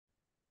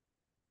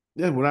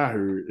That's what I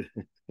heard.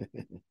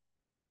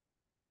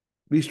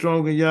 Be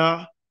strong in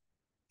Yah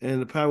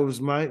and the power of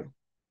his might.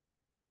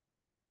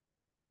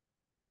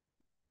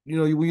 You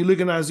know, when you look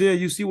in Isaiah,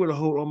 you see what the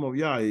whole armor of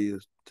Yah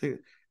is.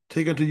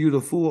 Take unto you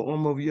the full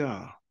armor of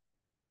Yah.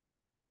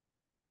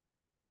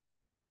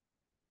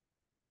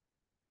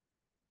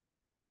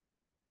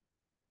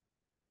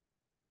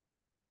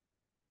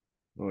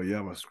 Oh,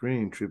 yeah, my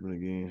screen tripping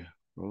again.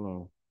 Hold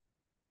on.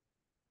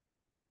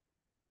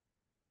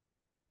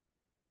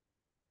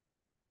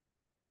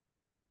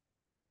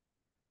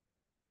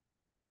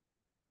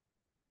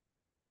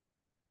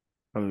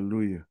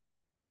 Hallelujah.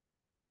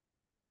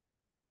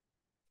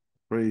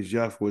 Praise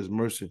Yah for his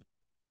mercy.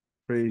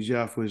 Praise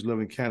Yah for his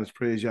loving kindness.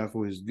 Praise Yah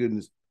for his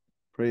goodness.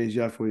 Praise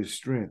Yah for his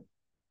strength.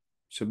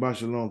 Shabbat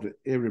shalom to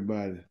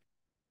everybody,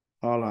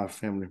 all our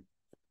family.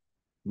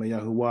 May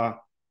Yahuwah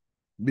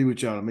be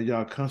with y'all. May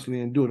y'all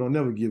constantly endure. Don't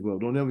never give up.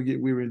 Don't ever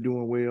get weary in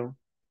doing well.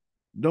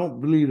 Don't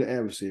believe the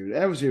adversary. The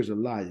adversary is a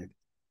liar.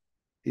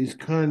 He's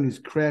cunning, he's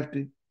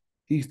crafty,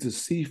 he's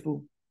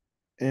deceitful,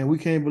 and we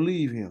can't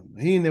believe him.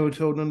 He never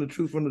told none of the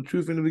truth from the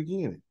truth in the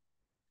beginning.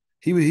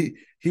 He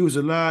was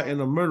a liar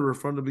and a murderer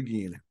from the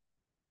beginning.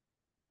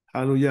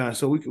 Hallelujah.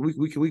 So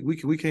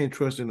we can't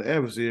trust in the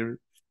adversary,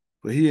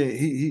 but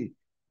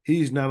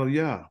he's not of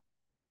Yah.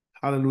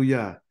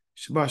 Hallelujah.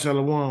 Shabbat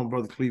shalom,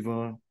 brother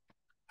Cleveland.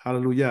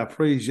 Hallelujah.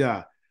 Praise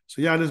Yah.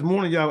 So y'all, this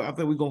morning, y'all, I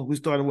think we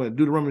started what,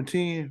 Deuteronomy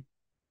 10?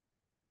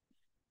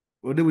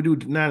 Or did we do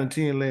 9 and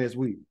 10 last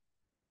week?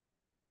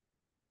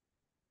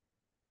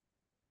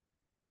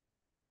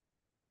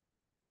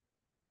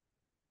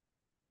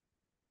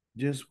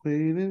 Just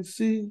wait and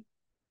see.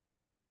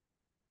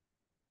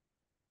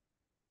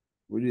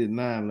 We did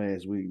 9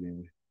 last week, didn't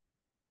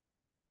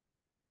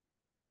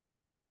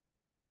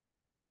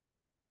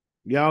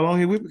we? Y'all on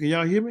here with me? Can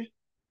y'all hear me?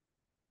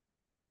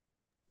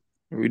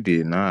 We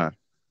did not.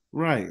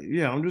 Right.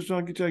 Yeah, I'm just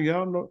trying to get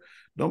y'all know.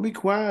 Don't be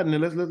quiet and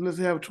let's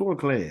have a Torah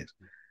class.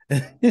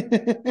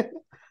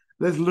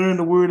 Let's learn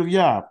the word of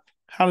Yah.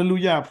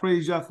 Hallelujah.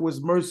 Praise Yah for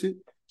his mercy.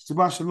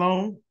 Shabbat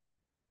shalom.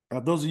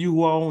 Those of you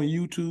who are on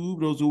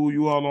YouTube, those of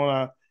you all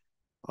on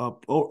our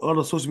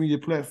other social media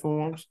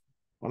platforms,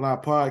 on our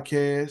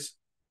podcast,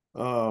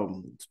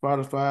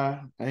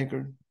 Spotify,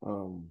 Anchor,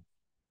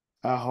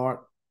 iHeart,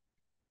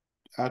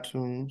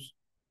 iTunes,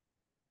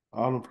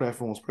 all the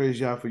platforms. Praise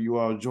Yah for you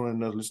all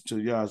joining us, listen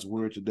to Yah's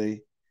word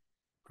today.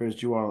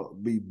 Praise you all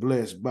be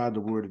blessed by the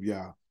word of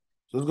Yah.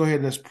 So let's go ahead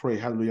and let's pray.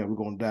 Hallelujah. We're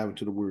going to dive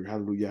into the word.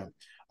 Hallelujah.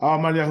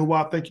 Almighty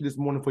Yahuwah, thank you this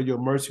morning for your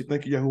mercy.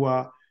 Thank you,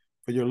 Yahuwah,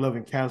 for your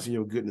loving kindness and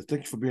your goodness.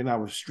 Thank you for being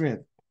our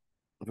strength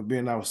and for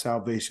being our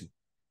salvation.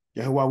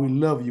 Yahuwah, we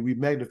love you. We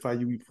magnify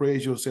you. We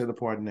praise your set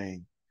apart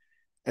name.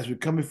 As we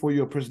come before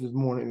your presence this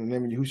morning in the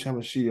name of Yahushua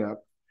Mashiach,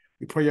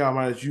 we pray,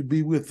 Almighty, that you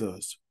be with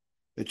us,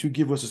 that you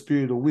give us a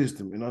spirit of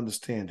wisdom and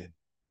understanding,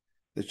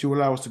 that you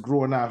allow us to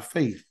grow in our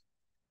faith,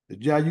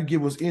 that Yah, you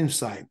give us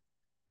insight,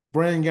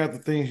 bring out the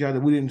things, Yah,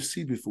 that we didn't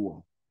see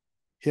before.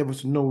 Help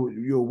us to know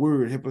your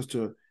word. Help us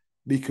to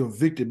be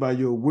convicted by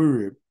your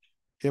word.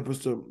 Help us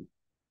to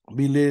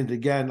be led to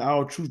guide in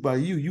our truth by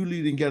you. You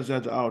lead and guide us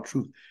out to our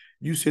truth.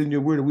 You said in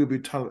your word that we'll be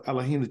taught,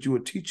 Elohim, that you will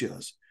teach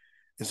us.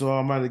 And so,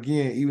 Almighty,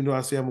 again, even though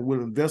I say I'm a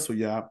willing vessel,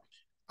 Yah,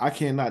 I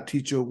cannot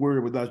teach your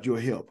word without your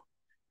help.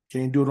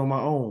 Can't do it on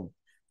my own.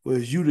 But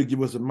it's you that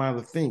give us a mind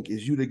to think.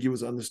 It's you that give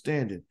us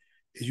understanding.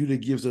 It's you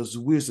that gives us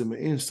wisdom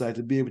and insight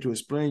to be able to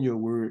explain your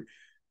word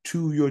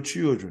to your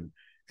children.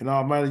 And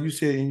Almighty, you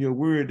said in your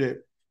word that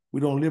we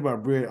don't live by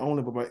bread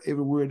only, but by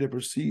every word that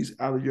proceeds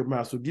out of your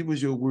mouth. So give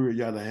us your word,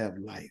 Yah, to have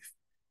life.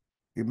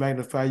 We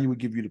magnify you, we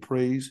give you the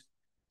praise,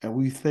 and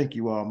we thank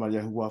you, Almighty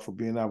Yahuwah, for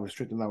being our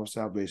strength and our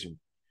salvation.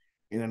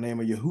 In the name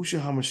of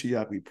Yahushua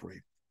HaMashiach, we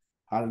pray.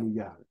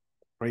 Hallelujah.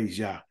 Praise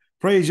Yah.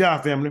 Praise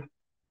Yah, family.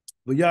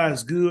 But Yah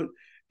is good,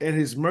 and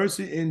his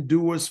mercy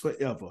endures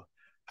forever.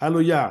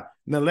 Hallelujah.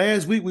 Now,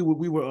 last week we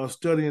were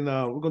studying,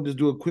 we're going to just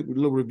do a quick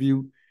little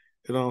review.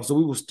 So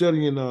we were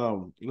studying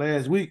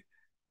last week,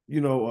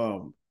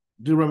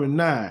 Deuteronomy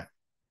 9.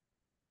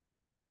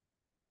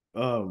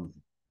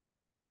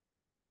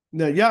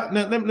 Now,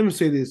 let me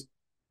say this.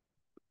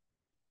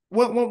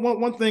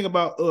 One thing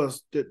about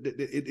us that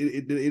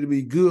it'll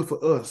be good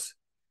for us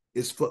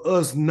is for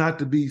us not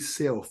to be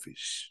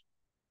selfish.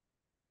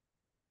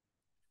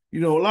 A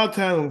lot of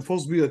times when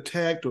folks be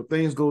attacked or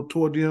things go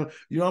toward them,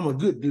 I'm a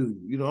good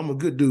dude. I'm a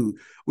good dude.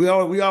 We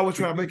always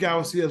try to make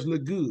ourselves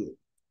look good,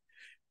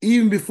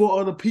 even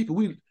before other people.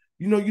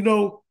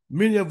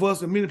 Many of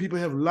us and many people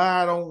have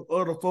lied on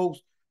other folks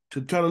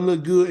to try to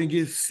look good and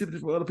get sympathy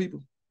from other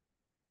people,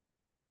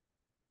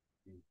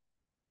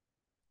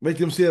 make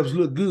themselves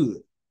look good.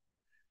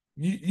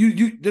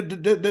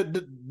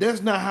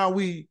 That's not how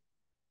we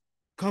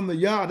come to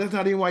Yah. That's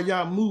not even why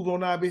Yah move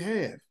on our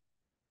behalf.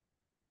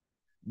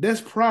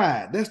 That's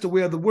pride. That's the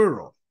way of the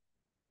world.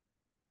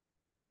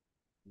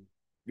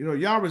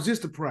 Yah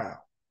resist the proud.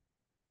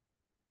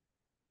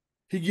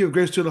 He gives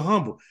grace to the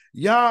humble.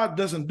 Yah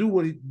doesn't do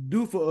what he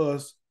do for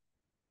us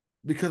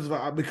because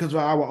of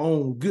our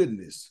own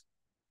goodness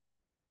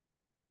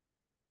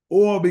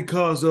or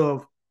because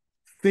of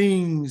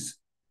things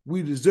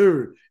we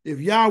deserve. If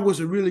Yah was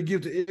to really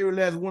give to every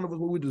last one of us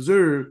what we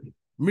deserve,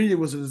 many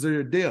of us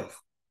deserve death.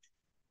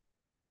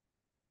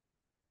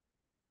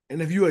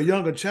 And if you're a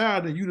younger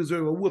child, then you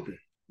deserve a whooping.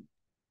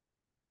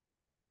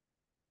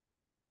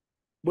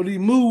 But he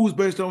moves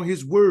based on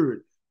his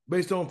word,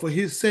 based on for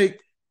his sake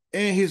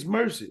and his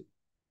mercy.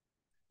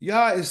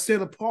 Yah is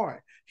set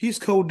apart. He's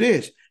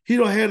Kodesh. He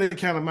don't have that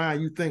kind of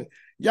mind you think.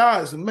 Yah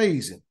is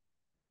amazing.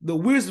 The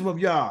wisdom of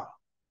Yah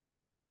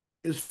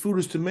is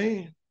foolish to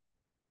man.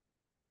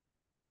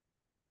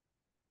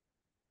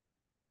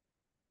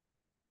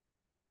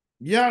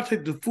 Yah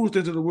takes the foolish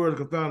things of the world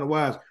to confound the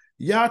wise.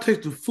 Yah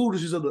takes the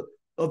foolishness of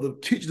the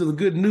teachers of the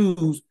good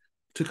news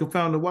to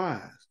confound the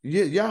wise.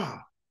 Yeah, Yah.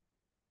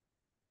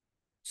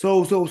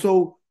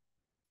 So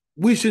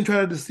we shouldn't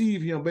try to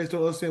deceive him based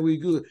on us saying we're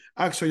good.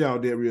 I'll show y'all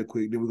that real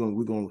quick. Then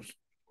we're gonna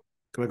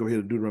come back over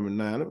here to Deuteronomy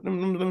 9. Let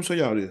me show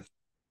y'all this.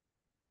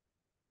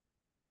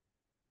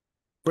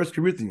 1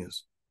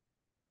 Corinthians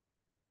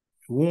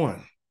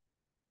 1.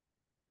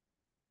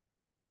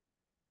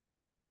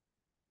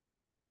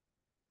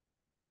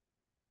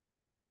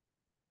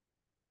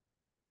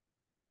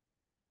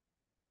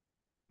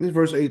 This is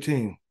verse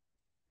 18.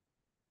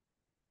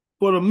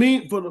 For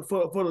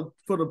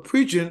the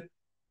preaching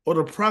or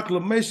the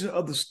proclamation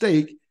of the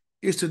stake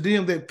is to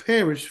them that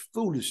perish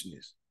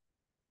foolishness.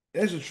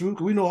 That's the truth,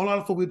 because we know a lot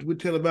of folks we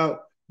tell about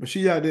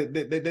Mashiach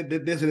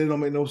that say they don't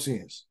make no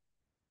sense.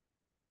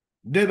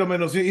 They don't make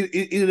no sense.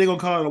 Either they're going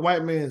to call it a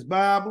white man's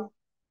Bible,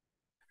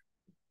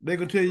 they're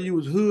going to tell you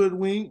it's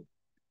hoodwink,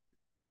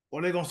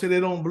 or they're going to say they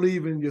don't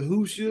believe in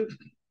Yahushua.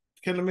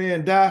 Can the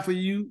man die for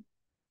you?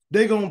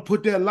 They're going to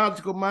put their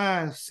logical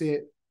mindset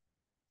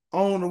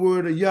on the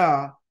word of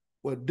Yah,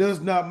 what does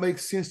not make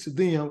sense to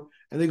them,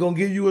 and they're going to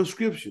give you a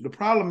scripture. The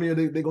problem is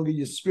they're going to give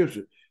you a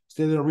scripture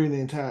instead of reading the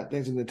entire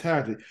things in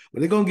entirety. But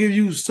they're going to give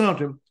you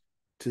something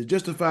to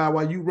justify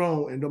why you're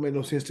wrong and don't make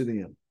no sense to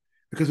them.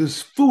 Because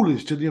it's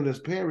foolish to them that's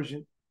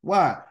perishing.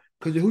 Why?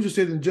 Because Yahushua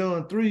said in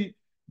John 3,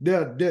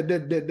 their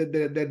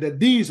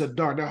deeds are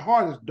dark, their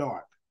heart is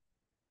dark.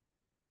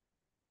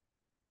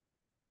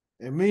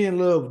 And men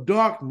love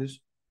darkness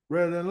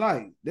rather than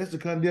light. That's the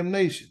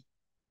condemnation.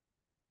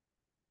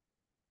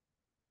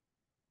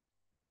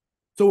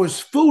 So it's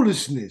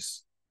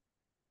foolishness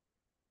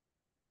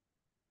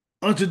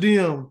unto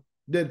them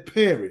that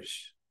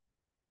perish.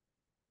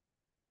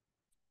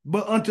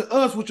 But unto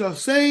us which are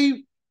saved,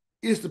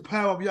 it's the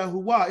power of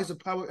Yahuwah, it's the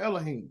power of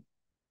Elohim.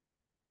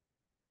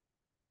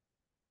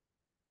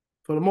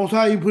 For the Most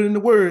High, you put in the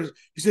words,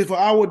 he said, for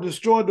I will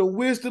destroy the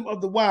wisdom of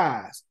the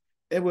wise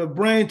and will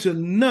bring to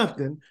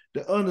nothing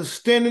the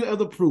understanding of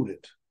the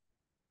prudent.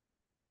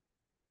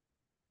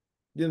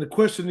 Then the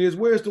question is,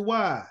 where's the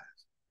wise?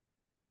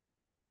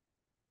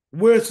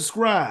 Where's the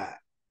scribe?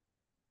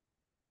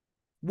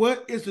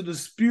 What is the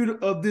disputer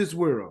of this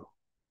world?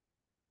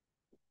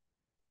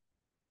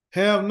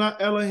 Have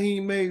not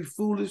Elohim made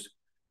foolish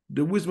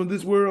the wisdom of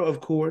this world?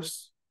 Of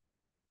course.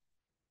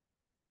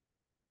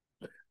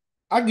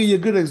 I'll give you a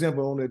good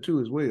example on that too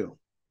as well.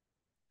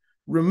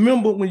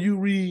 Remember when you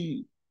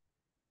read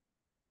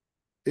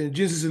in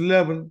Genesis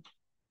 11,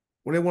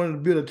 when they wanted to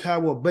build a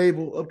Tower of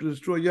Babel up to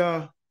destroy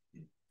Yah?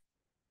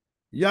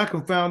 Yah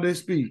confound their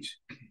speech.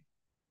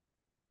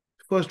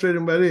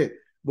 Frustrating by that.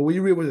 But when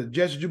you read with the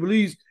Judges of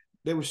Jubilees,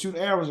 they were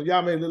shooting arrows and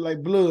Yah made it look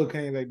like blood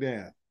came back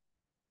down.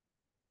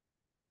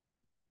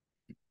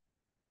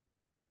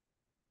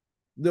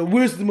 The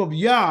wisdom of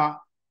Yah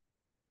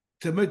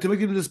to make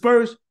it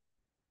disperse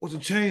was to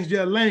change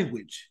their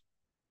language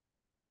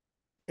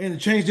and to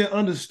change their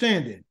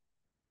understanding.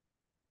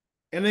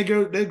 And they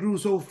grew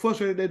so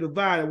frustrated they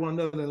divided one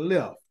another and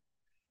left.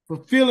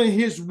 Fulfilling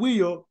his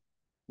will,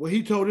 where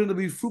he told them to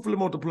be fruitful and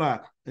multiply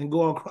and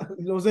go on,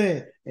 you know what I'm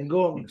saying? And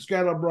go and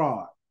scatter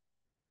abroad.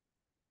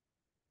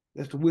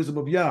 That's the wisdom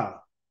of Yah.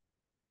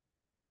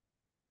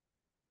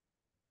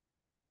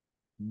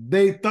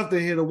 They thought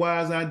they had a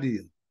wise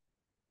idea.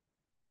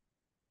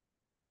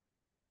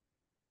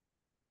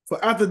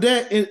 For after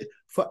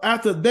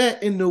that,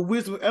 in the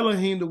wisdom of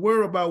Elohim, the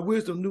word about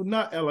wisdom knew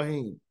not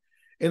Elohim.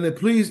 And it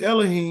pleased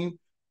Elohim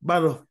by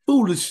the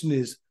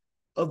foolishness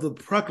of the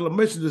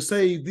proclamation to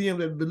save them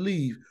that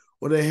believe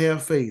or that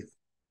have faith.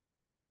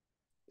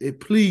 It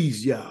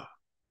pleased Yah.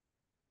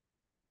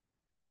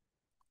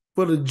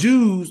 For the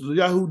Jews, the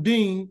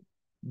Yahudim,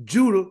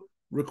 Judah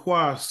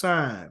requires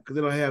sign because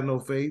they don't have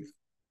no faith.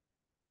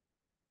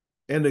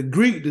 And the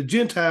Greek, the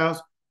Gentiles,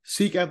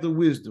 seek after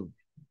wisdom.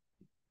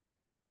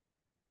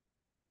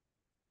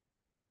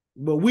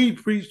 But we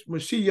preach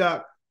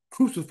Mashiach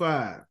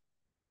crucified.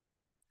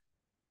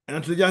 And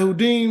unto the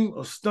Yahudim,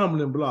 a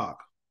stumbling block.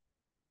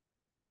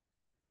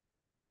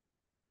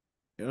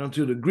 And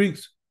unto the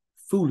Greeks,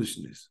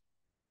 foolishness.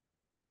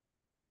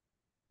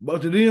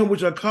 But to them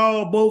which are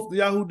called both the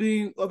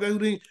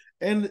Yahudim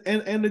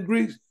and the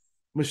Greeks,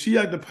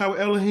 Mashiach, the power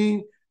of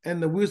Elohim,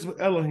 and the wisdom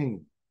of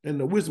Elohim. And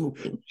the wisdom of,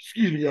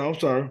 excuse me, y'all, I'm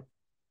sorry.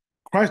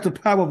 Christ, the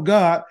power of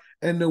God,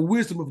 and the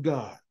wisdom of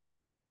God.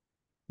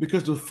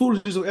 Because the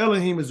foolishness of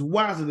Elohim is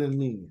wiser than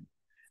men.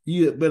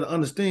 You better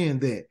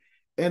understand that.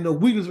 And the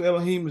weakness of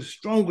Elohim is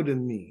stronger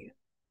than men.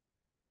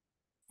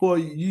 For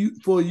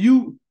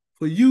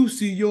you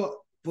see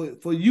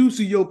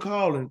your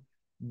calling,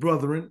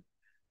 brethren,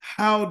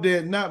 how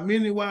that not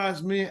many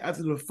wise men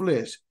after the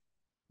flesh,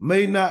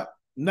 may not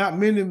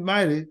many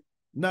mighty,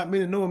 not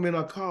many knowing men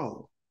are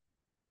called.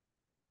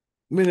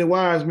 Many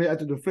wise men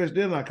after the flesh,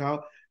 they're not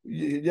called.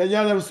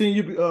 Y'all ever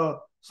seen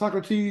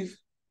Socrates,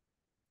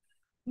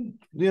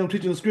 them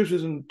teaching the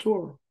scriptures in the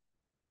Torah?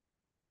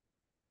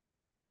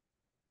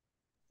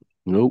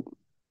 Nope.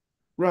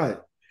 Right.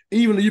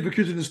 Even the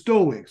Eutychians and the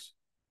Stoics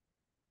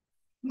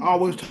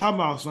always talking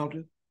about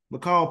something,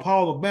 but called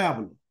Paul of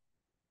Babylon.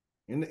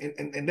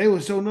 And they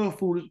were so enough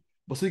foolish,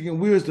 but seeking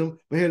wisdom,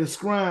 but had a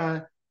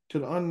scribe to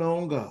the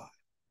unknown God.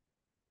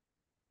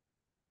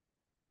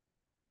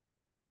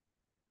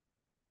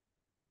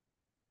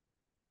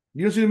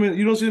 You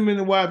don't see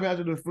many wise men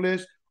after the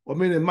flesh, or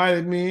many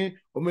mighty men,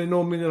 or many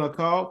known men that are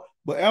called,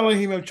 but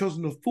Elohim have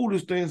chosen the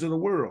foolish things of the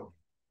world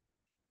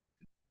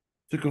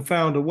to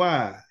confound the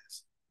wise.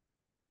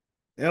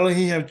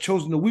 Elohim have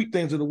chosen the weak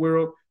things of the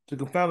world to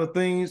confound the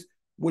things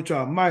which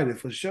are mighty,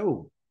 for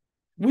sure.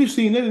 We've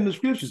seen that in the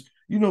scriptures.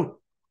 When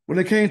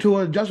they came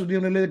to Joshua, they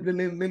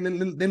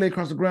lay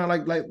across the ground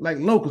like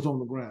locusts on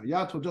the ground.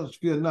 Y'all told Joshua,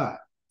 fear not.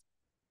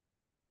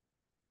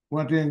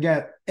 Went out there and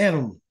got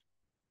animals.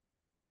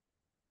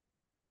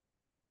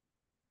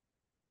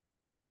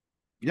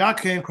 Y'all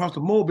came across the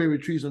mulberry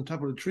trees on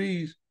top of the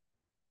trees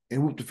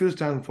and whooped the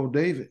Philistines before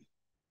David.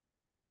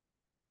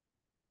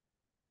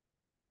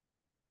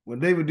 When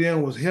David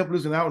then was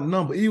helpless and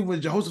outnumbered, even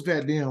when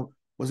Jehoshaphat then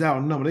was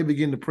outnumbered, they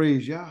began to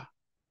praise Yah.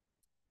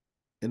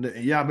 And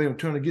Yah made them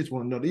turn against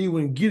one another. Even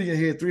when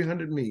Gideon had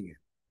 300 men.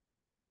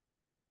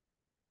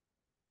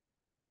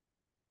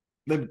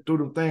 They threw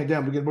them things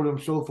down, began to burn them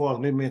shofars,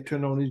 and they men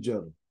turned on each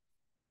other.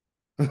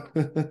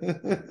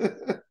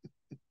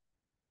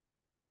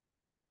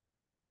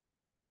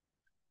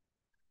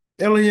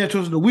 Elohim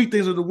chose the weak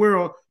things of the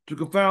world to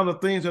confound the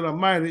things that are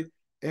mighty,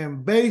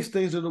 and base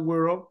things of the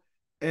world,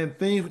 and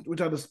things which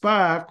are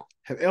despised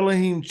have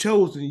Elohim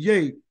chosen,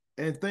 yea,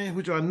 and things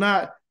which are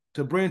not,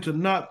 to bring to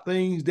naught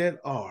things that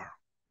are.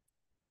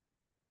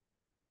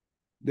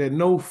 That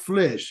no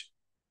flesh,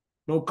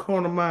 no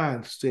carnal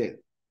mindset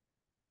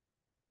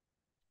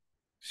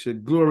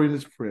should glory in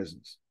his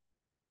presence.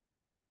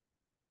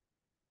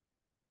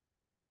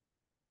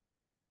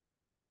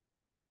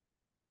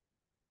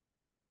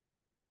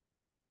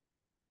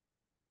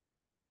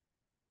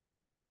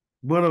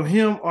 But of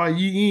him are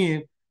ye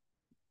in,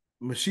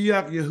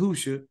 Mashiach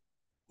Yahusha,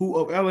 who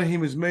of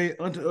Elohim is made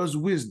unto us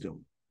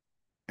wisdom,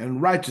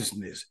 and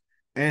righteousness,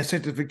 and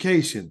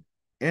sanctification,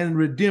 and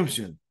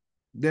redemption,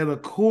 that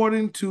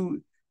according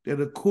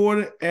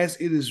as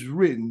it is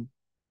written,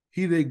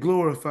 he that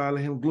glorify,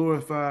 let him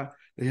glorify,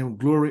 let him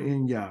glory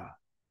in Yah.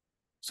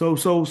 So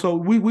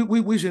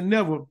we should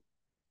never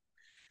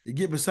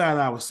get beside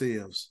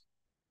ourselves.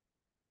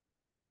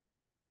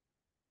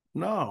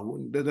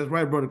 No, that's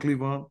right, Brother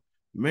Cleveland.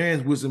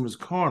 Man's wisdom is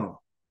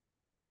carnal.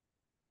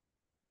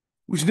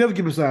 We should never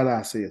get beside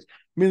ourselves.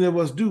 Many of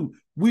us do.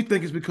 We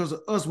think it's because of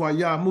us why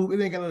Yah move.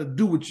 It ain't got nothing to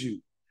do with you.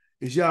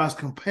 It's Yah's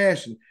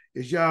compassion.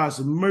 It's Yah's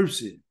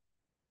mercy.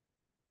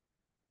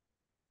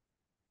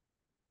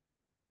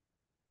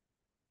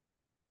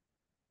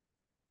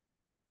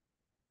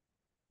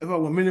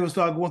 When many of us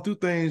start going through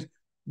things,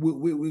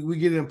 we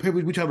get in paper,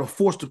 we try to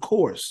force the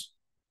course,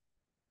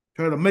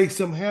 try to make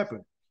something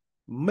happen.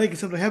 Making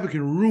something happen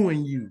can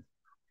ruin you.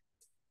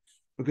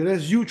 Because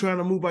that's you trying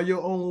to move by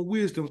your own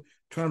wisdom,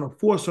 trying to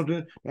force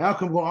something. The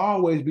outcome will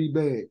always be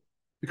bad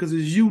because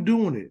it's you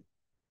doing it.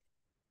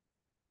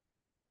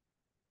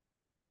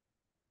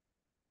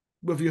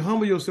 But if you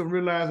humble yourself and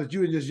realize that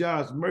you are just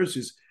Yah's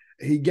mercies,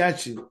 and he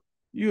got you,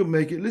 you'll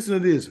make it. Listen to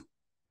this.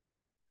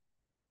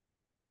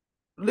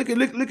 Look at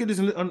this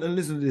and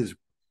listen to this.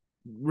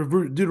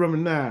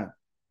 Deuteronomy 9.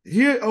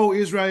 Hear, O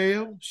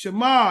Israel,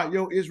 Shema,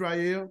 yo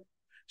Israel.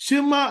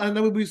 Shema, and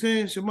then we'll be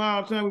saying Shema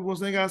all the time. We're going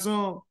to sing our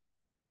song.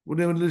 Well,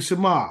 then the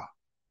Shema.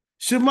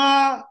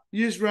 Shema,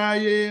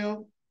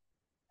 Yisrael.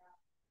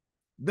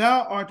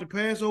 Thou art to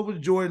pass over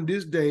Jordan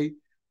this day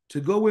to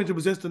go in to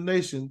possess the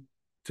nation.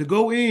 To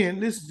go in,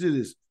 listen to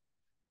this.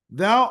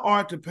 Thou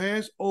art to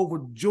pass over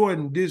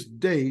Jordan this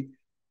day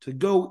to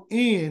go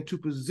in to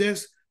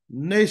possess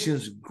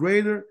nations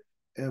greater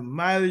and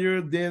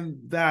mightier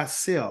than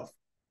thyself.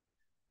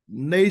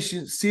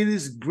 Nations,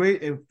 cities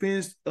great and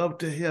fenced up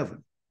to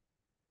heaven.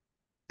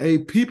 A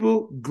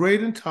people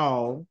great and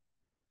tall,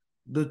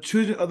 the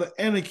children of the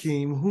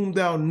Anakim, whom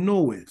thou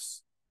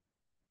knowest,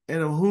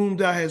 and of whom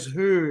thou hast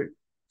heard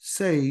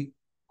say,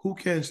 who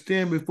can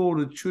stand before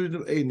the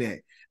children of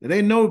Anak. Now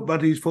they know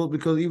about these folks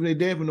because even they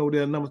damn know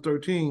they're number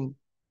 13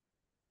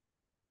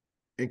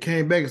 and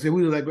came back and said,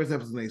 we look like West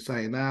Epsom ain't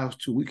saying, now it's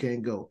two, we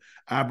can't go.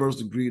 Our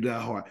brothers agreed to our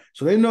heart.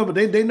 So they know, but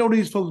they know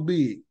these folks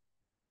big.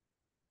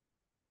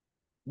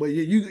 But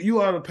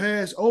you ought to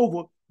pass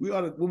over. We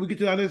ought to, when we get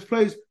to our next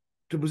place,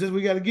 to possess,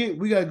 we gotta go,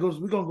 we're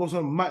gonna go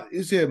something.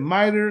 It said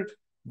mightier,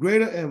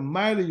 greater and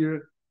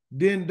mightier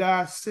than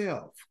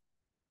thyself.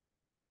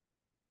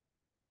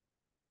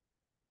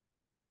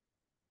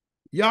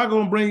 Y'all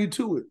gonna bring you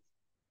to it.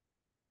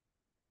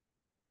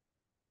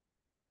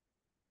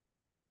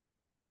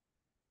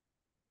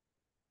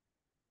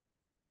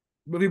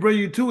 But if he bring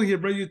you to it, he'll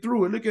bring you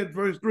through it. Look at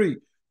verse 3.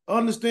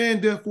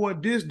 Understand therefore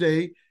this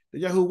day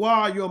that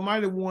Yahuwah, your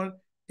mighty one,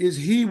 is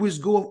he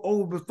which goeth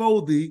over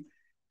before thee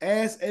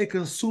as a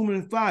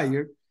consuming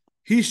fire.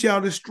 He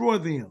shall destroy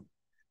them,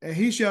 and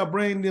he shall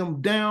bring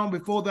them down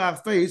before thy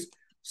face.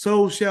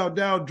 So shalt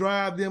thou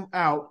drive them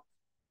out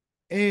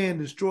and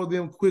destroy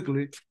them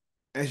quickly,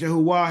 as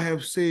Yahuwah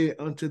have said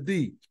unto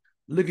thee.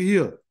 Look at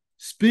here.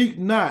 Speak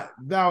not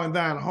thou in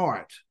thine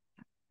heart.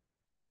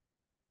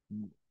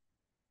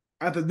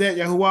 After that,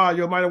 Yahuwah,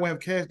 your mighty one,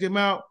 have cast them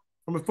out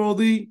from before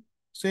thee,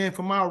 saying,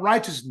 for my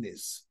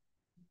righteousness,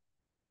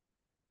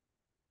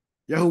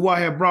 Yahuwah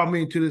have brought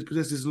me into this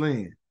possess this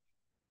land.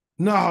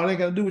 No, it ain't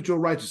got to do with your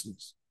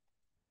righteousness.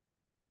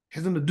 It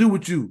has nothing to do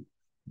with you.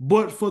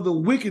 But for the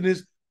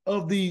wickedness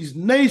of these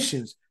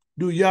nations,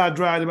 do Yah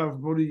drive them out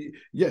before thee.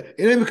 Yeah,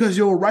 it ain't because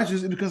you're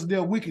righteous, it's because of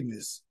their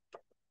wickedness.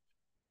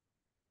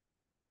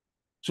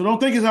 So don't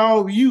think it's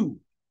all you.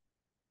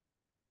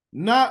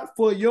 Not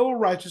for your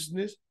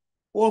righteousness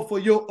or for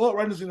your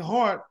uprightness in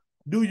heart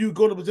do you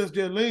go to possess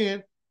their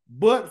land,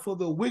 but for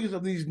the wickedness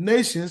of these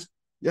nations,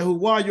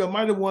 Yahuwah, your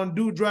mighty one,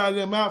 do drive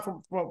them out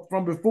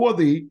from before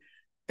thee,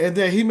 and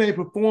that he may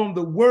perform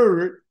the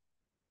word.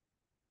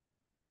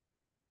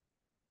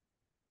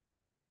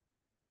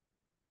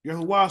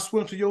 Yahuwah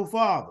swore to your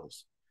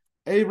fathers,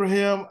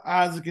 Abraham,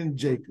 Isaac, and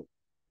Jacob.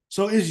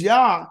 So it's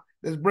Yah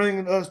that's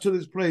bringing us to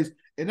this place,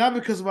 and not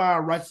because of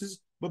our righteousness,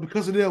 but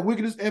because of their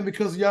wickedness and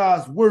because of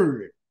Yah's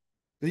word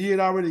that he had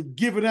already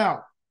given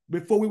out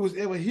before we was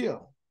ever here.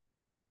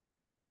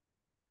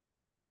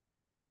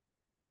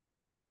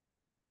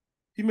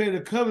 He made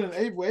a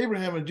covenant with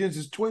Abraham in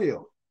Genesis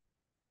 12.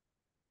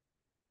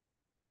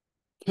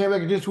 Came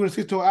back in Genesis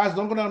 26, told Isaac,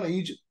 don't go down to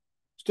Egypt.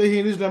 Stay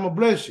here in Israel, I'm going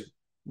to bless you.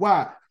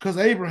 Why? Because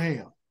of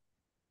Abraham.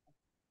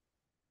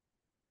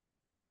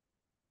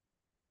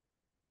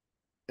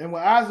 And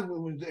when Isaac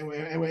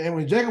and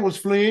when Jacob was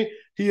fleeing,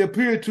 he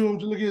appeared to him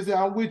to look at him and say,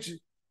 I'm with you,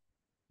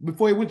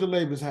 before he went to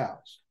Laban's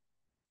house.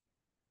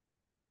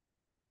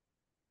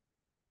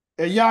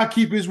 And Yah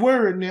keep his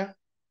word now.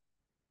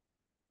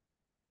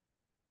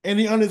 And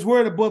he on his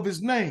word above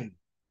his name.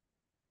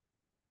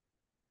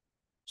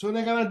 So it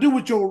ain't got to do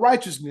with your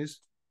righteousness.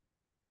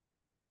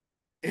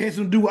 It has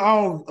to do with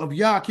all of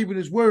Yah keeping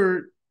his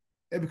word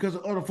and because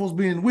of other folks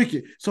being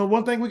wicked. So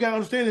one thing we got to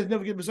understand is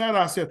never get beside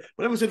ourselves.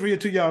 But let me say for you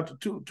to y'all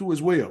too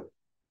as well.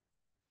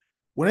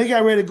 When they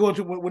got ready to go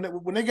into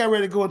when they got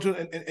ready to go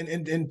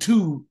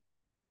into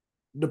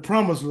the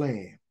promised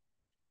land,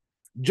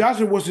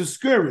 Joshua was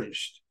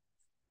discouraged.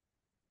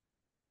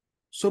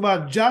 So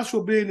by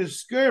Joshua being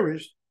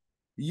discouraged,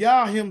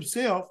 Yah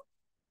himself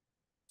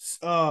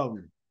said,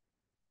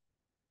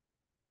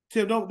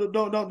 don't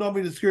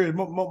be discouraged.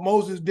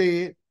 Moses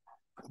dead,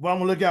 but I'm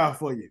gonna look out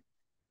for you.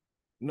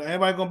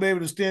 Everybody gonna be able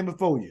to stand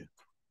before you.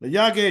 Now,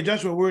 Yah gave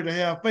Joshua a word to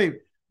have faith,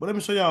 but let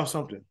me show y'all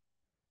something.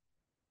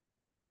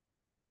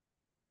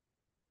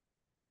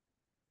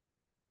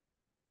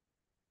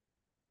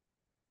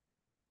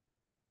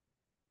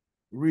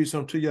 Read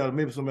something to y'all,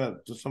 maybe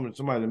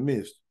somebody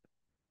missed.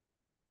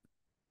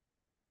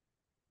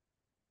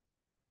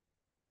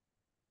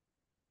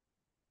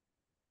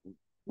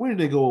 When did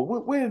they go?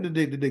 When did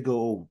they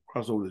go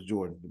cross over to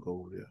Jordan to go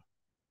over there?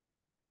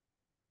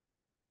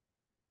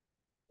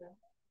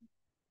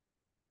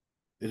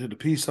 They did the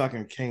Pesach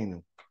and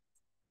Canaan.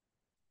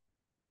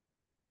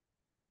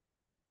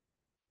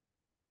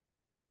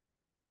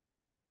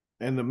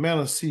 And the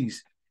manna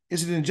ceased.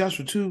 Is it in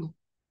Joshua 2?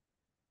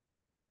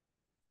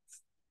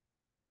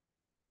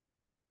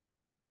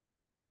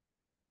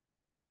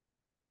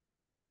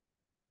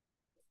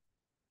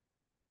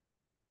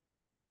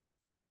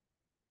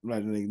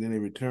 Right, then they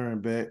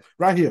return back.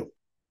 Right here.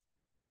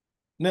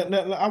 Now,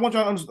 I want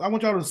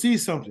y'all to see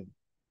something.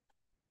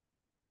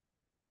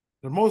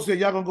 The most said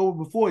y'all gonna go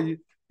before you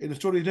and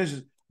destroy these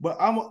nations. But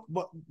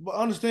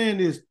understand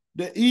this,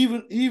 that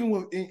even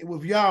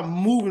with y'all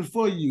moving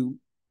for you,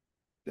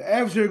 the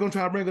adversary gonna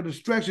try to bring a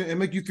distraction and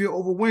make you feel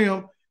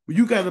overwhelmed. But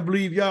you gotta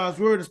believe Yah's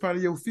word in spite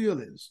of your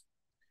feelings.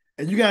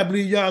 And you gotta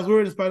believe Yah's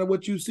word in spite of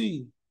what you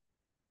see.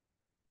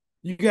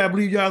 You gotta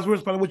believe Yah's word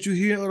in spite of what you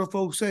hear other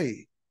folks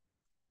say.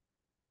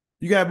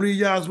 You gotta believe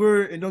Yah's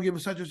word and don't get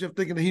beside yourself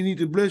thinking that he needs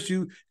to bless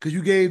you because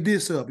you gave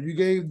this up, you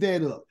gave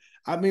that up.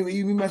 I mean,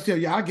 even myself,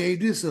 yeah, I gave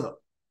this up.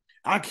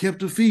 I kept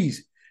the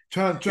feast,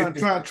 trying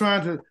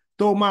to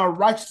throw my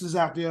righteousness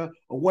out there of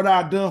what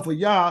I done for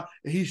Yah,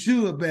 and he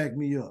should back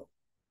me up.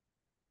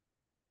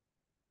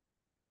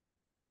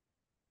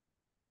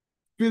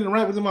 Feeling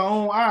right within my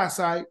own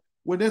eyesight,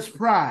 well, that's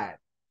pride.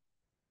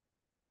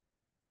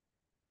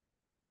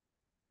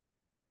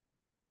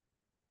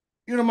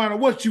 You no matter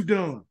what you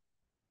done,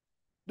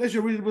 that's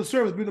your reasonable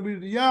service, being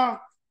obedient to Yah.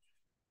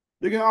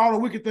 Look at all the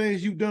wicked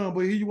things you've done,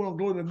 but here you want to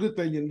glory in the good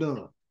thing you've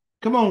done.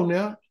 Come on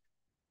now.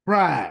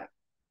 Pride.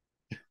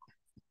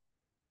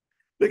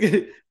 Look at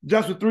it.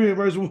 Joshua 3 and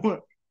verse 1.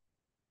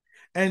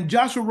 And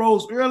Joshua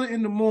rose early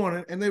in the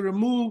morning, and they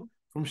removed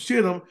from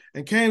Shittim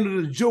and came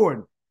to the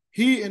Jordan.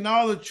 He and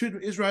all the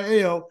children of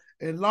Israel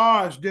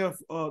enlarged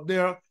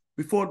there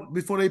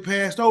before they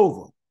passed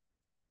over.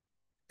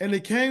 And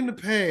it came to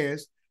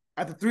pass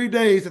after 3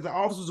 days that the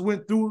officers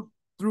went through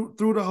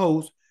the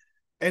host,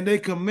 and they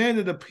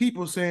commanded the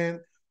people, saying,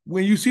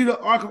 when you see the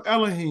ark of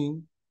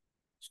Elohim,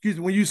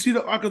 when you see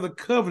the ark of the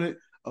covenant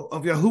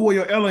of Yahuwah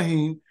your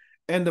Elohim,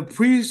 and the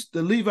priests,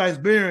 the Levites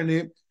bearing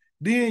it,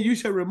 then you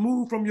shall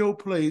remove from your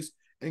place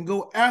and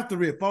go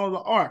after it. Follow the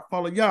ark,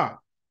 follow Yah.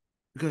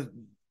 Because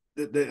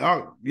the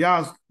ark,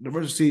 Yah's the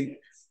mercy seat,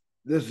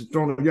 this is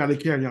thrown of Yah, they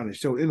carry on it.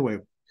 So anyway,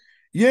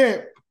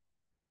 yeah,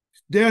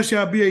 there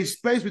shall be a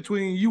space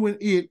between you and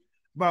it,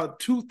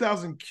 about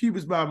 2,000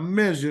 cubits by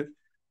measure.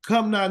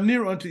 Come not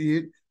near unto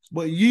it,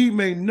 but ye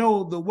may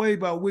know the way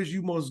by which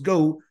you must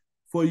go,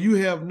 for you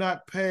have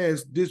not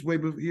passed this way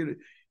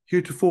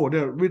heretofore.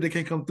 They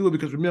can't come through it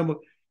because remember,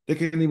 they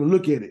can't even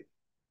look at it.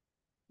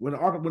 When the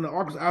ark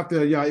was out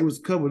there, Yah, it was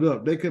covered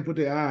up. They couldn't put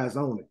their eyes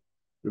on it.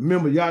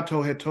 Remember, Yah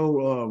had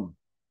told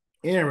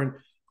Aaron,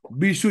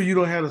 be sure you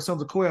don't have the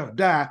sons of Korah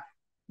die.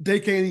 They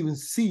can't even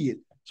see it.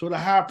 So the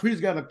high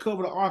priest got to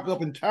cover the ark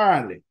up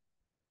entirely.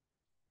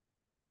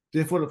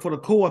 Then for the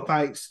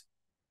Kohathites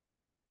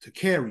to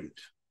carry it,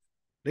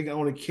 they can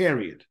only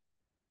carry it.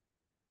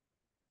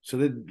 So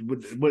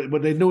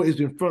but they know it's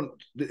in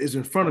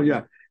front of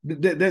Yah.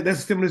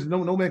 That's similar.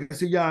 No man can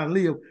see Yah and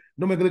live.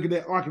 No man can look at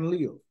that ark and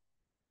live.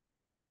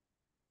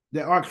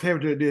 That ark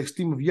carried the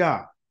esteem of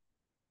Yah,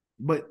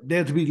 but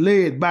they're to be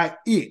led by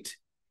it,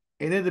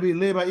 and they're to be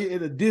led by it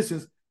at a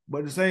distance. But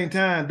at the same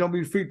time, don't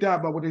be freaked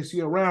out by what they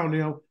see around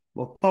them,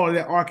 but follow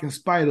that ark in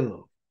spite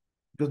of,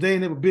 because they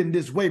ain't never been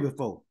this way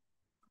before.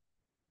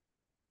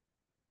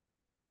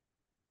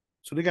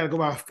 So they got to go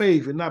by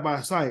faith and not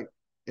by sight,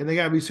 and they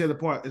got to be set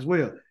apart as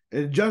well.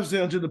 And just say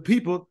unto the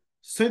people,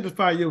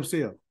 sanctify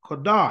yourself,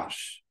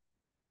 Kodash,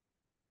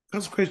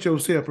 consecrate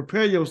yourself,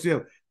 prepare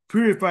yourself,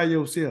 purify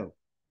yourself.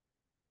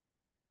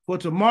 For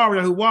tomorrow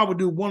Yahuwah will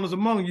do wonders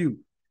among you.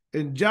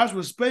 And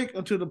Joshua spake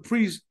unto the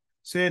priests,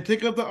 saying,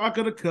 take up the ark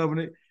of the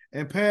covenant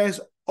and pass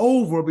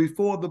over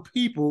before the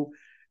people.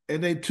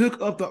 And they took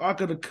up the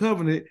ark of the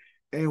covenant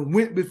and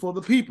went before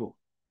the people.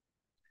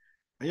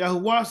 And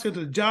Yahuwah said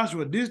to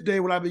Joshua, this day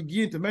will I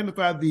begin to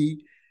magnify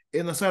thee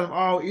in the sight of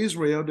all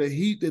Israel,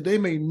 that they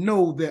may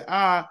know that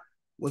I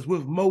was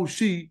with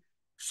Moshe,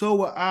 so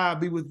will I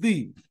be with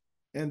thee.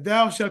 And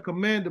thou shalt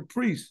command the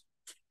priests.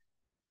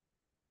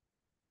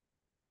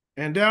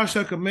 And thou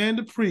shalt command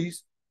the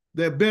priests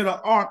that bear the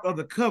ark of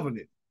the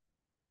covenant.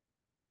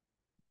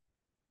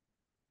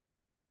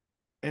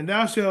 And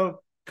thou shalt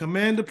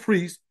command the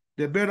priests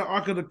that bear the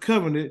ark of the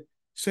covenant,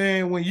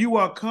 saying, when you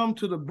are come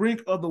to the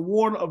brink of the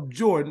water of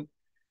Jordan,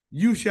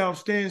 you shall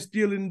stand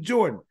still in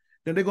Jordan.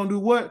 Then they're going to do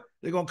what?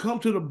 They're going to come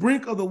to the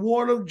brink of the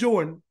water of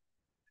Jordan,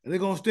 and they're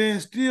going to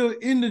stand still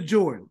in the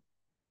Jordan.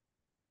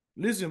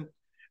 Listen,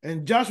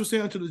 and Joshua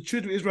said unto the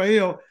children of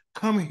Israel,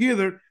 come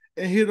hither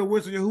and hear the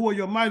words of Yahuwah,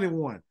 your mighty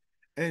one.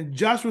 And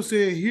Joshua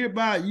said,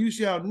 hereby you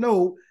shall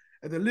know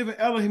that the living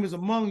Elohim is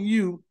among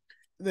you,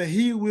 that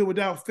he will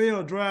without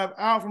fail drive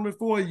out from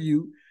before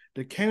you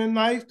the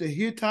Canaanites, the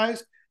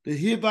Hittites, the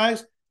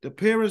Hivites, the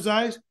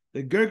Perizzites,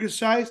 the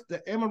Girgashites,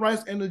 the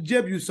Amorites, and the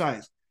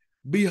Jebusites.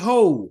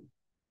 Behold,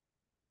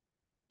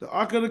 the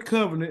ark of the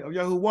covenant of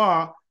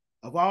Yahuwah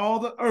of all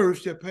the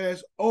earth shall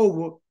pass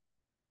over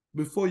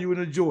before you in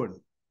the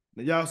Jordan.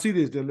 Now y'all see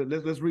this, then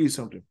let's read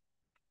something.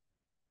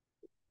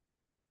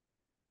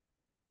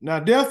 Now,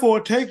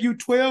 therefore, take you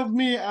 12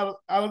 men out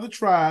of the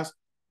tribes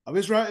of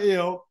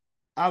Israel,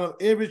 out of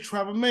every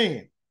tribe of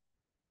man.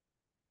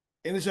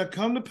 And it shall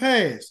come to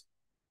pass,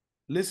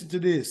 listen to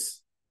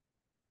this,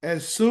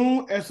 as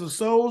soon as the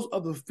soles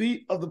of the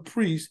feet of the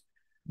priests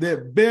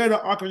that bear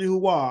the ark of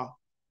Yahuwah,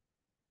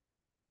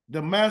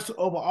 the master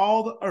over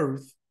all the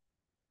earth,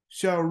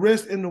 shall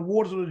rest in the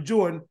waters of the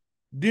Jordan,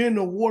 then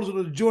the waters of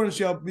the Jordan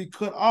shall be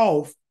cut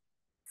off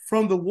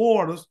from the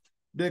waters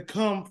that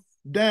come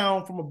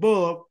down from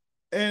above,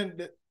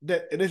 and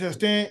that they shall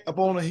stand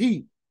upon a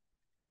heap.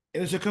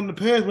 And it shall come to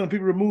pass when the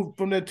people remove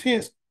from their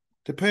tents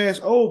to pass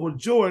over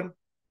Jordan,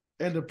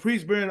 and the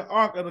priests bearing the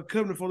ark of the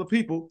covenant for the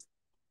people,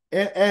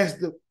 and as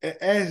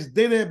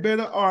they that bear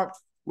the ark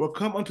will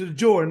come unto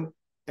Jordan,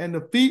 and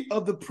the feet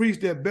of the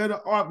priests that bear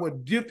the ark were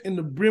dipped in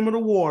the brim of the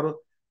water,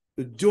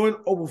 the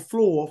Jordan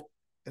overfloweth,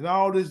 and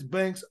all its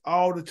banks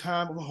all the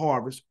time of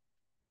harvest,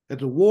 that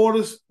the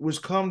waters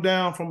which come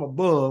down from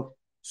above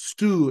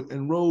stood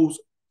and rose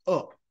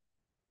up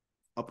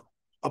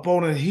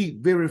upon a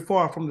heap very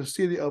far from the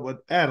city of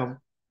Adam,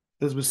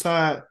 that's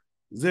beside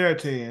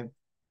Zaratan,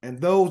 and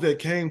those that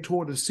came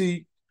toward the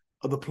sea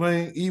of the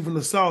plain, even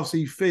the South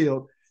Sea,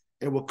 failed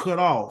and were cut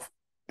off,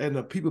 and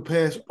the people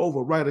passed over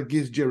right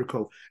against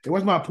Jericho. And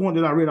what's my point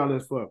that I read all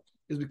this for?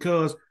 Is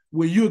because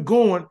when you're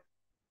going,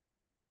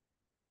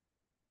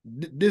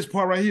 this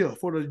part right here,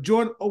 for the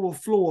Jordan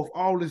overflow of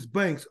all its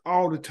banks,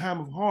 all the time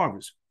of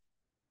harvest,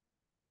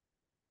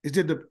 is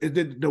that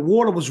the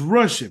water was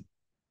rushing.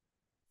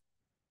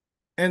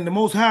 And the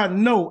Most High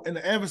know, and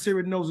the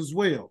adversary knows as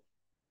well,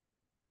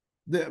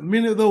 that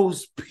many of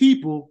those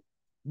people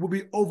will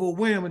be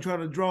overwhelmed and try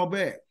to draw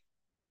back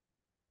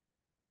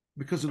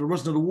because of the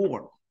rushing of the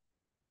water.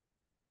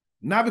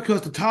 Not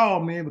because the tall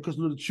men, because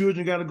the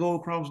children got to go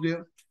across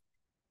there.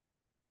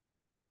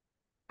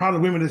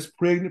 Probably women that's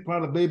pregnant,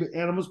 probably baby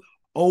animals,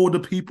 older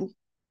people.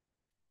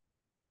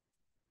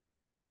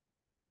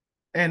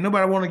 And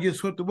nobody want to get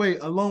swept away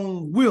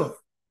along with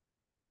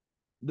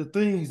the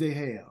things they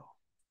have,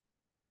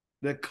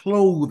 their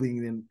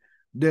clothing and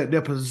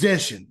their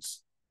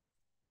possessions.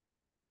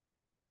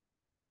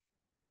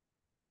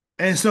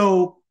 And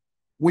so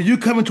when you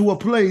come into a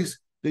place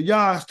that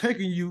Yah is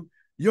taking you,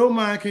 your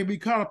mind can't be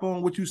caught up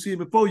on what you see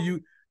before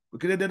you,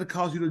 because that'll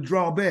cause you to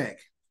draw back.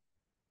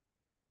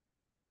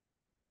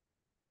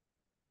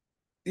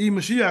 Even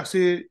Mashiach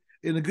said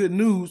in the good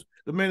news,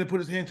 the man that put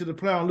his hand to the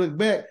plow and looked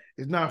back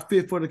is not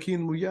fit for the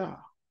kingdom of Yah.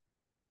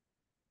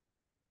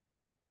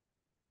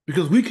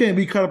 Because we can't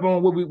be caught up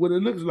on what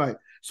it looks like.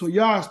 So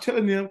Yah is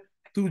telling them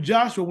through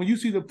Joshua, when you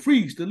see the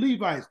priests, the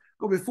Levites,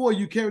 go before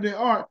you carry their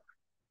ark,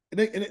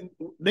 they're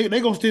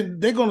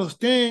gonna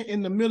stand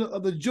in the middle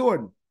of the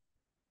Jordan.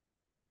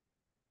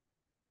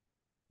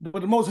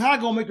 But the Most High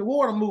gonna make the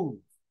water move.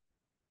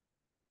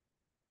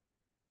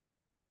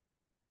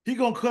 He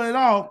gonna cut it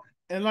off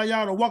and allow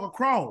y'all to walk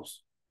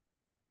across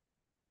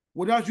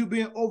without you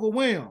being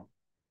overwhelmed.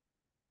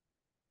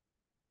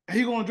 And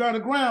he gonna dry the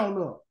ground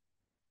up.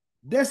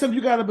 That's something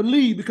you gotta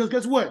believe, because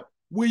guess what?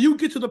 When you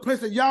get to the place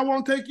that y'all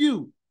want to take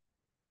you,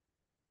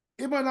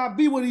 it might not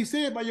be what he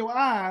said by your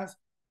eyes.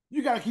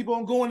 You gotta keep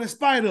on going in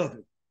spite of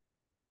it.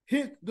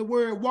 Hit the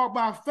word walk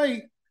by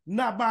faith,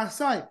 not by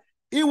sight.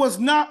 It was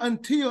not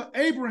until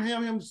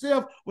Abraham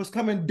himself was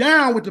coming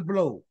down with the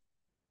blow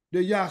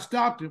that Yah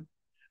stopped him.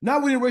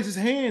 Not when he raised his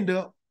hand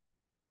up.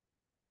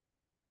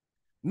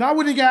 Not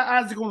when he got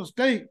Isaac on the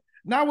stake.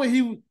 Not when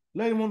he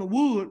laid him on the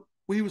wood,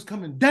 when he was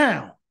coming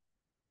down.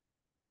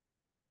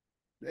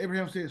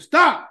 Abraham said,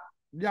 stop.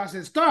 Yah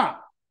said,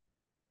 stop.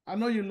 I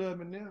know you love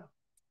me now.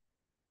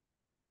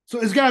 So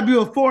it's got to be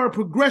a forward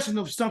progression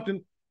of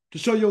something to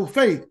show your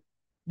faith.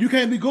 You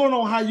can't be going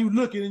on how you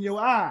looking in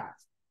your eyes.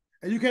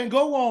 And you can't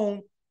go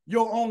on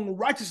your own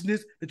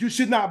righteousness that you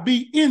should not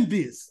be in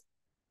this.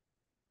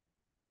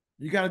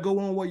 You got to go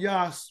on what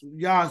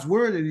Yah's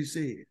word that he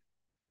said.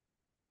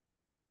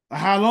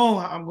 How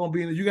long I'm going to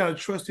be in it. You got to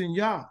trust in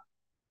Yah.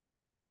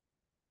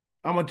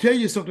 I'm going to tell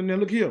you something now.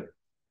 Look here.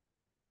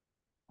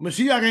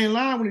 Mashiach ain't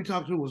lying when he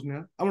talks to us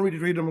now. I'm going to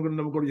read it. I'm going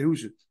to go to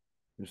Yahushua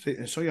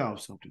and show y'all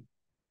something.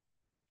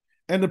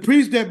 And the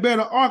priest that bear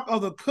the ark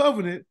of the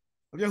covenant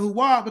of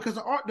Yahuwah, because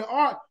the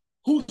ark,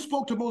 who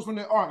spoke to Moses from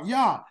the ark?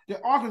 Yah.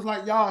 The ark is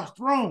like Yah's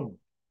throne.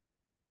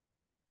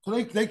 So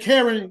they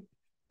carry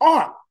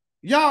ark,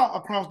 Yah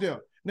across there.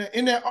 Now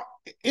in that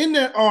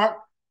ark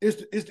is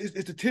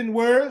the 10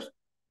 words,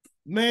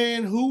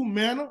 man, who,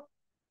 manna,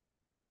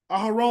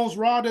 Aharon's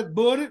rod that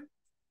budded.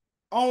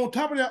 On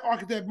top of that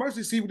ark is that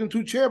mercy seat with them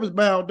 2 cherubs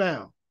bowed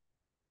down.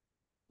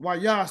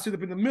 While Yah sit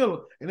up in the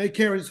middle and they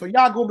carry it. So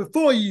Yah go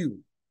before you.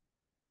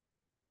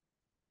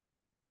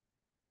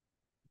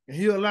 And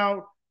he'll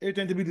allow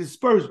everything to be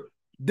dispersed.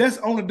 That's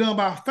only done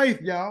by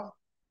faith, y'all.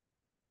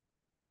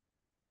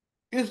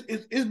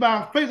 It's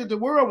by faith that the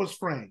world was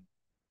framed.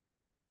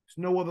 There's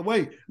no other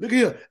way. Look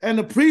here. And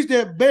the priest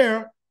that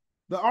bear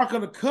the ark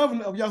of the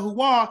covenant of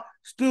Yahuwah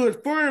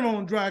stood firm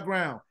on dry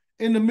ground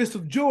in the midst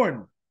of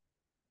Jordan.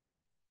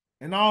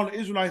 And all the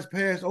Israelites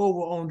passed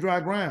over on dry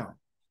ground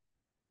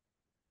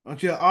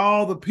until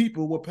all the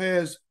people were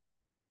passed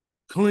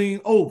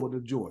clean over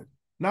the Jordan.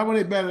 Not when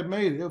they barely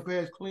made it, they'll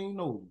pass clean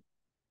over.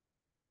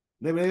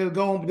 They're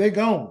gone, they're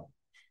gone.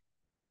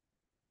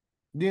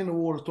 Then the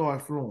water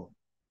started flowing.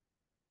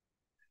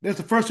 That's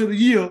the first of the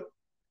year,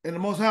 and the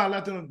Most High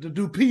allowed them to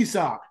do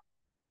Pesach,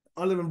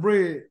 unleavened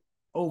bread,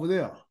 over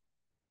there.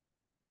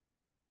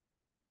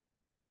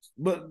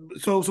 But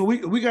so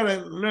we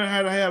gotta learn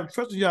how to have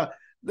trust in Yah.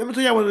 Let me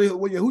tell y'all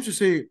what Yahushua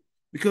said,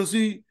 because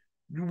see,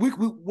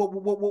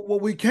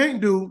 what we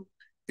can't do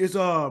is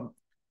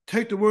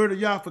take the word of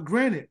Yah for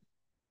granted.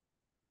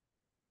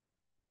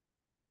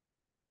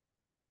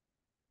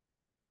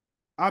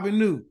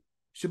 Abinu,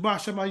 Shabbat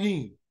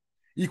Shemayim,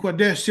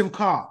 Yikwadesh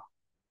Shimka,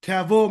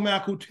 Tavo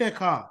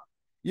Makuteka,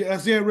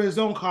 Yezer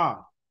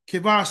Rezonka,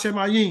 Kivar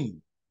Shemayim.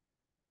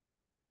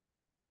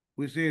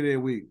 We say it every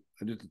week.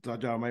 I just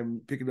thought y'all might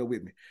pick it up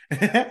with me.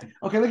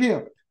 Okay, look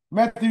here.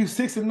 Matthew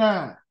 6 and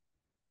 9.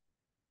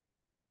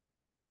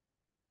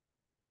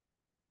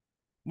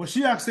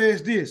 Mashiach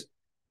says this: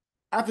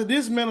 after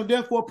this manner,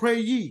 therefore pray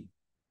ye,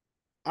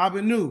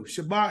 Abinu,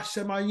 Shabbat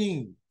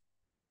Shemayim,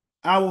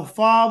 our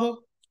Father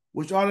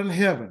which art in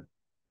heaven,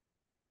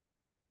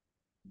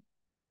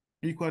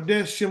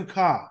 Yikwadesh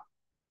Shimka,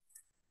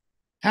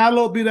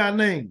 hallowed be thy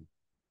name.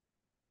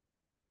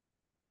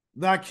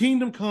 Thy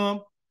kingdom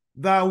come,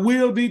 thy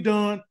will be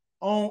done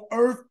on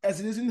earth as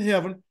it is in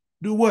heaven.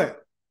 Do what?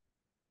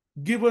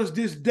 Give us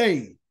this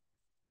day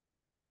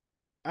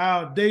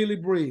our daily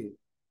bread.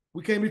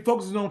 We can't be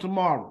focusing on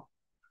tomorrow.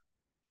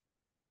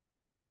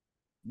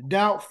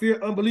 doubt,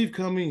 fear, unbelief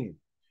come in.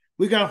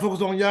 We got to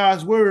focus on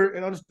Yah's word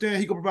and understand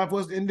he can provide for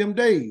us in them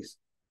days.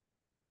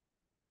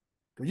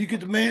 When you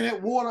get the man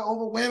that water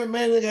overwhelming,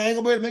 man, I ain't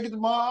gonna be able to make it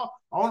tomorrow.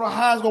 I don't know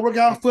how it's gonna work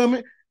out for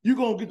me. You're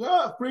gonna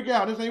get freak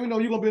out. This ain't even know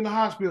you're gonna be in the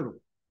hospital.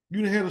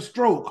 You done had a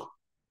stroke.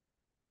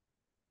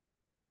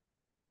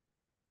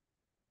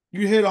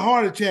 You had a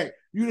heart attack.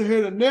 You done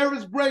had a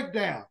nervous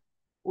breakdown.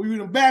 Or you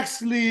done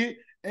backslid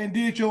and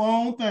did your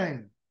own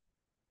thing.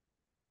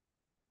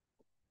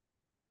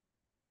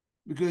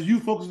 Because you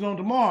focused on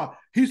tomorrow.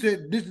 He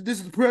said, this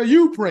is the prayer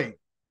you pray.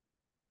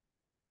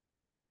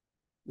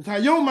 That's how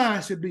your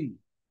mind should be.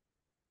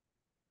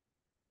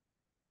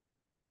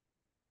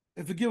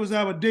 And forgive us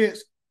our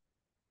debts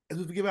as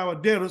we forgive our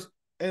debtors,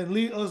 and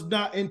lead us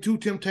not into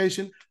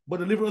temptation, but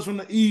deliver us from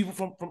the evil,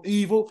 from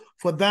evil.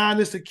 For thine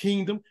is the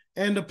kingdom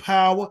and the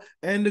power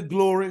and the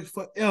glory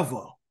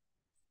forever.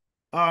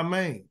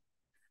 Amen.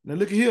 Now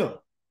look at here.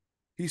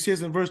 He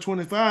says in verse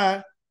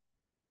 25,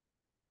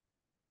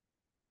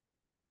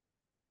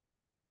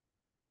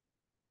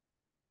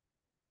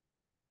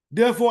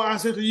 therefore I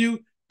say to you,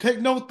 take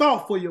no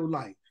thought for your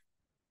life.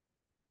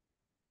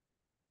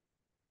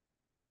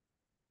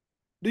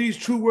 These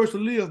true words to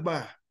live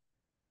by.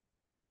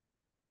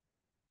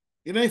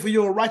 It ain't for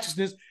your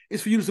righteousness.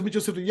 It's for you to submit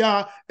yourself to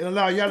Yah and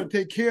allow Yah to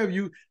take care of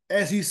you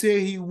as he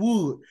said he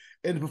would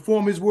and to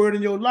perform his word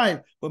in your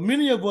life. But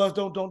many of us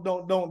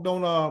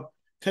don't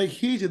take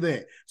heed to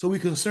that. So we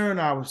concern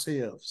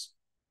ourselves.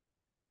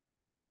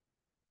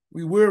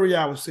 We worry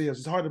ourselves.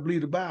 It's hard to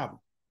believe the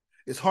Bible.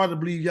 It's hard to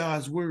believe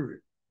Yah's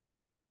word.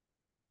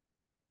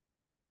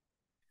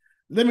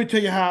 Let me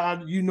tell you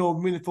how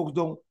many folks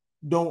don't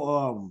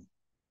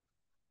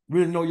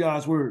really know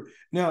Yah's word.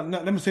 Now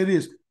let me say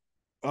this.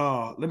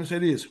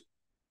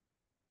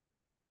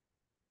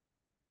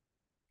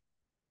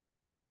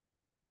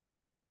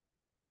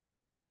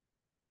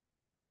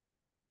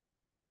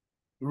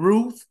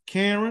 Ruth,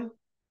 Karen,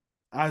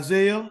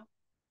 Isaiah,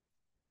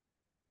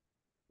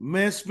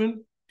 Mesvin,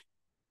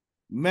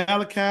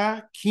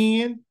 Malachi,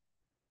 Ken,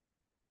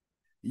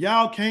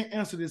 y'all can't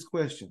answer this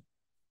question.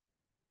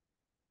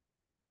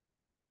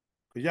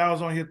 Because y'all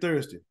was on here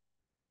Thursday.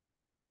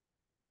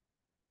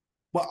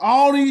 But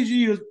all these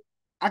years,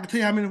 I can tell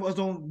you how many of us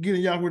don't get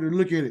in y'all where to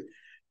look at it.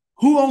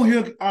 Who on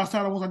here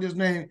outside of ones I just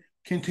named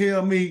can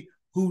tell me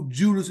who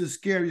Judas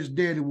Iscariot's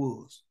daddy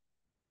was?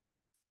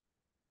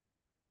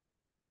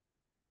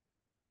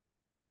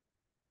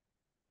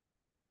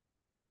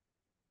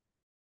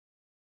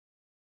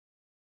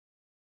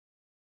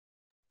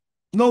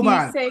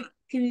 Nobody.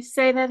 Can you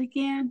say that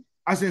again?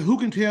 I said, who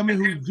can tell me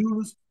who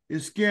Judas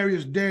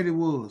Iscariot's daddy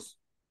was?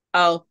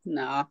 Oh,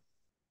 no.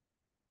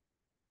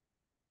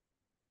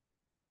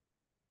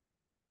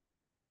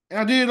 And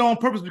I did it on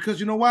purpose because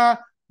you know why?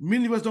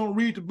 Many of us don't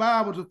read the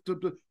Bible.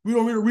 We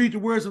don't really read the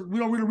words. We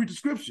don't really read the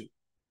scripture.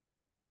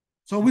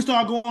 So we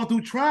start going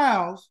through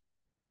trials.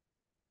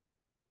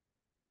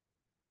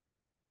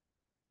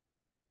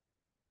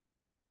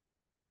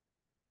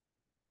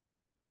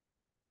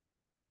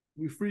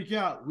 We freak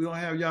out. We don't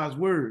have Yah's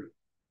word.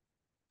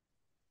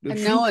 I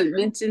know it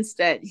mentions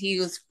that he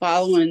was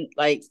following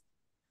like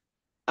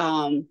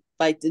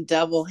the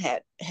devil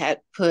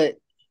had put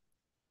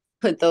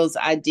those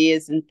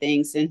ideas and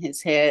things in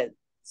his head.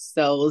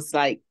 So it was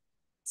like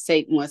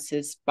Satan was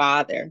his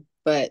father.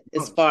 But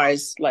as far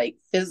as like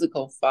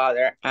physical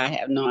father, I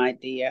have no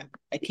idea.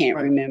 I can't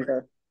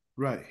remember.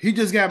 Right. He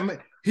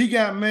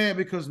got mad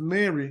because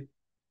Mary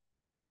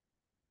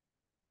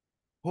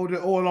poured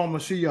the oil on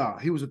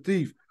Mashiach. He was a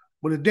thief.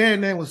 But his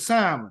dad's name was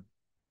Simon.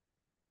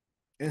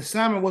 And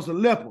Simon was a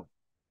leper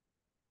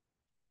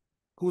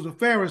who was a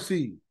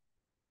Pharisee.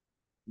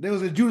 There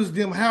was a Judas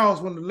dim house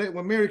when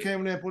Mary came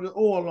in there and put the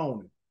oil on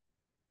him.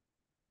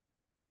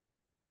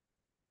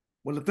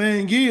 Well, the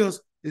thing is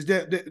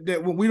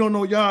that when we don't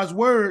know Yah's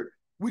word,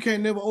 we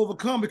can't never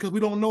overcome because we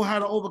don't know how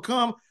to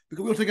overcome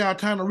because we don't take our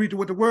time to read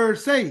what the word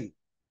say.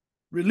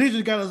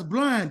 Religion got us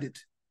blinded.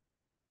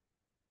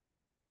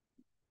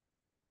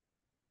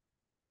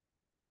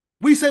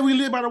 We say we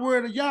live by the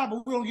word of Yah,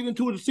 but we don't get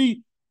into it to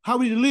see how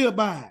we live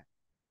by it.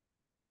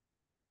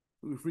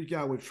 We freak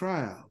out with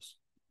trials.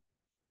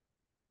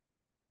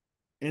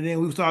 And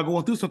then we start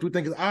going through something we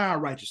think is our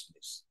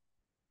righteousness.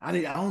 I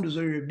don't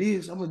deserve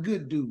this. I'm a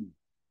good dude.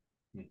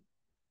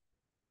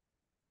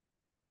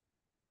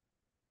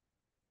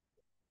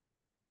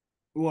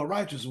 Or a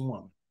righteous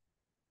woman.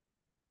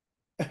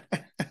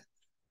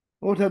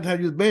 What time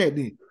you was bad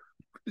then?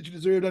 Did you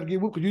deserve that to get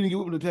whooped? Because you didn't get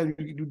whooped the time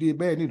you did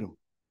bad neither.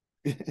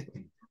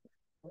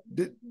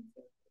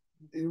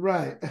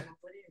 Right.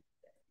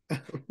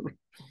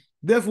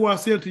 Therefore I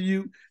say to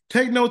you,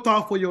 take no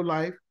thought for your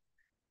life,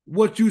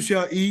 what you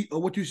shall eat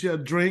or what you shall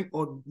drink,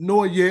 or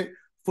nor yet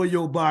for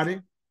your body,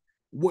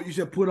 what you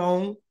shall put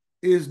on.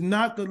 Is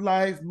not the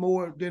life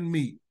more than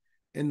meat,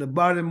 and the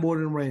body more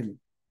than raiment?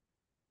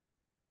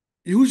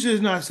 Yahushua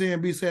is not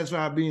saying be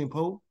satisfied being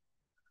poor.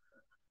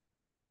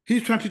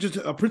 He's trying to teach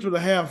us a principle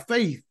to have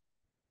faith,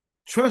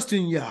 trust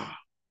in Yah.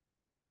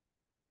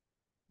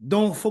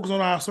 Don't focus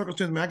on our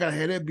circumstances, man. I gotta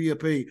have that bill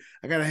paid.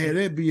 I gotta have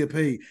that bill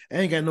paid. I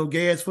ain't got no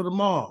gas for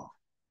tomorrow.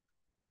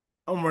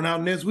 I'm gonna run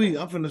out next week.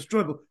 I'm finna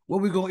struggle.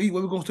 What we gonna eat?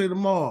 What we gonna stay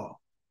tomorrow?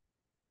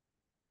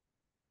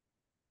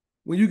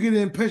 When you get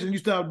impatient, you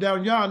start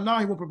doubting God, now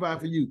he won't provide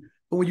for you.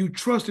 But when you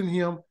trust in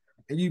him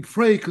and you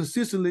pray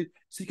consistently,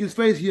 seek his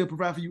face, he'll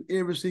provide for you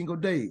every single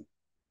day.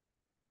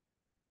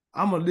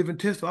 I'm a living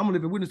testimony. I'm a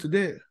living witness to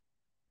that.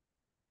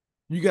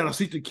 You gotta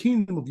seek the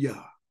kingdom of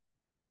Yah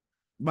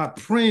by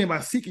praying, by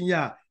seeking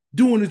Yah,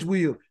 doing his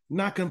will,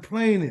 not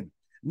complaining,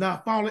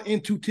 not falling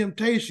into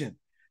temptation.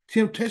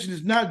 Temptation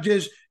is not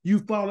just you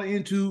falling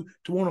into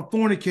to want to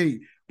fornicate,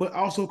 but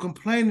also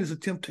complaining is a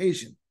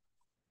temptation.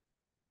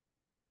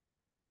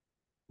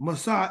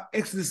 Messiah,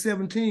 Exodus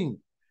 17.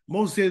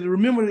 Moses said,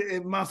 remember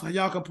in Massa,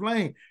 y'all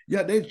complain.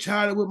 Yeah, they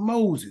chided with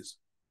Moses.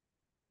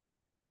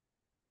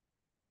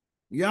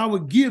 Y'all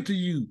would give to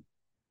you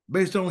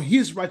based on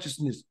his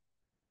righteousness,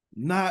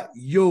 not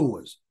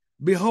yours.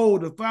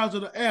 Behold, the fowls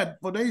of the air,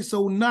 for they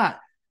sow not,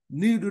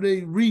 neither do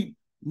they reap,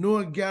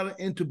 nor gather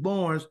into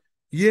barns,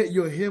 yet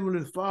your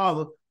heavenly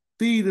Father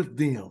feedeth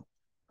them.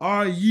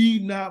 Are ye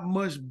not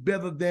much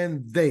better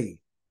than they?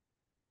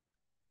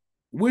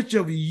 Which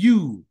of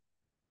you,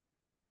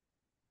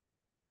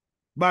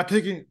 by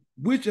taking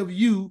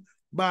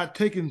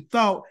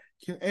thought,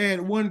 can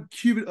add 1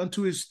 cubit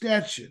unto his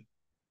stature?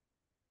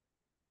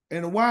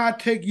 And why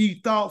take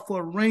ye thought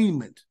for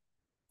raiment,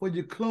 for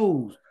your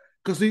clothes?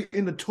 Because see,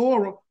 in the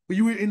Torah, when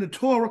you were in the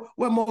Torah,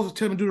 what Moses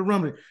tell me to do the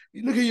Deuteronomy?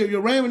 You look at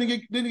your raiment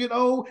didn't get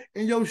old,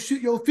 and your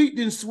feet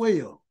didn't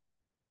swell.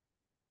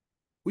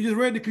 We just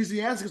read the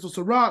Ecclesiastes of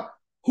Sirach.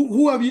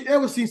 Who have you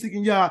ever seen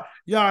seeking Yah?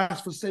 Yah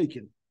has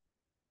forsaken.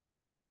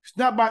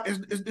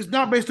 It's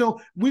not based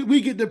on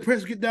we get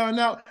depressed, get down and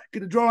out, get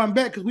the drawing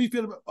back because we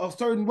feel a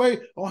certain way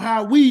on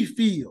how we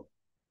feel.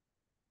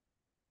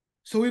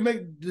 So we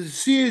make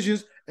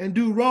decisions and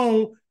do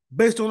wrong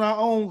based on our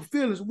own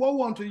feelings.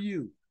 Woe unto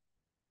you.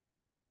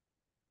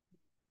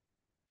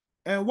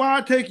 And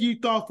why take ye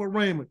thought for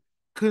raiment?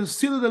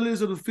 Consider the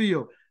lilies of the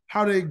field,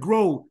 how they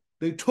grow.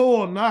 They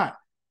toil not,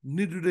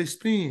 neither do they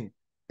spin.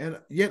 And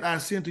yet I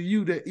say unto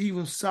you that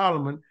even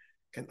Solomon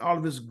and all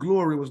of his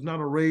glory was not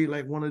arrayed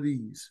like one of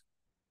these.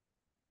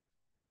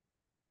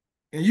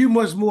 And you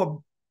much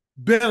more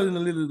better than the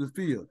lily of the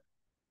field.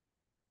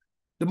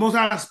 The Most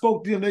High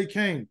spoke to them, they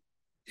came.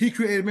 He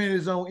created man in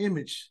his own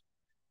image.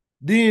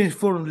 Then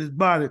formed his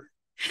body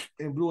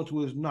and blew into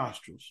his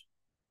nostrils.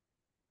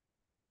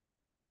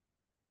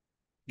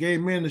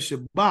 Gave man the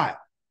Shabbat.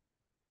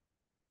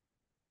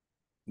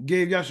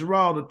 Gave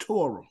Yasharal the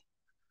Torah.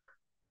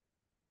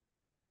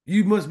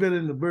 You much better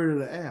than the bird of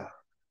the air.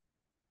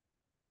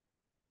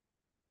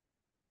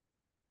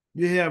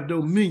 You have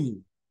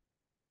dominion.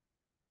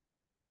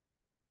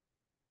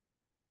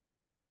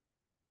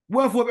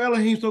 Wherefore, if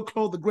Elohim so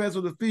clothe the grass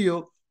of the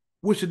field,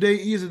 which today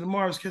is and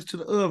tomorrow is cast to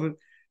the oven,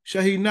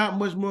 shall he not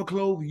much more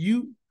clothe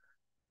you,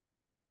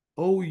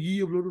 O ye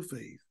of little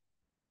faith?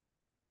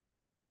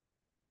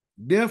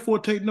 Therefore,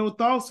 take no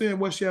thought, saying,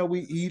 what shall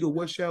we eat, or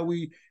what shall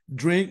we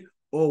drink,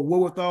 or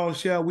wherewithal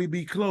shall we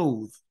be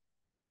clothed?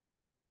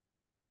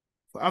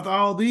 For after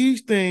all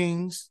these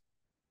things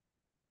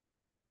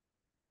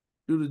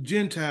do the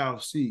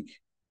Gentiles seek.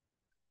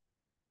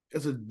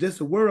 That's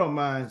a world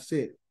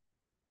mindset.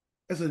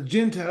 That's a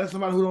Gentile. That's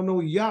somebody who don't know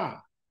Yah,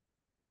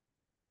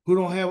 who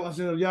don't have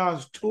understanding of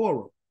Yah's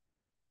Torah.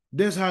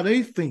 That's how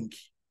they think.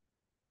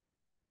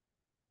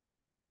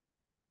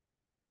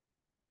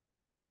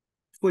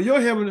 For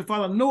your heavenly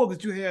Father knoweth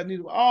that you have need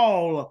of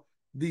all of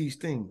these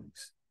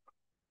things.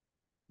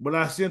 But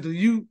I say unto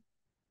you,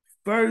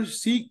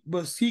 seek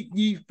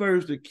ye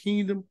first the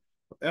kingdom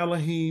of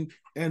Elohim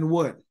and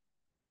what?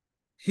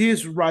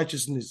 His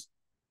righteousness,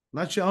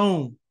 not your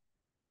own.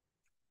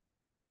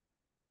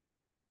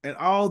 And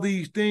all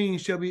these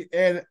things shall be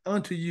added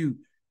unto you.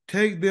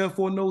 Take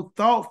therefore no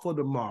thought for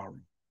the morrow.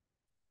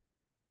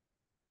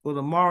 For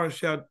the morrow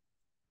shall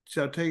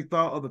take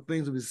thought of the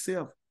things of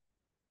itself.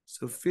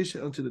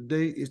 Sufficient unto the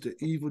day is the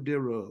evil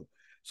thereof.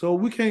 So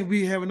we can't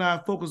be having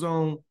our focus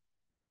on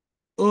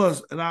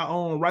us and our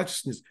own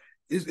righteousness.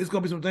 It's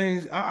gonna be some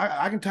things.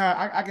 I can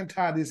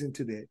tie this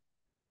into that.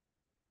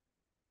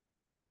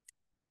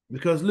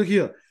 Because look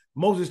here,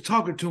 Moses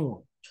talking to him.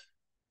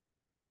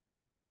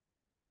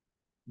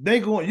 They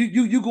going,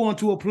 you going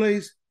to a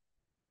place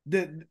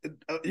that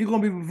you're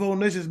gonna be before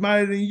nations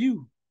mightier than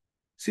you.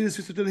 See the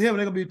sisters to the heaven,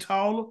 they're gonna be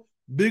taller,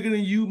 bigger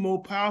than you,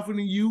 more powerful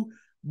than you,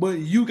 but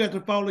you got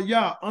to follow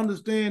Yah.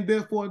 Understand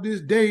therefore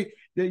this day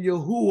that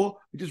Yahuwah,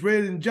 we just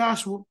read in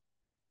Joshua,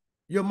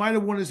 your mighty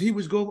one is he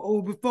which goes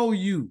over before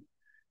you.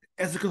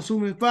 As a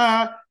consuming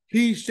fire,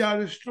 he shall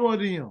destroy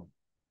them.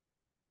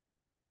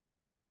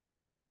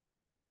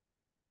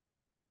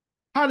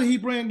 How did he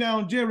bring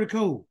down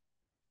Jericho?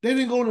 They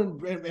didn't go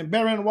and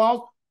bear around the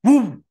walls.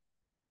 Boom.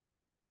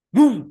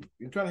 Boom.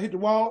 You're trying to hit the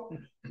wall.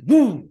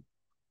 Boom.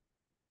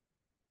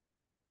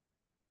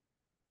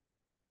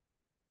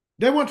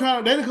 They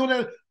didn't come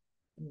down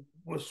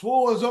with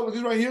swords up with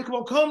this right here. Come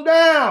on, come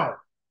down.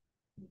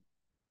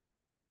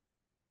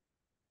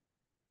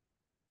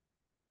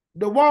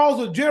 The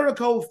walls of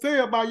Jericho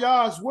fell by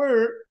Yah's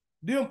word,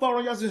 them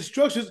following Yah's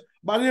instructions,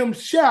 by them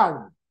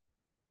shouting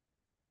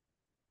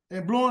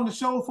and blowing the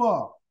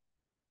shofar.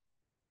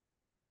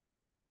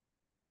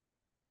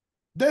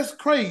 That's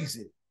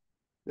crazy.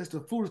 That's the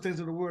foolish things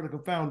of the world that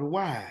confound the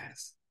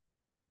wise.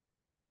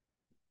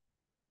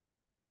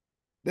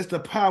 That's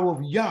the power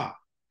of Yah.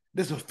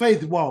 That's a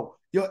faith walk.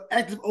 Your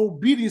active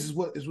obedience is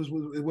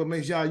what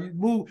makes Yah you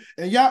move.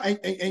 And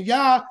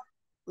Yah,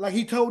 like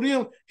he told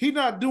them, he's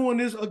not doing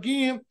this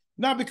again,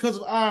 not because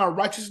of our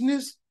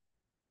righteousness,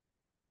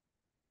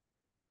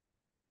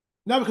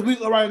 not because we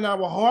are right in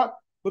our heart,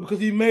 but because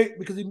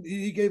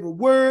he gave a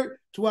word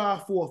to our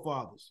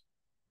forefathers.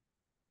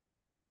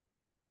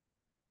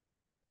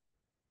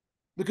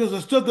 Because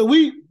the stuff that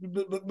we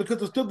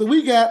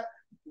got,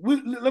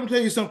 let me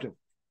tell you something.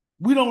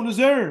 We don't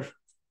deserve.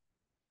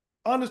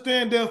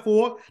 Understand,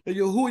 therefore, that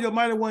Yahuwah, your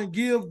mighty one,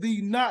 give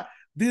thee not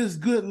this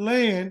good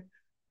land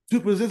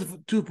to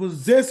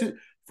possess it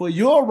for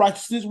your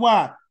righteousness.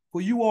 Why? For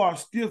you are a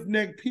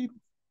stiff-necked people.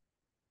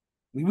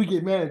 We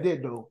get mad at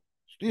that, though.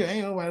 Still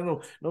ain't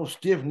nobody no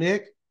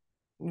stiff-neck.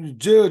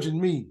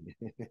 Judging me.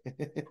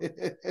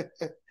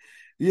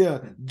 Yeah,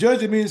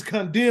 judging means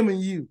condemning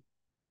you.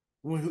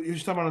 When you're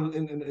talking about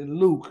in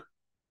Luke.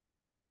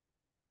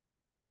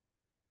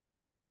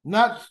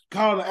 Not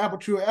calling an apple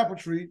tree an apple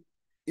tree.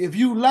 If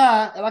you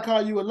lie and I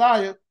call you a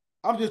liar,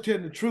 I'm just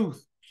telling the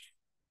truth.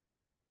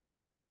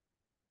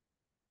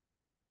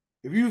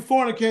 If you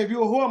fornicate, if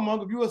you're a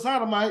whoremonger, if you're a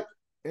sodomite,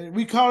 and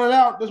we call it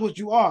out, that's what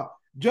you are.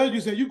 Judge,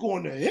 you say you're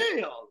going to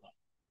hell.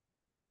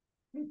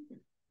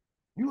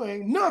 You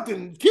ain't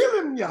nothing. Kill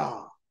him,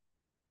 y'all.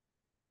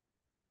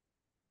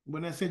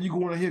 When that said you're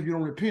going to hell if you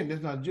don't repent,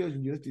 that's not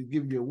judging you. That's just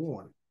giving you a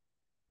warning.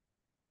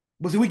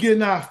 But see, we get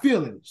in our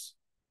feelings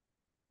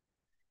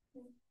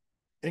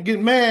and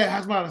get mad how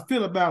somebody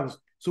feel about us.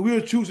 So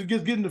we'll choose to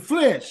get in the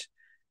flesh.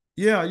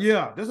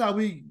 Yeah. That's how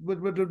we,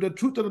 but the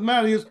truth of the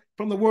matter is,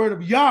 from the word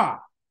of Yah,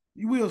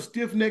 you will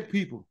stiff-necked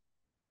people.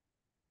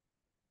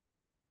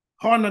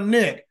 Hard on the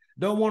neck.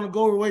 Don't want to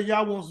go the way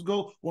Yah wants to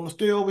go, want to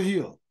stay over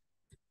here.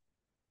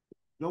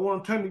 Don't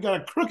want to turn, you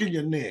got a crook in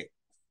your neck.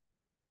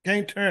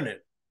 Can't turn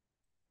it.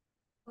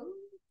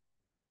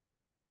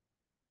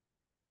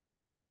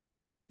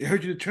 It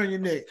hurts you to turn your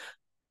neck.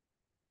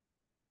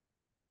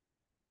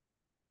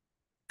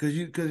 Because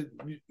you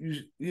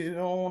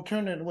don't want to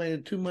turn that way,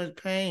 too much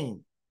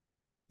pain.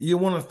 You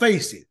want to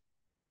face it.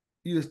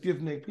 You're a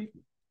stiff-necked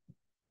people.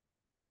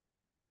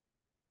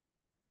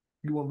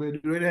 You want to be able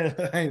to do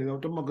that? I ain't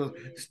talking about,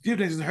 because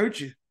stiffness hurt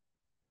you.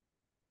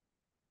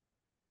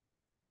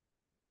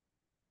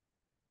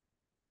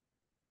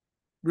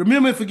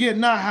 Remember and forget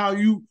not how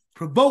you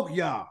provoke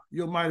Yah,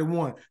 your mighty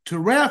one, to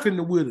wrath in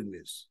the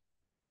wilderness.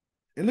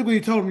 And look what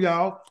he told them,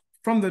 y'all.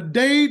 From the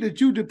day that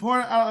you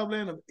departed out of the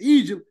land of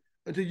Egypt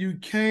until you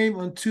came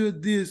unto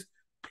this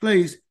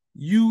place,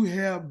 you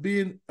have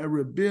been a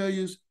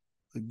rebellious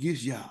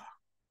against Yah.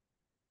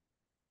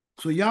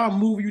 So Yah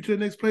moving you to the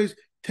next place,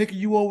 taking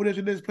you over there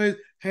to the next place,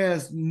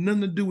 has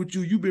nothing to do with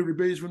you. You've been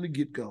rebellious from the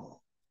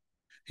get-go.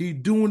 He's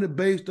doing it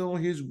based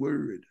on his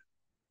word.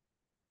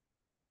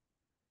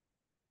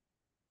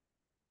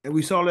 And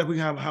we saw that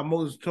how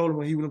Moses told him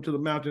when he went up to the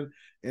mountain,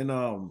 and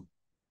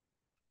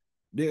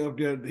they up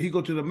there, he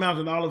go to the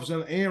mountain, all of a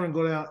sudden Aaron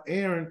go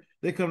down.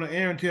 They come to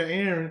Aaron, tell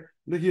Aaron,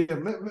 look here,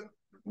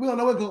 we don't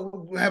know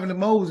what's happened to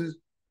Moses.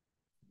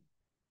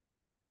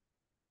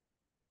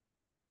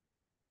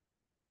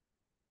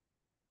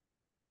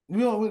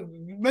 We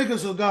don't make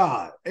us a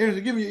god. Aaron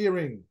said, give me your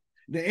earring.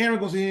 Then Aaron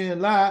goes in here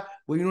and lie.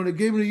 Well, they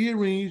gave me the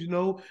earrings,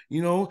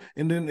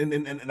 and then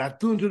and I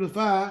threw them to the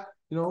fire,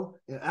 and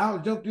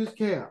out jumped this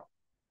cow.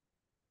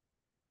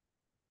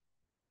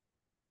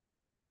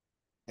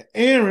 And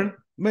Aaron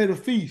made a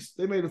feast.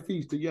 They made a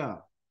feast to Yah.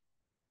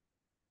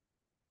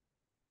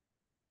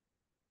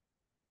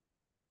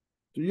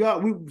 So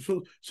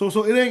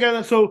it ain't got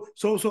us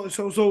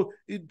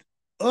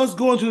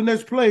going to the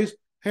next place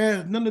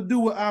has nothing to do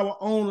with our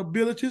own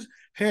abilities,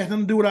 has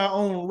nothing to do with our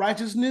own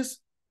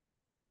righteousness,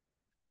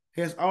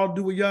 has all to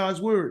do with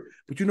Yah's word.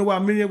 But you know why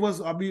many of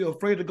us are be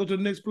afraid to go to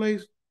the next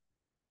place?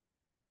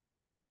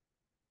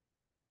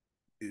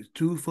 It's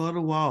too far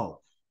to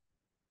walk.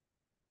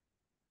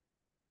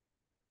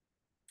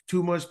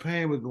 Too much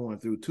pain we're going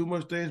through, too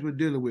much things we're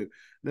dealing with.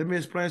 Let me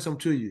explain something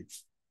to you.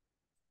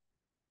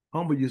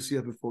 Humble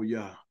yourself before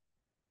Yah.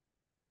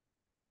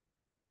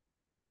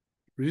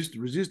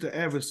 Resist the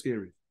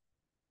adversary,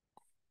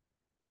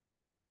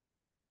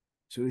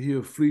 so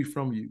he'll flee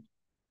from you.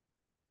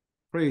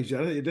 Praise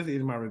Yah. That's the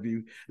end of my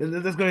review.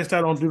 Let's go ahead and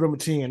start on Deuteronomy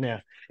 10 now.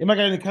 Am I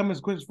got any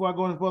comments, questions before I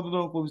go any further,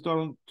 though, before we start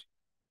on?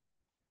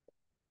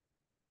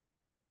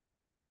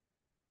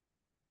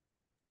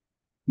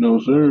 No,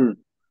 sir.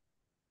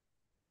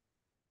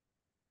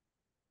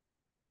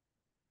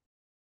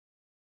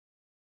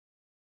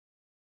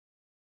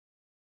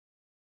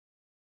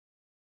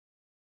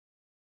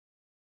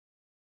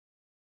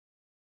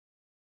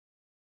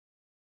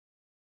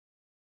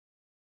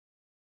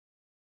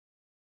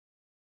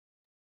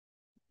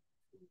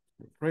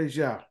 Praise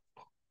Yah.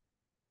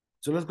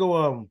 So let's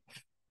go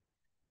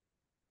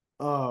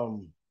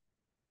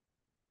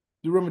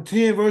Deuteronomy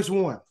 10, verse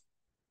 1.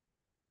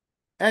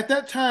 At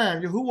that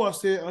time, Yahuwah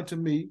said unto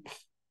me,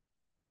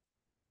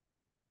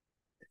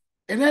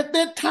 and at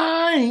that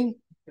time,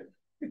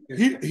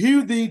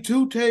 hew thee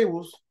 2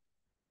 tables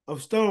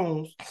of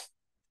stones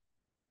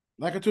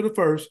like unto the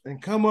first,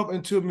 and come up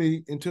into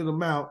me into the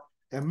mount,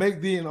 and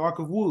make thee an ark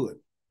of wood.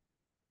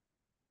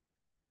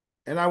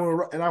 And I will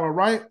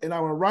write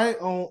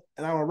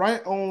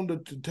on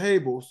the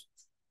tables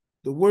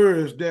the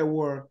words that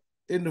were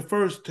in the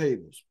first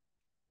tables,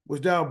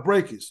 which thou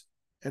breakest,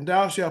 and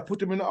thou shalt put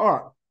them in the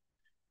ark.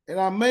 And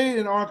I made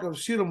an ark of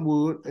shittim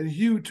wood, and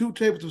hewed 2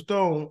 tables of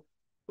stone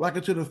like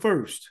unto the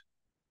first.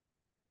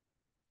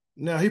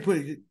 Now he put.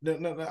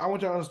 I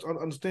want y'all to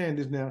understand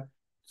this now.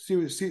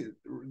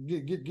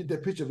 Get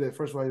that picture of that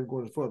first while you're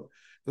going further.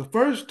 The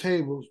first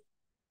tables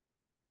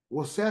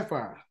was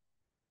sapphire.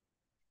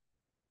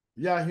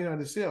 Yah here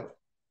on itself.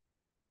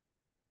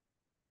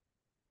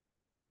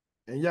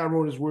 And Yah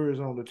wrote his words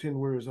on, the 10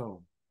 words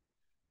on.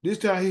 This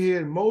time he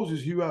had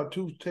Moses hew out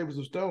 2 tables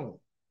of stone.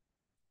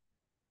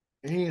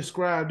 And he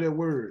inscribed that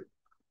word.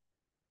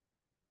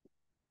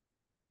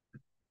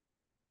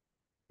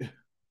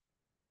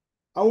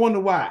 I wonder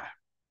why.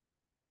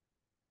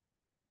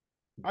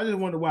 I just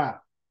wonder why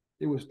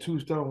it was 2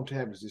 stone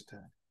tablets this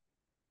time.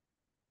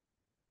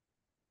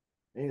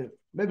 And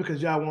maybe because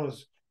y'all want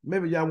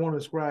to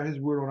inscribe his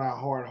word on our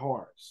hard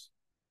hearts.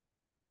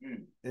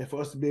 And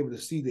for us to be able to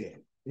see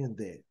that in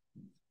that.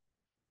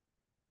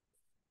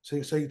 So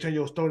you turn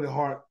your stony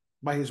heart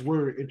by his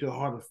word into a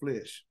heart of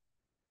flesh.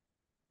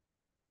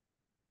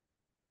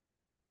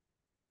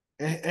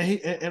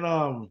 And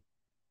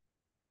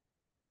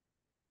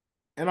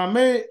I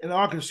made an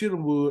ark of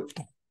shittim wood,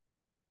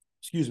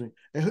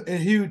 and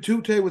hewed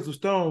 2 tables of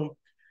stone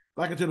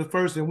like unto the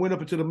first, and went up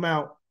into the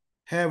mount,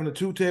 having the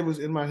 2 tables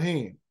in my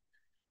hand.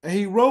 And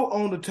he wrote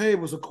on the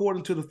tables,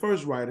 according to the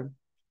first writing,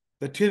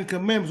 the 10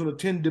 commandments, or the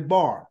 10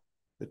 debar,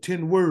 the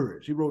 10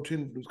 words. He wrote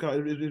 10. It's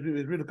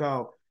really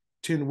called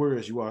 10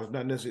 words. You are. It's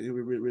not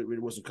necessarily.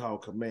 It wasn't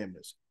called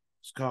commandments.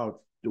 It's called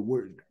the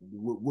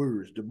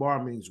words.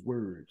 Debar means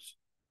words.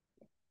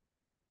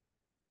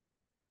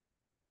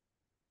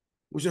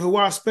 Which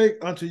Yahuwah spake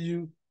unto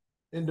you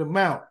in the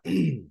mount,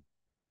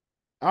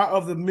 out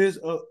of the midst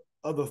of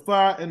the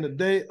fire in the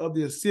day of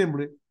the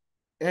assembly,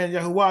 and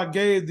Yahuwah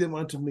gave them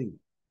unto me.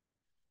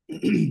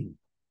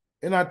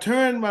 And I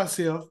turned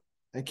myself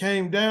and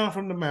came down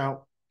from the mount,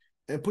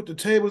 and put the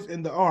tables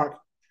in the ark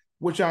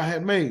which I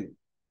had made.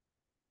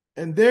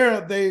 And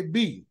there they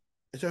be,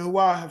 as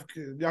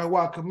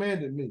Yahuwah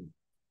commanded me.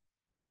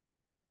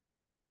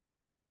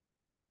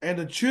 And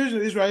the children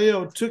of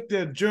Israel took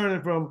their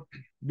journey from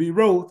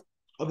Beroth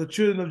of the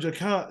children of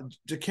Jachan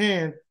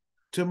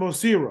to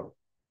Mosera.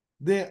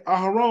 Then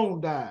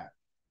Aharon died,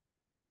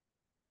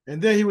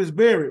 and there he was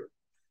buried.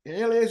 And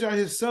Eleazar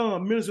his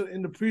son ministered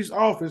in the priest's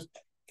office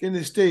in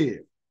his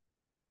stead.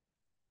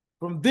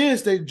 From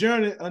thence they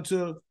journeyed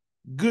unto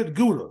Good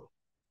Gouda,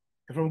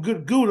 and from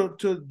Good Gouda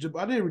to,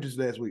 I didn't read this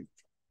last week,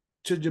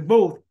 to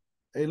Jaboth,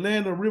 a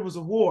land of rivers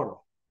of water.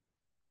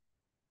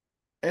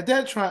 At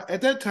that time,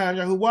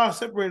 Yahuwah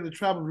separated the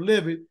tribe of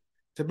Levi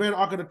to bear the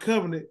ark of the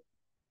covenant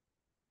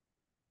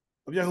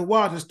of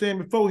Yahuwah, to stand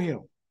before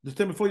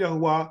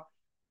Yahuwah,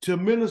 to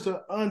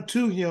minister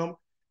unto him,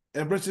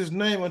 and bless his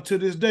name unto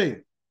this day.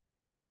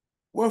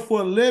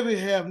 Wherefore Levi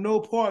have no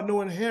part,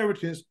 no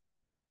inheritance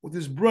with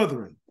his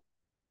brethren.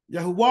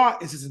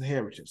 Yahuwah is his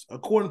inheritance,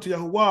 according to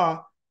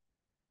Yahuwah,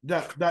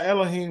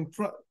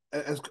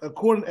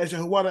 according as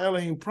Yahuwah the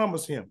Elohim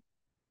promised him.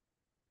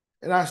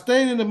 And I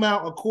stayed in the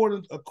mount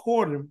according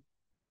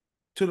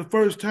to the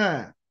first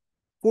time,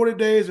 40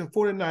 days and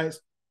 40 nights.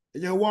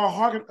 And Yahuwah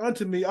hearkened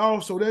unto me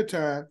also that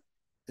time,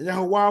 and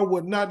Yahuwah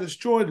would not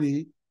destroy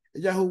thee.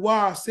 And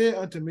Yahuwah said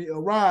unto me,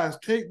 arise,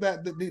 take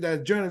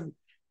that journey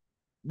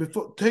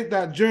before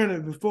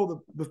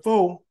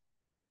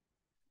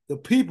the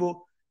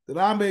people, that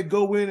I may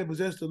go in and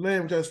possess the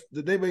land,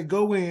 that they may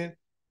go in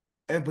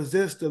and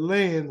possess the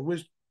land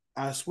which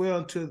I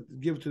swear to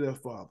give to their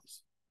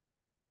fathers.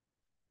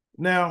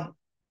 Now,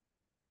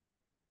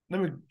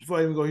 let me, before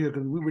I even go here,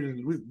 because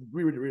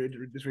we read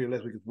this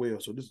last week as well,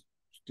 so this is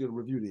still a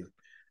review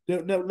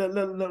there. Now,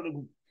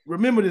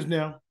 remember this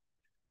now.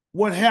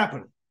 What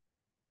happened?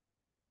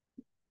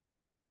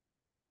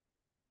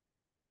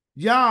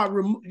 Yah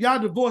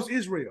divorced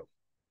Israel.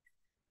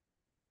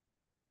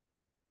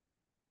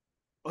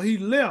 Or he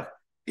left.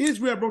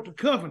 Israel broke the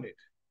covenant.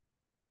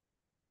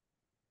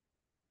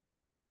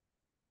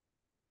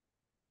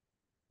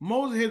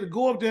 Moses had to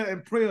go up there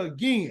and pray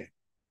again.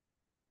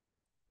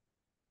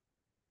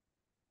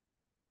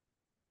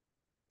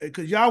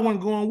 Because y'all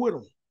wasn't going with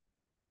him.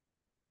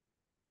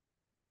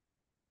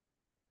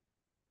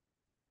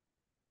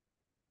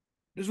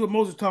 This is what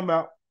Moses is talking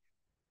about.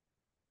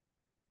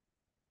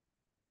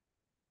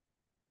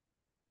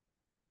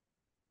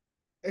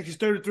 Exodus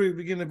 33,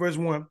 beginning at verse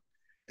 1.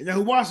 And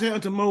Yahuwah said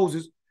unto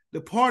Moses,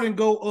 depart and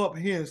go up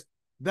hence,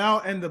 thou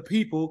and the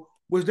people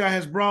which thou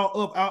hast brought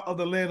up out of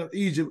the land of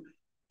Egypt,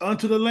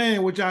 unto the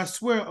land which I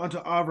swear unto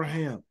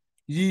Abraham,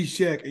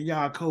 Yishak, and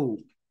Yaakov,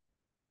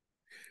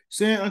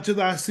 saying, unto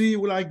thy seed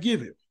will I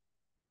give it.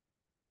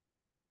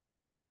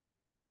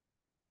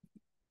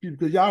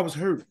 Because y'all was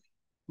hurt.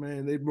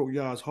 Man, they broke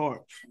y'all's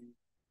heart.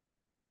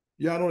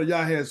 Y'all know that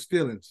y'all has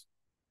feelings.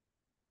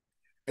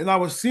 And I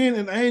was seeing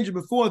an angel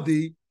before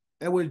thee,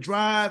 and would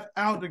drive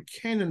out the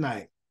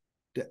Canaanite,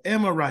 the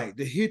Amorite,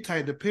 the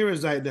Hittite, the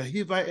Perizzite, the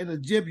Hivite, and the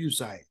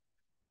Jebusite,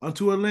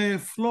 unto a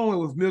land flowing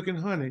with milk and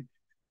honey.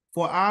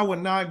 For I will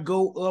not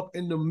go up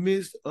in the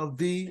midst of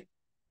thee,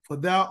 for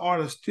thou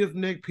art a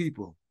stiff-necked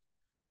people,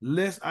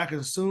 lest I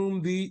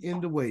consume thee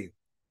in the way.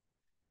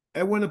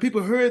 And when the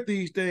people heard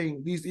these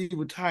things, these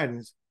evil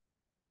tidings,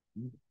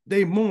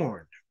 they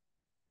mourned,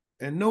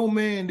 and no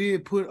man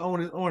did put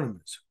on his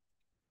ornaments.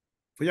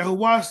 For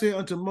Yahuwah said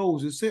unto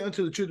Moses, say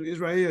unto the children of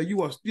Israel,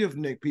 you are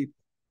stiff-necked people.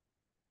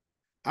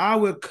 I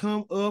will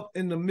come up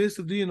in the midst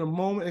of thee in a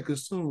moment and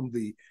consume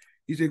thee.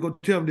 He said, go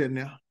tell them that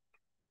now.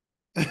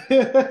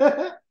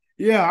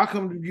 Yeah, I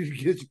come to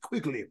get you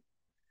quickly.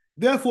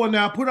 Therefore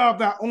now put off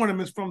thy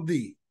ornaments from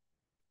thee,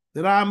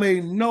 that I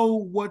may know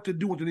what to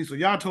do with thee. So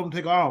y'all told them to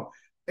take off.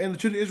 And the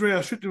children of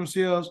Israel stripped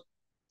themselves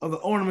of the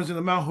ornaments in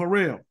the Mount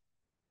Horeb.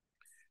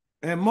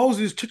 And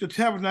Moses took the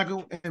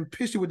tabernacle and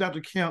pitched it without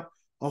the camp,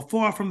 or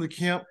far from the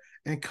camp,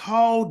 and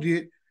called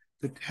it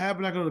the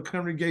tabernacle of the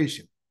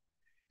congregation.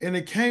 And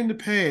it came to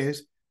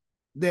pass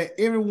that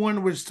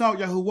everyone which sought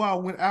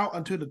Yahuwah went out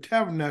unto the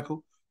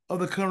tabernacle of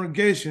the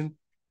congregation,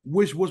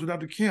 which was without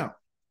the camp.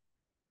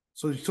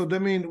 So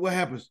that means what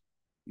happens?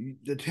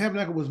 The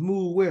tabernacle was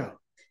moved where?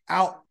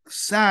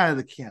 Outside of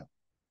the camp.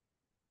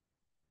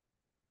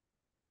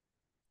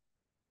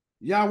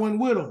 Y'all went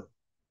with them.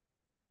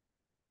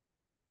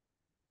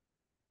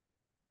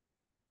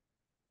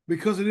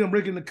 Because of them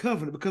breaking the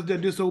covenant, because of their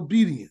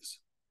disobedience.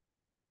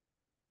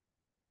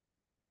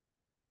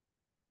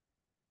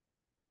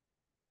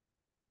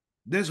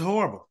 That's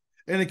horrible.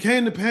 And it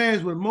came to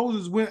pass when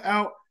Moses went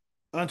out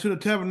unto the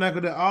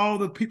tabernacle that all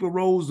the people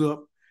rose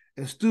up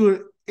and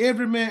stood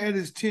every man at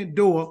his tent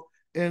door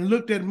and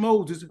looked at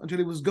Moses until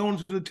he was gone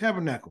to the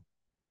tabernacle.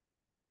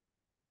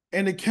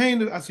 And it came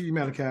to, I see you,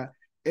 Malachi,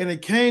 and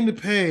it came to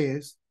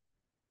pass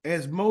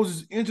as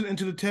Moses entered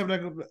into the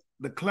tabernacle,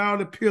 the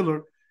cloud of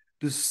pillar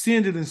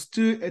descended and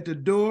stood at the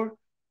door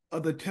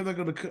of the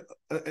tabernacle,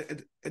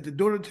 at the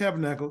door of the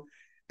tabernacle,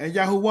 and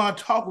Yahuwah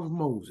talked with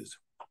Moses.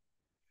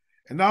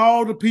 And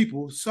all the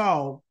people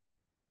saw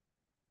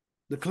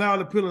the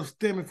cloud of pillar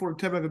standing before the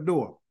tabernacle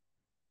door.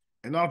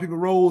 And all the people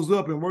rose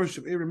up and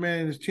worshiped every man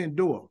in his tent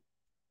door.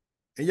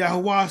 And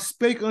Yahuwah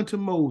spake unto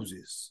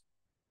Moses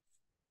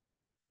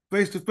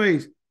face to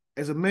face,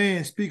 as a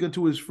man speak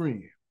unto his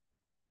friend.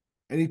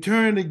 And he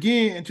turned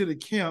again into the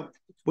camp,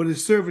 but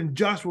his servant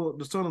Joshua,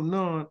 the son of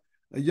Nun,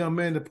 a young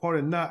man,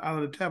 departed not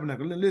out of the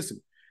tabernacle.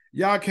 Listen,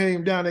 y'all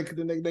came down,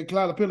 that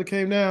cloud of pillar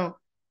came down,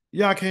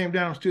 y'all came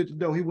down, stood at the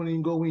door, he wouldn't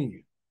even go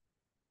in.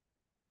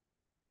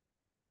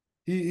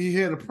 He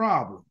had a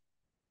problem.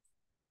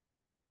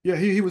 Yeah,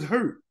 he was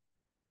hurt.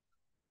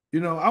 You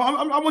know,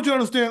 I want you to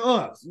understand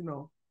us, you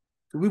know.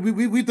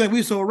 We think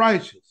we're so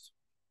righteous.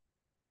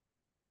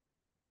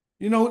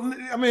 You know,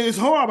 I mean, it's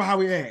horrible how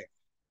we act.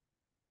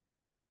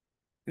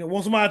 You know,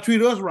 want somebody to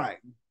treat us right.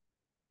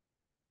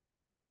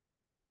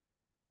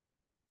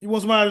 You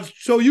want somebody to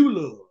show you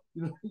love.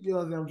 You know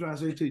what I'm trying to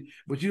say to you.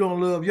 But you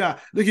don't love Yah.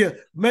 Look here,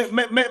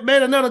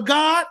 made another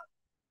God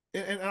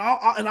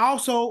and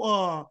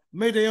also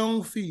made their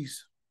own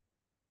feast.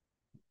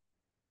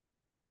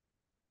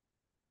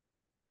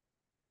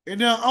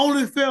 And they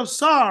only felt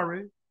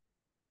sorry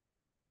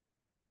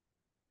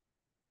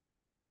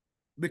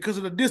because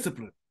of the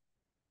discipline.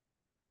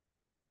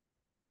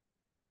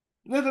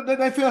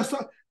 They feel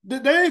sorry.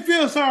 They ain't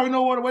feel sorry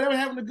no more. They were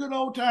having a good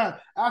old time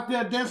out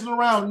there dancing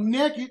around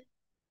naked.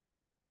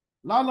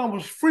 A lot of them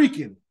was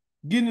freaking,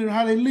 getting into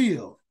how they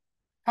live.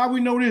 How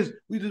we know this?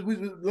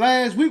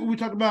 Last week we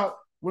talked about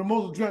when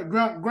Moses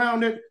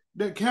ground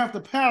that calf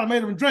the powder,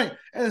 made them drink.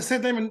 And the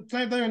same thing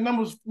in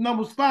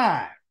Numbers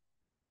 5.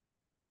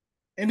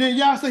 And then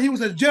y'all say he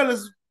was a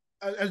jealous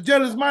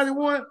mighty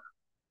one.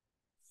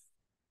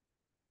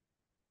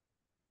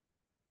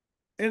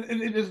 And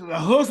a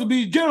husband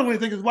be jealous when he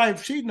think his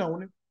wife cheating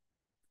on him.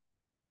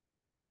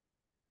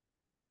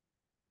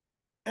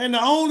 And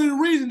the only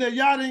reason that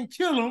y'all didn't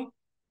kill him,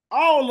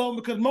 all of them,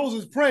 because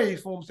Moses prayed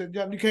for him, said,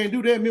 you can't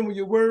do that, remember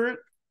your word.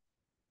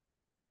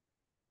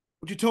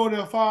 What you told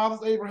their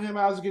fathers, Abraham,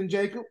 Isaac, and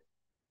Jacob.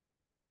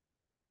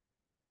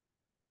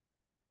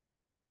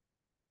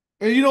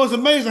 And you know, it's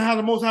amazing how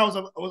the Most High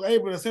was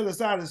able to set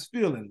aside his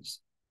feelings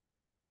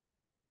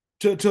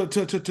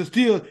to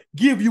still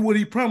give you what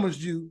he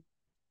promised you,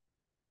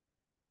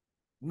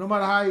 no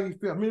matter how he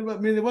felt.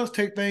 Many of us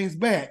take things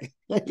back.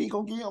 He ain't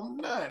gonna give him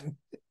nothing.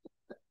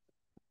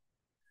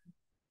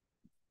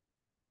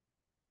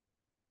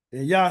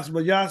 And Yah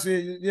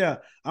said, yeah,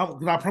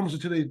 I promised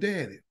it to their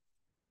daddy.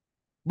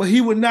 But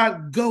he would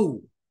not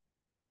go.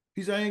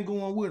 He said, I ain't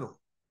going with him.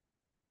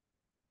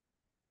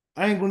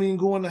 I ain't going to even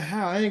go in the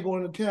house. I ain't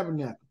going in the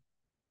tabernacle.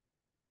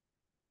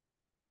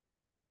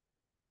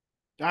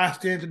 I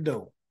stand at the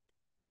door.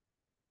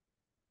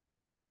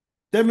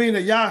 That means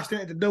that Yah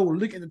stand at the door,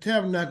 looking at the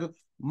tabernacle.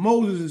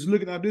 Moses is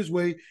looking out this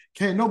way.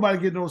 Can't nobody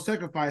get no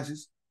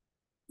sacrifices.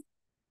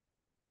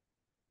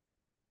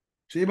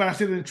 So everybody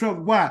sitting in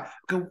trouble. Why?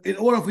 Because in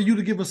order for you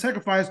to give a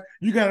sacrifice,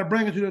 you got to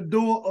bring it to the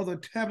door of the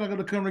tabernacle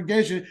of the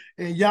congregation,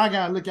 and y'all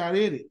got to look out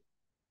at it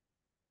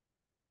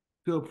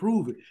to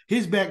approve it.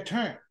 His back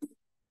turned.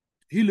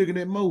 He looking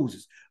at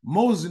Moses.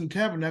 Moses in the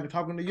tabernacle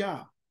talking to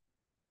Yah.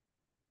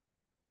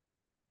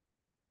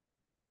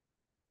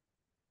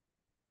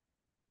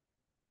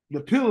 The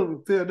pillar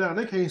fell down.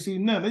 They can't see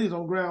nothing. They just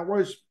on ground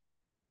worship.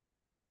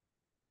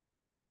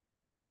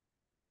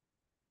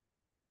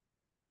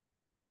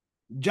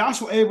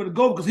 Joshua able to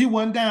go because he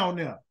wasn't down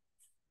there.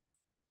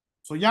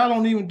 So y'all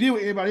don't even deal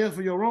with everybody else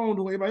for your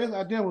wrongdoing. Everybody else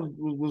out there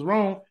was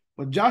wrong.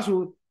 But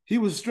Joshua, he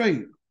was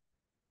straight.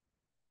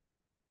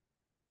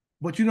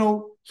 But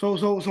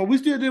so we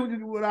still deal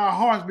with our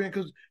hearts, man,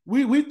 because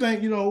we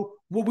think,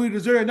 what we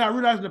deserve, not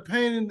realizing the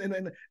pain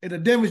and the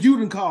damage you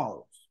done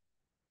caused.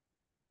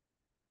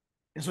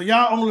 And so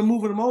y'all only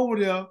moving him over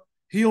there.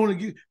 He only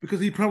get because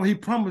he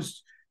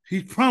promised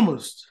his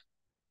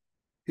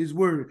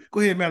word. Go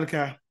ahead,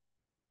 Malachi.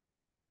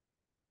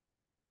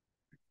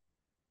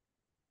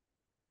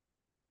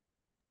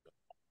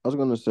 I was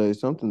going to say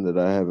something that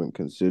I haven't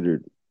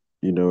considered,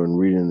 in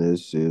reading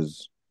this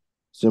is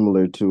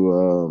similar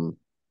to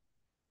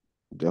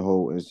the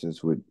whole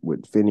instance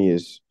with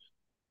Phineas,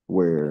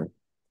 where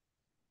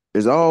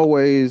there's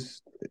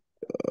always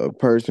a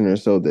person or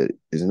so that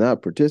is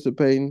not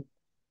participating,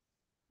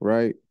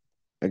 right?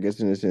 I guess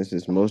in this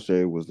instance,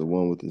 Moshe was the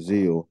one with the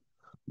zeal,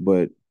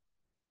 but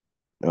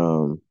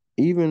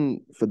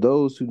even for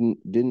those who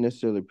didn't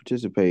necessarily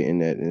participate in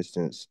that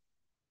instance,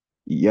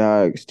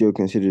 Yah still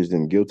considers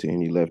them guilty,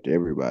 and he left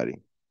everybody.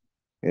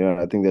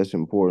 I think that's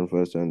important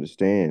for us to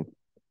understand.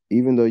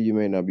 Even though you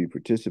may not be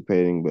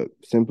participating, but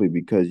simply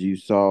because you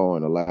saw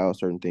and allowed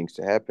certain things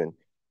to happen,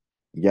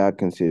 Yah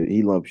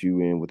he lumps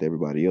you in with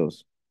everybody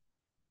else.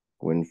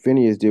 When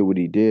Phineas did what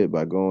he did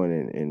by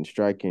going and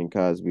striking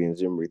Cosby and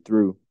Zimri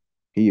through,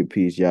 he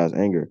appeased Yah's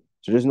anger.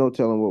 So there's no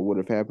telling what would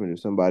have happened if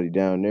somebody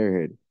down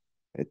there had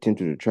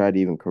attempted to try to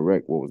even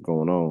correct what was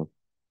going on.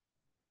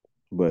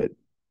 But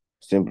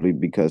simply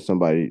because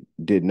somebody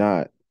did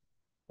not,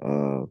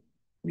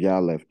 Yah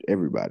left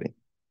everybody.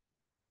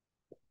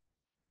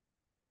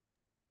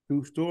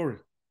 True story.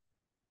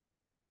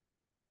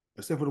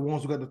 Except for the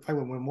ones who got the fight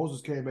when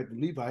Moses came back to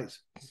Levites.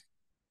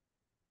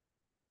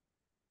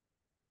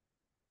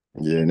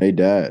 Yeah, and they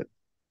died.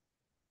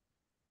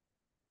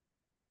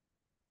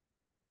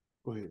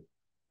 Go ahead.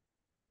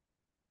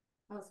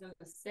 I was going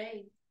to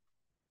say,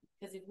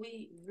 because if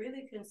we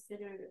really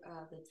consider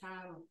the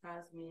time of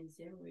Cosby and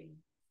Zimri,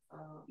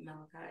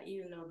 Malachi,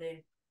 even though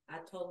I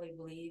totally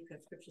believe,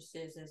 because Scripture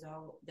says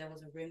there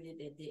was a remnant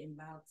that didn't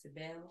bow to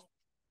Baal.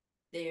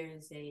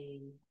 There's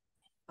a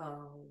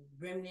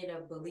remnant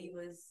of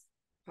believers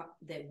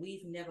that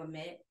we've never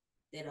met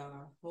that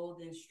are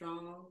holding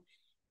strong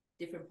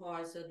different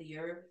parts of the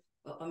earth,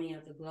 of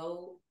the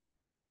globe,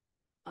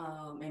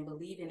 and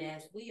believing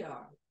as we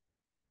are.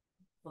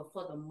 But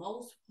for the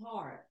most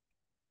part,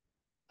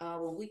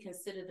 when we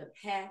consider the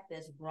path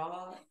that's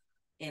broad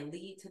and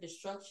lead to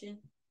destruction,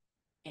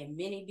 and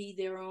many be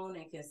their own,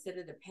 and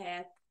consider the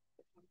path,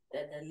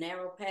 the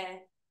narrow path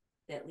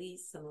that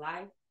leads to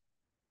life,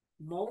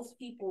 most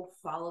people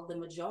follow the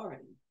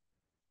majority.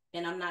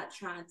 And I'm not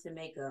trying to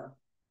make a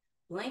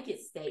blanket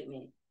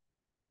statement,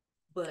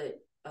 but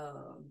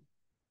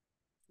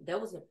there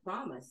was a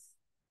promise,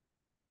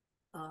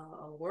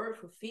 a word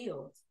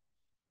fulfilled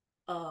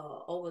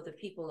over the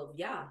people of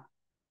Yah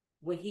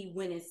when he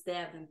went and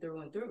stabbed them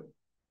through and through.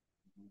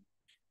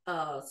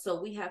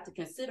 So we have to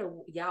consider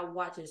Yah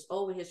watches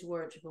over his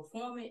word to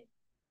perform it.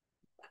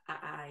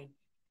 I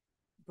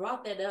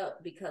brought that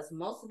up because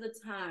most of the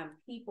time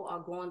people are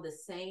going the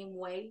same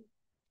way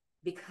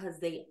because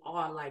they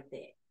are like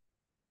that.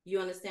 You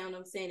understand what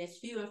I'm saying? It's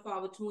few and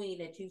far between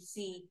that you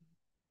see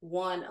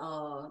one,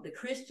 the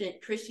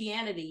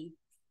Christianity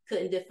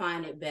couldn't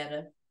define it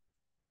better.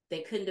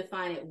 They couldn't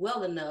define it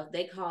well enough.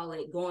 They call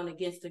it going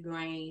against the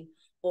grain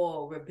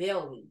or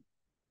rebellion.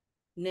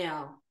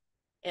 Now,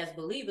 as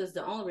believers,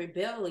 the only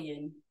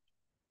rebellion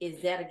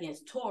is that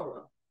against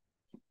Torah.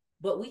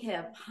 But we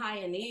have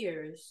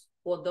pioneers,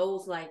 or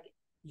those like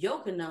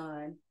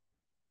Yochanan,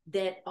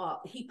 that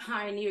he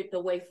pioneered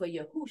the way for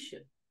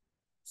Yahusha.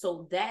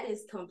 So that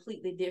is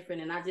completely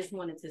different. And I just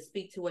wanted to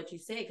speak to what you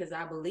said because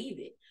I believe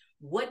it.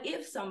 What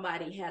if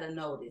somebody had a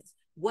notice?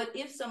 What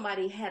if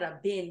somebody had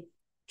been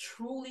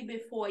truly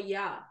before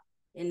Yah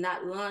and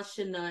not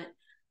nonchalant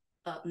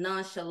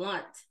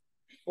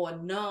or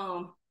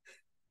numb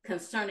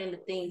concerning the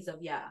things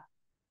of Yah?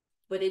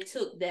 But it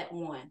took that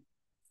one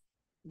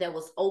that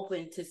was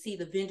open to see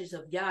the vengeance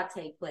of Yah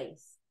take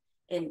place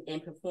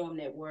and perform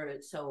that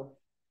word. So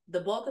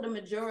the bulk of the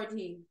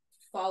majority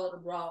follow the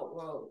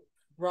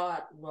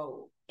broad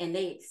road, and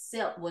they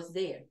accept what's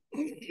there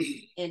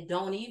and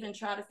don't even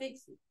try to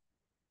fix it.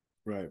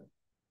 Right.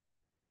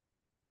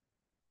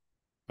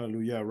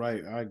 Hallelujah.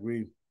 Right. I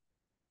agree.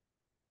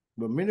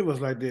 But many of us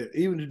like that.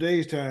 Even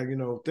today's time,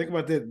 think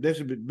about that. That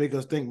should make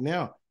us think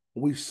now.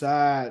 We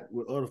side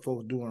with other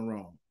folks doing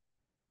wrong.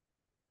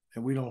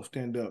 And we don't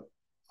stand up.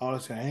 All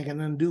this, I ain't got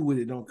nothing to do with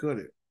it. Don't cut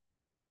it.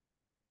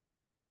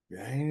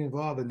 Yeah, I ain't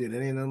involved in it.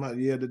 That ain't nothing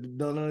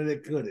about, none of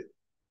that cut it.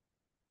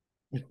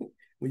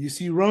 When you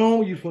see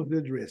wrong, you're supposed to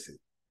address it.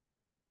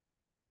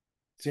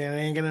 Saying I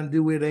ain't got nothing to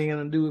do with it, ain't got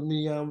nothing to do with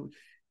me.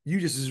 You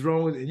just as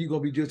wrong with it, and you're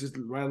gonna be just as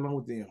right along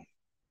with them.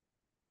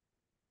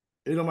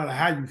 It don't matter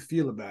how you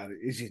feel about it.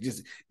 It's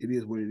just it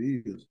is what it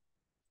is.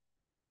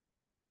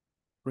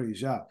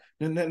 Praise y'all.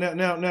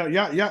 Now,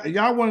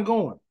 y'all wasn't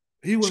going.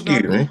 He was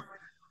Excuse not going. me.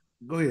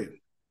 Go ahead.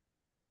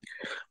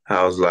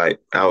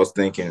 I was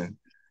thinking,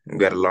 you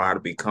got to learn how to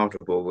be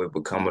comfortable with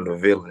becoming a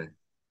villain.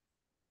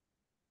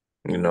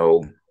 You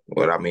know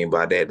what I mean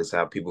by that is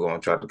how people gonna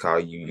try to call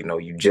you.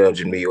 You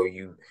judging me or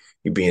you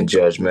being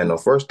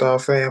judgmental. First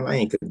off, fam, I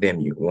ain't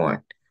condemn you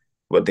one,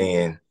 but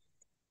then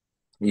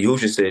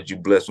Yahusha said you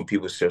blessed when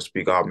people shall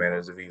speak all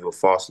manners of evil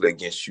falsely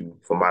against you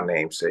for my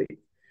name's sake.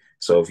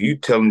 So if you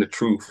tell them the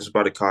truth, it's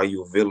about to call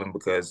you a villain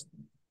because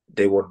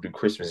they want to do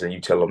Christmas and you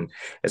tell them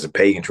it's a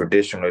pagan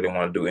tradition or they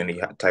want to do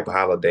any type of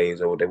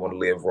holidays or they want to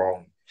live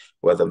wrong.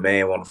 Whether a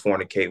man want to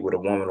fornicate with a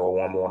woman or a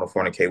woman want to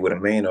fornicate with a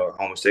man or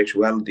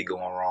homosexuality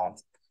going wrong,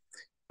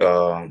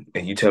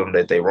 and you tell them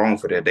that they're wrong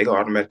for that, they gonna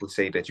automatically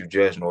say that you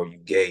judging or you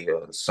gay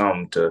or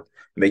something to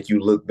make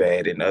you look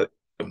bad in a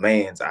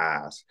man's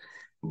eyes.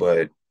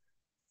 But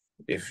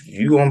if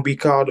you gonna be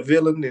called a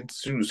villain, then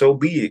so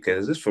be it,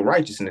 because it's for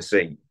righteousness'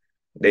 sake.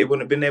 They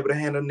wouldn't have been able to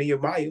handle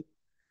Nehemiah.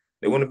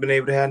 They wouldn't have been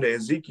able to handle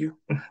Ezekiel.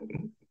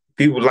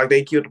 People like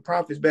they killed the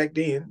prophets back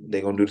then.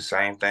 They're gonna do the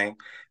same thing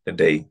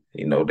today.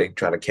 They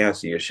try to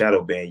cancel your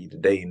shadow ban you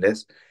today,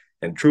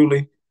 and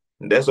truly,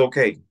 that's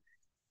okay.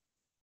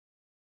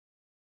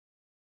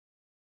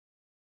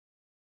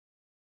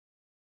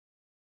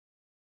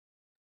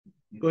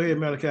 Go ahead,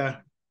 Malachi.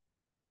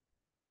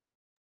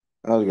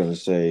 I was gonna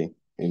say,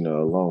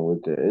 along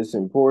with that, it's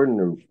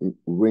important to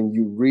when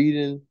you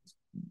reading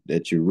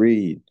that you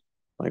read.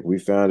 Like we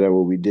found out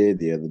what we did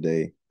the other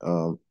day.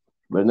 But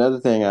another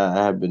thing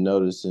I have been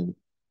noticing,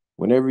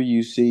 whenever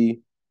you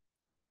see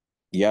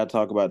y'all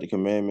talk about the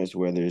commandments,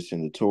 whether it's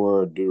in the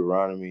Torah,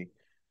 Deuteronomy,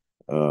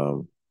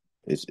 um,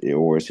 it's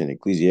in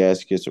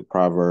Ecclesiasticus or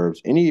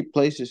Proverbs, any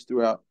places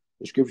throughout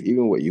the scripture,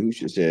 even what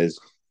Yahusha says,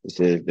 it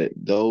says that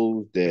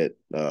those that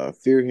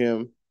fear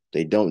him,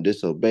 they don't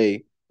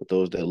disobey, but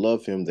those that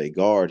love him, they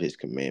guard his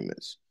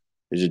commandments.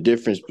 There's a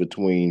difference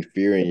between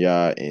fearing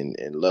Yah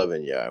and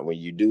loving Yah. And when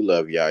you do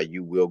love Yah,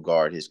 you will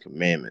guard his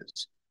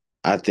commandments.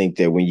 I think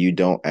that when you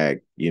don't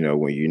act,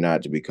 when you're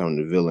not to become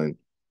the villain,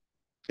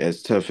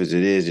 as tough as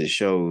it is, it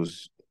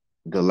shows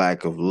the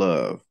lack of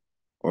love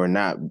or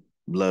not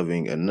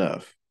loving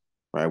enough,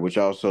 right? Which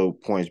also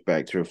points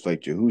back to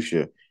reflect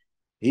Yahusha.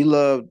 He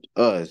loved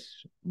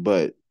us,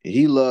 but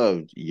he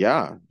loved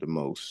Yah the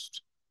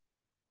most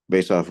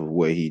based off of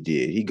what he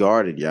did. He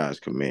guarded Yah's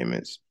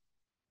commandments.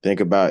 Think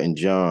about in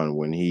John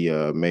when he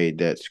made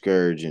that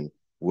scourge and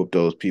whooped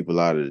those people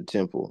out of the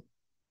temple.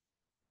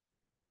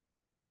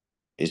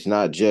 It's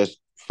not just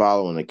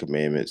following the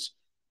commandments,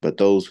 but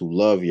those who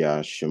love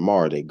Yah,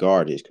 Shamar, they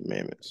guard his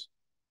commandments.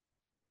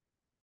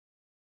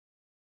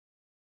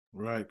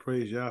 Right.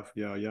 Praise Yah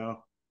for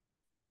y'all.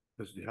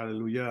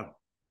 Hallelujah.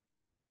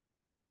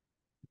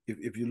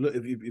 If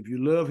you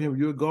love him,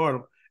 you'll guard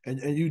him,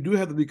 and you do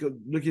have to be.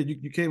 Look at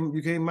you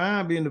can't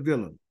mind being the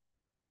villain.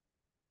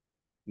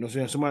 You know what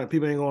I'm saying?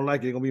 People ain't gonna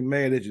like it. They're gonna be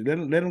mad at you.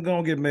 Let them go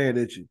and get mad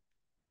at you.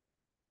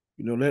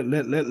 Let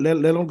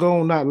them go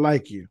and not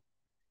like you.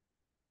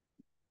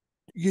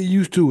 Get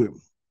used to it.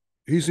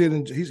 He said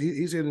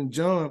in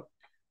John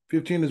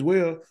 15 as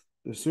well,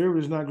 the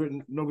servant is not great,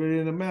 no greater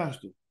than the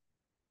master.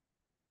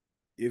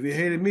 If he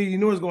hated me,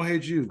 it's gonna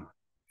hate you.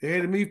 He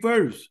hated me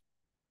first.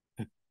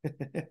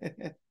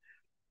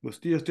 But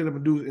still stand up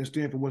and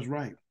stand for what's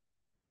right.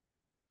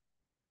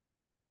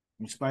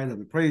 In spite of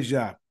it. Praise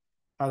Yah.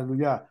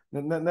 Hallelujah.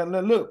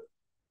 Now look,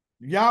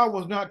 Yah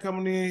was not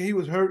coming in. He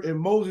was hurt, and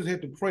Moses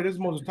had to pray. This is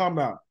Moses talking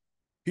about.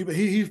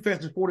 He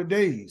fasted 40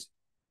 days.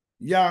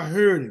 Yah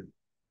heard him.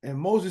 And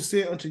Moses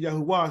said unto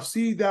Yahuwah,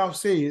 see thou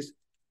sayest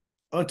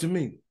unto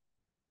me.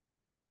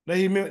 Now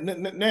he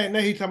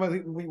talking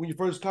about when you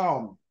first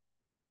called him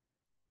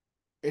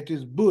at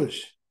this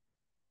bush.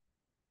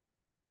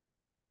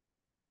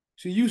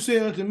 See, you say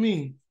unto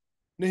me,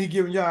 then he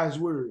giving Yah his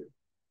word.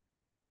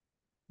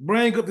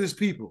 Bring up this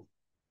people.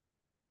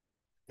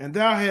 And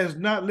thou hast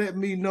not let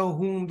me know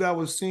whom thou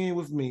was seeing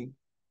with me.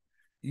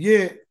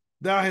 Yet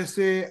thou hast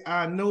said,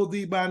 I know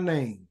thee by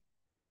name.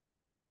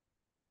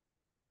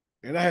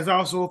 And thou hast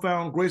also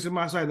found grace in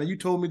my sight. Now you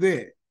told me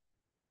that.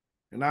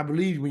 And I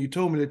believe when you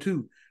told me that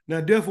too.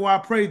 Now therefore I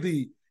pray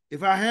thee,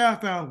 if I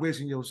have found grace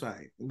in your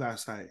sight, in thy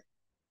sight,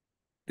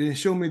 then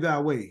show me thy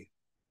way,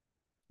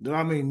 that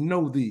I may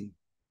know thee,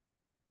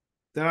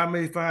 that I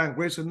may find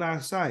grace in thy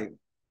sight,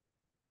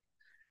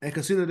 and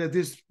consider that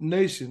this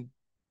nation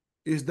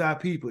is thy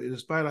people, in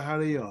spite of how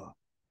they are.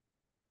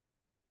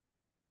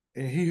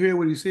 And he heard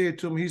what he said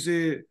to him. He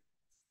said,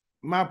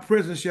 my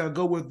presence shall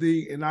go with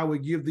thee, and I will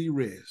give thee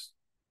rest.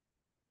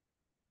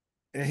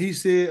 And he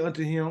said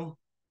unto him,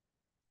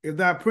 if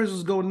thy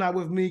presence go not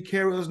with me,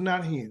 carry us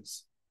not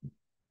hence.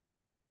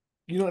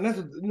 You know,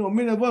 that's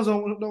many of us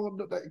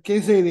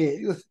can't say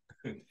that.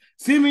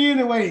 Send me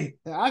anyway.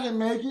 I can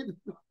make it.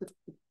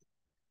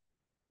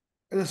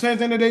 And the same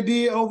thing that they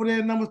did over there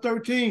in number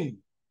 13.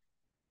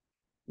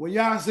 When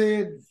y'all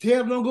said, tell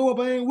them don't go up,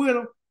 I ain't with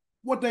them.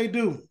 What they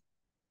do?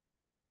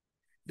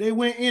 They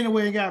went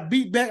anyway and got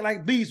beat back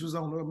like bees was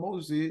on them.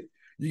 Moses said,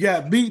 you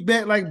got beat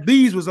back like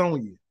bees was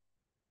on you.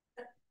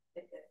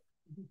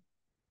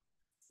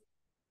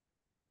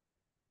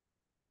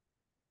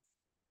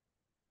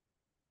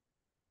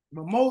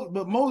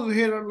 But Moses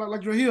had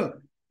like you're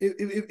here.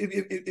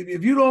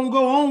 If you don't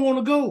go, I don't want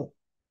to go.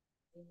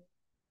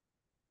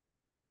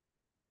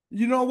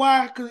 You know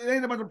why? Because it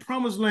ain't about the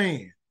promised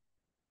land.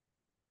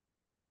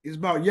 It's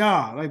about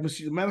Yah. Like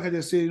Malachi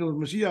just said,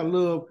 Mashiach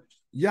loved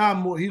Yah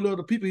more. He loved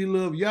the people. He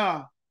loved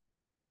Yah.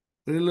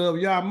 But he loved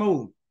Yah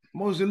more.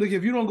 Moses said, look,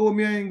 if you don't go with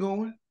me, I ain't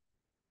going.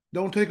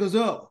 Don't take us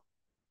up.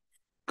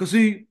 Because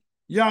see,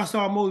 Yah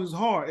saw Moses'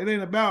 heart. It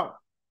ain't about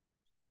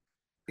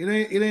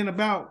the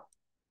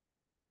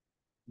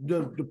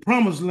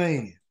promised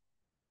land.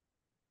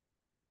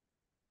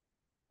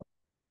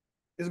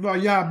 It's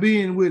about Yah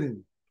being with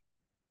him.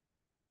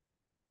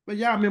 But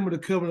y'all remember the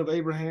covenant of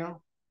Abraham?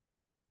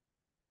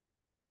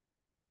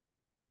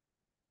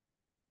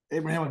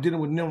 Abraham was dealing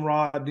with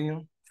Nimrod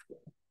then.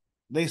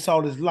 They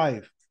saw this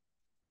life.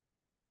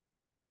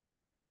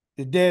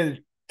 His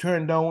dad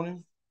turned on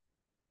him.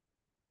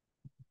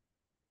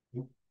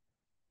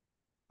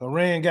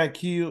 Haran got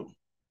killed.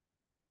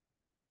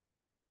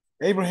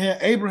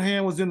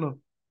 Abraham was in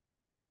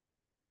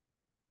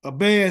a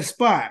bad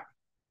spot.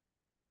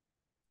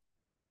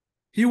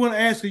 He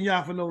wasn't asking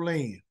y'all for no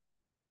land.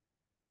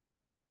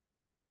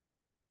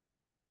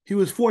 He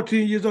was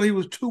 14 years old. He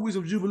was 2 weeks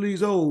of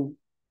Jubilees old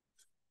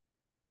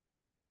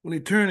when he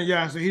turned to y'all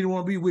and said he didn't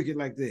want to be wicked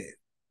like that.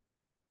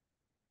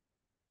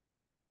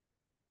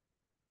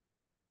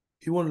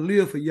 He wanted to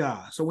live for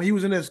Yah. So when he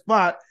was in that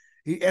spot,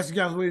 he asked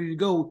Yah where to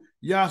go.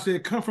 Yah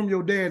said, come from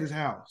your daddy's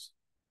house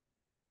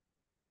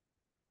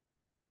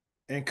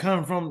and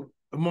come from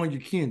among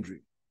your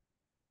kindred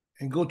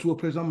and go to a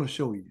place I'm going to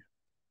show you.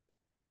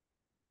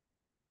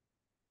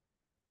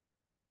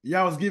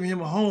 Y'all was giving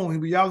him a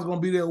home. Y'all was going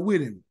to be there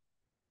with him.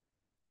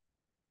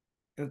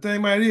 And the thing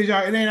about it is,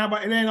 y'all, it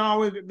ain't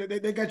always,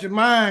 they got your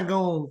mind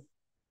going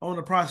on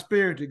the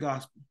prosperity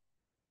gospel.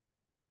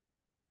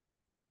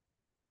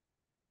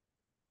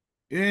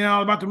 It ain't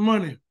all about the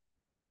money.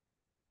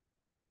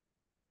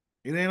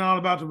 It ain't all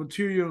about the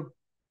material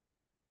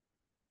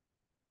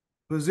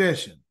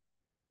possession.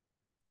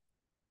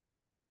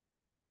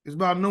 It's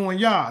about knowing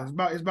Yah. It's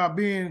about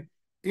being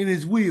in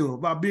his will,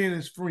 about being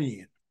his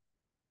friend.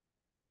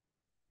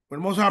 When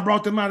the Most High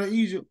brought them out of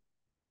Egypt,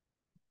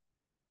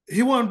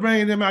 he wasn't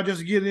bringing them out just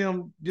to give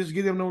them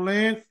no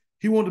land.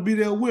 He wanted to be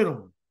there with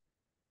them.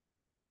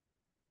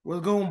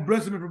 Was going to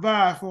bless them and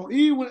provide for them.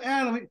 Even with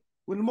Adam,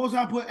 when the Most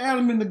High put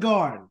Adam in the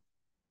garden,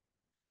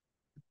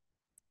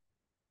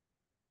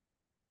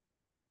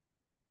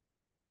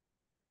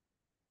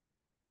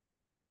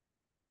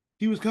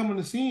 he was coming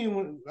to sin.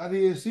 When I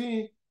did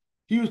sin,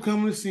 he was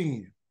coming to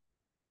sin.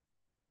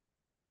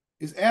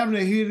 It's Adam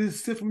that heard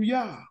this shit from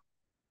Yah.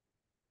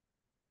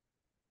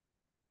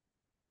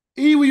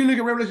 Even when you look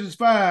at Revelation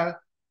 5,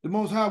 the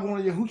Most High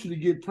wanted Yahushua to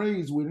get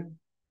praise with him.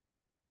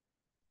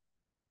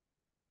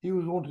 He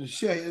was wanting to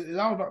share. It's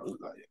all about,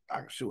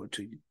 I can show it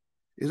to you.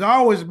 It's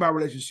always about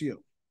relationship.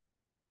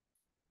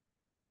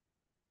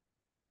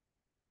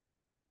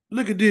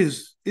 Look at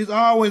this. It's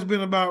always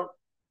been about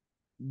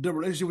the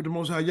relationship with the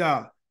Most High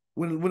Yah.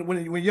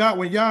 When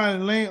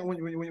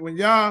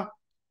Yah,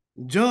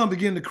 John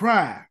began to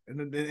cry,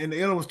 and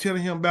the elder was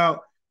telling him about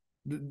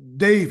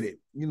David,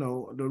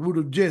 the root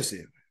of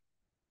Jesse.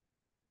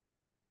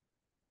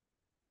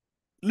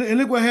 And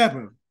look what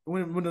happened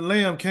when the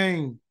lamb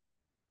came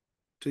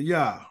to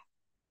Yah.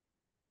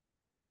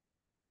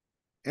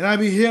 And I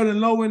beheld and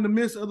lo, in the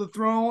midst of the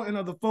throne and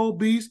of the 4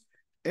 beasts,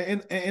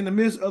 and in the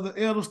midst of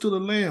the elders stood a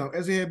lamb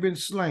as he had been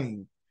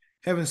slain,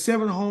 having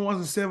 7 horns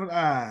and 7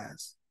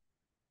 eyes,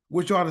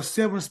 which are the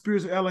 7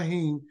 spirits of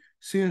Elohim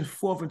sent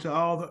forth into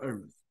all the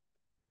earth.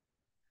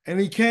 And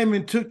he came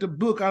and took the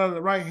book out of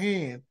the right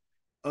hand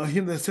of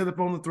him that sat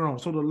upon the throne.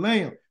 So the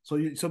lamb, so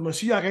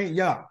Mashiach ain't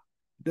Yah.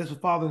 That's the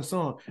Father and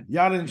Son.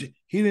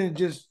 He didn't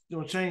just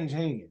change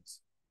hands.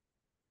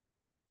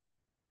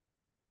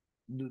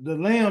 The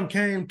lamb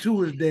came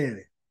to his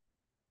daddy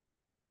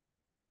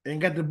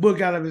and got the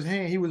book out of his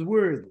hand. He was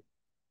worthy.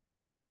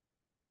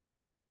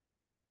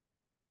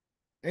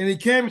 And he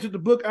came and took the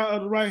book out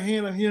of the right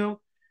hand of him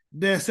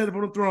that sat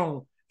upon the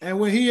throne. And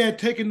when he had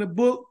taken the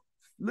book,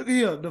 look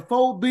here, the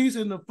 4 beasts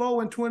and the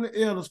 4 and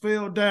 20 elders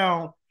fell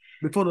down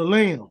before the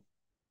lamb,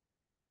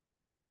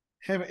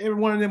 having every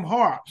one of them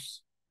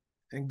harps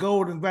and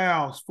golden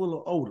vials full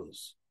of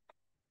odors,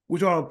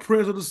 which are the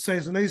prayers of the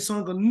saints. And they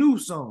sung a new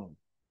song,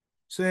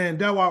 saying,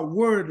 Thou art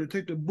worthy to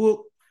take the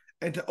book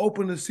and to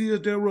open the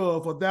seals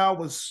thereof, for thou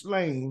wast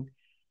slain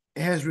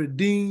and hast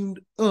redeemed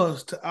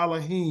us to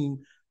Elohim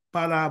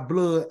by thy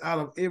blood out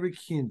of every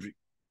kindred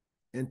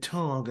and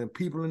tongue and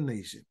people and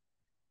nation,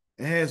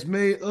 and has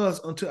made us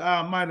unto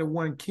our mighty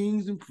one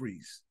kings and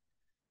priests,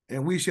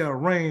 and we shall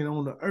reign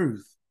on the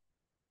earth.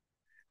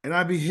 And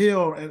I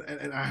beheld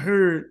and I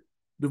heard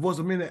the voice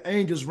of many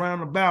angels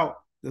round about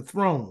the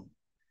throne,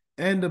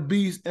 and the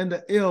beast and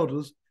the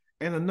elders,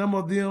 and the number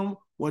of them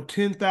were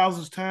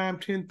 10,000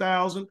 times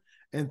 10,000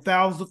 and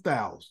thousands of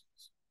thousands,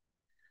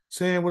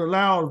 saying with a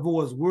loud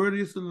voice,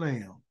 Worthy is the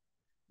Lamb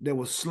that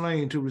was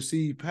slain to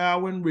receive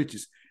power and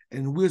riches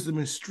and wisdom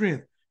and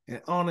strength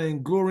and honor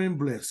and glory and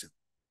blessing.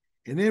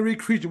 And every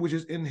creature which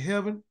is in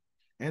heaven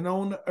and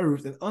on the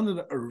earth and under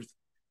the earth,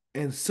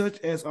 and such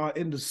as are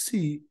in the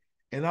sea,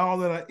 and all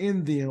that are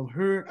in them,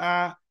 heard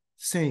I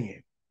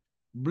saying,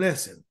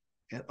 Blessing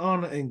and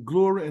honor and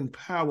glory and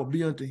power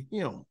be unto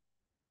him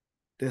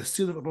that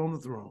sitteth upon the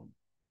throne,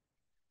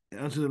 and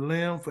unto the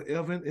Lamb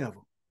forever and ever.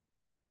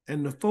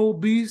 And the four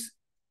beasts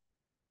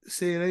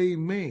said,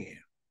 Amen.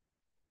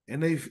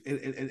 And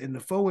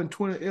the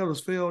 24 elders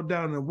fell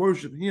down and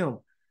worshiped him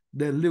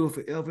that liveth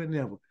forever and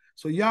ever.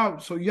 So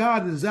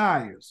y'all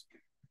desires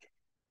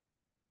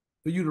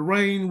for you to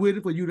reign with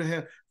it, for you to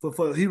have,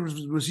 for he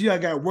was y'all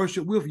got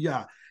worship with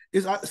y'all.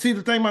 See,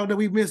 the thing about that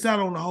we missed out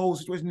on the whole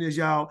situation is,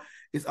 y'all,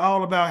 it's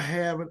all about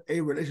having a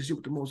relationship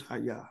with the Most High,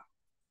 y'all.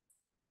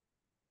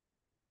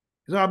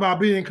 It's all about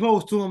being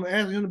close to him and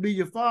asking him to be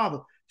your father.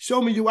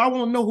 Show me you. I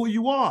want to know who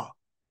you are.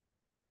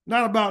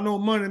 Not about no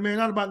money, man.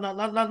 Not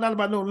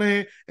about no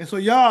land. And so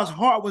y'all's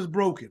heart was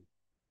broken.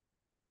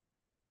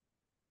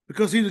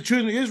 Because see, the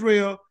children of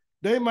Israel,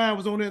 their mind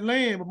was on that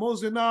land. But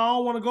Moses said, no, I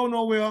don't want to go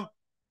nowhere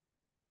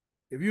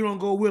if you don't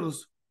go with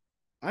us.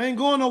 I ain't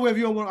going nowhere if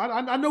you don't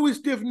want. I know we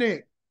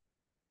stiff-necked.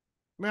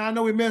 Man, I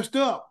know we messed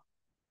up.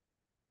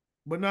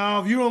 But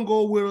now if you don't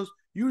go with us,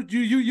 you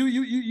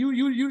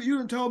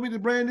done told me to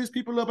bring these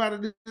people up out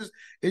of this,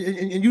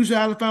 and you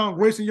shall have found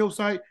grace in your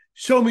sight.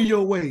 Show me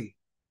your way.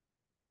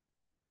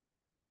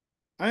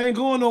 I ain't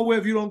going nowhere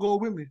if you don't go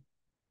with me.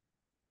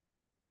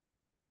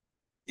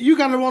 You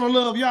got to want to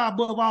love y'all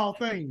above all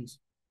things.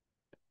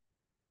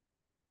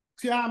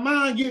 See, our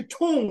mind get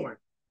torn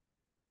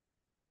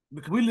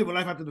because we live a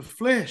life after the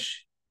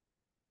flesh.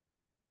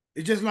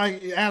 It's just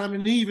like Adam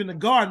and Eve in the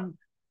garden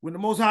when the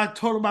Most High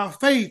told them about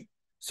faith,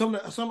 some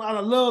out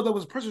of love that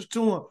was precious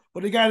to them,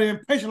 but they got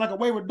impatient like a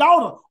wayward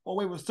daughter or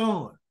wayward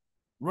son,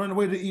 run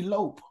away to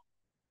elope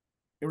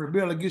and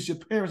rebel against your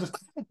parents.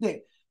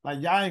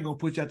 Like, y'all ain't gonna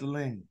put you out the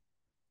lane.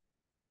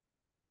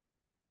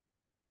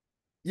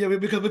 Yeah,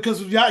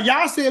 because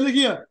y'all said, look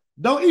here,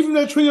 don't eat from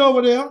that tree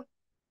over there.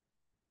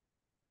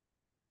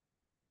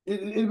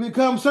 It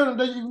becomes certain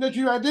that even that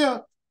tree right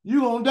there,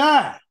 you gonna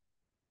die.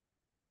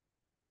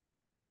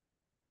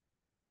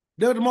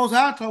 That's what the Most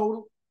High told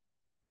them.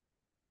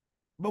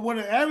 But when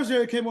the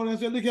adversary came on and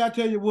said, look here, I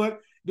tell you what,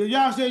 did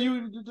y'all say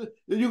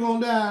you're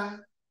gonna die?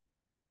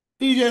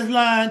 He just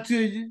lying to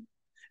you.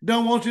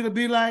 Don't want you to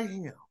be like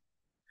him.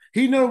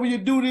 He knows when you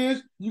do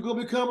this, you're going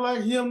to become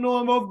like him,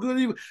 knowing both good and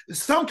evil.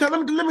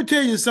 Sometimes, let me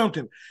tell you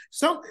something.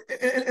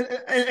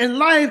 In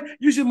life,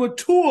 you should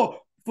mature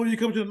before you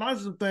come to the knowledge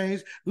of some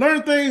things.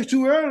 Learn things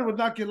too early will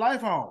knock your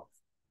life off.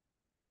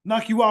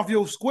 Knock you off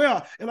your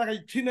square. And like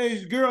a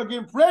teenage girl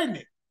getting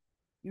pregnant.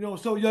 You know,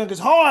 so young, it's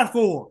hard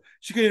for her.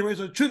 She can't raise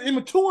her children.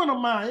 Immature in her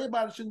mind.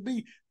 Everybody shouldn't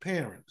be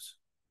parents.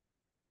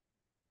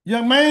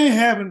 Young man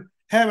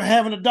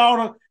having a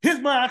daughter, his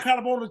mind kind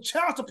of on the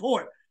child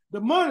support. The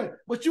money,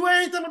 but you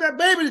ain't thinking about that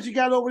baby that you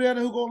got over there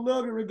who's gonna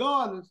love you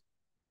regardless.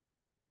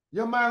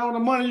 Your mind on the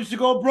money, you should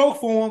go broke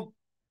for him.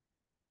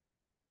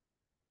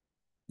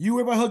 You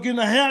worry about her getting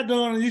her hair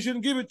done and you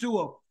shouldn't give it to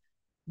her.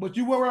 But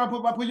you worry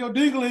about putting your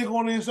ding-a-ling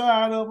on the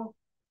inside of her.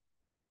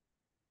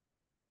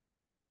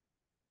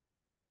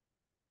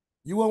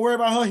 You won't worry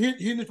about her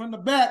hitting it from the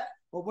back,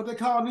 or what they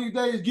call these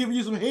days, giving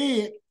you some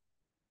head.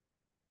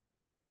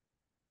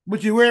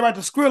 But you worry about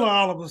the skrilla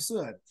all of a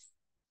sudden.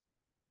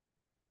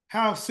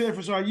 How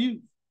selfish are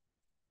you?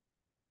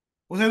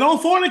 Well, they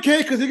don't fornicate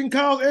because it can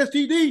cause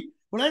STD,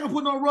 but they ain't gonna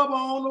put no rubber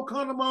on, no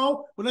condom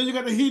on. But then you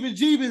got the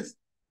heebie-jeebies,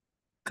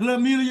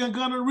 chlamydia,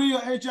 gonorrhea,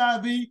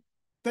 HIV,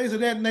 things of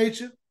that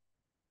nature.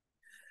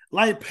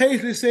 Like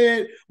Paisley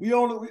said, the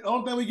only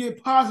thing we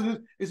get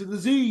positive is a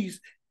disease.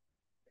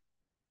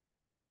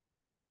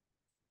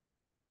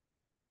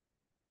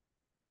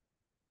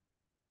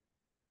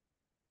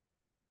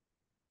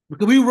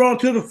 Because we run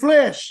to the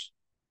flesh.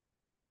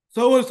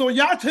 So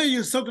y'all tell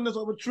you something that's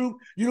of a truth,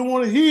 you don't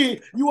want to hear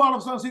it. You all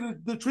of a sudden see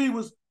the tree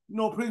was,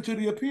 pretty to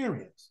the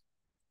appearance.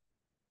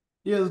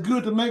 Yeah, it's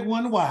good to make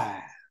one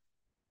wise.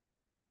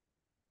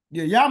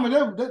 Yeah, y'all mean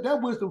that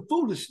wisdom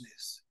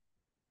foolishness.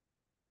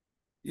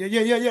 Yeah.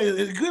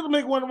 It's good to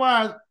make one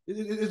wise.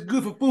 It's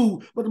good for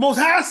food. But the Most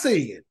High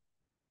said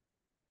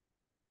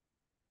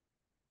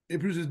it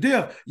produces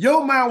death.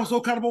 Your mind was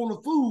so caught up on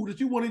the food that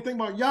you wouldn't even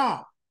think about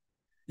y'all.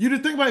 You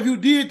didn't think about if you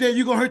did that,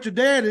 you're going to hurt your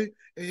daddy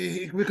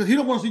because he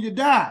don't want to see you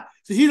die.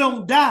 See, he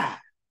don't die.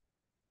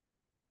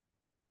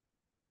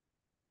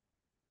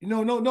 You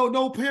know,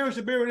 no parents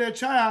to bury their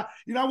child.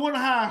 You know, I wonder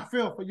how I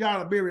felt for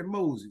y'all to bury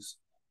Moses.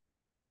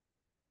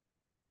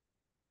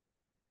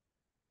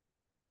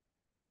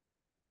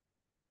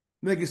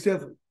 Make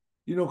yourself,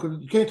 you know,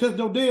 because you can't touch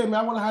no dead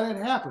man. I wonder how that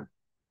happened.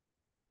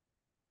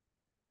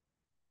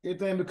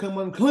 Everything become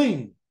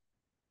unclean.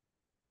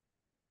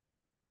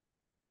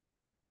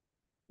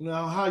 You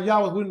know, how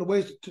y'all was willing to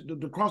wait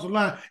to cross the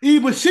line.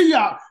 Even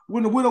Shiach,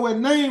 when the widow had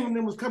named and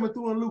them was coming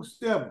through in Luke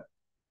 7,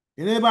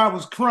 and everybody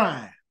was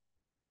crying,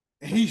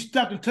 and he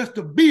stopped and touched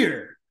the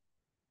beard.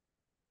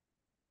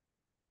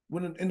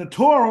 When in the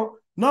Torah,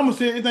 Numbers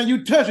said anything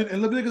you touch it,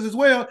 and Leviticus as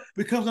well,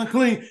 becomes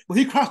unclean. But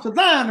he crossed the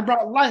line and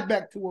brought life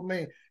back to a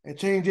man and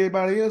changed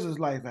everybody else's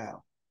life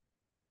out.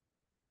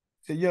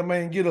 Said, young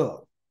man, get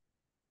up.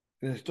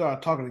 And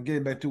started talking and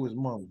getting back to his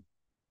mom.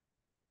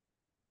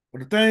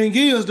 But the thing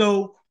is,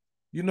 though,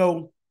 you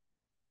know,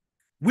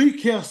 we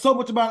care so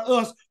much about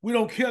us, we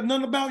don't care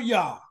nothing about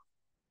y'all.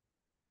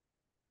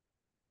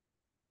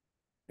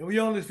 And we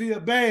only feel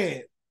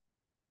bad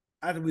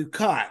after we're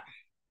caught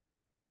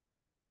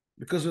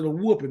because of the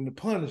whooping, the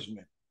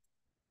punishment.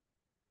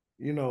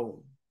 You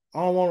know, I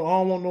don't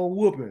want no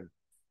whooping.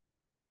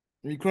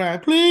 And you crying,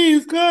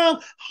 please come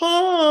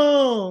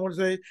home. I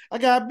say, I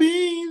got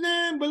beans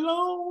and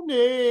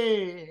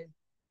bologna.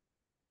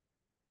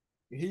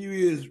 And here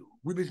you is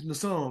releasing the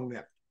song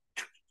now.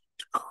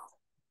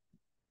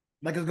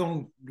 Like it's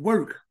gonna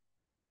work.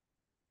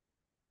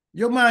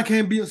 Your mind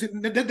can't be.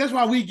 That's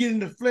why we get in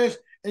the flesh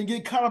and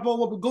get caught up on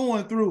what we're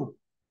going through.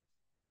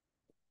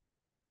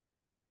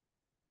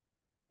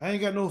 I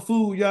ain't got no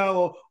food,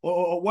 y'all,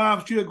 or why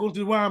I'm still going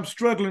through, why I'm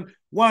struggling,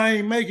 why I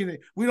ain't making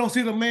it. We don't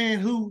see the man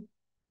who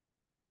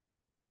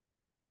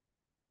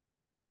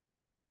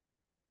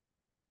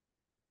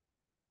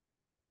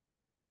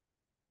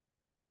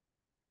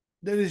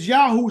that is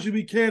Yahweh who should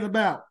be cared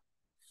about,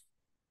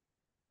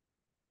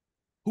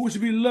 who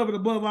should be loved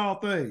above all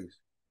things.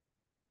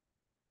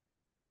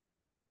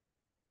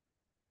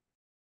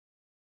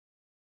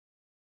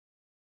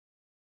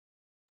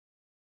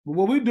 But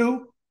what we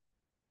do,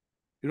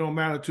 it don't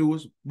matter to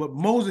us. But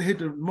Moses had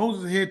the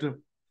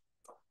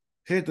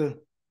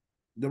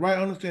right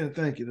understanding.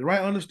 Thank you. The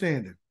right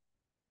understanding.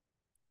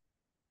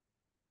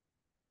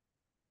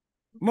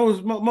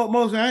 Moses,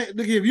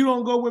 look here, if you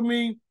don't go with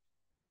me,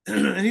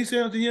 and he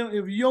said unto him,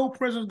 if your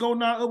presence go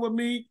not up with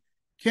me,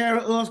 carry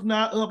us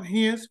not up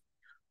hence,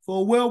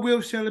 for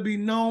wherewith shall it be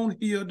known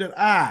here that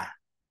I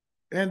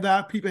and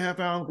thy people have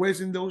found grace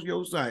in those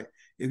your sight.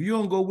 If you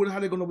don't go with us, how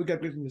they gonna know we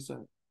got grace in your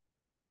sight?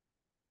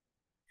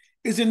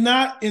 Is it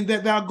not in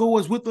that thou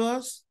goest with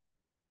us?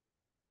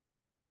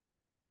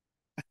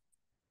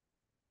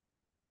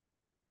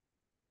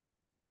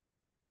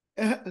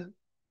 That's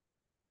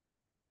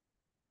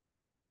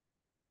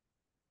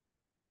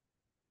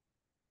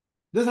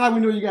how we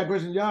know you got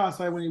grace in your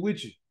sight when you're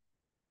with you.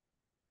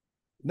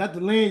 Not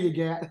the land you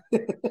got,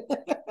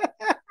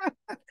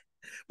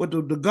 but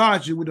the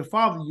God you with, the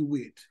Father you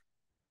with.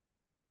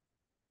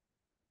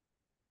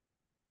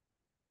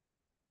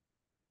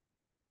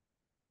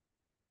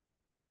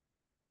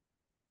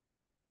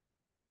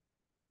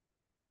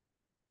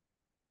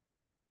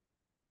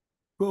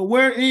 But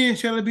wherein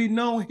shall it be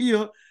known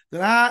here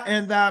that I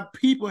and thy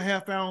people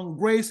have found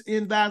grace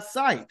in thy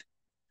sight?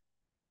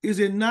 Is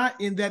it not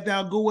in that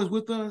thou goest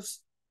with us?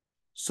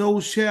 So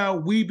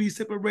shall we be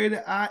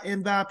separated, I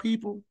and thy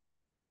people,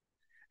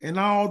 and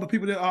all the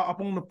people that are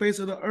upon the face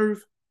of the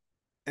earth.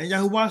 And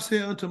Yahuwah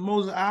said unto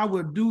Moses, I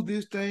will do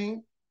this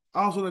thing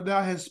also that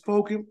thou hast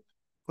spoken,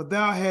 for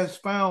thou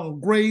hast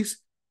found grace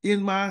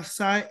in my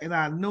sight, and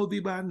I know thee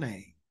by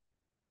name.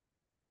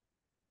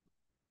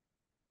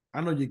 I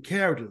know your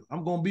character.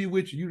 I'm going to be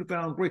with you. You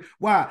found grace.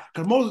 Why?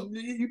 Because Moses,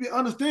 you can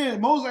understand,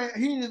 Moses,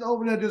 he ain't just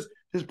over there just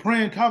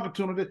praying, talking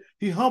to him.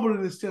 He humbled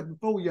himself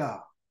before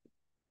y'all.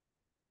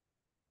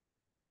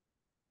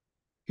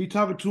 He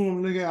talking to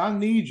him, nigga, I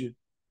need you.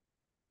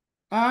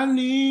 I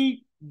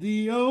need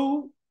thee,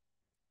 oh.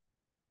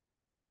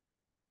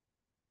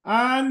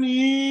 I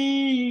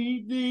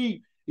need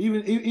thee.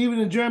 Even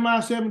in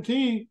Jeremiah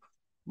 17,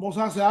 Most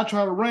High said, I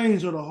try the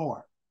reins of the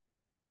heart.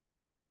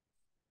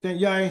 Think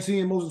y'all ain't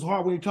seeing Moses'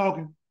 heart when he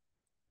talking?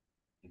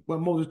 What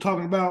Moses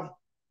talking about?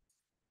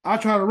 I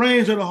try the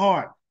reins of the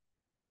heart.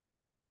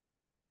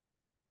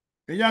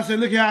 And y'all say,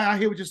 look here, I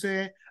hear what you're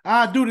saying.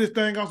 I do this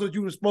thing also that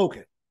you have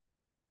spoken.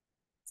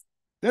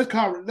 Look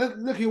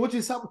here, what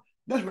you saying?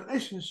 That's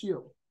relationship.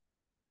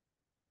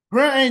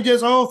 Prayer ain't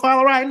just, oh,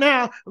 Father, right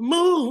now,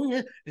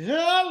 move,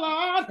 yeah,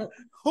 Lord,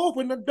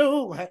 open the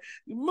door,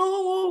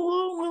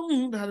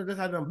 move. That's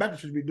how them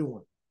Baptists should be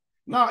doing.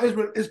 No,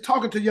 it's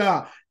talking to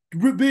y'all,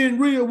 being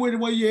real with it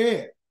where you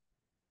at.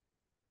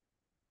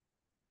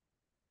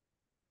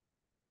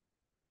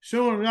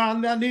 Showing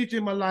y'all I need you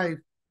in my life,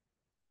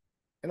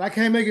 and I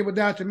can't make it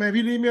without you, man. If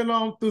you leave me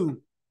alone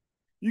through,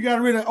 you got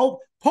to really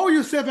pull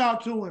yourself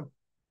out to him.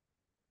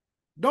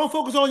 Don't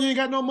focus on you ain't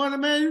got no money,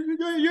 man.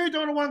 You ain't the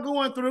only one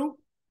going through.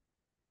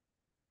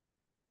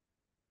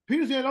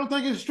 Peter said, don't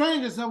think it's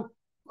strange. So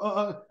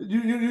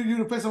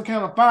you face some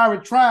kind of fiery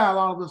trial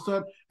all of a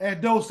sudden, as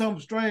though some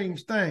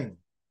strange thing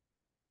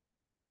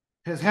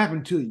has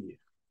happened to you.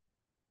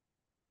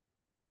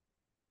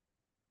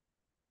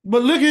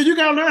 But look here, you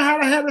gotta learn how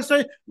to have to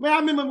say, man, I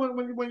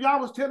remember when y'all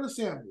was telling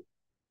Samuel,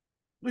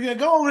 look here,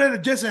 go over there to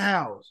Jesse's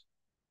house.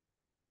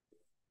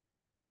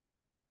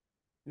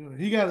 You know,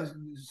 he got a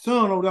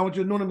son over there, I want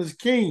you to know him as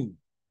king.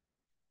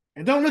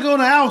 And don't look on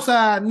the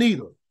outside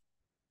neither.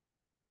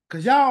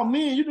 Because y'all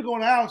men, you look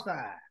on the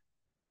outside.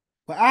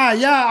 But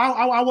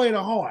I weigh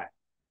the heart.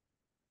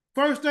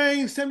 First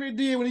thing Samuel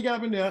did when he got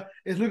up in there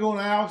is look on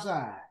the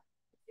outside.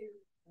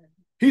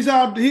 He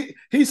saw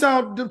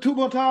the two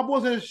more tall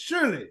boys and said,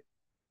 surely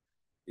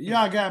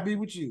y'all gotta be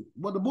with you.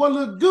 But the boy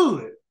looked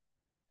good.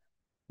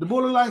 The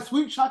boy looked like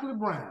sweet chocolate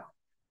brown.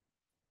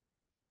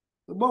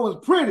 The boy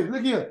was pretty.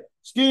 Look here.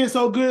 Skin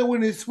so good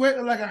when it's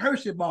sweating like a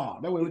Hershey bar.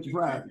 That way it looks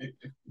right.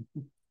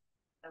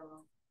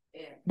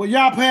 Yeah. But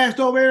y'all passed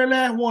over every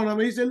last one of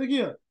them. He said, look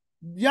here,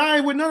 y'all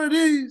ain't with none of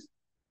these.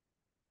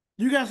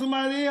 You got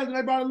somebody else, and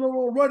they brought a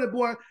little ruddy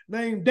boy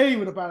named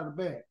David up out of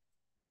the back.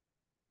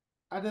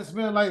 I just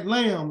smell like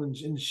lamb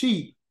and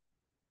sheep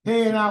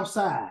heading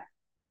outside.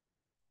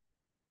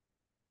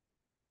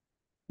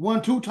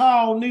 One too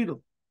tall neither.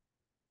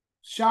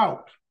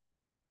 Shout.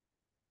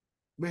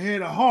 But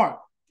had a heart.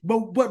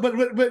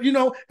 But you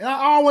know, and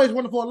I always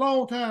wondered for a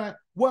long time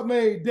what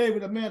made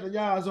David a man of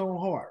Yah's own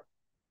heart.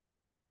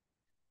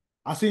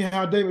 I seen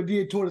how David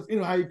did toward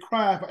his, how he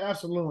cried for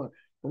Absalom.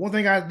 But one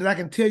thing that I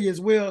can tell you as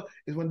well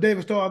is when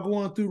David started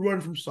going through running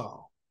from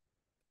Saul,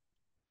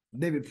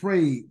 David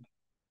prayed.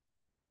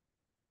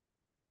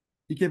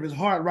 He kept his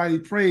heart right. He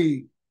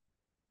prayed.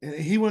 And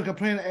he wasn't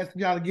complaining,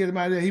 asking y'all to get him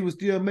out of there. He was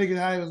still making it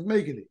how he was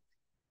making it.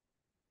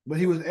 But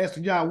he was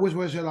asking y'all, which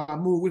way should I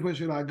move? Which way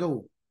should I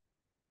go?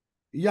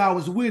 Y'all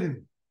was with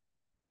him.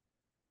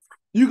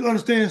 You can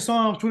understand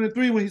Psalms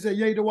 23 when he said,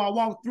 yea, though I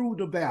walk through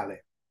the valley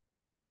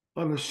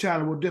of the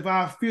shadow of death,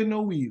 I fear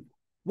no evil.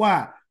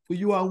 Why? For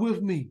you are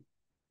with me.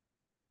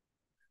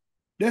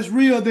 That's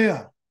real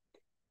there.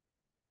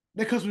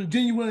 That comes from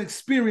genuine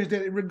experience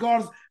that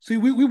regardless, see,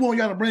 we want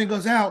y'all to bring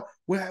us out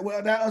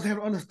without us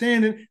having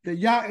understanding that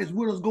y'all is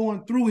with us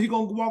going through. He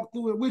going to walk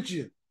through it with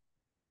you.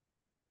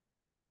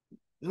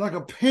 It's like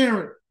a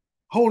parent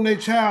holding their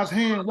child's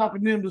hand,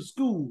 walking them to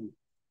school.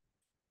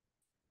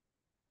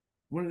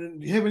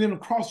 When having them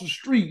across the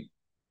street,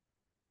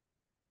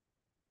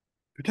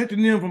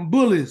 protecting them from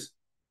bullies.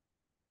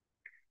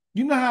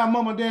 You know how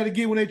mom and daddy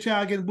get when their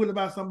child gets bullied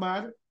by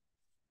somebody.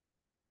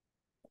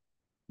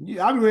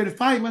 Yeah, I'll be ready to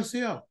fight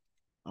myself.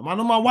 I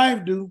know my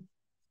wife do.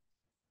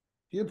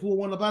 She'll pull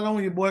one up out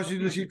on you, boy.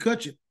 She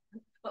cut you.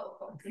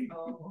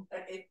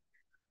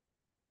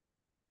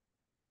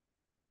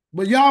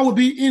 But y'all will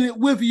be in it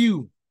with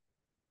you.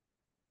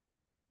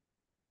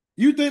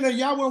 You think that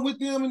y'all weren't with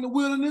them in the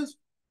wilderness?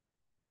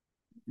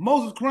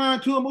 Moses crying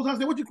to him. Moses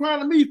said, what you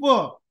crying to me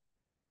for?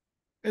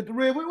 At the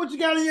red, what you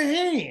got in your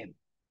hand?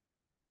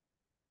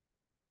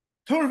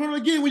 Told him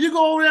again, when you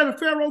go over there to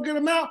Pharaoh, get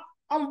him out,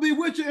 I'm going to be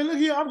with you. And look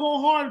here, I'm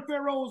going hard in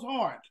Pharaoh's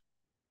heart.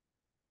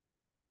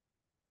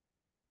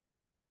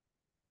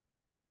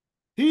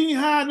 He ain't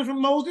hiding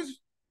from Moses.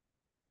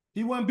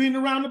 He wasn't beating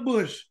around the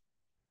bush.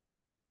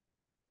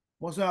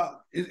 What's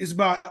up? It's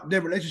about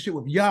their relationship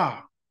with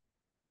Yah.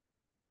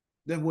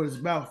 That's what it's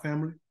about,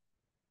 family.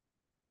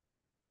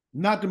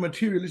 Not the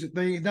materialistic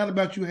things. Not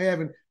about you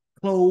having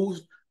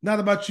clothes. Not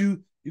about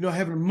you,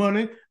 having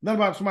money. Not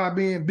about somebody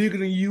being bigger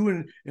than you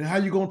and how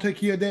you gonna take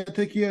care of that,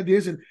 take care of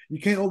this, and you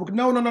can't over.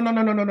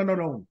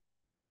 No.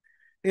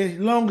 As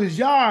long as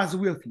Yah is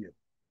with you.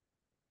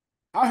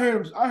 I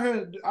heard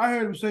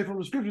him say from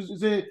the scriptures, it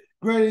said,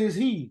 greater is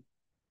he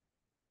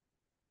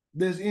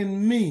that's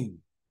in me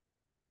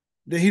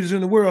than he is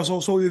in the world.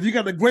 So if you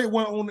got the great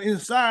one on the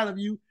inside of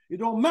you, it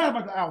don't matter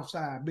about the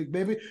outside, big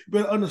baby. You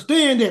better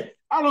understand that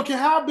I don't care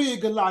how big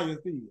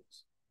Goliath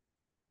is.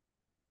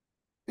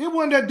 It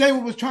wasn't that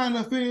David was trying to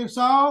offend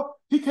Saul.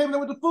 He came there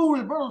with the food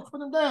and brothers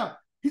put him down.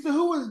 He said,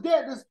 who is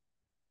that,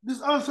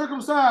 this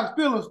uncircumcised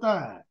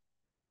Philistine?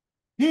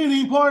 He ain't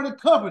even part of the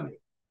covenant.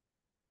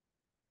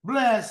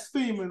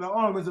 Blaspheming the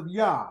armies of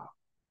Yah.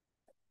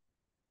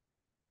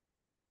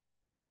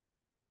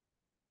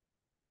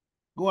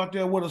 Go out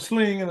there with a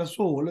sling and a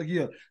sword. Look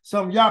here,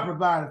 something Yah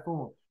provided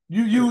for him.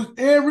 You use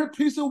every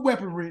piece of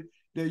weaponry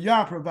that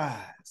Yah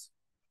provides.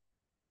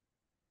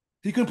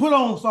 He can put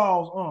on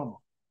Saul's armor,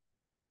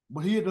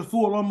 but he had the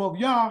full armor of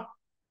Yah,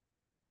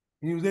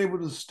 and he was able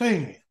to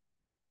stand.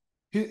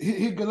 He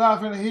hit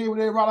Goliath in the head with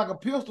a rod like a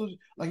pistol,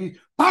 like he,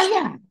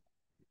 fire!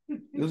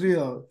 You see,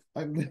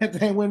 like that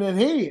thing went in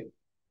his head.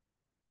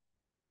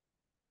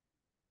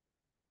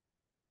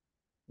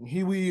 And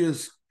here we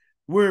is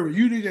where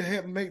you need to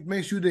have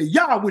make sure that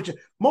Yah with you.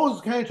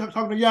 Moses came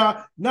talking to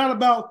Yah, not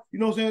about,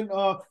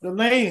 the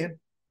land.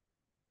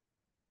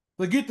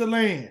 Forget the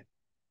land.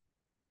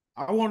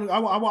 I want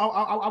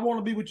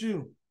to be with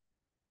you.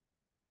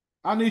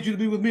 I need you to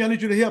be with me. I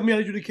need you to help me. I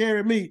need you to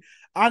carry me.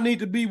 I need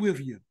to be with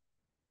you.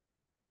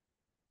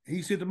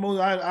 He said to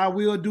Moses, I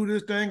will do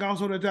this thing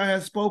also that I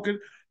have spoken,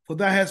 for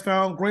thou hast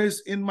found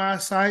grace in my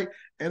sight,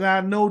 and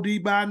I know thee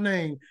by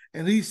name.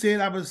 And he said,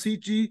 I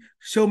beseech thee,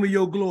 show me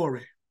your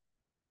glory.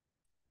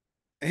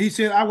 And he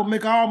said, I will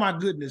make all my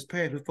goodness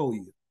pass before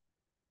you.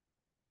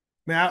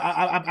 Man,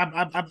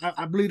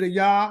 I believe that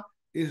Yah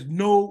is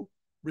no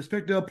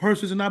respecter of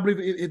persons, and I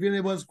believe if any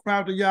of us cry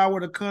out to Yah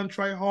with a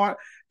contrite heart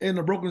and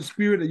a broken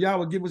spirit, that Yah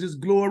will give us his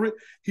glory.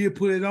 He'll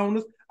put it on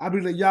us. I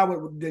believe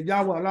that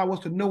Yah will allow us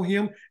to know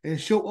him and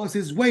show us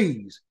his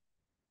ways.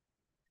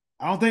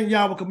 I don't think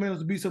Yah will command us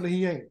to be something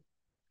he ain't.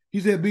 He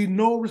said, be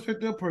no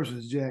respecter of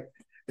persons, Jack.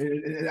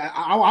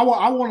 I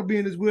want to be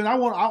in his will. I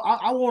want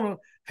to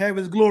have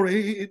his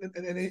glory.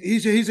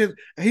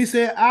 He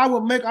said, I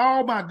will make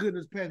all my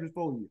goodness pass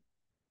before you.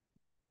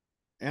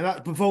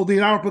 And before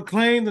thee, I will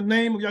proclaim the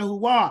name of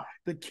Yahuwah,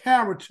 the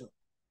character,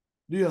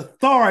 the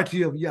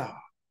authority of Yah.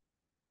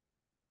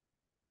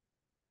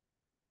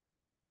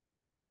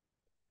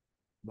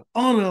 The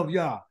honor of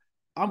Yah.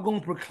 I'm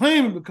going to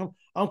proclaim it.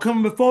 I'm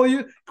coming before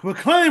you,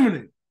 proclaiming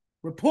it.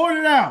 Report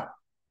it out.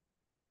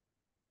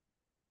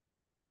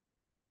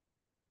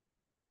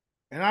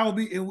 And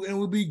it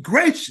will be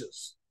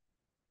gracious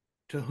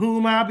to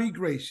whom I be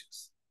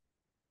gracious.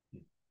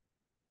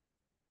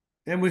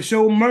 And will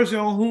show mercy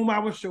on whom I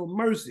will show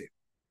mercy.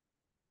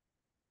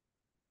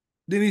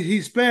 Then he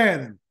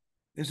spared him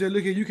and said,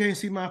 look here, you can't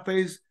see my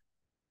face,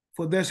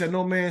 for there shall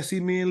no man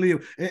see me and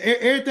live. And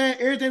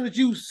everything that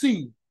you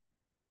see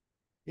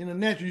in the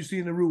natural, you see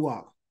in the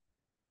Ruach.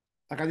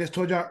 Like I just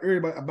told y'all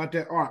earlier about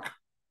that ark.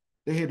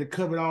 They had to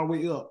cover it all the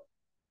way up.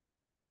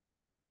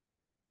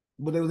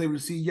 But they was able to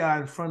see Yah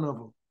in front of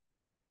them.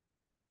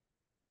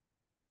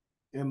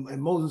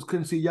 And Moses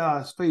couldn't see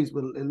Yah's face,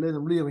 but let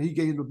him live, and he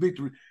gave him the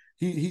victory.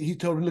 He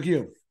told him, look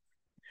here,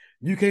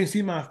 you can't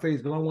see my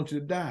face, but I want you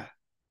to die.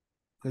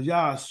 Because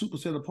Yah is super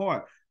set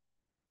apart.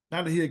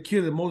 Not that he had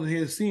killed him, Moses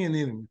had sin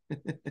in him.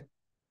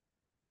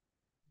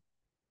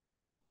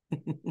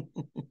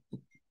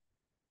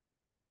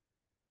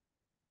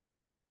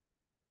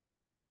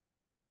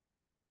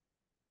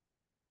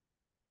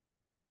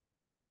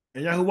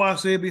 And Yahuwah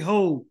said,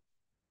 behold,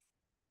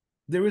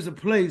 there is a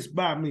place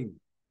by me.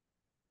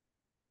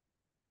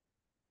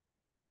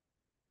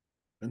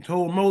 And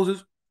told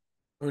Moses,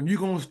 and you're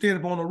going to stand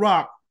upon the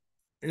rock,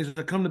 and it's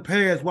to come to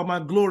pass while my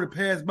glory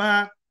pass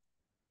by,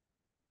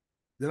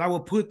 that I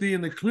will put thee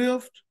in the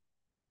cleft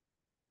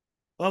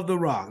of the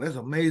rock. That's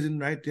amazing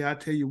right there. I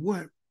tell you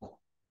what.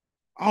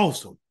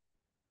 Awesome.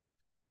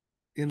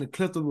 In the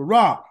cleft of the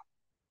rock.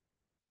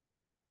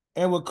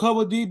 And will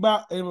cover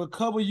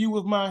you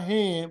with my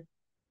hand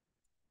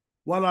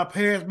while I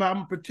pass by. I'm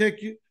going to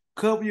protect you,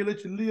 cover you,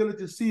 let you live, let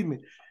you see me.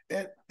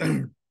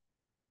 And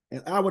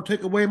I will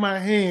take away my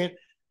hand,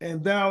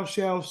 and thou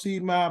shalt see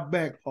my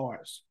back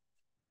parts.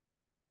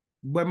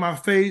 But my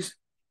face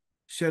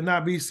shall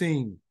not be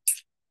seen.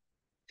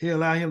 He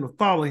allowed him to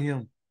follow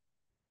him.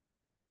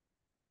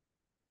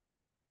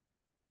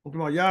 I'm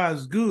talking about Yah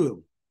is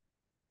good.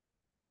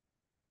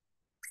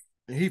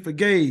 And he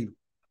forgave.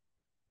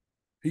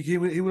 He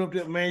went up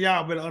there, man,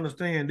 y'all better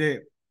understand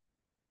that.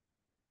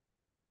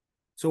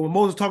 So when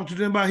Moses talking to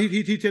them about,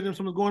 he telling them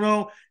something's going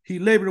on, he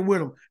labored with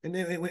them. And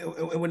then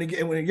when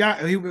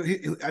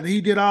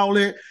he did all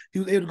that, he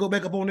was able to go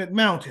back up on that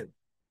mountain.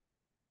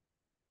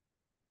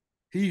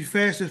 He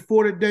fasted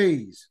 40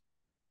 days.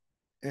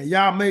 And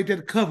y'all made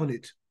that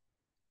covenant.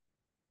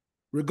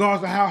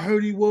 Regardless of how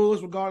hurt he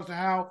was, regardless of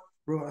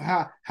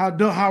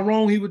how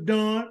wrong he was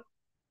done,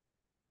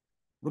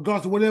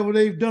 regardless of whatever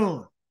they've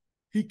done,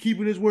 he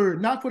keeping his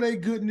word, not for their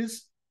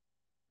goodness,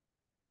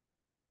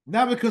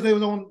 not because they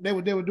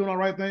were doing all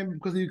right thing, but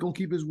because he was gonna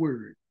keep his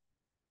word.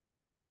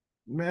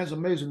 Man, that's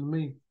amazing to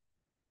me.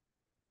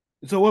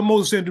 And so what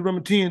Moses said in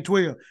Deuteronomy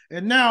 10:12,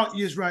 and now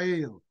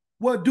Israel,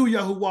 what do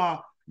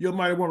Yahuwah your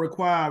mighty one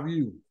require of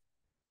you?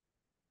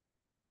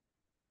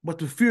 But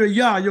to fear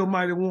Yah, your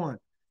mighty one,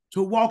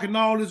 to walk in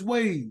all his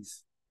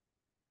ways,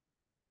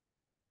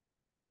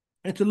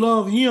 and to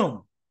love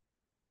him,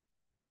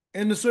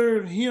 and to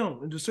serve him,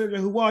 and to serve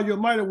Yahuwah, your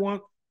mighty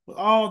one, with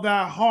all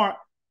thy heart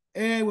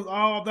and with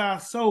all thy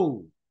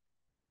soul.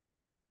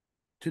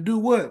 To do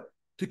what?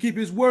 To keep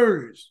his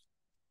words,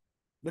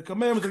 the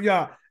commandments of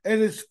Yah,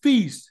 and his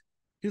feasts,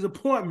 his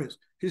appointments,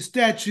 his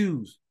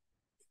statutes,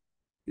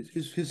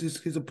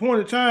 his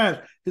appointed times,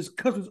 his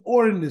customs,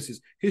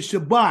 ordinances, his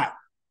Shabbat,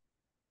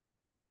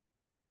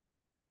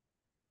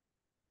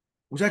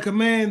 which I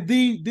command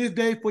thee this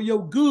day for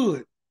your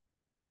good.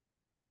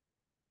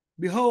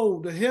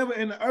 Behold, the heaven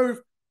and the earth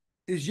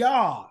is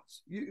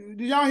Yah's.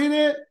 Did y'all hear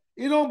that?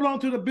 It don't belong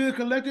to the bill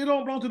collector. It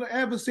don't belong to the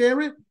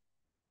adversary.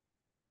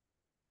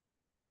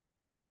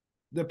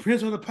 The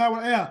prince of the power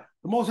of air.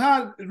 The Most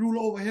High is ruler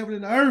over heaven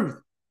and the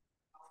earth.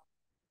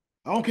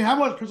 I don't care how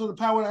much prince of the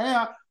power of the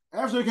air.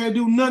 Adversary can't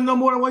do nothing no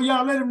more than what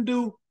y'all let him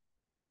do.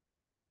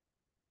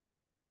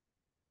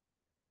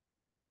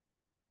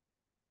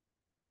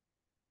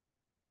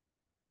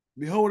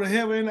 Behold, the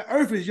heaven and the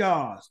earth is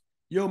yours,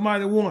 your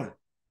mighty one.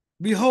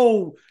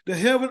 Behold, the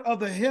heaven of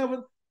the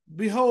heaven.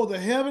 Behold, the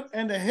heaven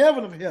and the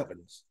heaven of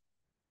heavens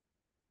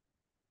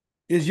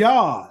is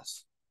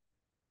yours.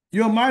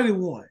 You're a mighty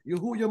one.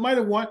 You're a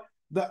mighty one.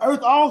 The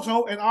earth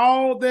also and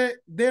all that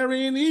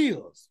therein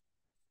is.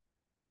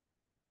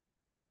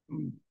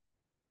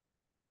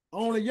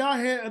 Only Yah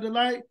had a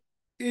delight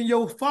in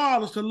your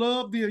fathers to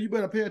love them. You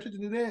better pay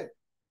attention to that.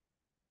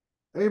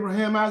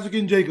 Abraham, Isaac,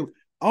 and Jacob.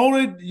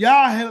 Only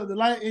Yah had a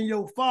delight in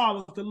your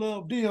fathers to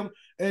love them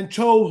and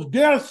chose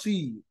their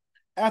seed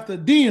after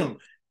them,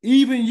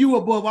 even you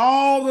above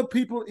all the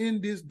people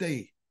in this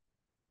day.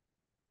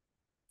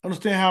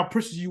 Understand how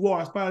precious you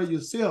are in spite of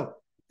yourself.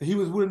 And he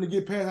was willing to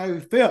get past how he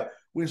felt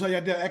when he saw you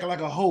out there acting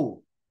like a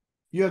hoe.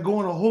 You're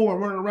going a hoe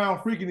and running around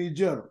freaking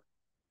each other.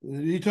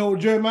 He told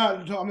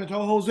Jeremiah, told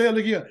Hosea,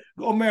 look here,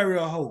 go marry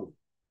a hoe.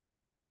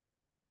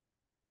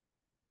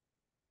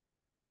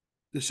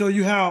 To show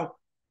you how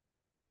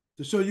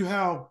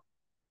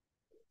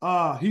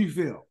he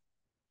felt.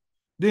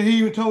 Then he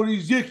even told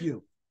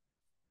Ezekiel,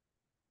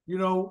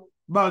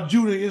 about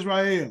Judah and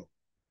Israel.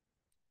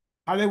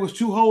 How there was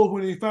two holes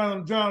when he found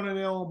them drowning in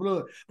their own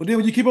blood. But then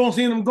when you keep on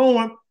seeing them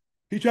going,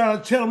 he tried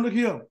to tell them, look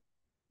here,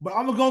 but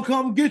I'm going to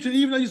come get you,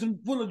 even though you're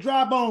full of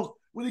dry bones.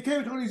 When he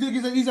came to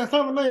Ezekiel, he said,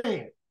 son of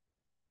man,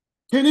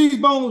 can these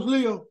bones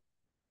live?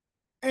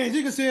 And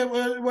Ezekiel said,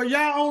 well,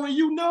 y'all only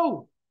you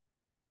know.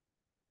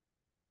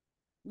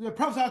 They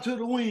prophesied to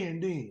the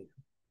wind then.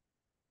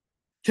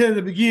 Till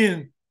it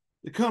began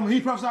to come. He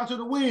prophesied to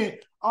the wind.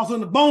 All of a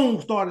sudden the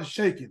bones started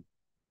shaking.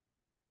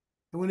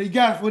 And when he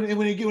got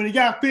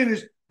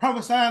finished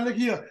prophesying, look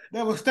here,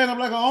 they would stand up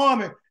like an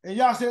army. And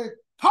y'all said,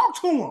 talk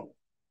to him.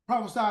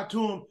 Prophesied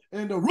to him.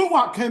 And the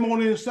Ruach came on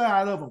the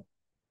inside of him.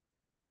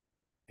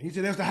 He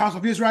said, that's the house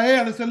of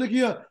Israel. And said, look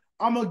here,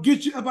 I'm going to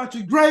get you about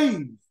your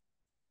grave.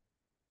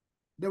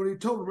 That's what he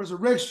told the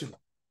resurrection.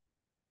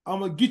 I'm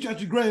going to get you out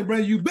your grave and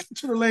bring you back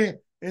to the land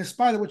in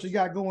spite of what you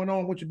got going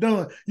on, what you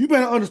done. You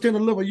better understand the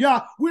love of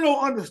Yah. We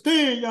don't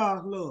understand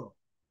Yah's love.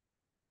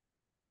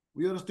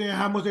 We understand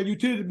how much that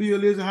utility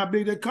bill is and how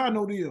big that car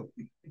note is.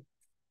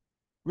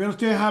 We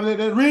understand how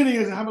that rent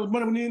is and how much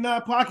money we need in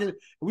our pocket.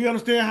 We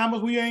understand how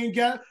much we ain't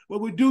got,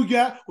 what we do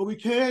got, what we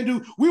can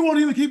do. We won't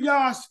even keep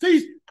Yah's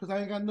feast because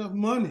I ain't got enough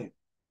money.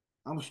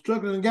 I'm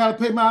struggling and got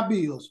to pay my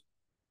bills.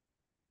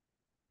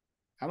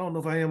 I don't know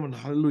if I am in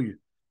hallelujah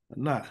or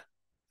not.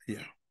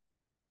 Yeah.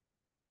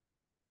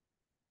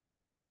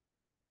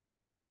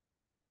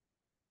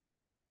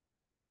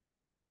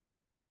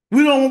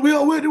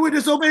 We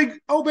disobey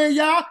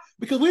y'all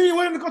because we ain't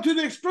willing to go to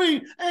the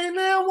extreme. Ain't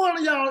now one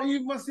of y'all,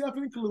 even myself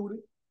included,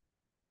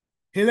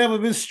 has ever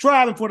been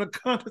striving for the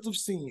conquest of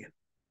sin.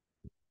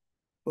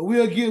 But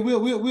we'll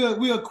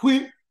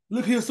quit.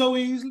 Look here so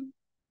easily.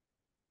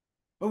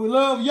 But we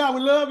love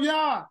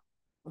y'all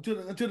until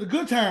the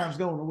good times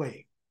going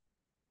away.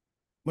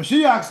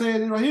 Mashiach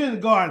said right here in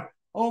the garden,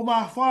 oh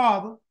my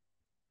Father,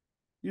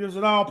 you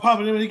know, all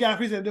popular, he got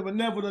peace, but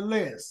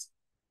nevertheless.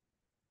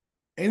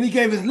 And he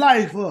gave his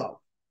life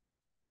up.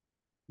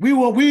 We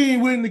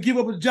ain't willing to give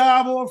up a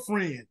job or a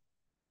friend.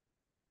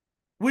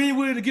 We ain't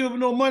willing to give up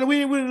no money.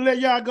 We ain't willing to let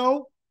y'all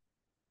go.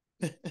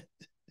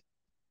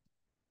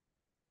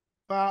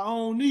 Our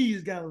own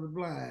knees got us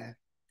blind.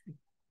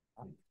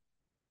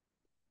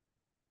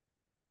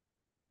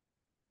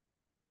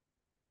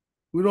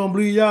 We don't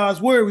believe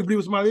y'all's word. We believe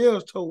what somebody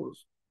else told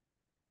us.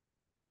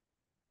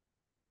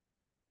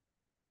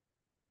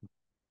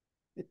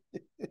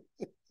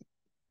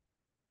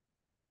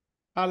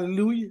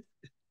 Hallelujah.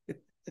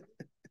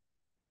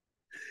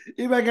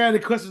 Anybody got any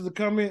questions or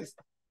comments?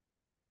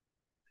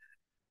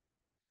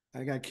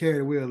 I got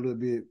carried away a little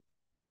bit.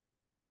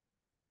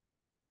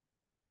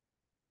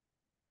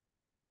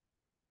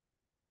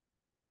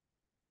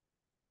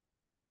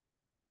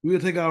 We'll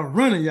take our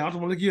running, y'all. I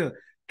want to look here,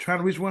 trying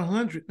to reach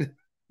 100.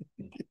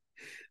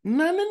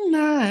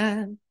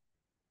 99.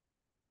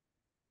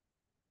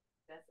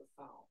 That's a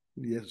song.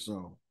 Yes,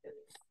 song.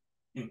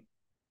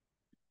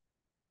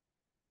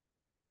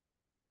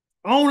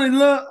 Only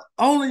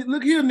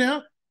look here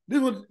now. This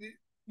was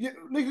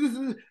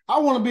I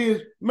want to be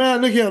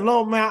man. Look here,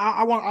 Lord, man.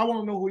 I want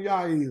to know who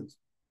y'all is.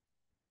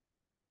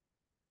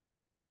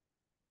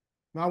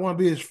 I want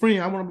to be his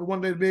friend. I want to one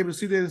day to be able to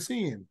see that and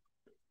see him.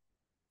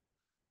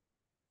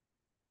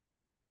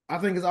 I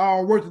think it's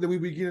all worth it that we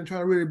begin trying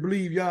to really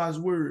believe Yah's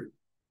word.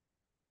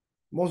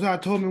 Most High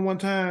told me one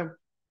time,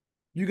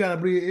 you got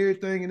to believe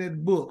everything in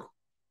that book.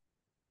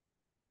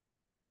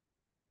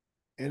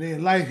 And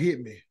then life hit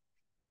me.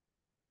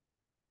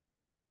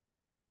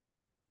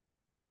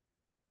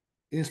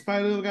 In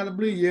spite of it, I got to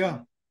believe,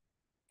 yeah.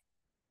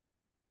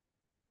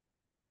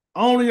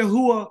 Only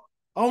Yahuwah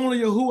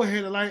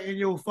had a light in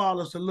your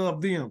fathers to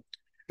love them.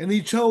 And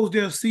he chose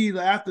their seed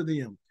after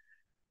them.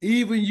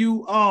 Even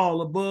you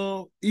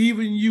above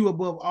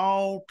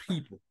all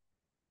people,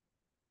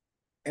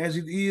 as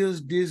it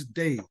is this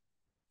day.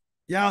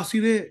 Y'all see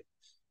that?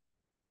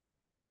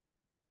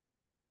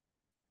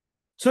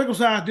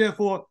 Circumcise,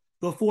 therefore,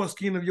 the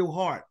foreskin of your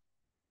heart,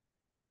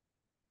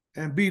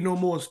 and be no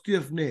more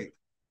stiff-necked.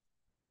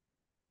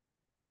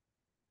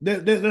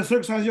 That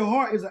circumcise your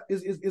heart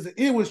is an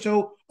inward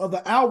show of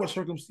the outward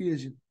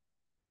circumcision.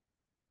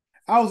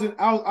 I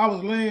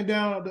was laying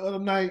down the other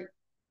night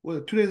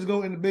well, 2 days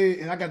ago in the bed,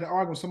 and I got to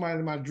argue with somebody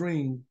in my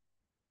dream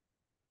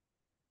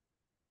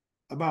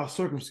about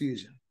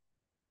circumcision.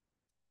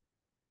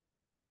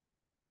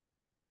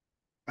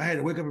 I had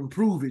to wake up and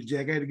prove it,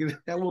 Jack. I had to get.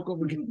 I woke up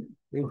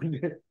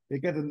and they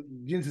got the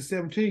Genesis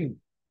 17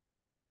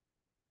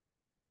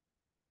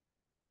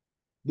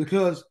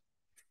 because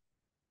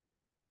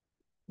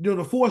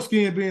the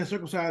foreskin being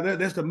circumcised,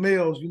 that's the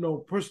male's,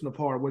 personal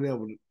part,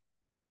 whatever.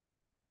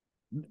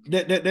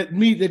 That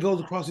meat that goes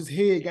across his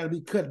head got to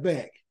be cut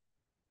back.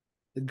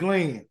 The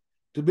gland,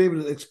 to be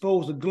able to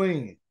expose the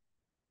gland.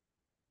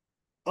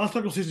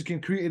 Uncircumcision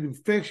can create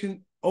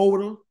infection,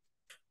 odor,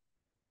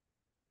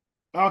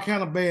 all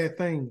kind of bad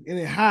things, and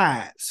it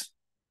hides.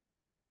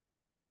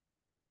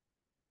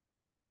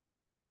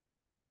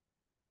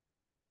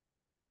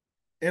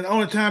 And the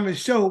only time it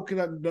shows,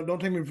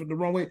 don't take me the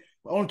wrong way,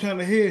 the only time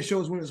the head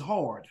shows when it's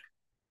hard.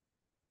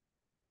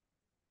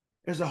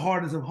 It's the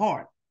hardness of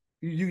heart.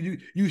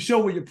 You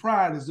show where your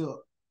pride is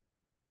up.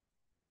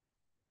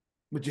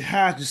 But you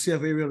hide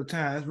yourself every other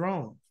time. That's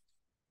wrong.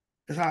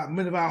 That's how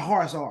many of our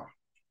hearts are.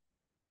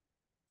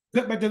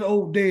 Cut back that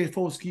old dead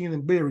foreskin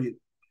and bury it.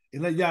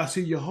 And let y'all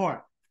see your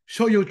heart.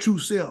 Show your true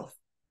self.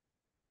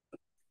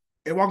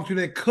 And walk through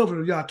that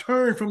covenant. Y'all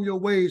turn from your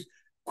ways.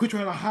 Quit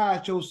trying to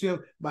hide yourself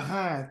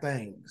behind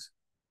things.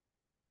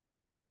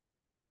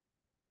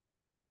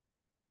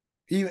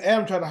 Even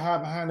Adam tried to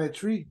hide behind that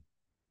tree.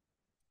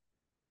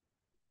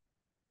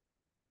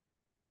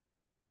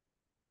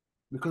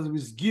 Because of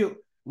his guilt,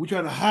 we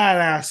try to hide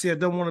ourselves,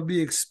 don't want to be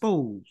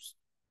exposed.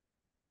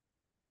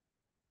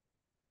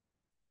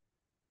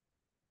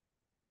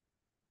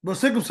 But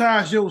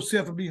circumcise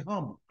yourself and be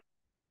humble.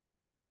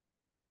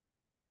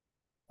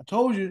 I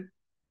told you,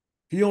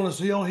 he only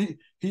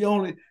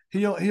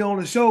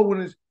showed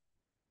when it's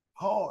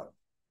hard.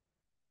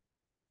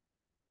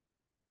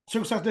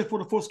 Circumcise that for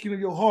the foreskin of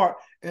your heart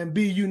and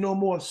be you no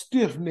more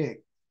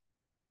stiff-necked.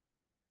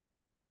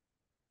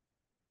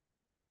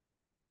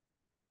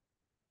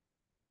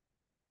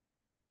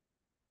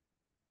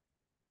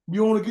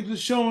 You only get to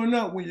showing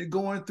up when you're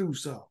going through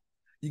something.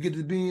 You get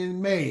to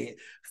being mad,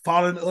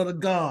 following other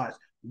gods,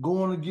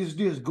 going against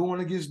this,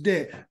 going against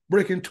that,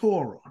 breaking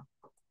Torah.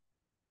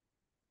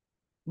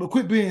 But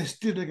quit being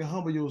stiff-necked and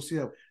humble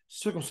yourself.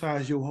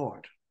 Circumcise your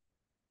heart.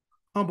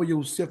 Humble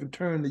yourself and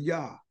turn to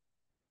Yah.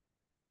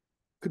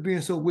 Quit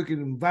being so wicked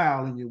and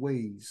vile in your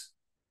ways.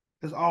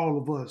 That's all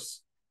of us.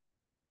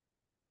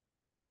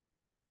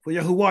 For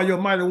Yahuwah,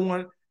 your mighty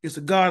one, is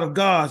the God of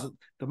gods,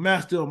 the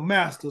master of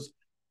masters,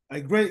 a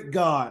great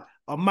God,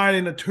 a mighty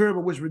and a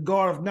terrible, which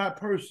regardeth not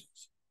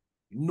persons.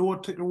 Nor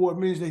take reward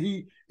means that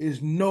he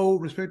is no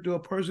respecter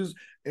of persons,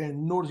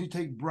 and nor does he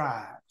take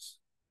bribes.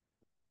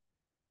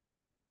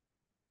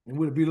 And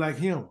would it be like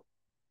him?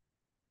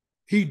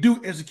 He do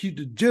execute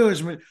the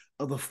judgment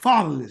of the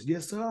fatherless,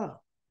 yes, sir,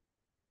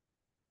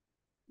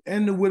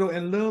 and the widow,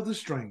 and love the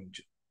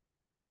stranger,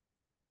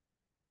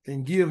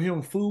 and give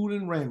him food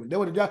and raiment. That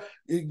what y'all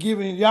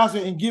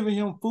said, and giving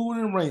him food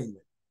and raiment.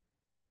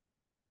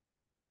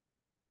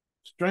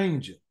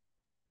 Stranger.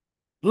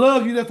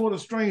 Love you therefore the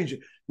stranger.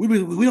 We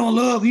don't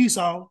love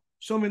Esau.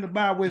 Show me in the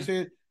Bible where it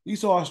says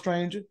Esau a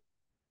stranger.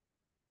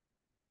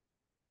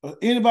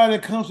 Anybody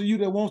that comes to you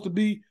that wants to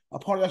be a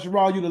part of that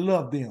Shirah, you to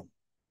love them.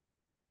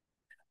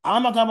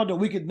 I'm not talking about the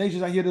wicked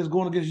nations out here that's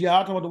going against Yah.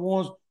 I'm talking about the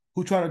ones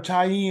who try to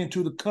tie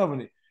into the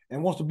covenant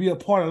and wants to be a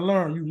part and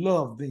learn. You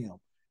love them.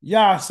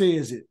 Yah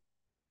says it.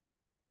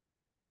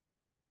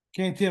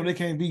 Can't tell them they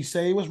can't be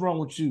saved. What's wrong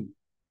with you?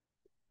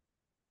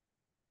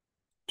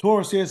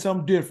 Torah says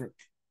something different.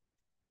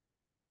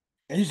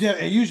 And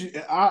you should,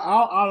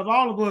 out of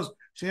all of us,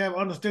 should have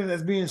understanding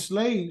as being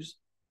slaves.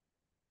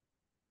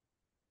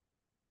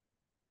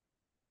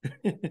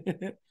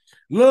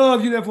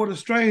 Love you therefore the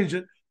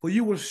stranger, for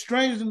you were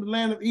strangers in the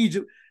land of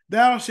Egypt.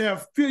 Thou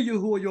shalt fear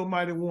Yahuwah your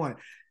mighty one.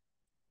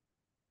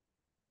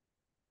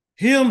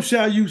 Him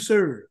shall you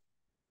serve,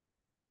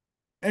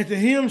 and to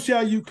him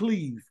shall you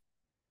cleave,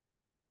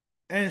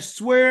 and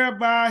swear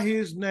by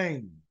his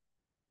name.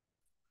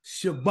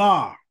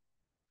 Shabbat.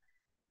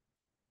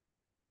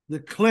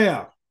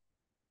 Declare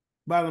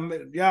by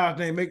Yah's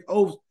name, make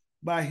oaths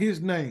by his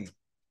name.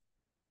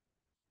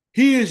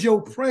 He is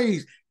your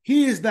praise.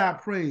 He is thy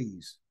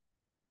praise.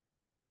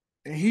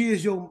 And he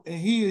is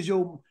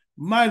your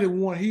mighty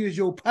one. He is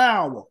your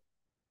power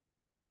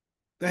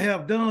that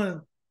have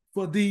done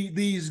for thee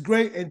these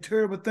great and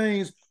terrible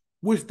things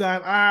which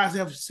thine eyes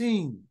have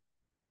seen.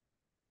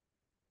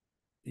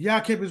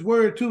 Yah kept his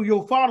word too.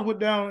 Your father went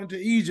down into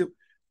Egypt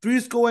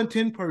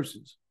 70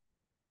 persons.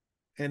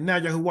 And now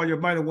Yahuwah your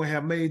mighty one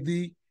have made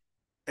thee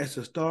as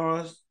the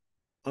stars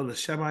of the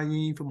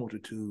Shamayim for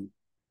multitude.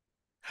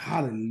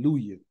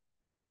 Hallelujah.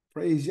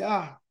 Praise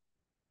Yah.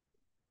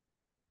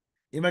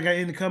 Anybody got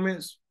any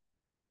comments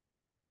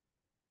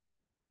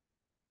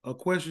or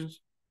questions?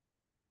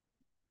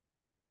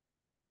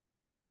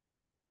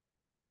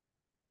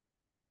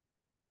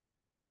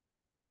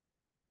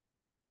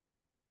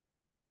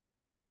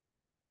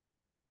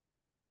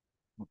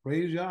 Well,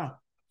 praise Yah.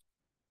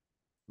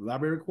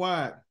 Library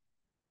quiet.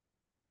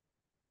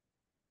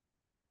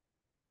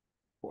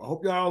 Well, I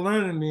hope y'all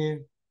learning,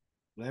 man.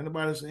 Ain't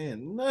nobody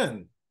saying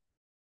nothing.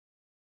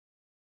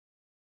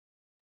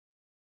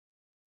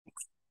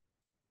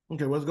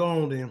 Okay, what's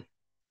going on then?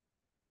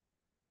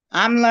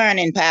 I'm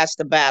learning past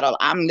the battle.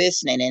 I'm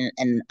listening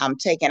and I'm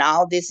taking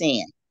all this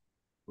in.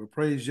 We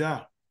praise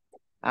Yah.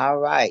 All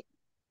right.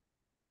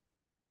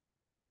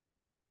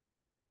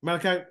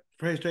 Malachi,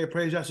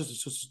 praise Yah,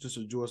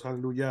 sister Joyce.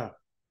 Hallelujah.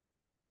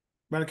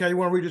 Malachi, you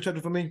want to read this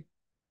chapter for me?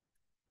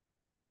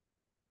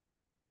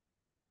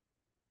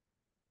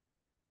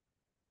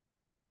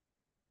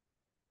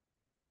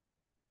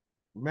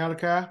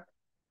 Malachi?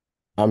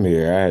 I'm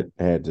here.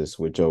 I had to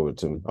switch over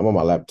to. I'm on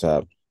my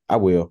laptop. I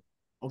will.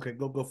 Okay,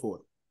 go for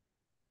it.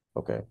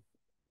 Okay.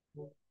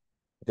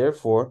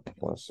 Therefore,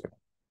 one second.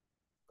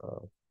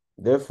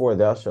 Therefore,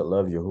 thou shalt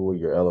love Yahuwah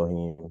your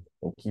Elohim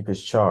and keep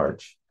his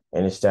charge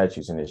and his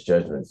statutes and his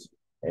judgments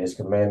and his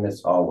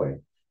commandments always.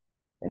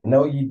 And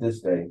know ye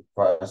this day,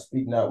 for I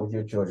speak not with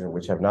your children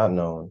which have not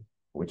known,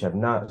 which have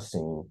not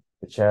seen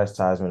the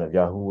chastisement of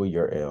Yahuwah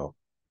your El,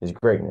 his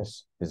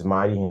greatness, his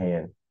mighty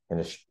hand,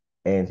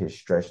 and his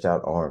stretched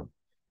out arm,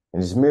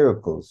 and his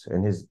miracles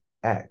and his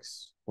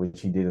acts,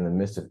 which he did in the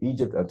midst of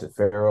Egypt unto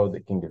Pharaoh, the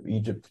king of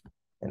Egypt,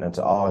 and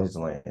unto all his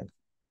land.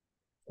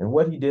 And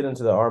what he did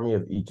unto the army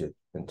of Egypt,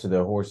 and to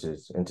their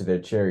horses, and to their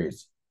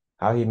chariots,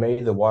 how he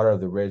made the water of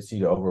the Red Sea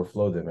to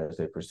overflow them as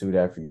they pursued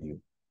after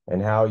you,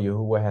 and how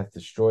Yahuwah hath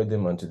destroyed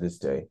them unto this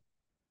day.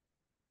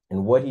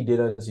 And what he did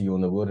unto you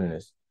in the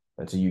wilderness,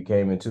 until you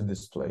came into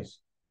this place,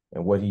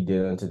 and what he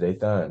did unto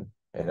Dathan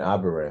and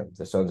Abiram,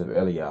 the sons of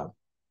Eliab,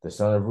 the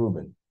son of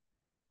Reuben,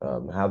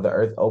 how the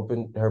earth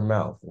opened her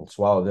mouth and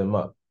swallowed them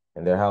up,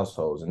 and their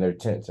households, and their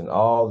tents, and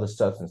all the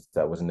substance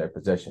that was in their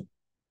possession,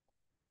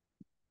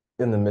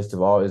 in the midst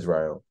of all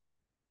Israel.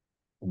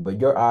 But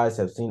your eyes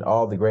have seen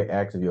all the great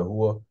acts of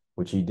Yahuwah,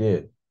 which he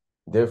did.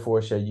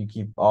 Therefore shall you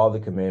keep all the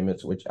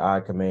commandments which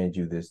I command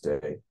you this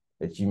day,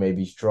 that you may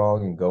be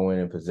strong and go in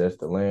and possess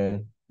the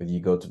land whither you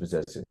go to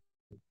possess it,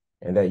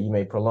 and that ye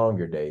may prolong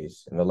your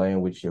days in the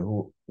land which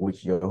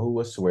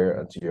Yahuwah sware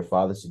unto your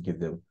fathers to give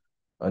them,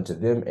 unto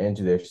them and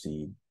to their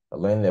seed, a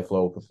land that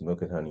floweth with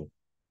milk and honey.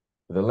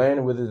 For the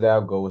land whither thou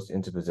goest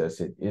in to possess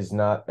it is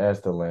not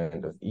as the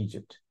land of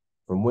Egypt,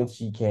 from whence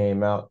ye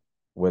came out,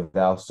 where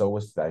thou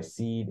sowest thy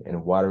seed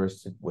and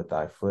waterest it with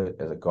thy foot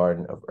as a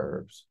garden of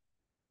herbs.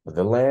 But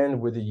the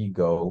land whither ye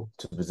go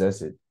to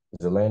possess it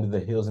is the land of the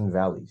hills and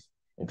valleys,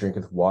 and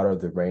drinketh water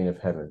of the rain of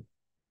heaven,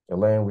 the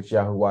land which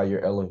Yahuwah your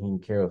Elohim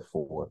careth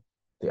for.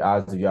 The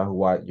eyes of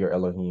Yahuwah your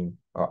Elohim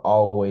are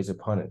always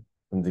upon it,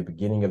 from the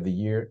beginning of the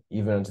year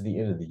even unto the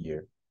end of the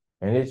year.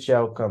 And it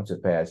shall come to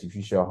pass, if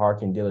you shall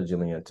hearken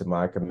diligently unto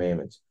my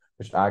commandments,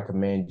 which I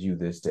command you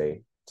this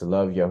day, to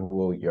love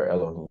Yahuwah your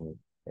Elohim,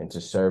 and to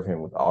serve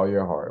him with all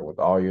your heart and with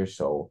all your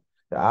soul,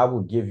 that I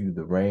will give you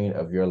the rain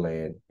of your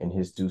land in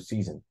his due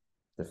season,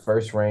 the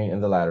first rain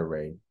and the latter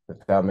rain,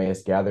 that thou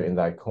mayest gather in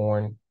thy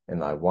corn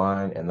and thy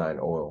wine and thine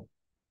oil.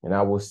 And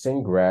I will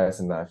send grass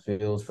in thy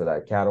fields for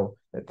thy cattle,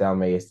 that thou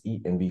mayest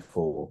eat and be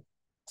full.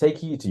 Take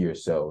heed to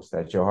yourselves,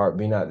 that your heart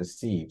be not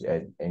deceived,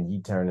 and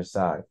ye turn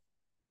aside,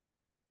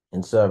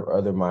 and serve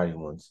other mighty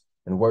ones,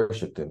 and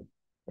worship them.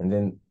 And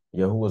then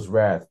Yahuwah's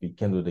wrath be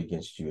kindled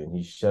against you, and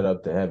he shut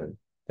up the heaven,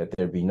 that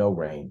there be no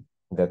rain,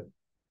 that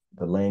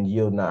the land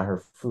yield not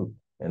her fruit,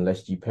 and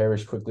lest ye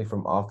perish quickly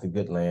from off the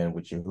good land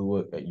which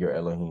Yahuwah your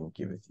Elohim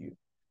giveth you.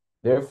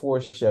 Therefore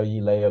shall ye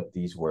lay up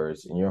these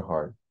words in your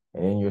heart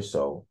and in your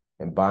soul,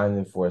 and bind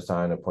them for a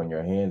sign upon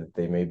your hand, that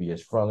they may be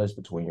as frontlets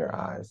between your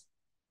eyes.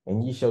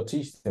 And ye shall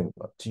teach them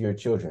to your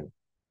children,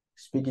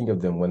 speaking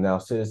of them when thou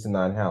sittest in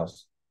thine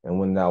house, and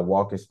when thou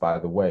walkest by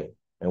the way,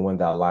 and when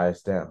thou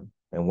liest down,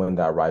 and when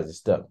thou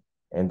risest up.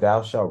 And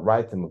thou shalt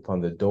write them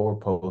upon the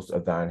doorposts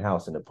of thine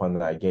house and upon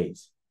thy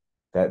gates,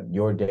 that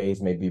your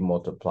days may be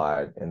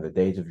multiplied, and the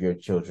days of your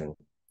children,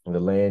 in the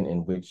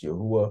land which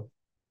Yahuwah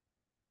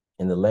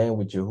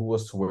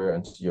sware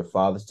unto your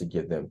fathers to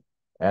give them,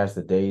 as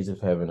the days of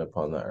heaven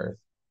upon the earth.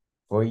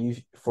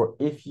 For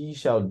if ye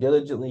shall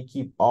diligently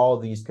keep all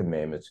these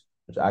commandments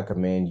which I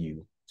command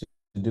you to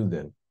do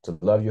them, to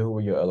love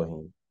Yahuwah your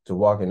Elohim, to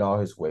walk in all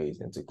his ways,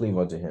 and to cleave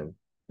unto him,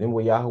 then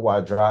will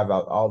Yahuwah drive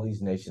out all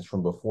these nations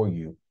from before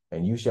you,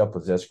 and you shall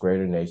possess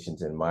greater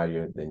nations and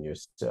mightier than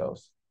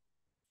yourselves.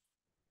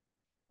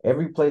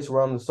 Every place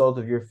whereon the soles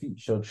of your feet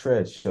shall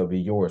tread shall be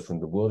yours, from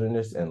the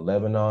wilderness and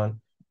Lebanon,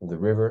 from the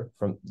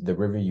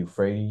river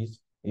Euphrates,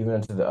 even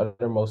unto the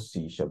uttermost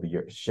sea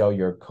shall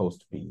your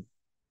coast be.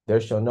 There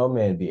shall no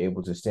man be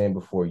able to stand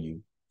before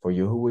you, for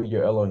Yahuwah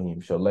your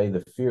Elohim shall lay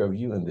the fear of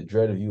you and the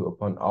dread of you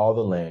upon all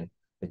the land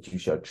that you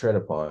shall tread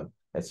upon,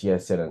 as he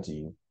has said unto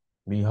you.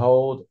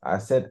 Behold, I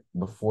set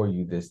before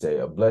you this day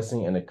a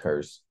blessing and a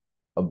curse.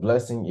 A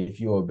blessing if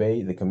you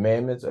obey the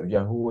commandments of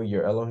Yahuwah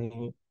your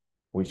Elohim,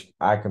 which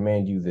I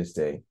command you this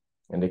day,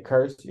 and a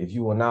curse if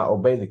you will not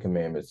obey the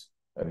commandments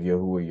of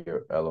Yahuwah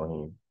your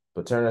Elohim,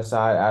 but turn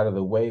aside out of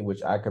the way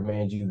which I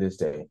command you this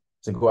day,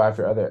 to go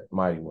after other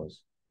mighty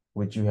ones,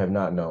 which you have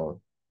not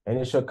known. And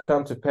it shall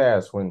come to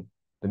pass when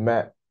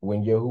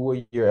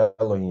Yahuwah your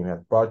Elohim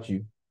hath brought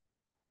you,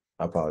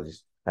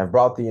 apologies, have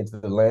brought thee into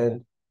the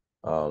land,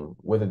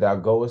 whither thou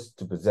goest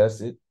to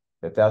possess it,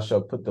 that thou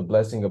shalt put the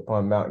blessing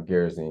upon Mount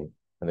Gerizim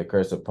and the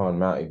curse upon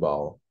Mount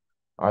Ebal.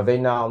 Are they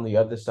not on the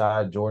other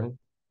side Jordan,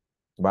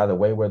 by the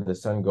way where the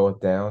sun goeth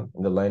down,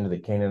 in the land of the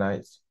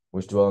Canaanites,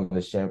 which dwell in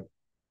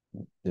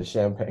the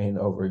Champaign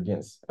over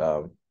against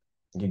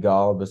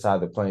Gilgal,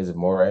 beside the plains of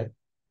Moreh?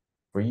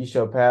 For ye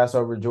shall pass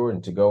over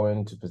Jordan to go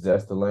in to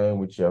possess the land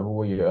which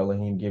Yahuwah your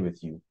Elohim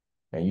giveth you,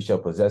 and you shall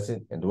possess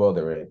it and dwell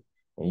therein.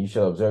 And you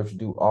shall observe to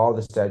do all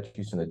the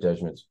statutes and the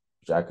judgments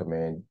which I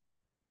command,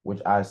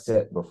 which I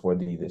set before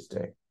thee this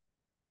day.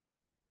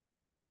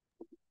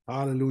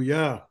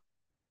 Hallelujah.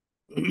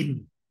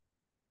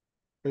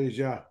 Praise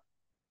Yah.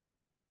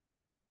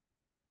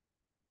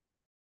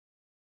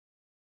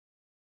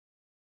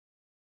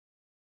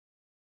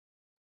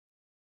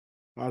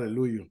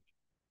 Hallelujah.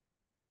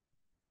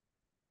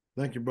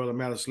 Thank you, brother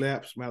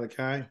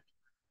Malachi.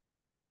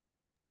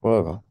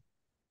 Welcome.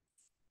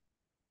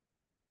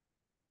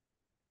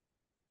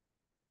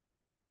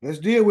 Let's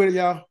deal with it,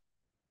 y'all.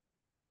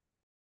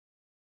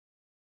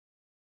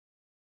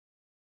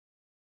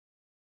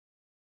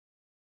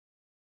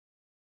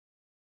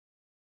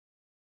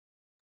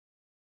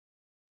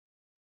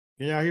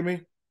 Can y'all hear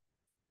me?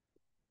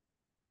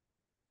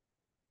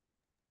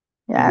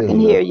 Yeah, I can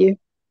hear you.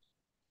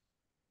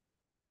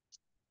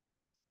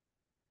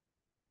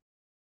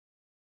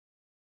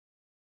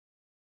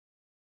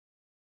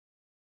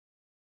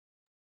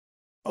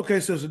 Okay,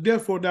 so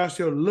therefore thou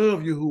shalt love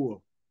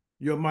Yahuwah,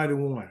 your mighty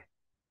one.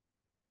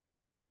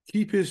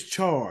 Keep his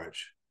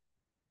charge,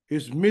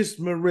 his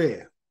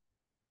mismereh,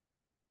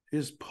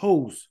 his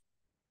post,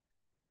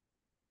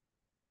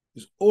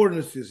 his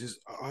ordinances, his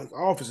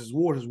office, his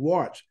ward, his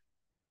watch.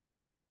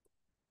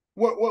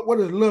 What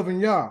is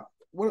loving Yah?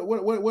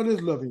 What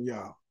is loving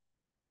Yah?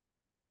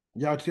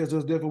 Yah tells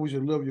us therefore we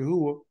should love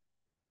Yahuwah,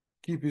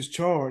 keep his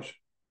charge.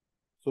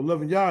 So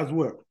loving Yah is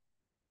what?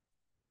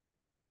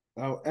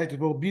 Our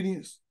active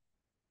obedience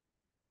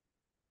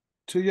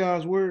to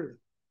Yah's word.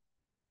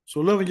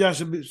 So loving Yah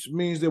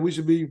means that we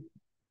should be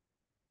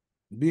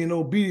being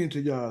obedient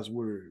to Yah's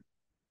word.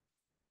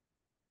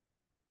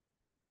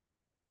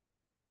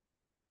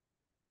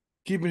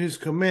 Keeping his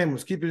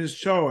commandments, keeping his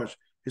charge,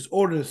 his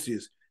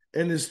ordinances,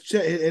 and his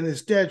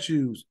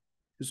statutes,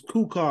 his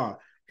kukar,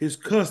 his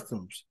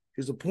customs,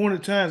 his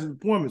appointed times and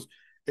appointments,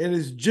 and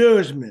his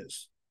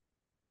judgments,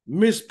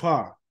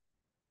 mispah,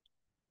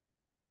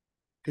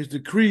 his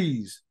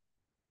decrees,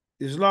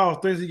 his laws,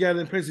 things he got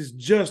in place, his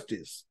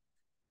justice,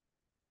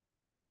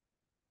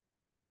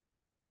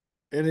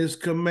 and his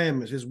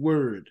commandments, his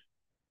word,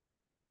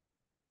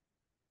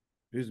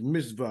 his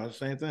mitzvah,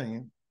 same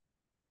thing.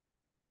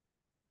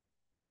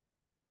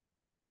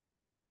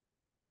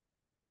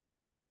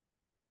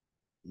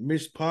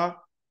 Mishpah,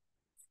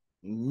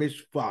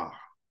 mishpah,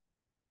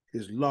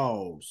 his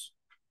laws,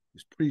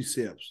 his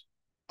precepts,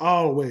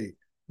 always,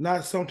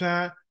 not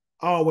sometime,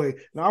 always.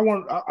 Now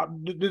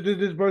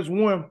this verse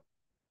 1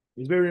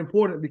 is very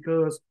important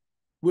because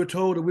we're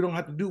told that we don't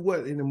have to do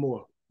what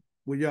anymore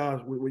with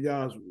y'all's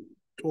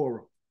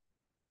Torah.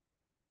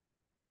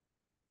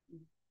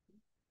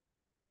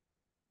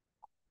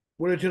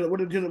 What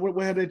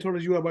have they told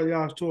us you about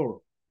y'all's Torah?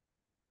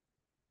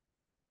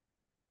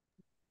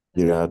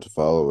 You don't have to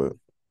follow it.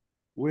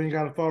 We ain't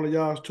got to follow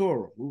y'all's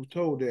Torah. We were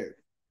told that.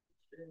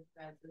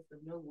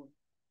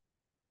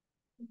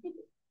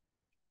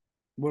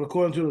 But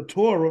according to the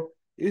Torah,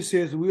 it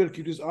says that we got to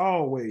keep this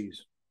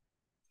always.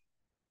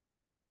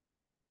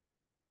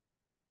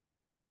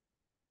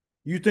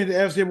 You think the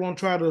adversary won't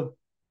try to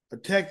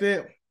attack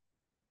that?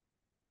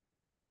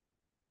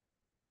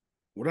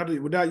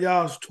 Without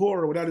y'all's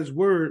Torah, without his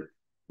word,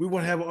 we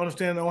wouldn't have an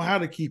understanding on how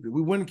to keep it.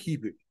 We wouldn't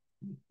keep it.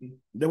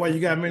 That's why you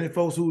got many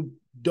folks who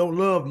don't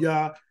love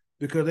Yah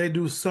because they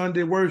do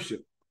Sunday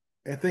worship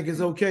and think it's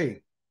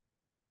okay.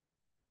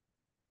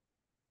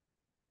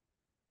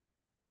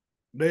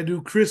 They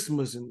do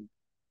Christmas and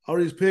all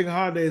these pagan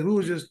holidays. We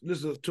was just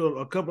listening to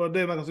a couple of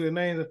days, like I said, their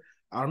names.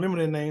 I remember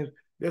their names.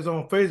 That's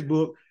on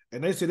Facebook,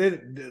 and they said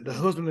the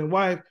husband and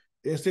wife.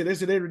 They said they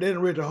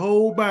didn't read the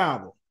whole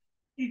Bible.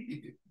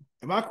 And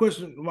my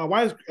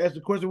wife asked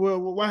the question, well,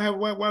 why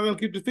don't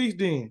keep the feast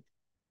then?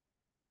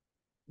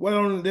 Why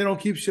don't they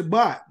keep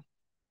Shabbat?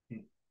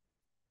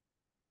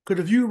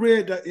 Because if you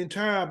read the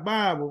entire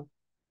Bible,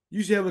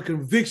 you should have a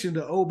conviction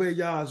to obey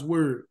Yah's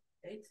word.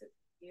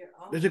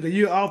 They took a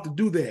year off to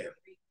do that.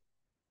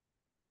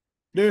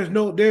 There's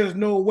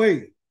no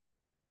way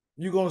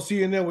you're gonna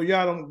see in there where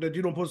that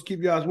you don't supposed to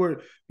keep Yah's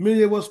word.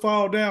 Many of us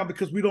fall down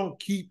because we don't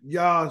keep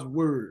Yah's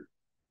word.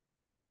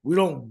 We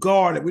don't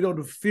guard it. We don't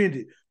defend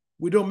it.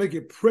 We don't make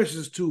it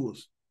precious to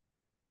us.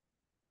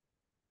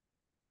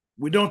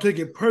 We don't take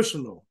it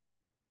personal.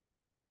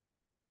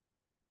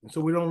 And so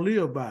we don't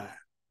live by it.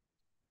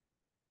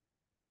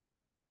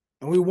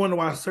 And we wonder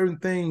why certain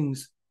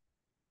things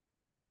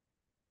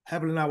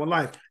happen in our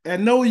life.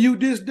 And know you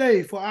this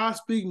day, for I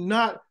speak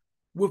not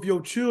with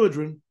your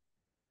children,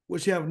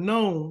 which have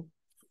known,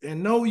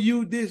 and know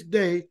you this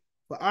day,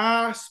 for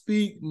I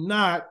speak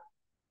not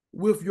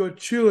with your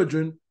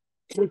children,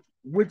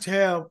 which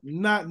have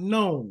not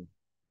known,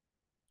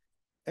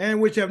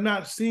 and which have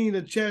not seen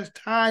the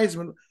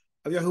chastisement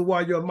of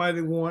Yahuwah, your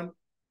mighty one,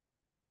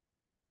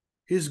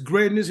 his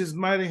greatness, his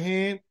mighty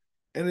hand,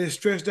 and his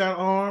stretched out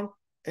arm,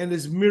 and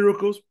his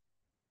miracles,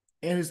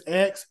 and his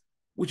acts,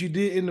 which he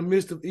did in the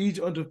midst of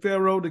Egypt unto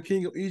Pharaoh, the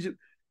king of Egypt,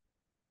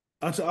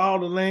 unto all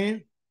the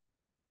land,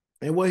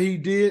 and what he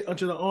did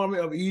unto the army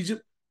of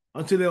Egypt,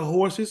 unto their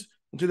horses,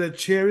 unto their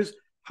chariots,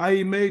 how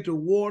he made the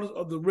waters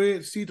of the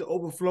Red Sea to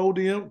overflow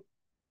them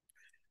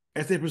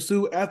as they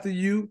pursue after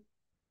you,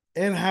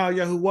 and how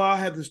Yahuwah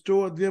hath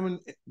destroyed them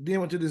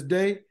unto this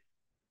day,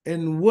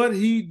 and what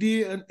he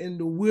did in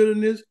the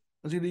wilderness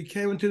until he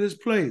came into this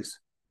place,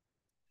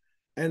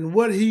 and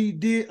what he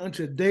did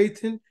unto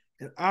Dathan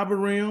and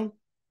Abiram.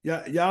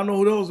 Y'all know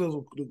who those are,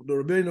 the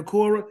rebellion of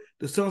Korah,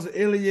 the sons of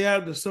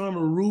Eliab, the son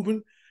of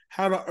Reuben,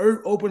 how the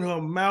earth opened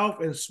her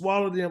mouth and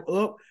swallowed them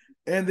up,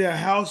 and their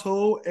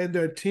household and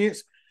their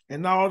tents,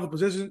 and all the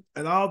possession,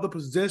 and all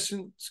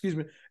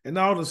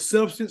the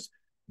substance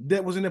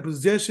that was in their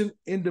possession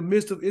in the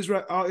midst of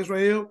Israel, all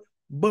Israel.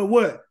 But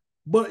what?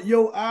 But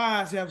your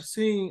eyes have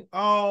seen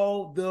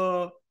all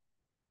the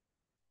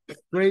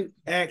great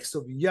acts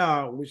of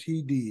Yah which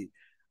he did.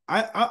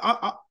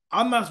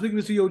 I'm not speaking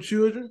this to your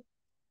children.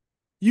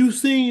 You've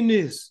seen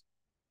this.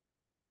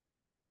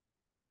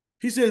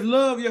 He says,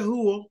 love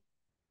Yahuwah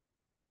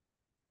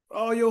with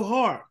all your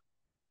heart.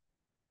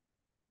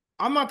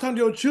 I'm not talking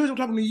to your children, I'm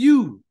talking to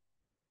you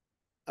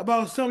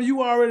about something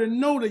you already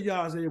know that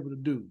Yah is able to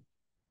do.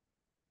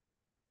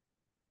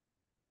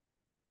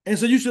 And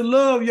so you should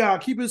love Yah,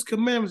 keep his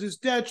commandments, his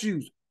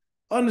statutes.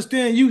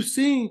 Understand, you've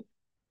seen,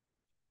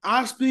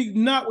 I speak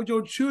not with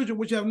your children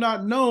which have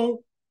not known,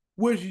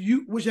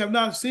 which have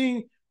not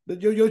seen,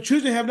 that your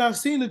children have not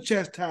seen the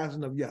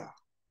chastisement of Yah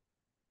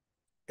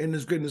and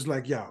his goodness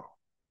like Yah.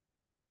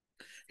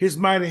 His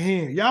mighty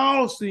hand.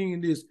 Y'all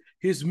seen this,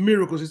 his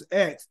miracles, his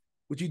acts,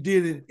 which he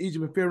did in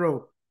Egypt and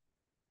Pharaoh.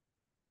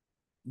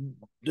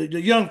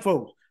 The young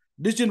folks.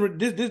 This right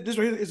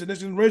here is the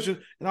next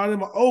generation, and all of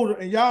them are older,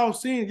 and y'all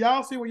see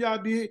what y'all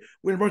did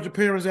when you brought your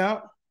parents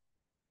out.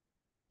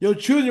 Your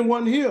children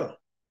wasn't here.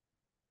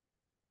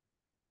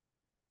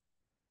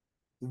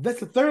 That's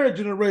the third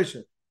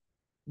generation.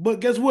 But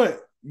guess what?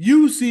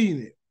 You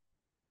seen it.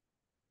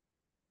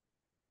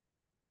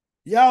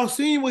 Y'all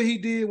seen what he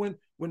did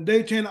when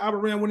Dathan and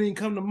Abiram wouldn't even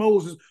come to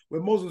Moses,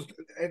 when Moses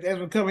as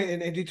we come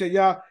in and he said,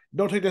 y'all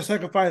don't take their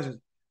sacrifices.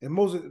 And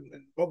Moses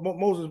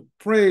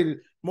prayed,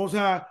 Most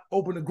High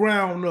opened the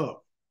ground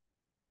up.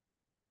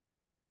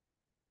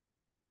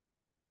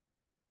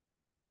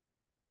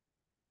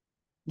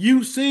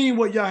 You've seen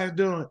what Yah has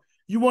done.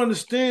 You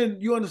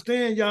understand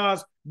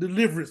Yah's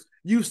deliverance.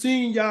 You've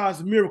seen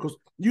Yah's miracles.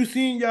 You've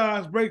seen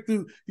Yah's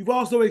breakthrough. You've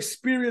also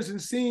experienced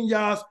and seen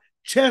Yah's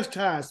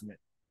chastisement,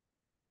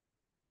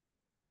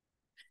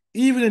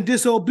 even in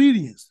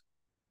disobedience.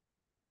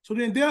 So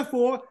then,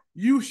 therefore,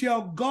 you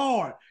shall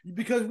guard.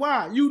 Because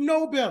why? You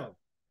know better.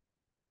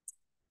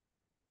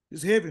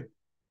 It's heaven.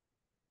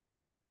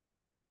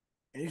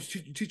 And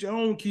you teach your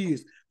own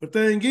kids. But the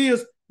thing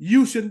is,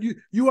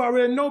 you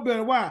already know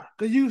better. Why?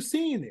 Because you've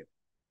seen it.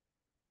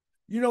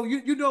 You know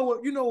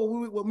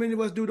what many of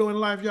us do though in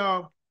life,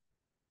 y'all.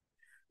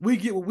 We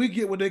get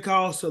what they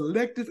call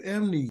selective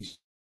amnesia.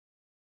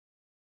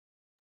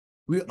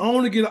 We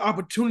only get an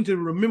opportunity to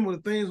remember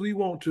the things we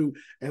want to,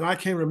 and I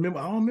can't remember.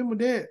 I don't remember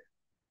that.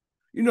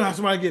 You know how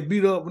somebody get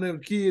beat up when they were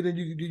a kid, and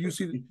you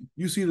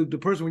see the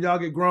person when y'all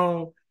get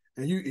grown,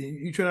 and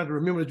you try not to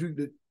remember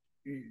that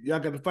y'all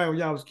got to fight when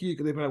y'all was a kid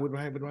because they probably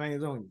would put their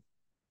hands on you,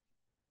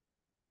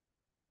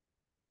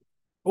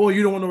 or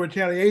you don't want no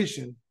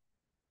retaliation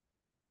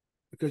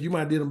because you might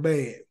have did them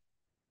bad.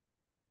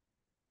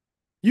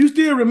 You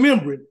still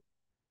remember it.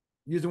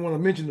 You just don't want to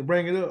mention to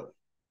bring it up.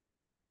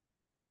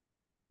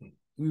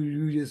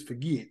 You just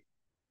forget.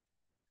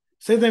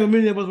 Same thing with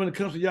many of us when it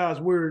comes to Yah's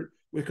word,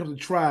 when it comes to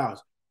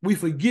trials. We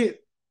forget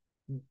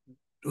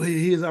where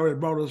he has already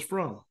brought us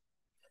from.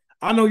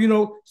 I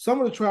know,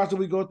 some of the trials that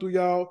we go through,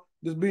 y'all,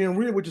 just being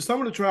real with you, some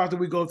of the trials that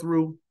we go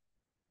through,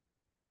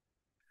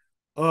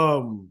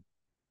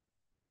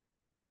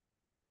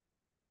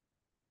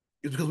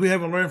 it's because we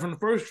haven't learned from the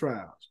first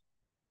trials.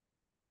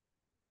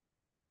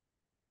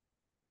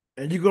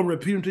 And you're going to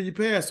repeat them till you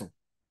pass them.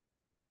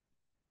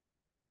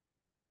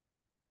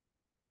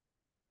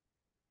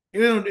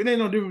 It ain't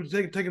no difference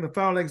taking a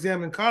final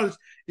exam in college.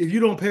 If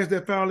you don't pass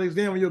that final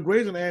exam and your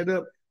grades don't add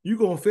up, you're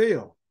going to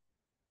fail.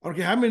 I don't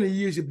care how many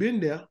years you've been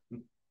there.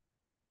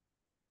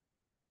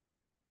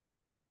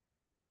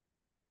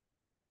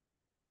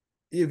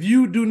 If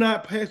you do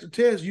not pass the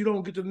test, you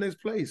don't get to the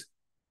next place.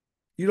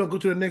 You don't go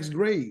to the next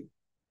grade.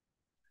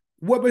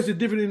 What makes it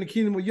different in the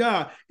kingdom of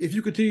Yah if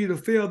you continue to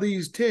fail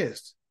these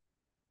tests?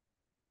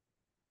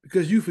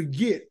 Because you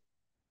forget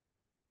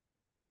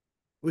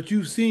what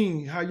you've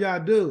seen, how Yah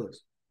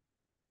does.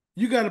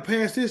 You got to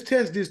pass this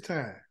test this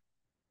time.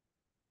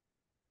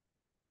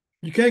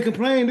 You can't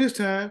complain this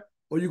time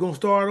or you're going to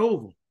start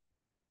over.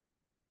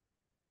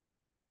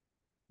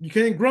 You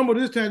can't grumble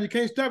this time. You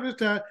can't stop this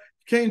time.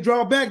 You can't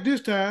draw back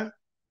this time.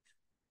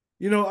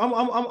 You know, I'm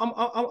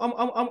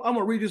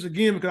gonna read this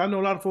again because I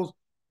know a lot of folks,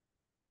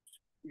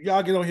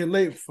 y'all get on here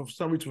late for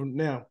some reason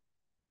now.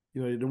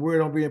 You know, the word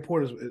don't be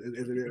important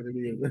as it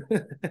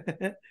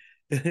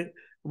is.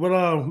 But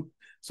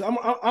so I'm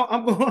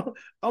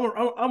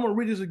gonna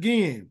read this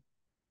again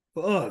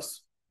for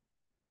us.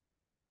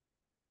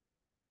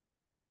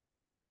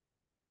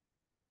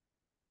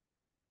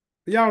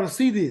 For y'all to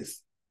see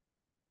this.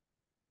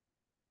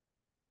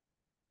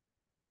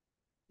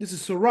 This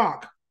is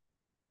Sirach,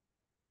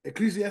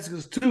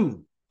 Ecclesiastes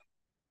 2.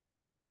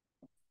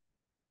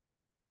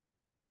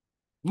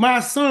 My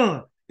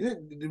son,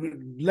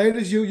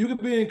 ladies, you can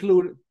be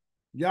included.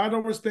 Y'all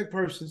don't respect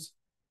persons.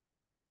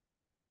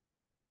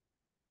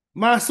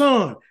 My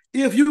son,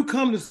 if you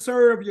come to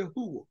serve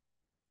Yahuwah,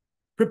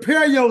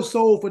 prepare your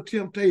soul for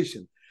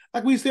temptation.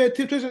 Like we said,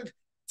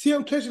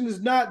 temptation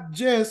is not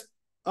just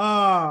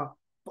I'm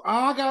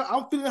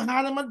feeling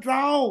hot in my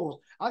drawers.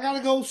 I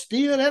gotta go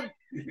steal that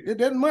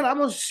money. I'm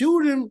gonna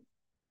shoot him.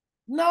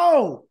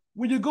 No.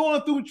 When you're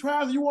going through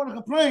trials and you want to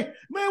complain,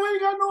 man, we ain't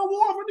got no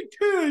war for to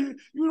kill you.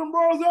 You the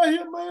brothers out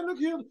here, man. Look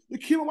here. They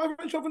kill my wife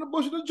and in the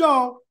bush of the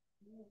jaw.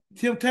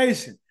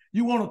 Temptation.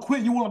 You want to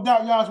quit. You want to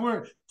doubt God's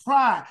word.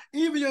 Pride.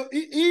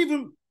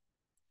 Even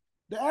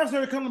the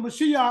adversary come to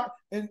Mashiach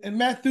in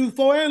Matthew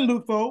 4 and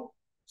Luke 4.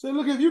 Say,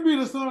 look, if you be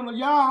the son of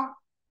Yah,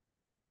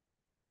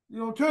 you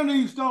know, turn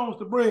these stones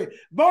to bread.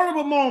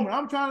 Vulnerable moment.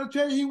 I'm trying to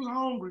tell you, he was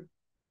hungry.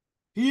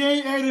 He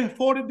ain't ate in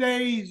 40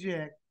 days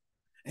yet.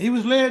 He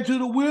was led to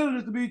the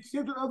wilderness to be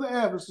tempted of the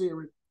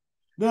adversary.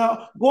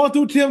 Now, going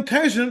through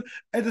temptation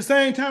at the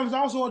same time is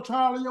also a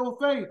trial of your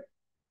faith.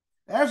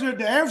 After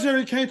the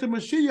adversary came to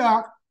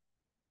Mashiach,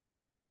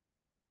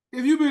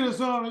 if you be the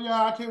son of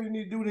Yah, I tell you what you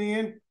need to do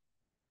then.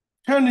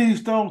 Turn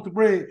these stones to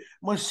bread.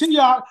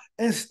 Mashiach,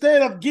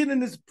 instead of getting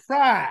this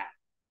pride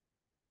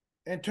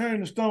and turning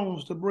the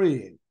stones to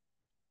bread,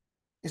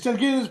 instead of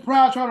getting his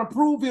pride trying to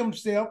prove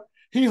himself,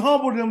 he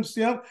humbled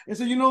himself and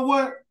said, you know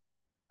what?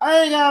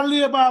 I ain't got to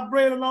live by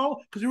bread alone,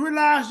 because you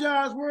realize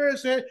God's word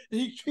said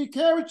he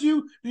carried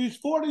you these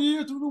 40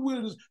 years through the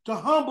wilderness to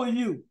humble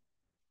you,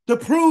 to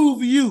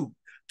prove you,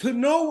 to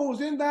know what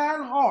was in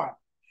thine heart,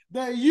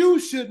 that you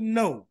should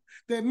know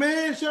that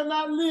man shall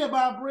not live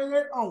by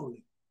bread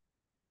only,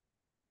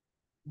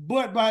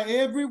 but by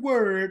every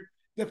word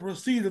that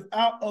proceedeth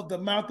out of the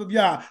mouth of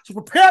Yah. So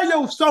prepare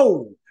your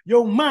soul,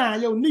 your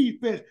mind, your need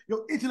fest,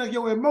 your intellect,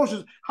 your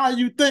emotions, how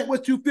you think,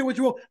 what you feel, what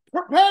you want.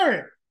 Prepare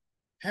it.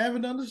 Have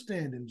an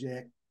understanding,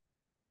 Jack,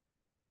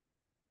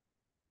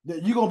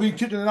 that you're gonna be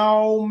tempted in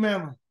all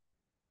manner.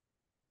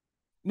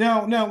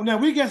 Now,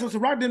 we got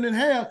some right them in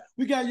half.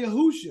 We got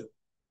Yahusha.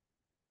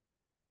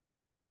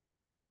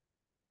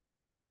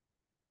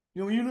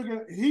 You know, when you look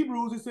at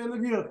Hebrews, it said,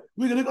 look here,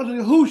 we can look up to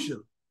Yahusha,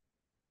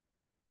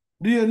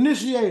 the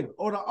initiator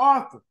or the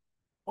author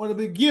or the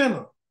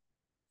beginner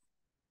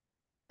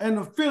and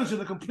the finisher,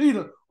 the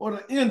completer or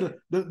the ender,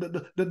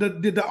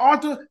 the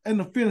author and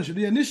the finisher,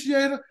 the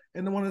initiator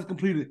and the one that's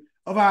completed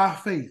of our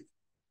faith.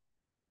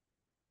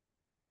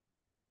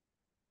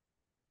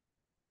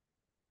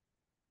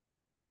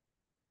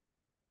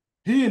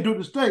 He endured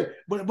the state,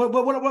 but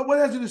what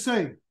else did it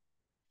say?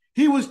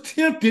 He was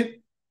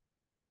tempted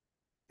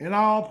in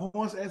all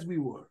points as we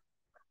were,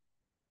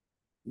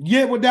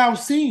 yet without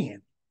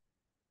sin.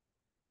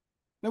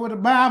 That's what the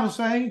Bible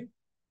saying.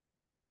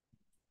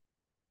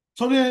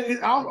 So then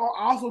it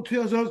also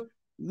tells us,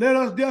 let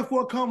us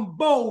therefore come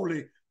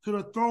boldly to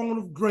the throne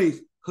of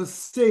grace,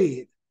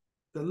 said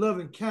the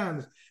loving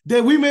kindness,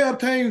 that we may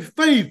obtain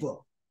favor.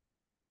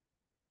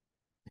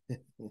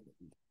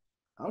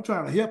 I'm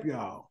trying to help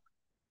y'all.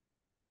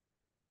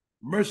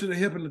 Mercy to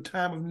help in the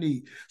time of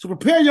need. So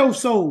prepare your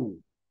soul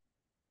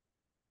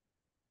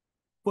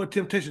for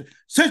temptation.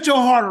 Set your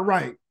heart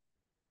aright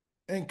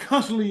and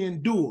constantly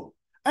endure.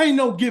 Ain't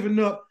no giving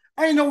up.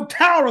 Ain't no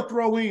towel to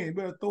throw in.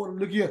 Better throw it.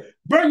 Look here.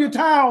 Burn your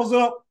towels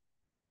up.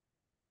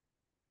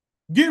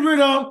 Get rid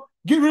of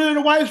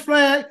the white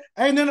flag.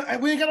 We ain't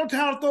got no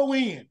towel to throw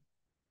in.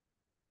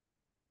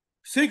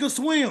 Sink or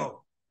swim.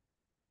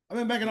 I've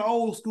been back in the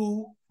old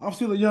school. I'm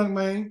still a young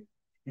man.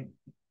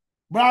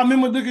 But I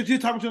remember looking at you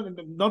talking to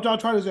them. Don't y'all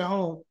try this at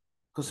home,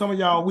 because some of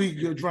y'all weak,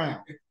 you'll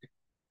drown.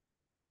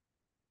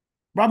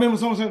 But I remember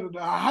someone said,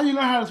 how you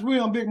learn how to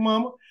swim, big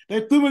mama?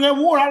 They threw me in that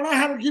water. I learned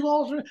how to keep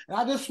on swimming, and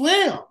I just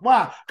swim.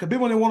 Why? Because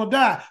people, when they want to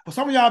die. But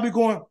some of y'all be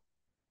going,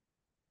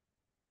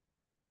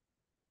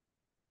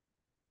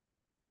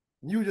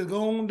 you just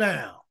going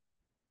down.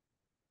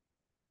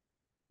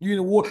 You in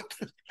the water.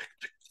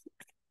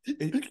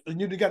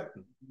 And you just got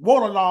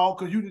waterlogged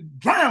because you just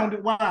drowned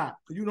it. Why?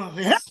 Because you don't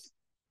say,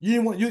 you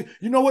didn't want you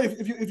know what?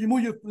 If you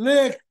move your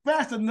leg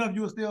fast enough,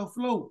 you'll still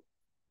float.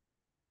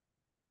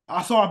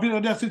 I saw a video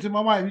of that sent to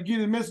my wife. You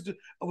get a message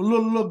of a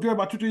little girl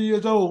about 2-3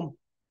 years old.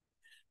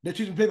 They're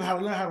teaching people how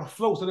to learn how to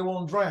float so they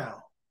won't drown.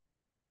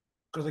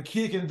 Because a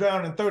kid can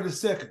drown in 30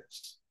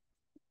 seconds.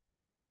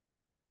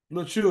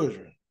 Little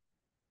children.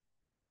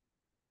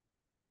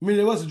 Many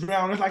of us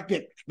drown. It's like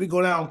that. We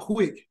go down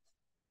quick.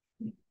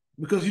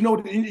 Because you know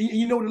what the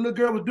little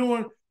girl was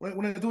doing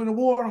when they threw in the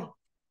water?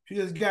 He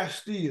just got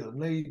still,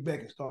 laid back,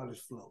 and started his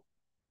flow.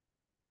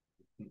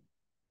 You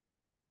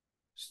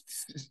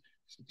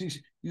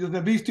just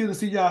gotta be still and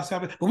see y'all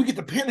salvation. But we get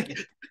to panic.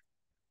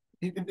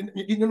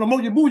 The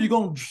more you move, you're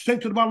gonna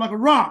sink to the bottom like a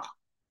rock.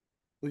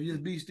 But you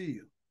just be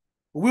still.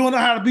 But we don't know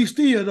how to be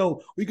still,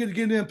 though. We get to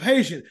get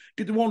impatient,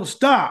 get to want to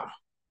stop.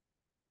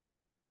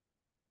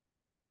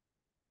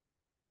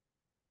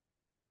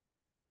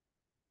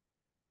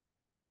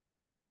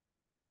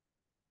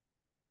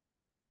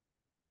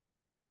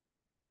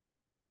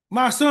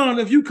 My son,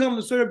 if you come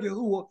to serve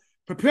Yahuwah,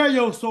 prepare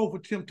your soul for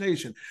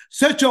temptation.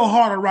 Set your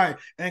heart aright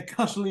and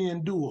constantly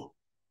endure.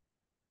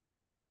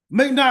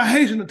 Make not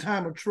haste in the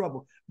time of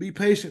trouble. Be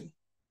patient,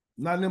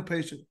 not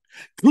impatient.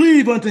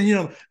 Cleave unto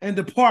him and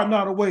depart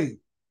not away,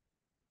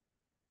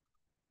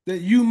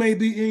 that you may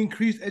be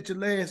increased at your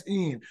last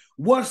end.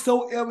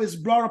 Whatsoever is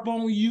brought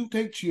upon you,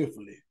 take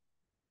cheerfully.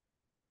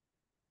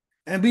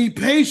 And be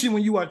patient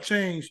when you are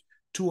changed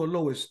to a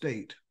lower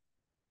state.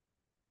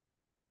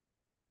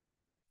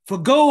 For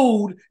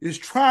gold is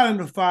tried in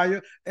the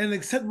fire, and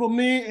acceptable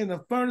men in the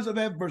furnace of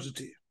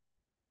adversity.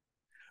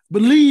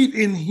 Believe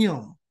in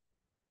him,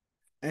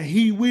 and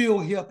he will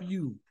help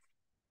you.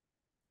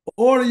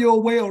 Order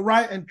your way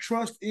aright and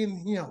trust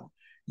in him.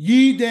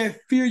 Ye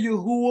that fear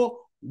Yahuwah,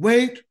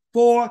 wait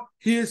for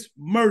his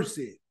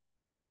mercy.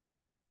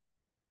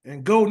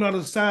 And go not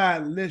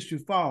aside lest you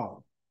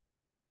fall.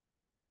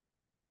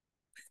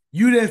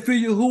 You that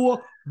fear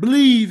Yahuwah,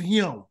 believe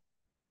him,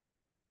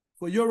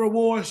 for your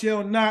reward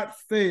shall not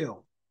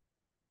fail.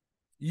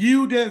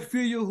 You that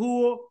fear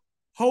Yahuwah,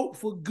 hope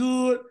for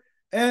good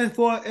and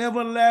for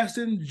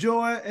everlasting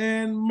joy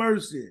and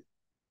mercy.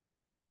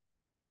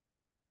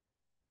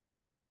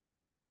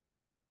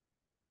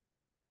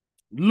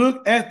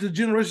 Look at the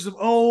generations of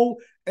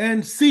old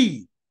and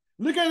see.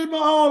 Look at them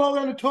all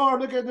over in the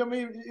Torah. Look at them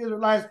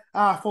Israelites,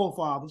 our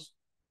forefathers.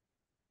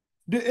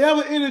 Did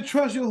ever any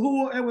trust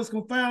Yahuwah and was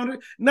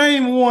confounded?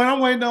 Name one.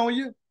 I'm waiting on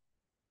you.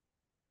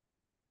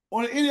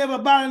 Or did any ever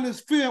abide in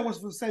this fear and was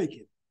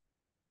forsaken?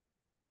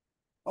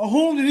 Or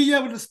whom did he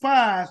ever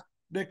despise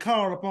that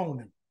called upon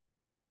him?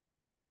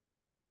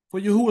 For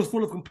Yahuwah is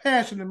full of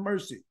compassion and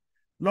mercy,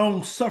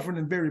 long-suffering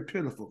and very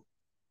pitiful,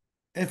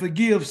 and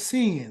forgives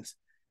sins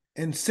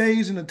and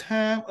saves in the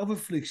time of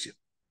affliction.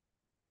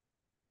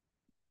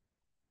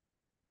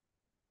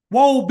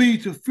 Woe be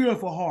to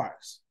fearful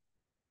hearts.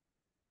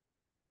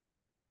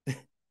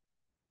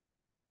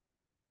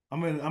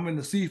 I'm in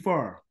the sea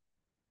far.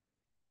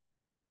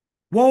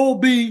 Woe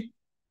be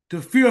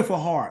to fearful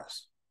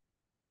hearts.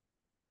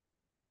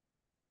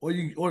 Or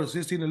the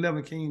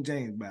 1611 King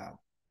James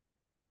Bible.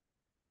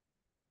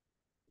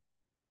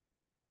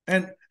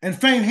 And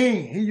faint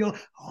hand. He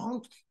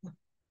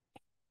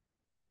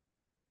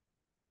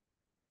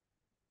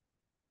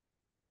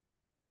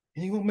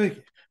ain't gonna make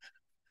it.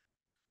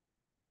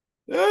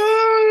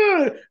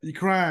 You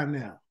crying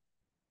now.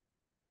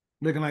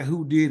 Looking like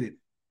who did it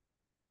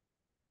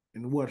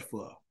and what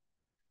for.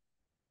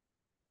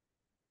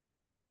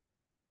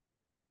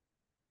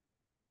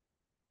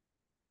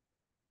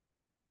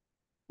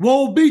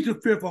 Woe be to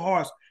fearful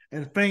hearts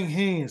and faint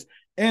hands,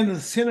 and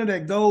the sinner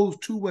that goes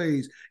two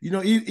ways. You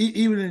know,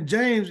 even in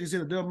James, he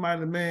said a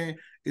double-minded man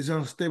is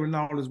unstable in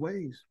all his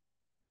ways.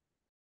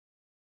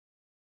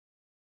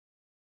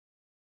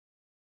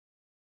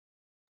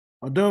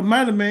 A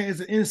double-minded man is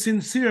an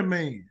insincere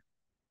man,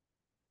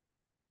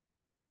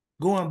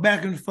 going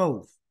back and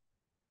forth.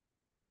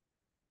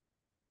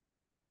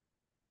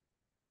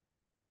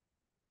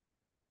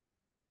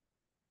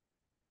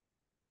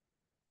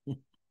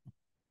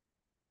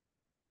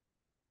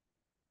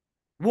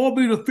 Woe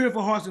be to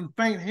fearful hearts and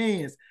faint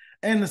hands,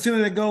 and the sinner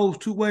that goes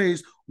two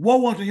ways.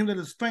 Woe unto him that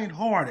is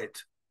faint-hearted.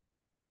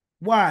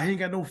 Why? He ain't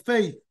got no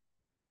faith,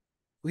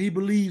 for he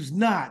believes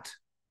not.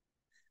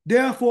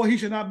 Therefore, he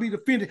shall not be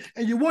defended.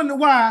 And you wonder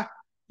why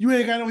you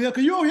ain't got no help,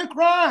 because you're over here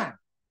crying.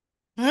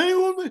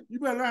 You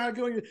better learn how to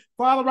go in.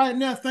 Father, right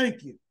now,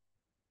 thank you.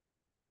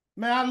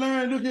 Man, I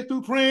learned looking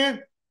through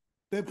praying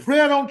that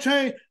prayer don't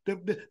change,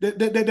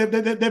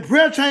 that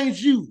prayer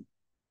changed you.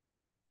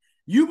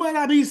 You might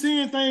not be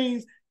seeing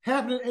things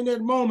happening in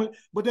that moment,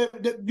 but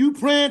that you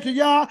praying to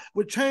Yah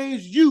would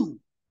change you.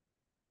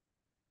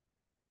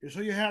 And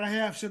so you had to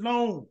have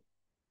shalom.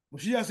 When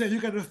she said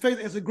you got the faith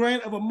as a grain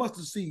of a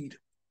mustard seed.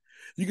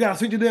 You got to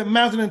speak to that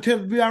mountain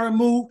until it be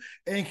removed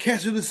and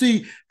cast it to the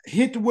sea.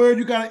 Hint the word,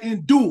 you got to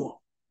endure.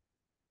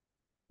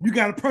 You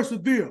got to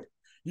persevere.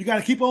 You got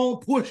to keep on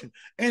pushing.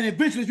 And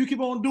eventually, if you keep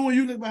on doing,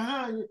 you look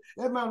behind you,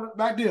 that mountain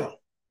right there.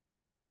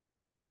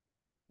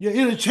 Yeah,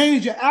 it'll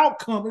change your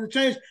outcome. It'll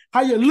change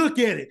how you look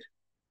at it.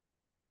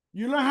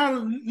 You learn how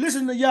to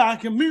listen to Yah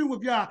and commune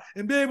with Yah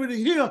and be able to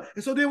hear.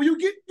 And so then when you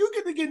get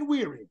to getting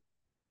weary.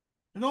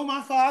 You know,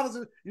 my father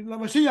said, you know,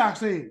 Mashiach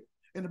said,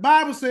 and the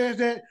Bible says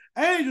that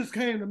angels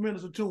came to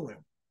minister to him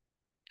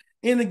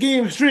and to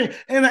give him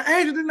strength. And the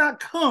angel did not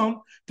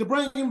come to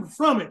bring him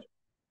from it.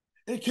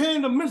 It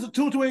came to minister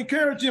to him, to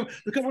encourage him.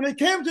 Because when they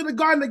came to the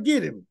garden to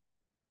get him,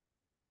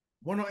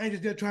 one of the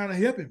angels there trying to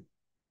help him,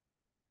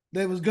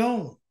 they was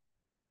gone.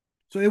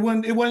 So it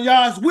wasn't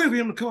Yah's will for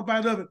him to come up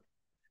out of it.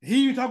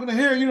 He talking to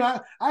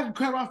her, I can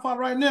cry my father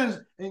right now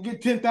and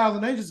get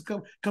 10,000 angels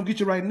to come get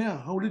you right now.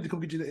 Hold it to come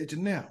get you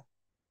now.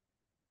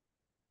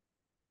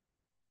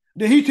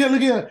 Then he tell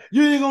again,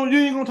 you ain't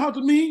gonna talk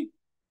to me.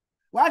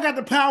 Well, I got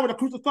the power to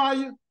crucify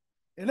you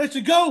and let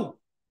you go.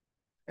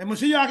 And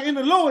Mashiach in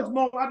the Lord's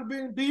moment after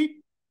being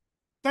beat,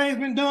 things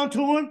been done to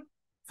him,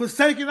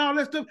 forsaken, all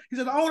that stuff. He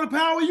said, the only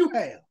power you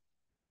have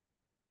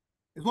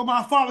is what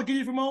my father gave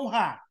you from on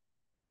high.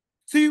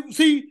 See,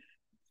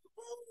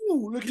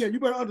 look here, you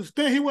better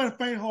understand he wasn't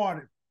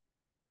faint-hearted.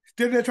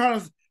 Still there trying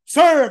to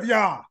serve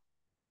Yah.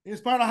 In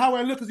spite of how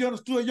it looked, because he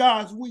understood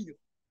Yah's will.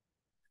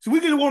 So we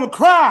didn't want to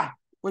cry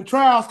when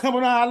trials come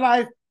in our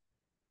life.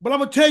 But I'm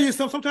going to tell you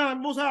something,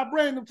 sometimes Most High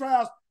bring them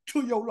trials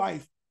to your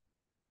life.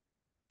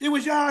 It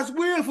was Yah's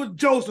will for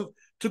Joseph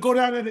to go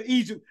down into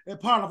Egypt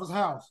at Potiphar's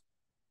house.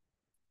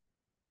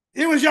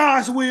 It was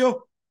Yah's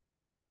will.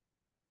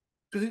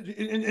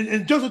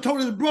 And Joseph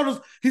told his brothers,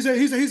 he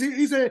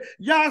said,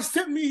 Yah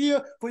sent me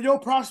here for your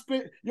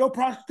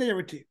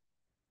posterity.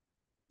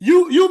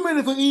 You meant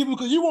it for evil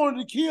because you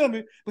wanted to kill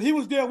me, but he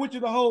was there with you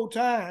the whole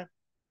time.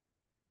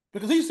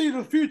 Because he sees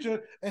the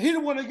future, and he the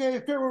one that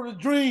gave Pharaoh the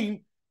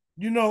dream,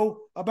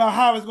 about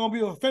how it's going to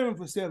be a famine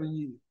for 7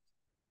 years.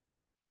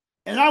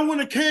 And I wouldn't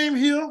have came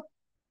here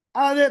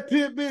out of that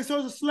pit being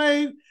such a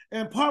slave,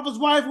 and Potiphar's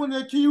wife wouldn't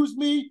have accused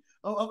me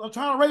of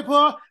trying to rape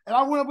her, and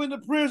I went up into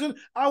prison,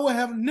 I would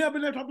have never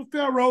been able to talk to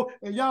Pharaoh,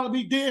 and y'all would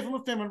be dead from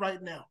a famine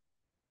right now.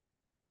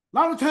 A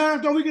lot of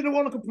times, though, we get to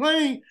want to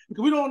complain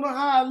because we don't know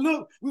how it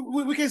looks.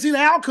 We can't see the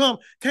outcome,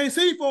 can't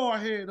see far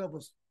ahead of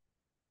us.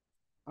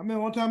 I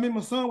remember one time me and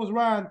my son was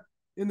riding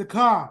in the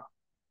car,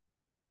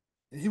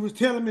 and he was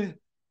telling me,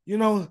 he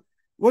don't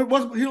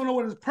know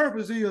what his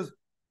purpose is,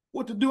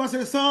 what to do. I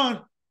said,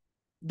 son,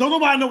 don't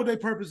nobody know what their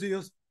purpose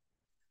is.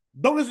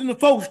 Don't listen to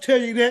folks tell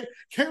you that.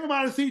 Can't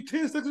nobody see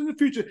 10 seconds in the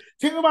future.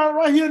 Can't nobody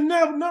right here,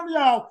 none of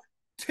y'all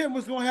tell me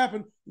what's going to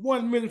happen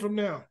 1 minute from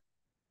now.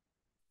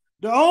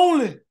 The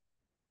only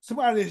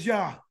somebody is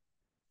y'all.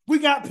 We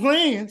got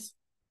plans,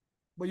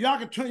 but y'all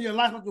can turn your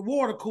life like the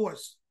water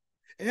course.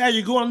 And now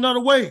you're going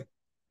another way.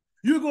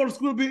 You go to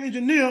school to be an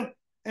engineer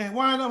and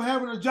wind up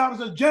having a job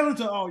as a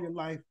janitor all your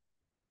life.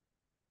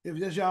 If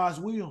that's y'all's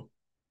will.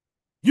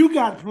 You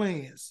got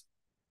plans,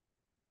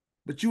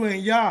 but you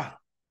ain't Yah.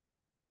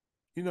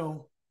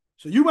 So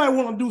you might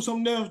want to do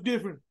something else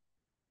different.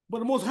 But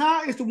the Most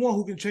High is the one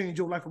who can change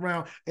your life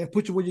around and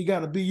put you where you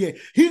got to be at.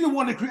 He's the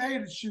one that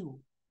created you.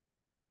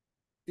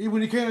 Even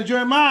when he came to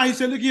Jeremiah, he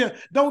said, look here,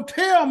 don't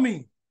tell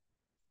me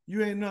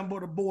you ain't nothing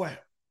but a boy.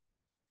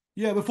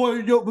 Yeah, before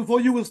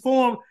you was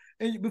formed,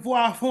 and before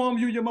I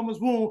formed you in your mama's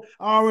womb,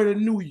 I already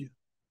knew you.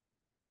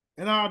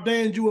 And I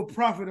ordained you a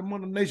prophet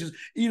among the nations,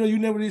 even though you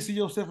never did see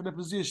yourself in that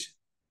position.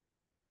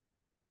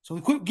 So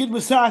quit getting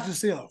beside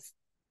yourself.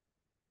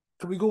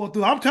 Because we going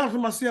through, I'm talking to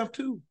myself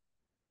too.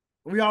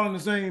 We all in the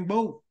same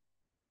boat.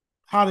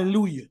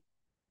 Hallelujah.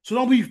 So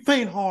don't be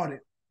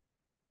faint-hearted.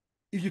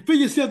 If you feel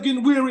yourself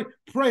getting weary,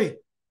 pray.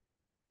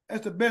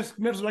 That's the best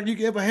medicine like you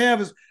can ever have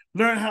is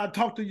learn how to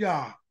talk to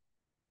Yah.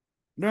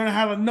 Learn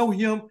how to know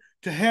him,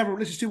 to have a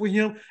relationship with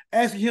him,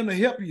 asking him to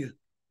help you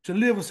to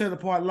live a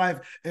set-apart life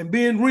and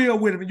being real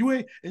with him.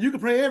 And you can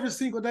pray every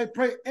single day.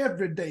 Pray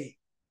every day.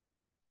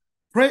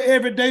 Pray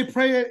every day.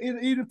 Pray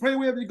even pray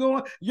wherever you're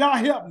going. Yah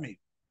help me.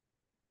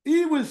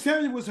 Even when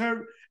Samuel was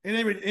hurt and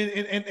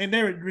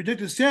they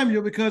rejected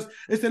Samuel because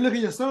they said, look at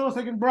your son's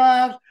taking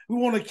bribes. We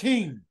want a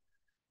king.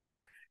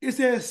 It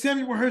says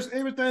Samuel rehearsed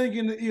everything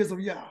in the ears of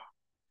Yah.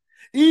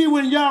 Even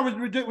when Yah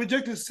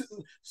rejected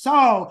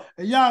Saul,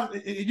 and Yah,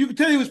 you can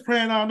tell he was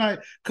praying all night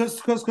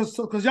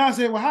because Yah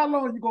said, well, how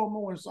long are you going to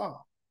mourn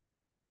Saul?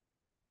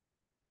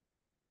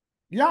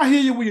 Yah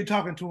hear you when you're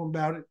talking to him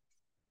about it.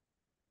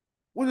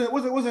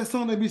 What's that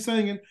song they be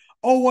singing?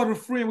 Oh, what a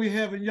friend we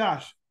have in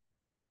Yah.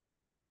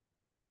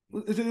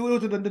 It was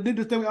the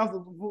needless thing off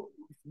the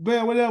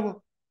bed, whatever.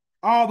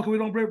 All because we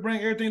don't bring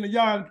everything to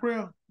Yah in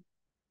prayer.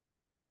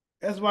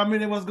 That's why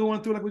many of us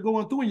going through like we're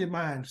going through in your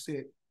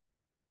mindset.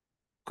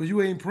 Because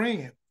you ain't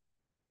praying.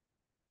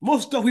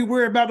 Most stuff we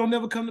worry about don't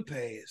never come to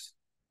pass.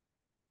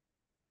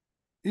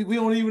 We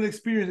don't even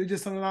experience it,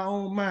 just in our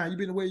own mind. You've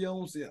been away your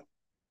own self.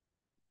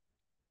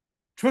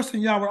 Trust in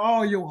Yah with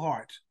all your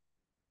heart.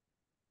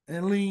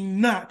 And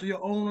lean not to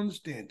your own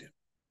understanding.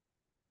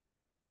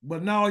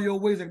 But in all your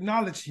ways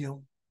acknowledge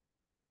him.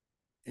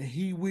 And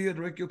he will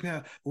direct your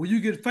path. When you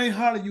get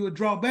faint-hearted, you will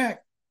draw back.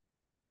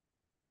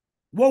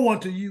 Woe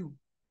unto you.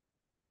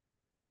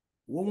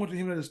 Woe unto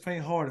him that is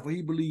faint-hearted, for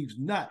he believes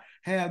not.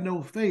 Have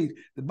no faith.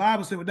 The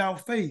Bible said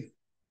without faith,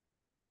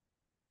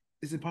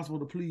 it's impossible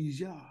to please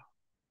Yah.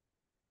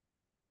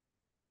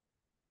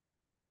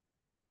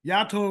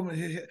 Yah told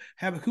him,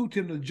 Habakkuk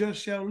him, the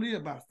just shall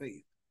live by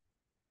faith.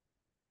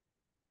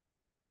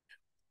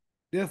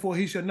 Therefore,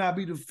 he shall not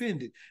be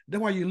defended.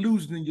 That's why you're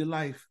losing in your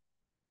life.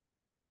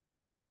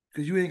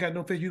 Because you ain't got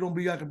no faith, you don't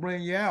be able to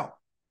bring you out.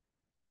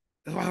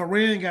 That's why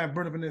Haran got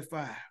burned up in that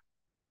fire.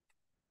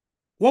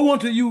 Woe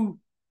unto you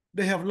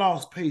that have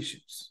lost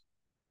patience.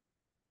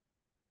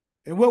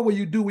 And what will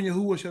you do when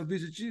Yahuwah shall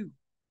visit you?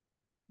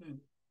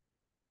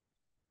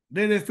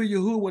 They that fear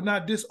Yahuwah will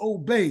not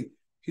disobey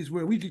his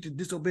word. We teach to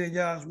disobeying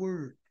Yah's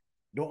word.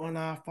 Don't honor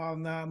our father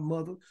and our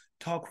mother.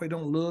 Talk crazy,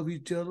 don't love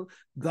each other.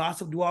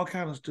 Gossip, do all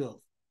kind of stuff.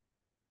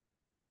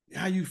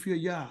 How you feel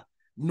Yah,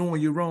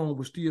 knowing you're wrong,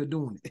 but still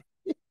doing it?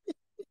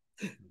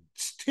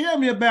 Tell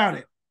me about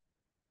it.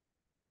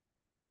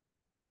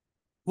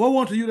 Woe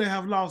unto you that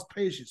have lost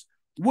patience.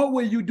 What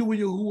will you do when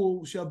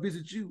Yahuwah shall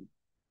visit you?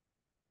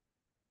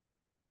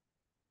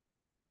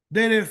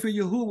 They that fear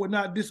Yahuwah will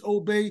not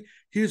disobey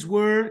his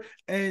word,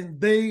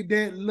 and they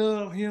that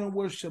love him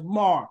will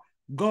shamar,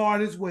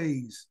 guard his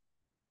ways.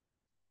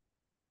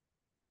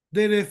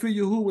 They that fear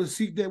Yahuwah will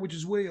seek that which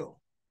is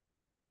well,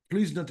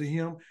 pleasing unto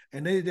him,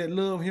 and they that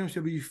love him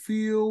shall be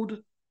filled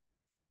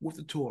with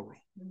the Torah.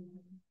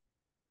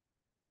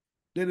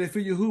 They that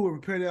fear Yahuwah will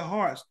prepare their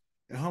hearts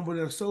and humble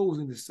their souls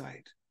in his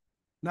sight,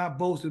 not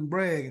boast and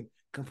brag and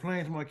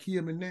complain from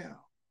Akim and now.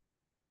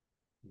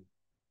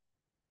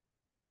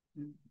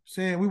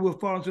 Saying we will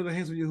fall into the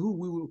hands of Yahuwah.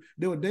 We will.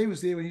 That what David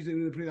said when he said,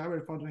 "I ready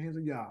to fall into the hands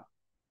of Yah,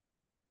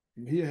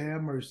 and He'll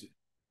have mercy."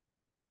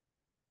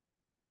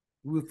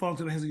 We will fall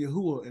into the hands of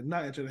Yahuwah and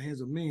not into the hands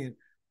of men.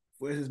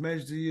 For as His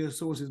majesty is,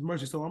 so is His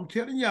mercy. So I'm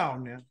telling y'all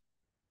now,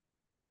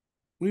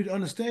 we need to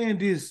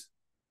understand this.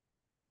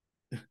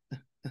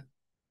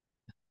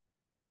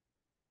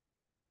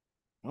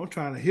 I'm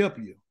trying to help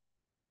you.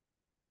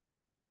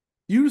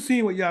 You've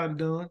seen what y'all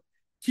done.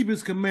 Keep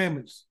His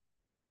commandments,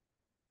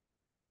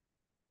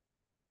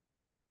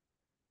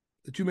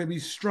 that you may be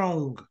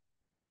strong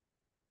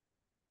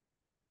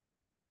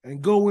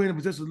and go in and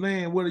possess the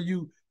land, whether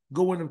you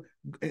go in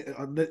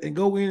and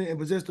go in and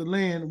possess the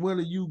land,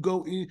 whether you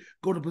go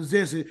to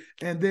possess it,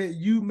 and that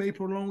you may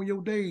prolong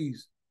your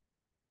days.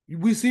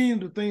 We seen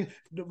the thing,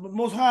 the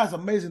Most High is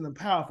amazing and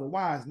powerful,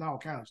 wise, and all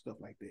kind of stuff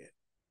like that.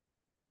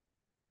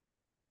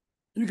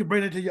 You can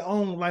bring it to your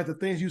own life, the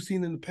things you've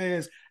seen in the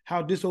past,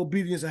 how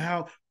disobedience and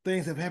how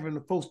things have happened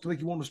to folks to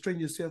make you want to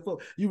straighten yourself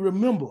up. You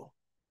remember.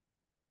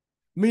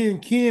 Me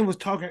and Ken was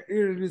talking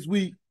earlier this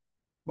week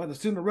about the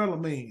Cinderella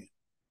Man.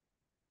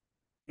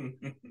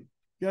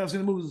 Y'all seen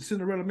the movie The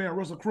Cinderella Man,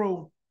 Russell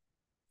Crowe?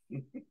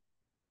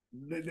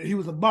 He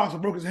was a boxer,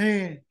 broke his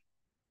hand.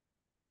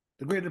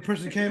 The Great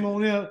Depression came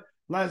on there,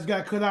 lights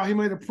got cut out. He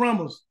made a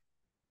promise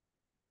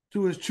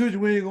to his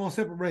children we ain't gonna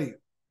separate.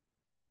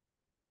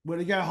 But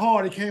it got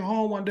hard. He came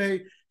home one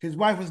day. His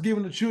wife was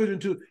giving the children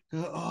to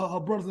her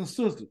brothers and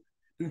sisters.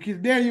 The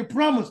kids, Daddy, you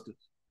promised us.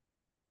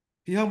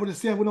 He humbled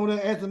himself, went over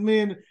there, asked the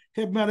men to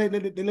help him out. They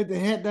let their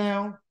hat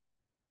down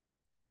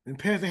and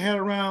passed the hat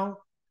around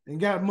and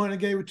got money,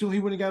 gave it to him. He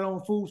went and got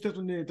on food stamps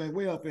and everything,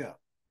 way up there.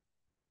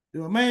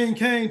 The man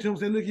came to him and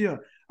said, look here,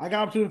 I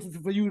got opportunity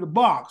for you to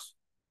box.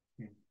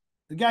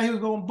 The guy he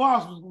was going to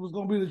box was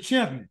going to be the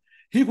champion.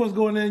 He was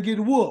going there and get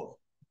whooped.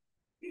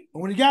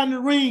 And when he got in the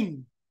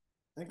ring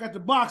and got to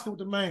boxing with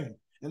the man,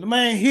 and the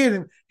man hit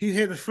him, he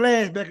had a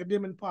flashback of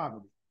them in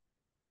poverty.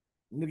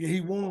 Nigga,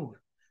 he won.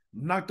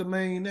 Knocked the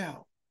man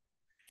out.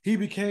 He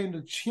became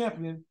the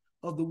champion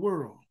of the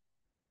world.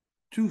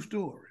 True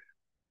story.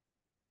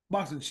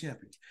 Boxing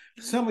champion.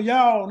 Some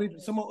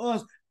of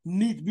us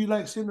need to be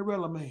like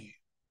Cinderella Man.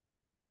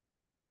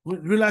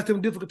 Realize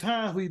them difficult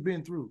times we've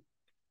been through.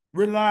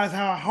 Realize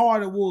how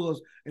hard it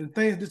was and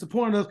things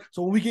disappointed us.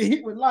 So when we get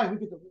hit with life, we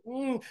get the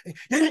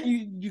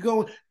you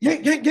go,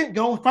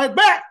 go and fight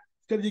back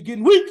instead of you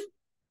getting weak.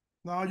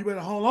 No, you better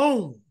hold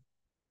on.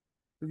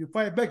 If you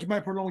fight back, you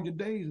might prolong your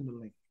days in the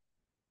land.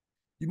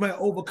 You might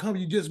overcome,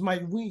 you just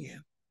might win.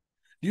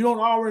 You don't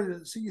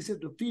already see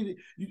yourself defeated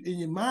in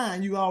your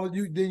mind,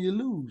 then you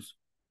lose.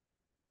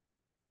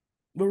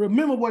 But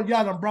remember what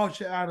y'all done brought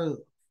you out of.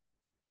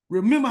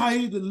 Remember how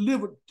He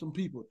delivered some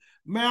people.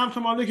 Man, I'm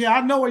talking about, look here,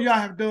 I know what y'all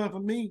have done for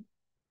me.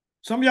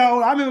 Some of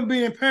y'all, I remember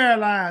being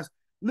paralyzed.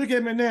 Look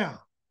at me now.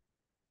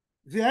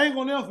 See, I ain't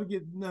gonna never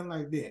forget nothing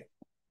like that.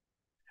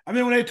 I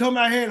mean, when they told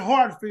me I had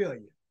heart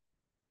failure.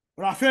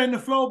 When I fell in the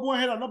floor, boy, I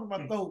had a lump in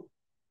my throat.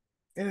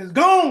 And it's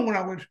gone when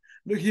I went,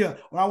 look here.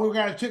 When I went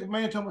got to check,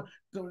 man told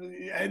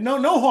me,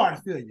 no heart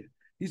failure.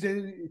 He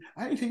said,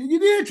 I ain't tell you, you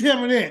did tell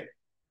me that.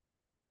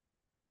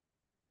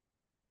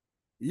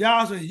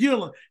 Yah's a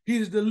healer.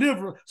 He's a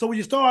deliverer. So when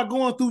you start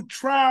going through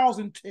trials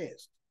and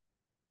tests,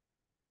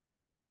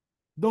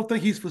 don't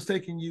think He's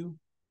forsaking you.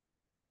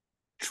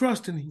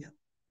 Trust in Him.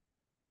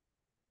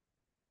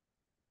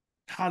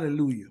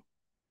 Hallelujah.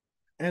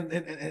 And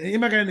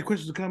anybody got any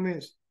questions or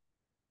comments?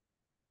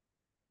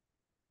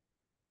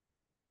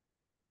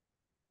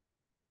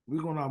 We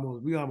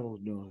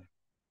almost done.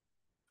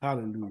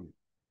 Hallelujah.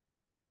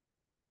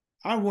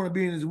 I want to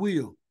be in His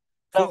will.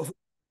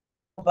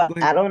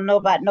 I don't know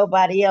about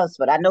nobody else,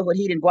 but I know what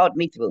He done brought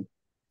me through.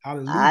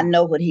 Hallelujah. I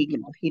know what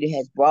He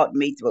has brought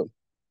me through.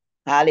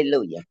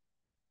 Hallelujah.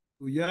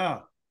 Yeah.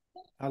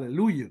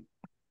 Hallelujah.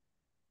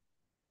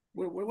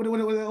 What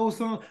that old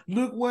song?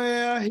 Look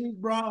where He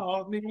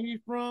brought me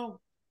from.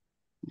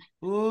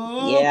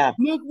 Oh, yeah.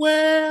 Look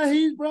where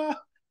He's brought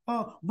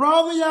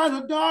me out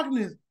of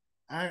darkness.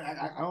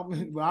 I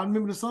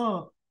remember the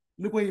song.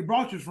 Look where He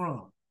brought you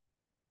from.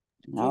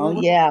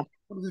 Oh, yeah.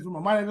 What is this from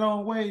a mighty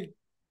long way?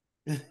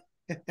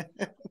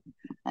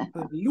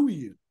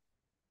 Hallelujah.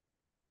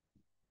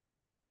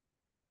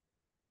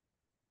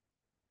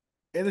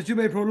 And that you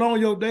may prolong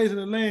your days in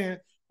the land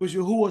which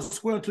Yahuwah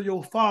swore to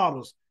your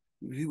fathers,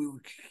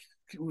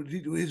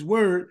 his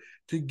word,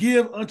 to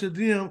give unto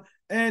them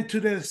and to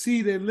their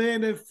seed a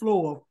land that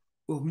floweth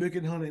with milk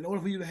and honey. In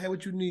order for you to have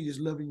what you need, is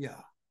loving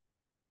Yah.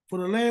 For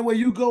the land where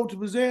you go to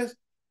possess,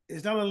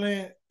 it's not a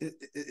land,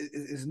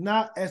 it's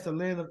not as the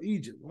land of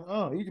Egypt.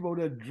 Egypt over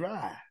there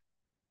dry.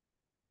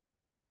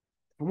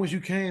 From whence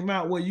you came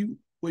out, where you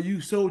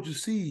sowed your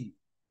seed,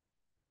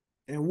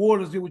 and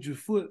waters did with your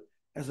foot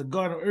as a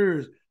garden of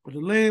herbs. But the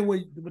land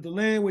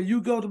where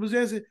you go to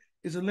possess it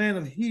is a land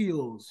of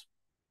hills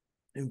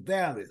and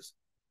valleys,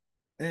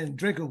 and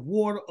drink of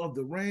water of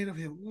the rain of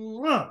him.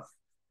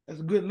 That's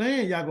a good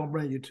land y'all gonna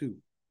bring you to.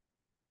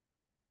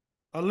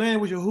 A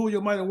land which Yahuwah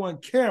your mighty one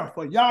care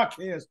for. Y'all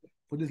cares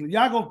for this.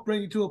 Y'all gonna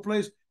bring you to a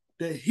place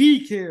that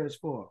he cares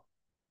for.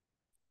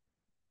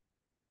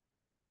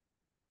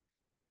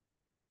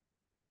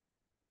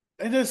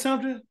 Ain't that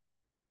something?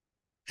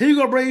 He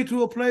gonna bring you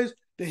to a place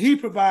that he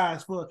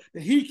provides for,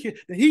 that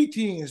he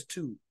tends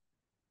to.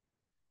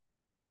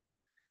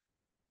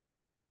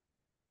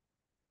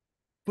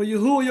 For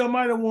Yahuwah, your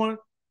mighty one,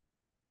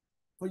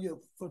 for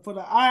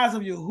the eyes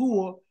of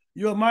Yahuwah,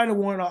 your mighty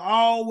one are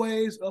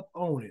always up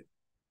on it.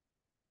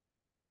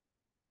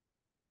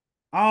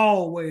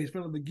 Always,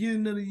 from the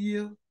beginning of the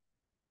year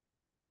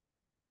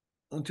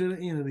until the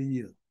end of the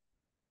year.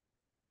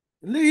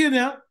 And look here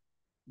now,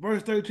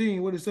 verse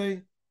 13, what it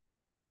say?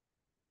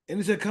 And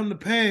it shall come to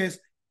pass,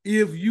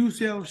 if you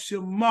shall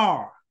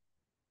shema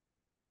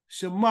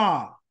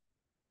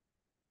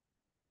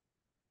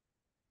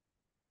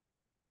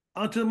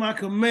unto my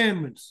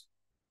commandments,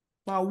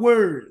 my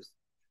words,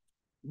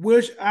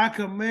 which I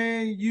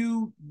command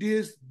you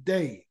this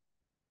day.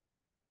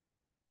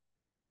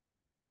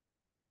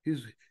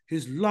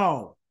 His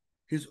law,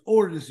 his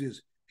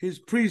ordinances, his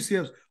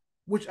precepts,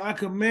 which I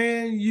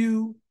command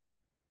you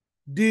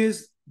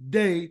this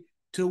day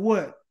to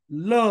what?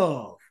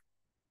 Love.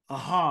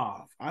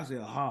 Ahav. I say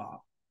Ahav.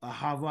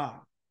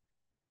 Ahava.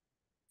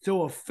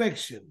 Show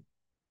affection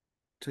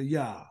to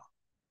Yah.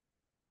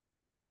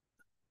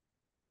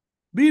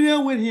 Be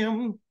there with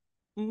him.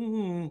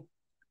 To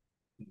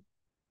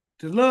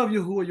love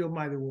Yahuwah, your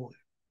mighty one.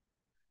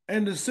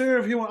 And to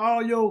serve him with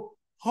all your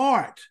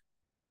heart.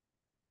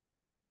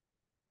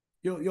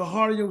 Your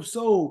heart and your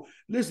soul.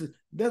 Listen,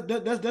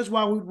 that's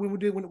why when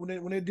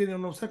they did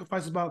on those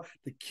sacrifices about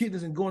the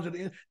kidneys and going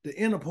to the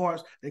inner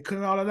parts, they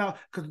cutting all that out,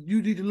 because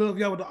you need to love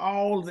Yah with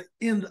all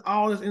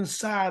that's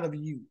inside of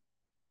you.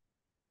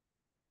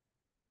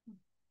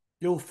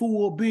 Your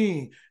full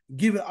being,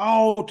 give it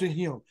all to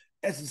him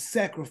as a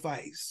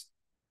sacrifice,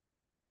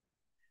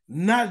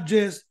 not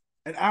just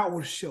an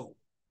outward show.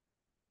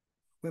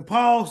 When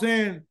Paul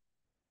saying,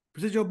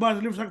 present your body as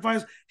a living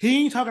sacrifice,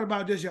 he ain't talking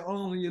about just your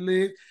arms and your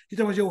legs. He's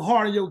talking about your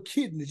heart and your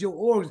kidneys, your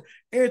organs,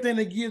 everything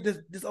that gives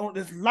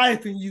this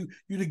life in you,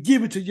 you to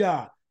give it to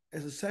Yah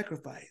as a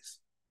sacrifice.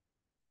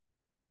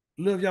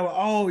 Love Yah with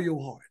all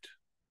your heart.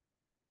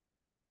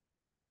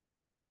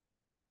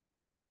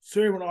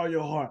 Serve with all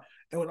your heart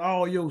and with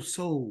all your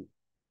soul,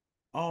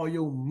 all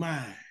your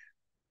mind,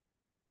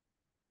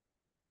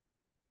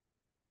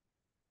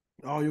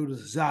 all your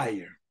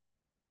desire.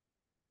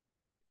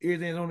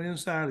 Everything's on the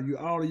inside of you,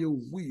 all of your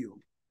will.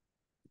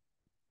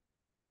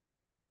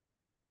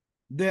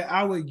 That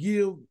I will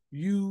give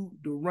you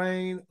the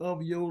rain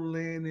of your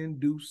land in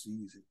due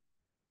season.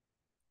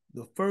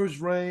 The first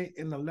rain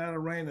and the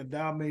latter rain that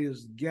thou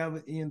mayest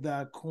gather in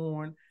thy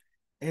corn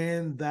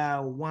and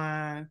thy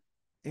wine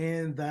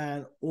and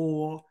thine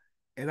oil,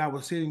 and I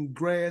will set in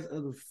grass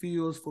of the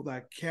fields for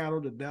thy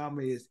cattle that thou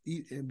mayest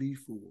eat and be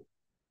full.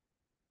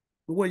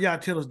 But what y'all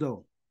tell us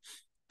though?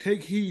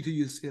 Take heed to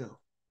yourself.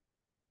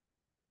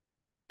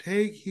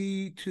 Take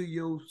heed to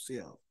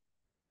yourself,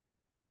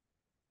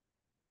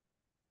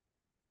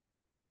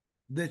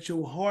 that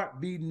your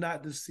heart be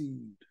not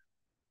deceived,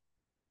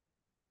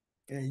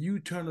 and you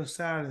turn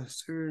aside and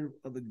serve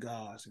other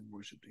gods and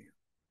worship them.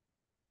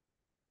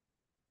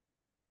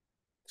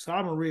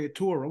 Solomon read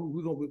Torah.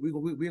 We're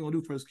gonna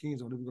do First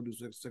Kings on this. We're gonna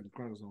do Second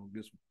Chronicles on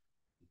this one.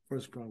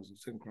 First Chronicles and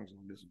Second Chronicles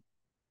on this one.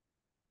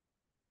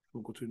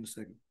 We'll go to it in a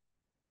second.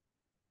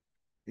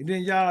 And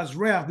then Yah's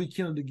wrath be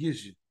kindled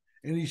against you,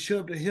 and he shut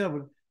up the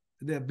heaven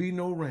that there be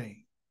no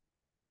rain.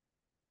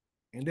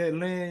 And that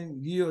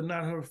land yield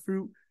not her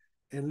fruit,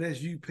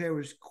 unless you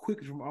perish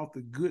quickly from off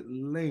the good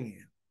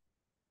land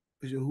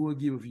which Yahuwah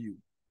giveth you.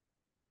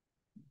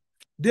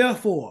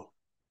 Therefore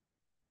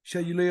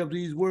shall you lay up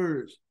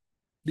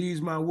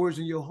these my words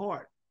in your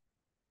heart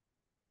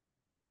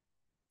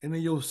and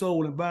in your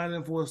soul, and bind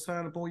them for a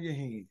sign upon your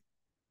hand,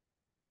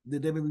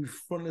 that they may be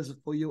frontless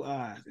for your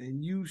eyes,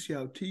 and you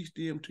shall teach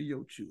them to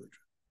your children.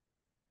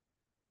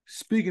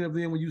 Speaking of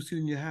them when you sit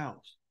in your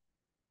house,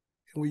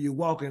 and when you're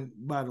walking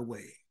by the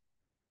way,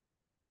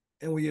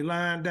 and when you're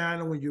lying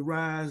down, and when you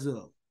rise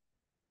up.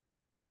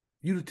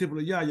 You the temple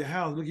of Yah, your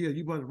house, look here,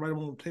 you about to write them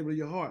on the table of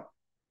your heart.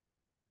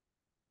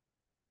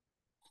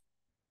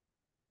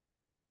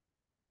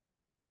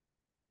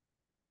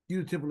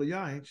 You the temple of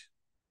Yah, ain't you?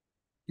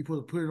 You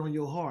supposed to put it on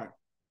your heart.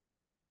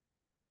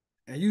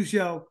 And you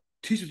shall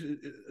teach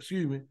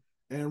it,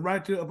 and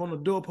write it upon the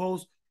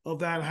doorposts of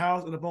thine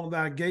house and upon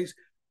thy gates,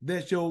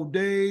 that your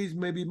days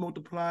may be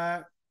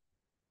multiplied,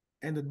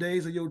 and the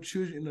days of your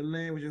children in the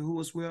land which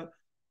Yahuwah sware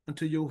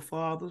unto your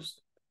fathers,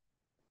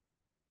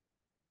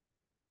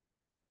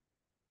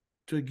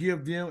 to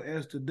give them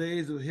as the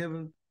days of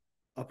heaven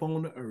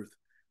upon the earth.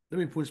 Let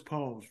me push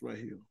pause right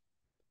here.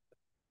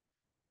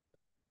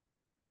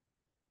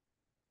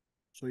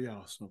 So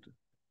y'all something.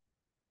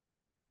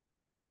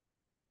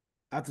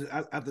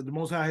 After the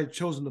Most High had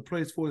chosen the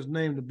place for his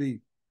name to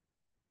be,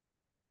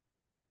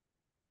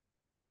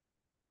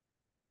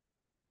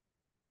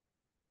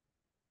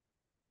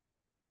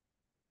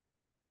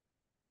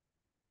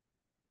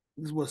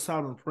 this is what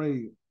Solomon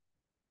prayed.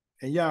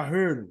 And y'all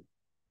heard him.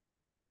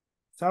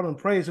 Solomon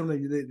prayed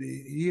something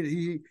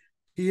that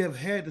he have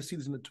had to see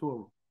this in the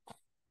Torah.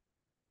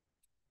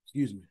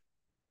 Excuse me.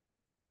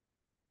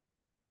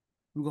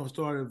 We're going to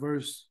start at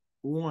verse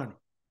 1.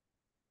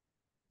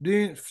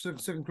 Then,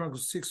 2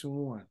 Chronicles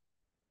 6:1.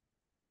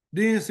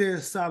 Then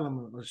says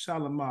Solomon, or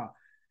Shalamah,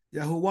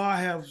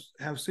 Yahuwah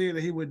have said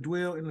that he would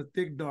dwell in the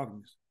thick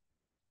darkness.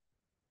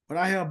 But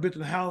I have built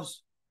a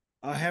house,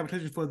 a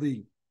habitation for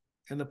thee,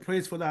 and a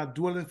place for thy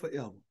dwelling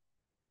forever.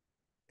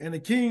 And the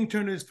king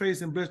turned his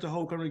face and blessed the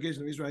whole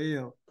congregation of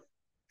Israel,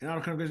 and all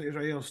the congregation of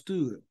Israel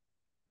stood.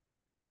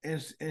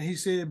 And he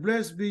said,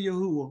 Blessed be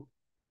Yahuwah,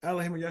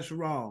 Elohim and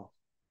Yasharal,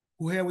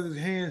 who had with his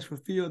hands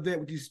fulfilled that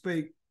which he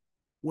spake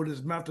with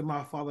his mouth to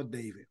my father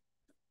David.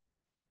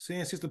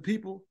 Saying, since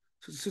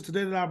the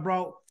day that I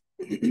brought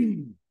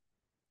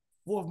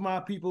forth my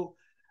people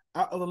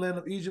out of the land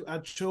of Egypt, I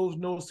chose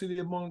no city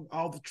among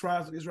all the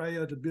tribes of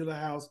Israel to build a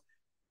house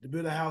in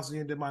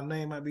that my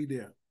name might be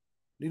there.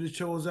 Neither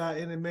chose I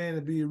any man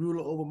to be a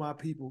ruler over my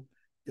people,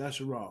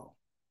 Yasharal.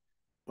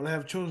 But I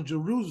have chosen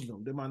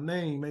Jerusalem, that my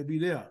name may be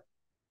there.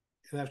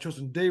 And I have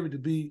chosen David to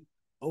be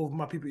over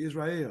my people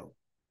Israel.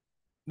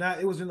 Now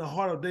it was in the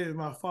heart of David,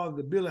 my father,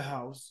 to build a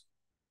house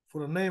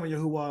for the name of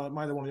Yahuwah,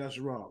 mighty one of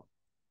Yasharal.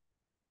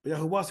 But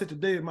Yahuwah said to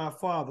David, my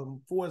father,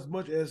 for as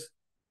much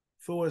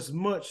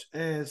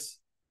as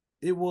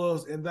it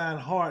was in thine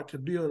heart to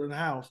build an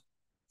house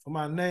for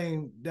my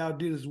name, thou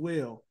didst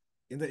well,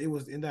 and that it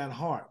was in thine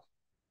heart.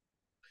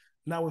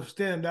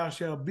 Notwithstanding, thou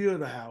shalt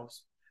build a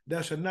house, thou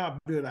shalt not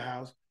build a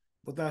house,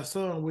 but thy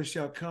son which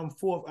shall come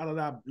forth out of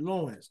thy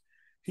loins,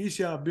 he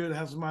shall build a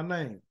house of my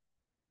name.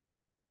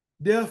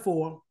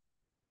 Therefore,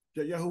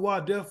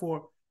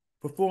 Yahuwah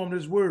performed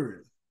his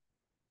word,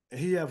 and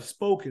he have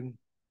spoken.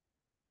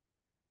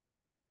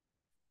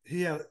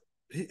 He have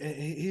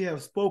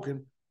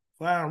spoken.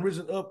 For I am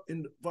risen up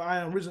in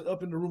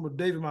the room of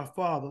David my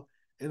father,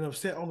 and have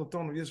sat on the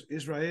throne of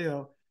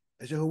Israel,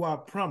 as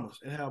Yahuwah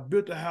promised, and have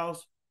built a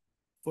house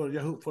for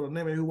the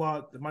name of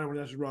Yahuwah, the mighty one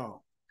of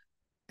Israel.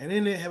 And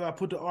in it have I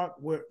put the ark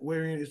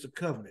wherein is the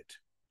covenant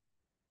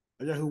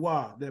of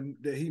Yahuwah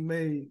that he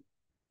made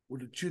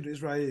with the children of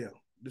Israel.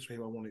 This way,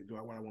 what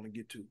I want to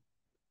get to.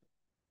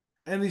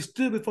 And he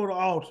stood before the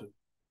altar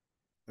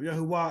of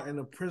Yahuwah in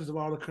the presence of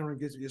all the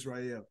congregation of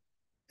Israel,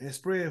 and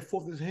spread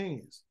forth his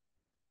hands.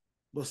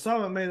 But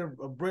Solomon made a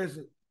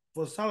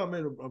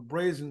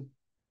brazen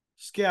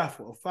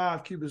scaffold of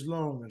 5 cubits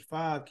long and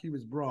 5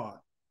 cubits broad,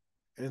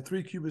 and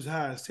 3 cubits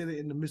high, and set it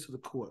in the midst of the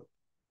court.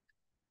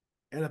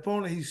 And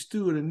upon it he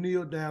stood and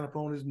kneeled down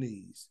upon his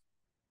knees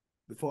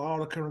before all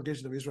the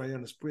congregation of Israel,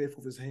 and spread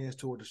forth his hands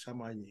toward the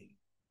Shamayim,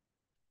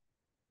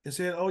 and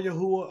said, O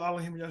Yahuwah,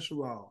 Elohim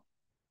Yasharal,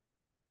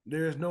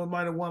 there is no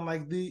mighty one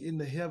like thee in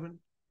the heaven,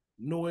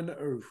 nor in the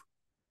earth,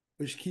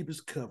 which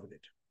keepeth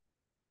covenant,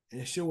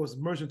 and show us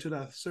mercy to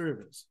thy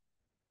servants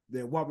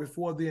that walk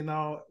before thee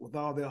with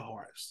all their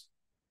hearts.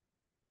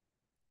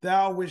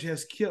 Thou which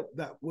hast kept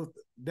with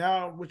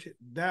thy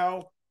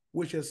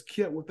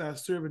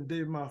servant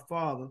David my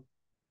father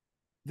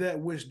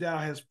that which thou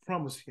hast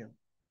promised him,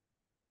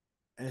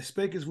 and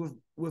spakest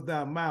with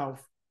thy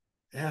mouth,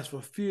 and hast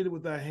fulfilled it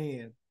with thy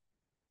hand,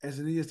 as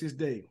it is this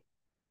day.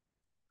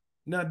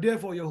 Now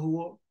therefore,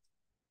 Yahuwah,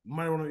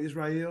 mighty one of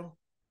Israel,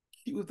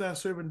 keep with thy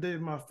servant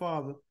David my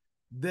father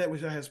that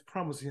which thou hast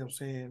promised him,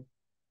 saying,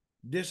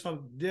 There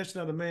shall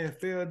not a man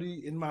fail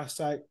thee in my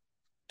sight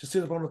to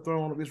sit upon the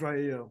throne of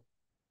Israel.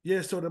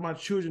 Yes, so that my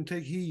children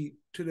take heed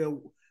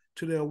to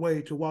their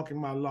way to walk in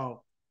my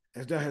law,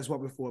 as thou hast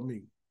walked before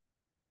me.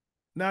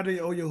 Now then,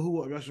 O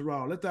Yahuwah,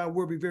 Yasharal, let thy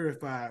word be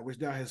verified, which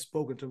thou hast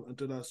spoken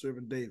unto thy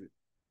servant David.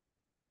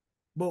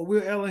 But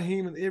will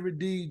Elohim in every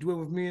deed dwell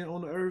with men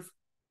on the earth?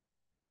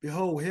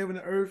 Behold, heaven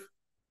and earth,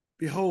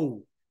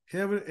 behold,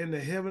 heaven and the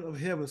heaven of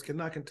heavens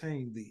cannot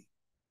contain thee.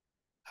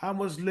 How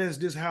much less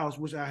this house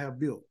which I have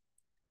built?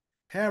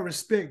 Have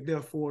respect,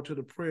 therefore, to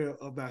the prayer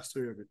of thy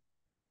servant,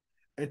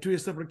 and to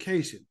his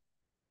supplication.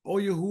 O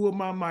Yahuwah,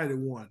 my mighty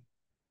one,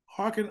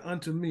 hearken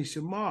unto me,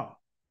 Shema.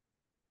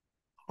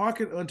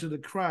 Hearken unto the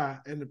cry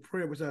and the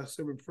prayer which thy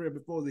servant prayed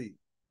before thee,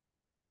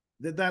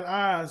 that thine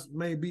eyes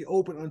may be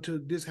open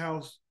unto this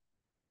house,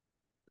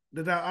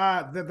 that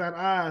thine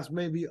eyes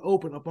may be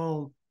open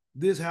upon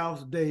this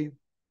house day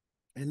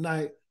and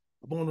night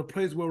upon the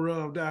place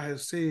whereof thou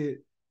hast said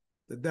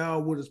that thou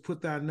wouldest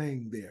put thy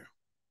name there,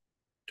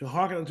 to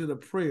hearken unto the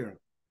prayer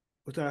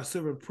which thy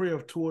servant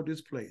prayeth toward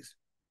this place.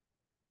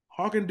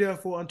 Hearken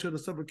therefore unto the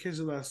supplications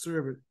of thy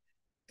servant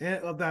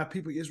and of thy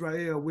people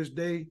Israel, which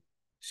they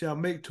shall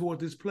make toward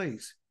this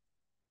place.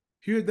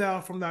 Hear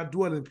thou from thy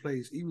dwelling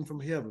place, even from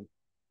heaven.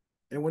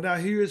 And when thou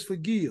hearest,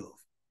 forgive.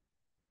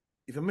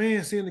 If a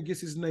man sin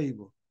against his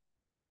neighbor,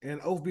 and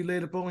an oath be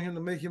laid upon him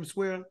to make him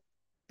swear,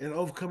 and an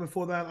oath come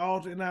before thine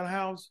altar in thine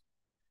house,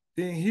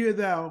 then hear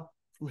thou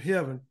from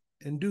heaven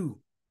and do,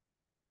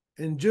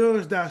 and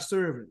judge thy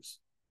servants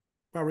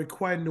by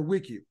requiting the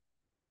wicked,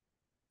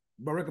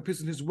 by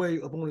recompensing his way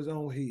upon his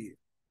own head,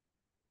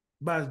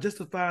 by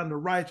justifying the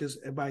righteous,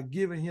 and by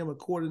giving him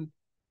according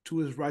to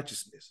his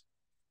righteousness.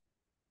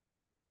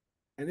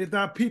 And if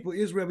thy people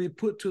Israel be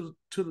put to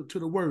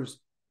the worst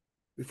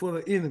before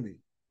the enemy,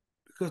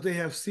 because they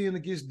have sinned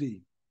against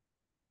thee,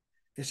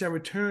 and shall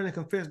return and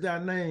confess thy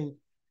name,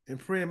 and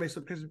pray and make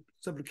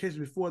supplication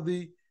before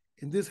thee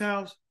in this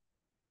house,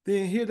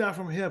 then hear thou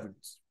from the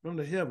heavens,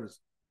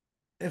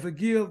 and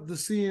forgive the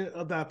sin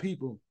of thy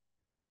people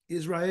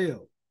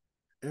Israel,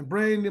 and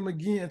bring them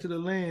again to the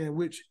land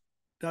which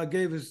thou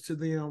gavest to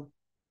them,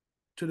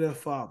 to their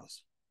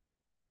fathers.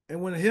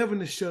 And when the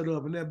heaven is shut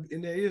up, and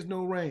there is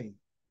no rain,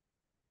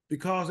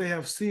 because they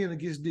have sinned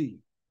against thee,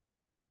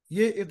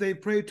 yet if they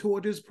pray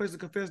toward this place to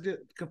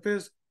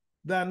confess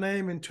thy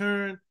name and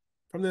turn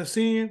from their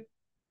sin,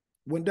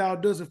 when thou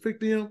dost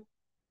afflict them,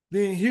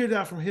 then hear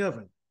thou from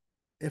heaven,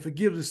 and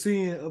forgive the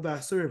sin of thy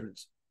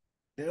servants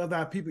and of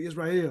thy people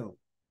Israel,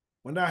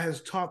 when thou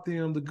hast taught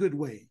them the good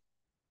way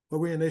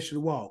wherein they should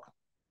walk,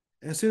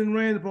 and send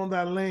rain upon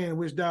thy land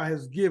which thou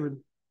hast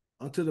given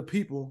unto thy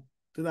people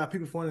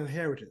for an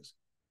inheritance.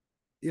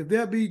 If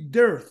there be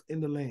dearth in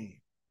the land,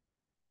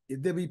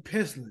 if there be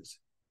pestilence,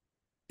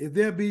 if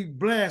there be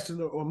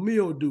blasting or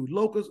mildew,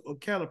 locusts or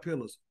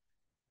caterpillars,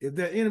 if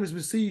their enemies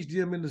besiege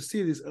them in the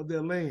cities of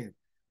their land,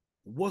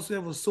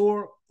 whatsoever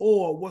sore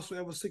or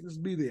whatsoever sickness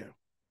be there,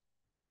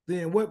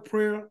 then what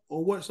prayer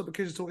or what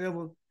supplication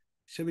soever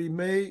shall be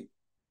made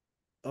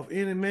of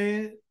any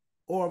man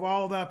or of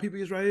all thy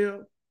people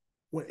Israel,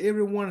 when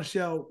everyone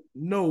shall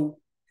know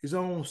his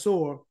own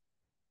sore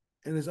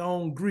and his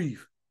own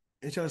grief,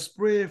 and shall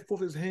spread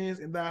forth his hands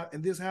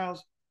in this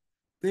house,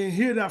 then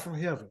hear thou from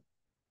heaven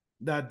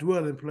thy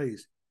dwelling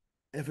place,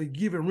 and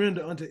forgive and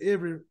render unto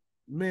every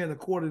man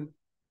according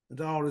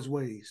unto all his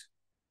ways,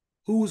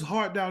 whose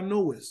heart thou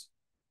knowest,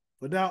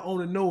 for thou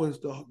only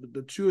knowest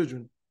the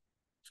children,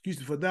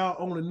 for thou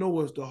only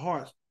knowest the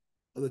hearts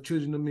of the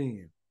children of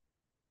men,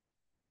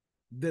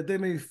 that they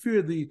may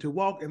fear thee to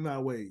walk in thy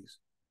ways,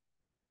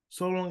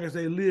 so long as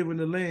they live in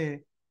the land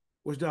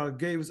which thou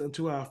gavest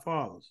unto our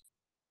fathers.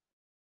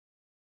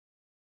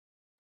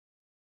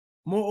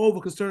 Moreover,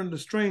 concerning the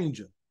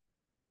stranger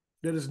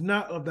that is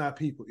not of thy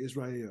people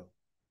Israel,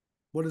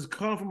 but is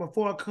come from a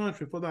far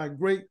country for thy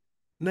great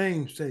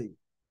name's sake,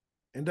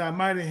 and thy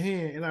mighty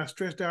hand and thy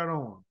stretched out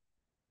arm,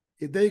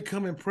 if they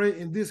come and pray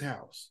in this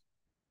house,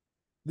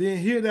 then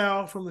hear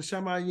thou from the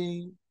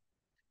Shamayim,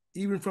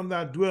 even from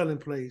thy dwelling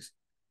place,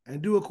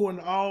 and do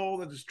according to all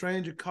that the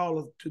stranger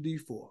calleth to thee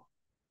for,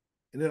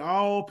 and that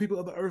all people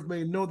of the earth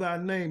may know thy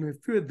name and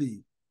fear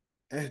thee,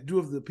 as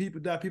doeth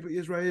thy people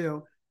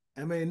Israel,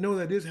 and may know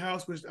that this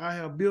house which I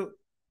have built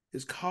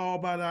is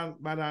called by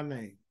thy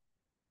name.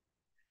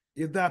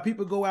 If thy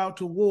people go out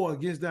to war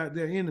against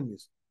their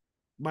enemies,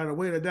 by the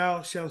way that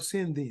thou shalt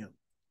send them,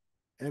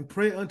 and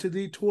pray unto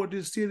thee toward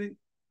this city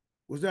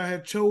which thou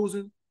hast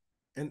chosen,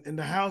 and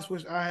the house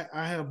which I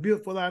have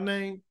built for thy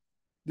name,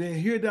 then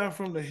hear thou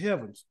from the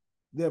heavens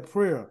their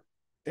prayer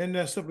and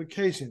their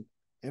supplication,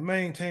 and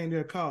maintain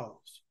their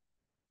cause.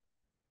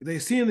 If they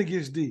sin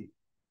against thee,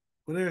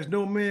 for there is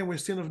no man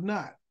which sinneth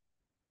not,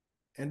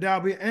 and thou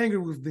be angry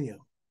with them,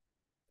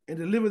 and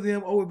deliver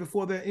them over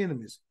before their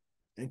enemies,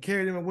 and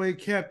carry them away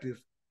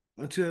captive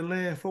unto a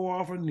land far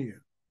off or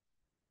near.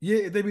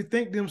 Yet if they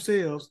bethink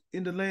themselves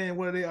in the land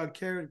where they are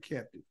carried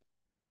captive,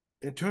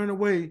 and turn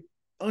away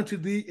unto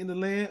thee in the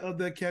land of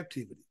their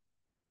captivity,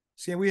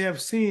 seeing we have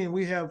sinned,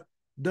 we have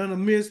done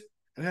amiss,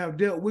 and have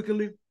dealt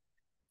wickedly,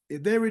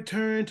 if they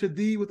return to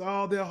thee with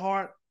all their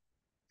heart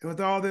and with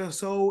all their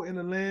soul in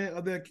the land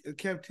of their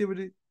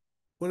captivity,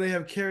 where they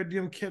have carried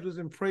them captives,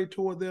 and pray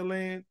toward their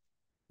land,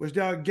 which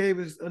thou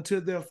gavest unto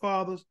their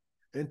fathers,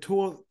 and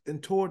toward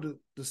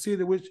the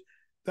city which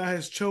thou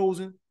hast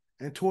chosen,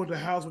 and toward the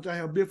house which I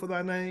have built for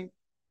thy name,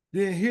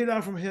 then hear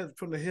thou from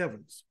the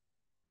heavens,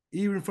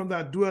 even from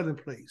thy dwelling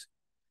place,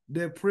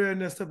 their prayer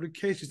and their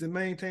supplications, and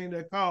maintain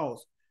their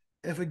cause,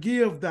 and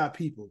forgive thy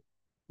people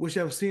which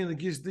have sinned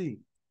against thee.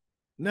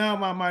 Now,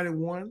 my mighty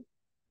one,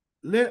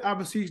 let, I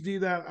beseech thee,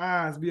 thine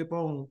eyes be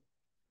upon,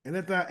 and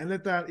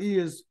let thine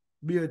ears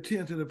be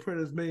attentive to the prayer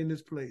that's made in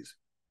this place.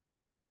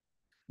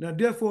 Now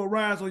therefore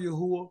arise, O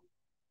Yahuwah,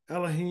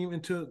 Elohim,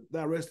 into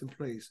thy resting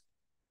place,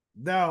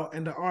 thou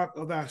and the ark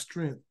of thy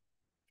strength.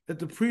 Let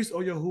the priests, O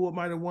Yahuwah,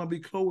 mighty one, be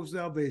clothed with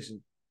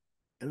salvation,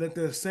 and let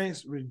their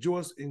saints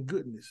rejoice in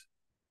goodness.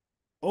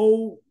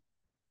 O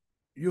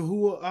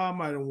Yahuwah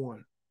Almighty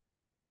One,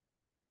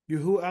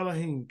 Yahuwah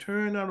Elohim,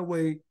 turn not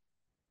away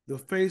the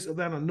face of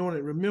thine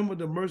anointed. Remember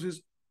the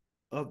mercies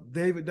of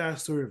David thy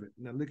servant.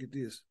 Now look at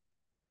this.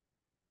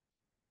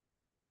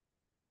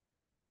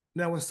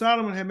 Now when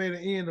Solomon had made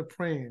an end of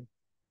praying,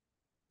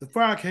 the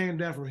fire came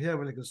down from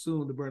heaven and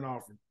consumed the burnt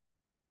offering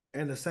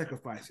and the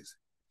sacrifices.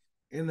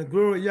 And the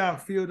glory of Yah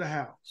filled the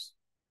house.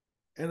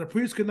 And the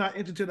priest could not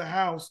enter to the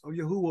house of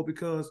Yahuwah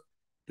because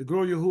the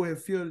glory of Yahuwah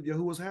had filled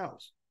Yahuwah's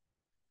house.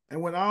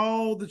 And when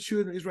all the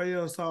children of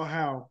Israel saw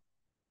how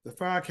the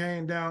fire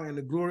came down and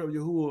the glory of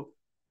Yahuwah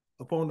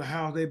upon the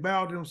house, they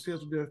bowed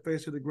themselves with their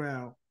face to the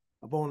ground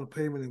upon the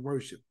pavement in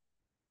worship,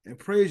 and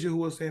praised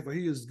Yahuwah, saying, for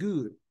he is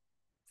good,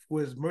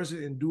 for his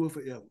mercy endureth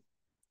forever.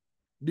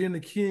 Then the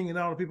king and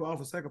all the people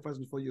offered sacrifices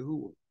before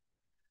Yahuwah.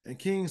 And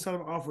King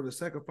Solomon offered a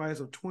sacrifice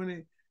of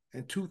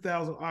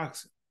 22,000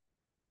 oxen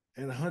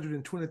and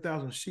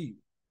 120,000 sheep.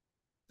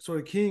 So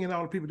the king and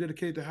all the people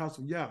dedicated the house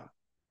of Yah.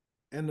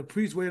 And the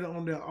priests waited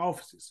on their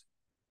offices.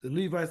 The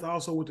Levites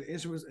also with the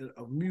instruments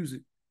of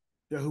music,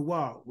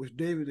 Yahuwah, which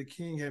David the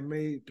king had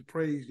made to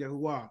praise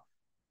Yahuwah,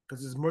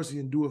 because his mercy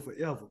endureth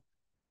forever,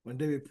 when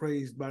David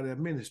praised by their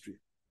ministry.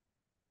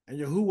 And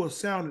Yahuwah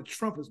sounded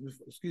trumpets,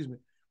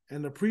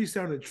 and the priests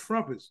sounded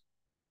trumpets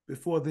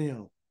before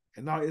them,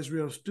 and all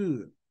Israel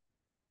stood.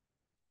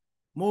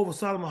 Moreover,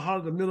 Solomon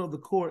hollered in the middle of the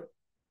court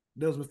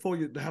that was before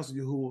the house of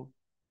Yahuwah,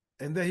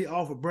 and there he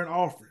offered burnt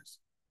offerings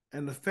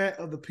and the fat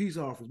of the peace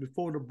offerings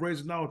before the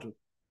brazen altar,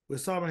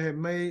 which Solomon had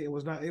made and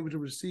was not able to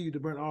receive the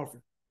burnt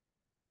offering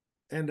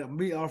and the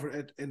meat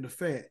offering and the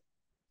fat.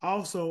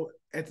 Also,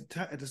 at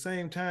the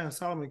same time,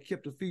 Solomon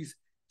kept the feast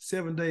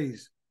 7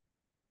 days.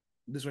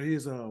 This right here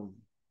is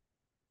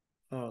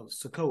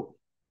Sukkot.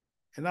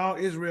 And all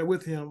Israel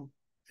with him,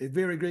 a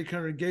very great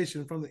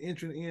congregation from the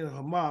entering in of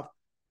Hamath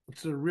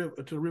to the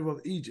river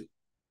of Egypt.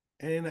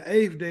 And in the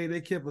 8th day,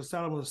 they kept a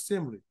solemn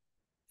assembly,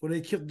 for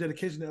they kept the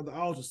dedication of the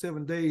altar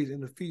 7 days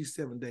and the feast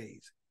 7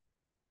 days.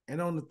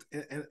 And on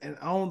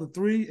the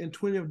 3 and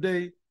 20th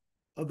day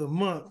of the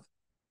month,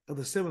 of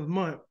the 7th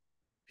month,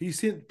 he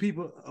sent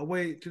people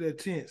away to their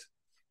tents,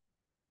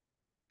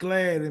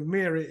 glad and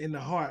merry in the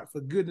heart,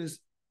 for goodness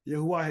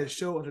Yahuwah has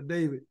shown unto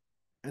David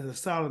and to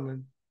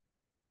Solomon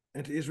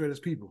and to Israel's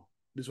people.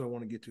 This is what I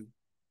want to get to.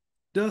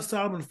 Thus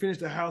Solomon finished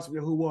the house of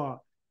Yahuwah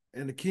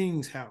and the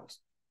king's house,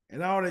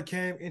 and all that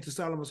came into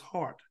Solomon's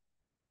heart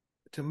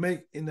to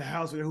make in the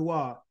house of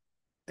Yahuwah,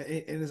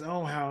 in his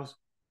own house,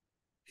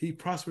 he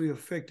prosperously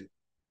effected.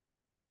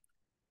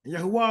 And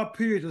Yahuwah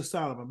appeared to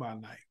Solomon by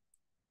night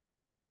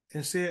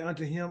and said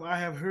unto him, I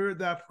have heard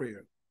thy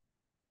prayer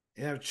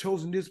and have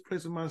chosen this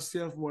place of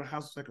myself for a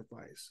house of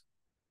sacrifice.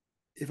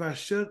 If I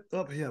shut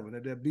up heaven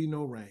that there be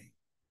no rain,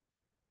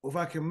 or if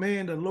I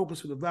command the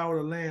locusts to devour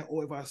the land,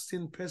 or if I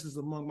send pestilence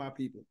among my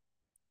people,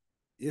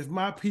 if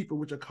my people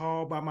which are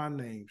called by my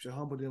name shall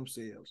humble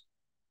themselves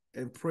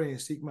and pray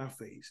and seek my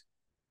face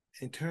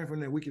and turn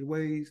from their wicked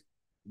ways,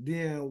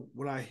 then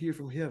will I hear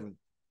from heaven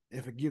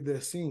and forgive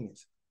their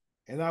sins,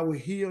 and I will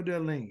heal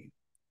their land.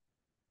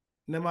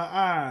 Now my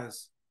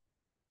eyes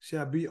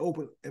shall be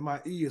open and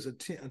my ears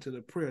attend unto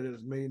the prayer that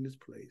is made in this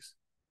place.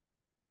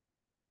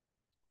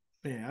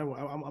 Man, I'm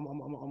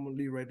going to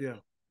leave right there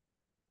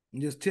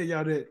and just tell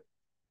y'all that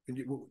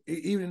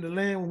even in the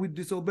land when we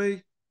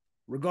disobey,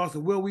 regardless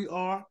of where we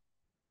are,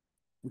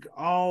 we can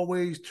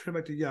always turn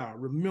back to Yah.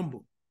 Remember,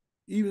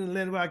 even in the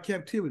land of our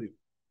captivity,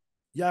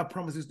 Yah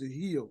promises to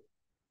heal,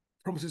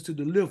 promises to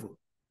deliver,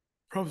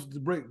 promises to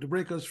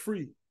break us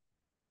free.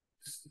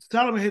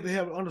 Solomon had to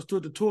have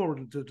understood the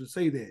Torah to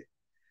say that.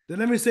 Then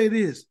let me say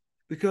this,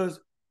 because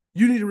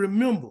you need to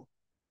remember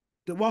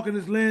that walking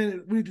this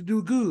land, we need to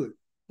do good.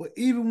 But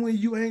even when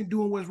you ain't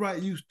doing what's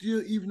right, you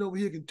still, even over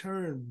here, can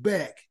turn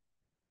back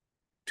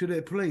to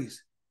that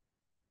place.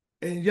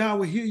 And Yah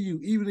will hear you,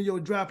 even in your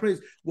dry place.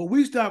 What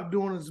we stop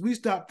doing is we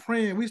stop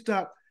praying, we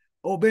stop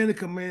obeying the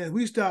commands,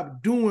 we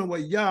stop doing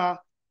what Yah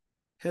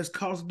has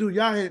called us to do.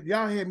 Y'all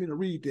had me to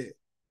read that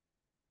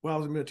while I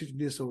was in the middle teaching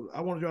this, so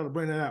I wanted y'all to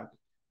bring that out.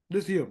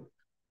 This here,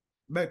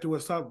 back to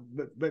what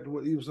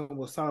even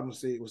what Solomon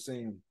was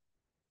saying.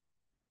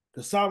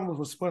 The Solomon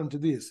was responding to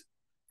this.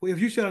 For if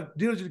you shall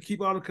diligently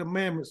keep all the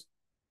commandments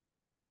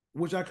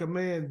which I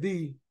command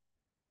thee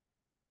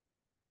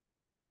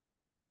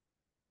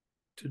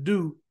to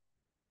do,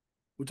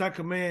 which I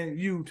command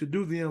you to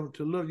do them,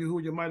 to love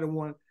Yahuwah your mighty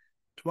one,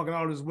 to walk in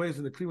all his ways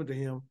and to cleave unto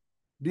him,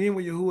 then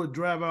will Yahuwah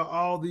drive out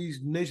all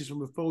these nations from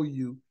before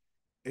you,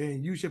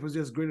 and you shall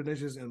possess greater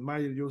nations and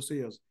mightier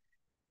yourselves.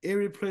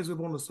 Every place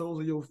upon the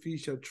soles of your feet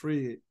shall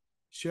tread,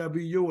 shall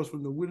be yours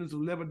from the wilderness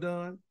of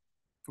Lebanon,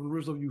 from the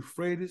rivers of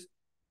Euphrates,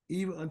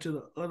 even unto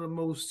the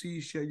uttermost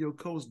sea shall your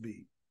coast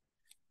be.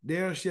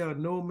 There shall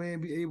no man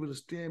be able to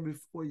stand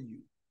before you.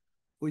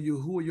 For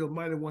Yahuwah your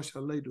mighty one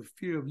shall lay the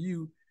fear of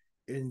you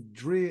and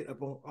dread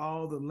upon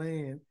all the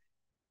land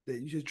that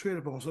you should tread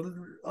upon. So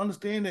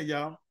understand that,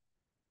 y'all,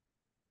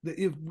 that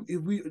if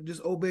we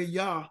just obey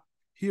Yah,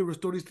 he'll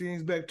restore these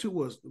things back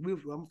to us.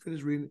 I'm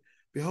finished reading it.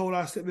 Behold,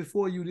 I set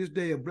before you this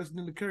day a blessing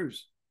and a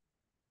curse.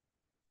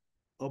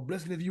 A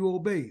blessing if you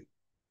obey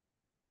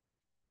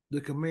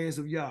the commands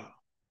of Yah,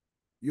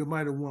 your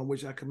mighty one,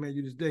 which I command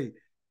you this day,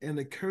 and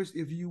the curse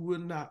if you will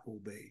not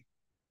obey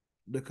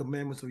the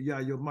commandments of Yah,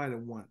 your mighty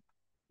one.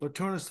 But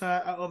turn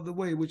aside out of the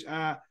way which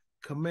I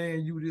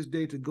command you this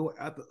day to go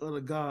after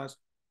other gods,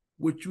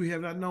 which you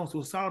have not known.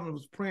 So Solomon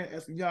was praying,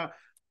 asking Yah,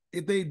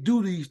 if they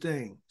do these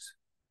things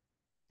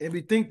and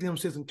bethink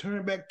themselves and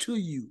turn back to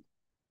you,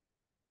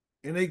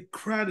 and they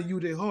cry to you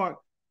their heart,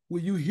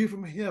 will you hear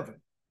from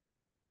heaven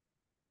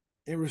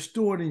and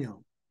restore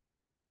them,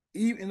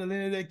 even in the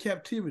land of their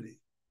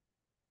captivity?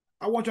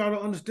 I want y'all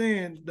to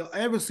understand the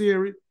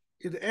adversary,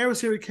 if the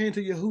adversary came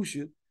to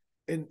Yahusha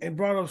and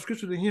brought up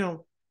scripture to him,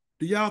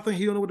 do y'all think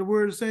he don't know what the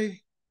word is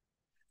say?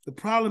 The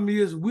problem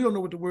is we don't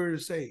know what the word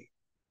is say.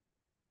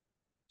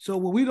 So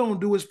what we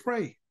don't do is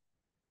pray.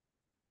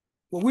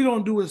 What we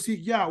don't do is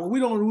seek Yah. What we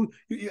don't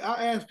do,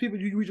 I ask people,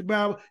 you read the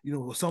Bible,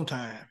 well,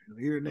 sometime,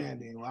 here and there,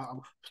 and then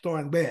I'm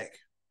starting back.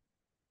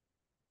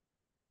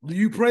 Do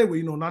you pray?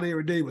 Well, not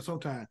every day, but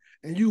sometimes.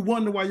 And you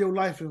wonder why your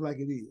life is like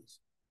it is.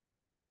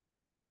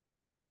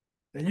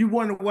 And you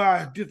wonder why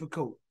it's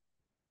difficult.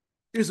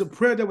 It's a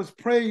prayer that was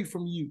prayed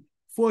from you,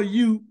 for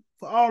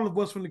all of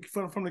us from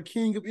the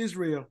King of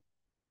Israel.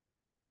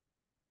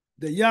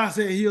 That Yah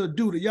said he'll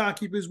do, that Yah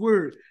keep his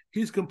word.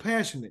 He's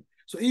compassionate.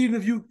 So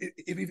even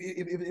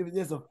if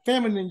there's a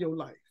famine in your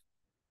life,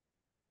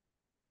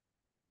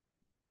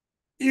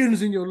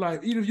 illness in your life,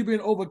 even if you've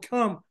been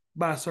overcome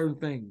by certain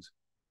things,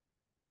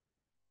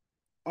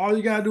 all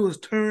you got to do is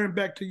turn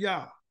back to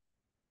Yah.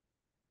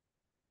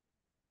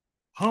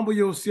 Humble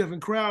yourself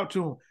and cry out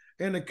to him.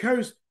 And the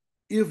curse,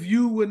 if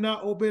you would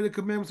not obey the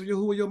commandments of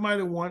Yahuwah, your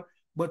mighty one,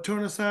 but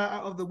turn aside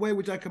out of the way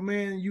which I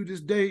command you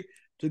this day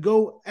to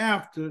go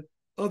after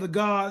other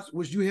gods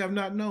which you have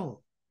not known.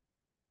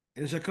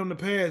 And it shall come to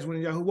pass when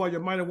Yahuwah,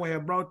 your mighty one,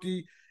 have brought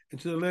thee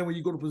into the land where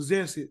you go to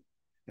possess it,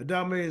 and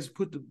thou mayest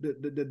put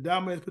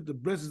the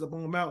blessings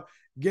upon Mount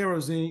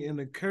Gerizim and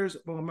the curse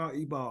upon Mount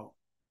Ebal.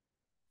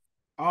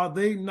 Are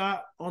they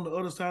not on the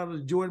other side of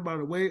the Jordan by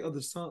the way of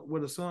the sun,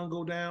 where the sun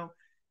go down,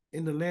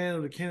 in the land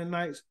of the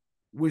Canaanites,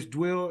 which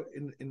dwell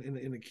in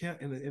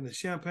the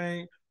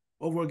Champagne,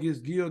 over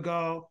against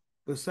Gilgal,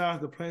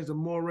 besides the plains of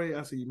Moreh?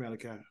 I see you,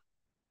 Malachi.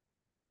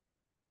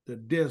 The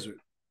desert,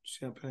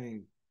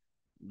 Champagne,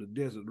 the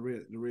desert,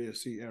 the Red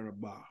Sea,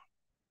 Arabah.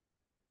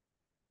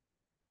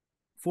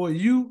 For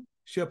you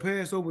shall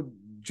pass over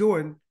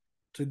Jordan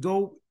to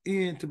go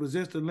in to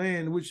possess the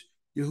land which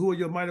Yahuwah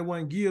your mighty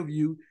one give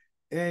you,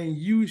 and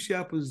you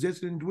shall possess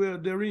it and dwell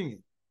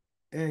therein.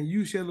 And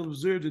you shall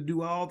observe to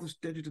do all the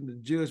statutes and the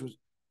judgments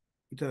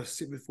which I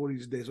sit before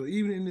these days. So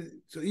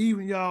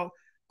even y'all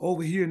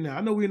over here now,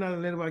 I know we're not in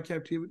the land of our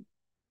captivity,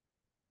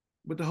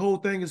 but the whole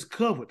thing is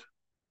covered.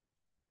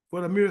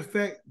 For the mere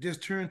fact,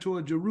 just turn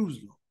toward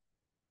Jerusalem.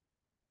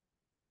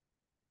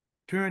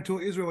 Turn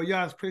toward Israel, where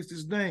Yah has placed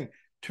his name.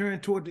 Turn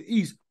toward the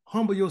east.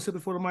 Humble yourself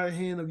before the mighty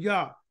hand of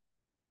Yah.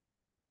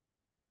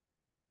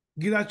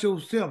 Get out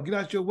yourself, get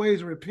out your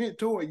ways and repent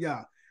toward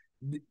Yah,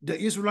 the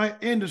Israelite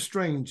and the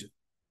stranger.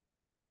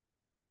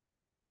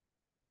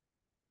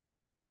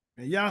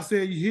 And Yah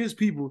said, his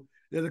people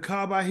that are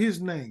called by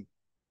his name,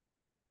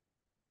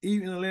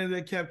 even in the land of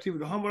their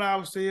captivity, to humble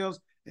ourselves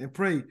and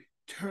pray,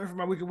 turn from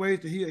our wicked ways,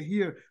 to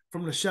hear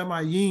from the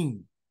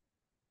Shamayim.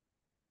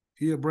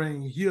 He'll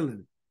bring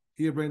healing.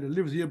 He'll bring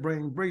deliverance. He'll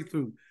bring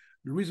breakthrough.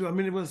 The reason why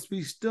many of us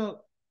be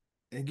stuck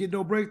and get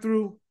no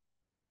breakthrough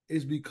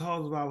is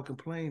because of our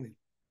complaining.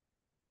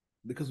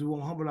 Because we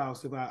won't humble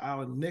ourselves,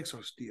 our necks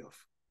are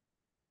stiff.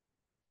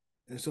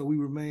 And so we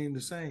remain in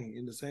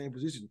the same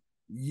position,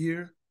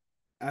 year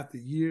after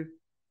year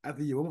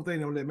after year. One more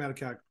thing, I'm going to let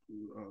Malachi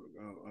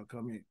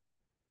come in.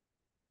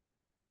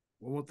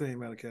 One more thing,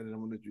 Malachi, then I'm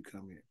going to let you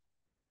come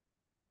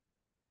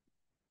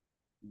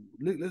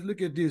in. Let's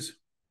look at this.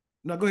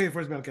 No, go ahead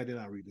first, Malachi, then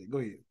I'll read it. Go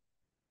ahead.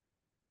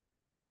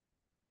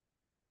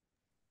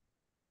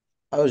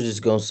 I was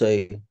just going to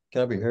say,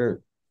 can I be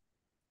heard?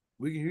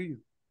 We can hear you.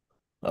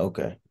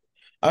 Okay.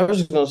 I was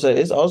just going to say,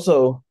 it's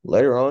also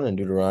later on in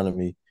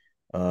Deuteronomy,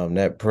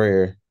 that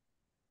prayer,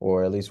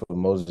 or at least what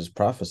Moses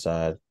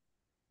prophesied,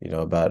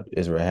 about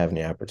Israel having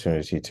the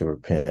opportunity to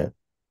repent.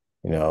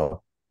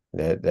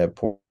 That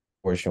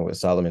portion with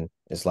Solomon,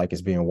 it's like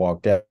it's being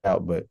walked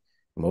out, but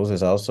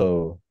Moses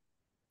also,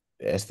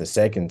 that's the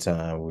second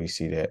time we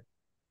see that.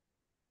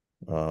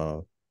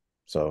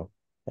 So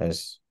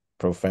that's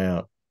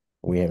profound.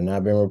 We have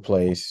not been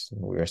replaced.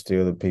 We are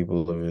still the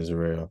people of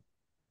Israel.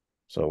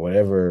 So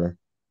whatever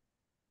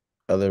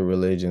other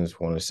religions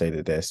want to say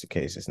that that's the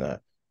case, it's not.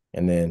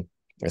 And then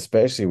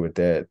especially with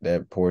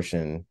that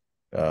portion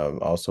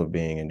also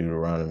being in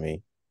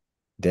Deuteronomy,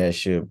 that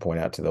should point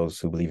out to those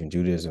who believe in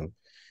Judaism,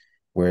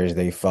 whereas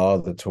they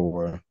follow the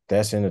Torah,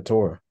 that's in the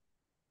Torah.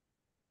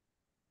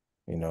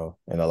 And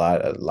a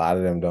lot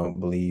of them don't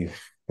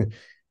believe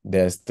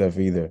that stuff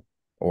either,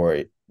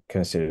 or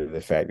consider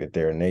the fact that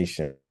they're a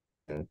nation,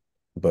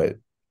 but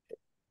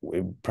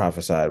we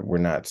prophesied we're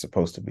not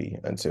supposed to be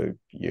until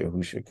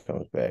Yahushua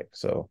comes back.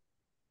 So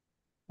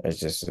that's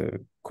just a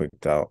quick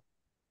thought.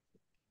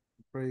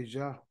 Praise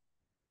Yah.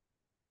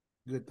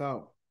 Good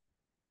thought.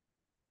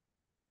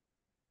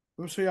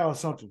 Let me show y'all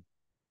something.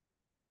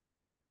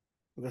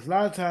 Because a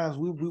lot of times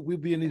we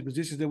be in these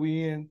positions that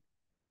we in,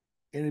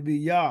 and it be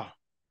Yah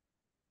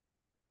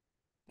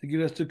to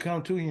get us to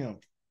come to Him,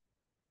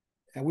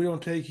 and we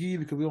don't take heed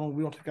because we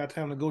don't take our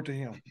time to go to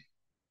Him.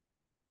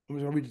 I'm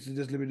just gonna read this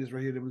little bit this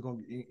right here. Then we're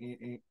gonna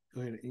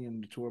go ahead and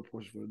end the Torah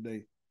portion for the day.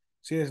 It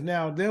says,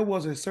 now there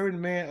was a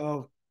certain man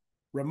of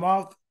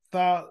Ramoth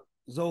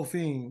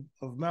Zophim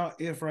of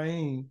Mount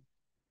Ephraim,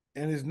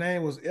 and his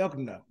name was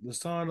Elkanah, the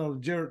son of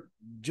Jeroham,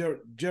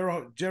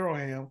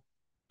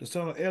 the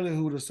son of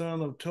Elihu, the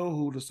son of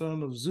Tohu, the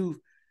son of Zuph,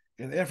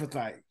 and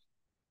Ephrathite.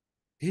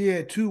 He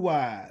had 2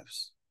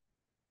 wives.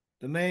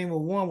 The name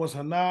of one was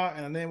Hannah,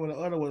 and the name of the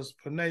other was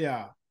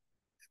Peninnah.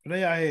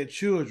 Peninnah had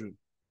children,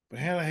 but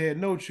Hannah had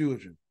no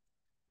children.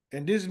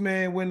 And this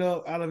man went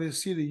up out of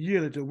his city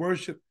yearly to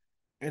worship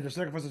and to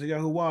sacrifice to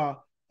Yahuwah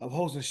of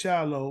hosts in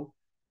Shiloh.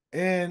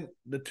 And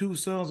the 2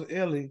 sons of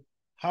Eli,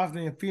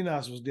 Hophni and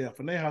Phinehas, was there.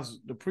 Phinehas,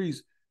 the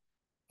priest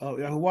of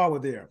Yahuwah, were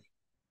there.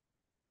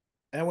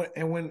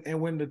 And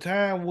when the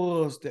time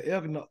was that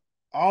Elkanah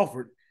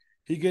offered,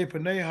 he gave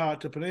Peninnah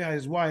to Peninnah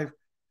his wife,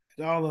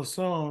 and all her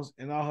sons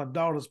and all her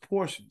daughters'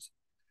 portions.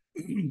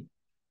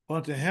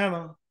 But to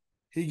Hannah,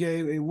 he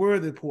gave a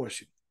worthy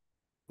portion.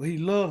 But he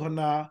loved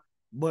Hannah,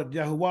 but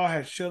Yahuwah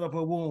had shut up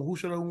her womb. Who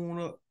shut her womb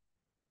up?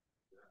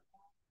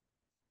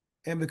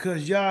 And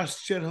because Yah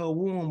shut her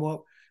womb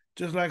up,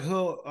 just like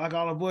her, like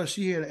all of us,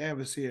 she had an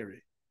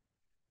adversary.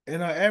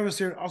 And her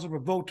adversary also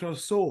provoked her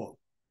sore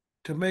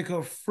to make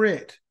her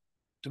fret,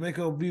 to make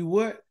her be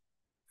what?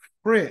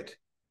 Fret,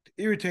 to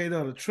irritate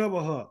her, to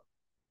trouble her,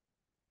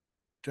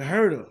 to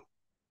hurt her.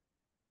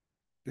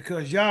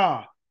 Because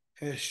Yah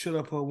has shut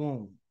up her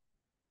womb.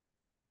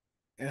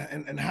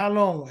 And how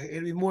long?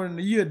 It'd be more than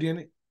a year, didn't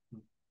it?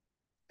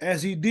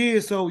 As he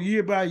did so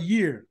year by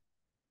year,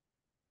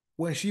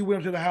 when she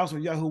went to the house of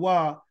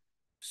Yahuwah,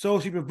 so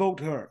she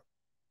provoked her.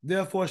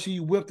 Therefore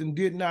she wept and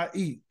did not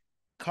eat,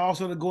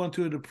 caused her to go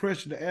into a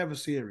depression, the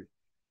adversary.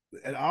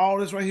 And all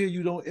this right here,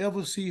 you don't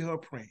ever see her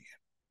praying.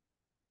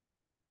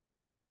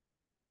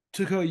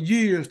 Took her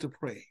years to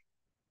pray.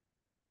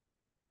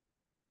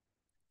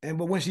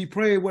 But when she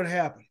prayed, what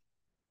happened?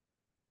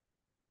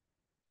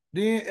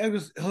 Then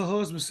her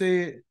husband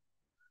said,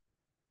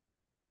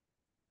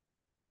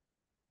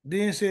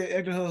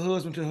 after her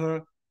husband to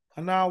her,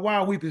 Hannah, why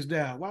weepest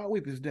thou? Why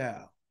weepest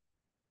thou?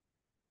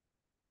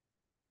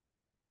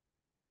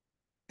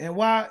 And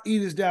why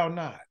eatest thou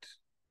not?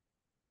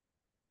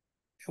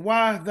 And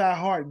why is thy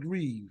heart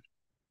grieved?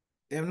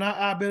 Am not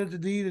I better to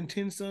thee than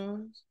 10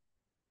 sons?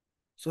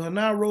 So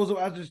Hannah rose up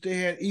after they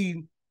had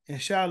eaten in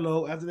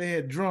Shiloh, after they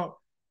had drunk.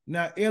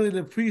 Now Eli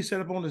the priest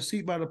sat upon the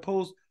seat by the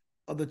post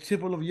of the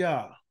temple of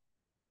Yah.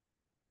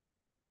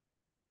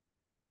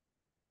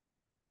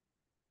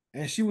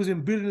 And she was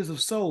in bitterness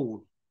of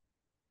soul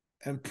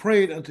and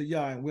prayed unto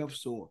Yah and wept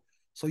sore.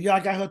 So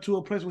Yah got her to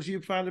a place where she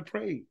finally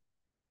prayed.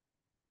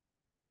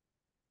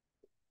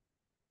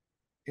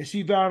 And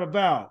she vowed a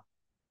vow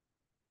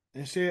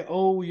and said,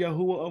 O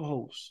Yahuwah of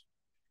hosts,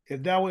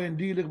 if thou wilt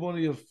indeed look upon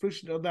the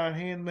affliction of thine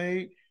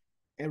handmaid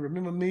and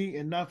remember me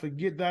and not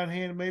forget thine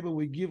handmaid, but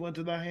will give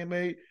unto thy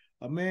handmaid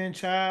a man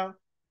child,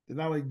 then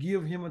I will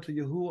give him unto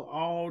Yahuwah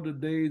all the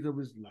days of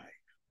his life.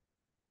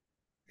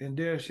 And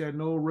there shall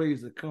no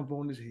razor come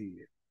upon his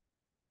head.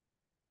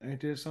 Ain't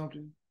that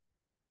something?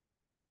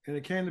 And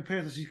it came to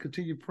pass that she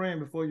continued praying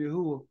before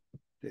Yahuwah,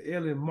 that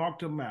Eli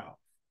marked her mouth.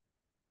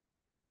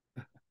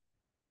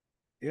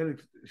 Eli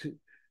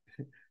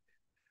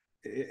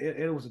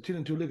was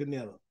attending to looking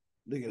at her.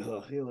 Look at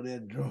her, hell,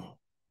 that drum.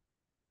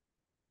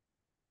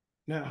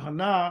 Now,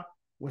 Hannah,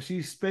 when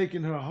she spake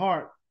in her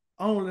heart,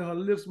 only her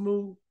lips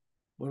moved,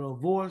 but her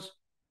voice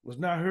was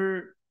not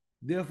heard.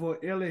 Therefore,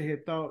 Eli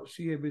had thought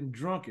she had been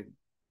drunken.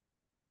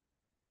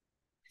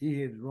 He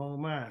had the wrong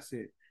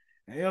mindset.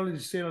 And Eli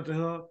said unto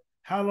her,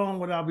 how long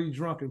would I be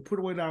drunken? Put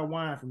away thy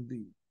wine from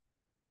thee.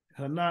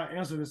 Hannah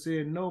answered and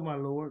said, no, my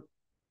Lord,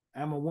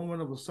 I am a woman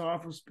of a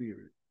sorrowful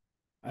spirit.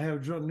 I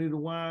have drunk neither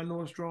wine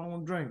nor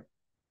strong drink,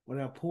 but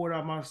I have poured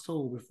out my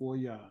soul before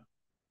Yah.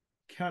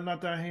 Count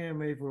not thy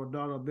handmaid for a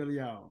daughter of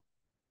Belial,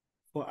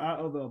 for out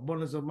of the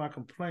abundance of my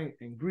complaint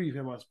and grief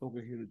have I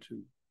spoken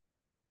hitherto.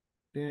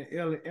 Then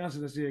Eli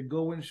answered and said,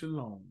 go in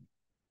shalom.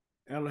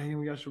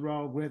 Elohim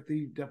Yasharal grant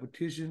thee that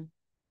petition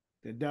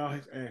that thou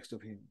hast asked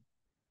of him.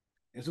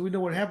 And so we know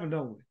what happened,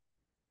 don't we?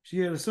 She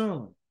had a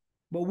son.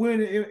 But when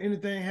did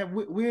anything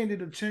happen? When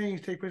did a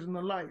change take place in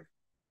her life?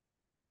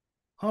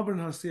 Humbling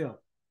herself,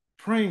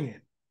 praying,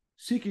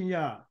 seeking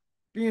Yah,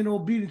 being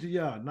obedient to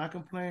Yah, not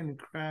complaining,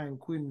 crying,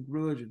 quitting,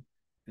 grudging,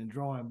 and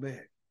drawing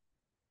back.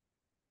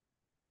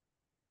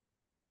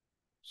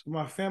 So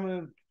my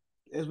family,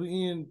 as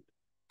we end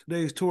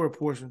today's Torah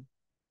portion,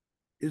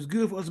 it's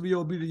good for us to be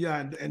obedient to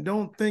Yah, and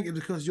don't think it's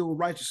because of your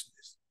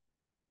righteousness.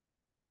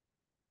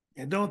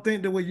 And don't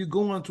think that when you're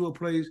going to a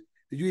place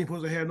that you ain't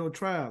supposed to have no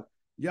trial.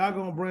 Y'all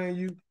gonna bring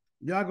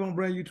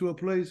you to a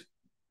place.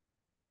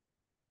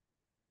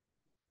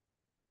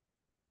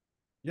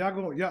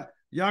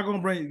 Y'all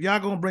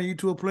gonna bring you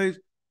to a place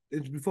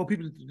before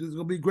people that's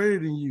gonna be greater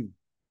than you.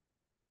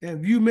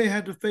 And you may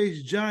have to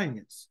face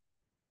giants.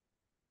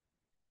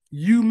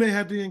 You may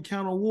have to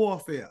encounter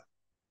warfare.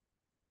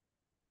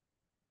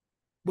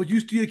 But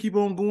you still keep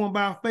on going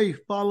by faith,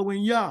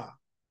 following Yah.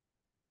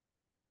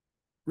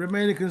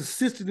 Remaining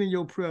consistent in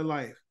your prayer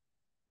life.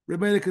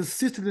 Remaining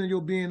consistent in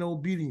your being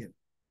obedient.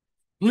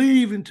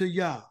 Believing to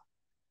Yah.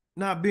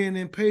 Not being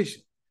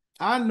impatient.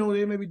 I know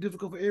it may be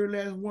difficult for every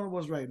last one of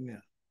us right now.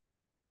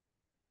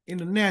 In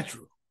the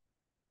natural.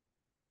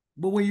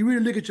 But when you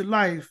really look at your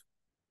life,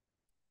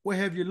 what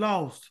have you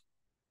lost?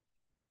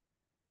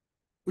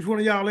 Which one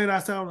of y'all laid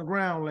outside on the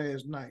ground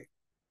last night?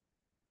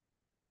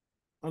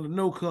 Under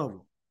no cover.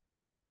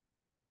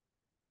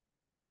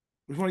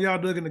 Which one of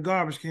y'all dug in the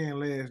garbage can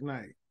last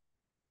night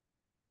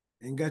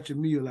and got your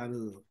meal out of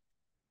it?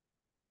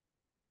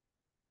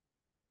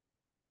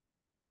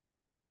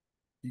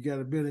 You got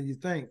a better than you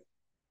think.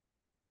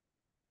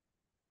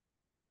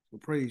 So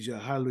praise Yah.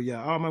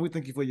 Hallelujah. Oh man, we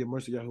thank you for your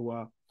mercy,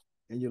 Yahuwah,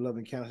 and your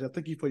loving kindness. I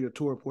thank you for your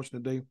Torah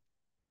portion today.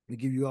 We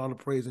give you all the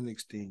praise and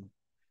esteem.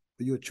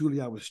 For you are truly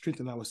our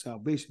strength and our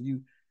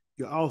salvation.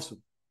 You're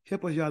awesome.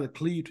 Help us, Yah, to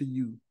cleave to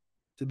you,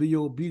 to be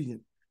your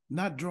obedient,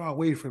 not draw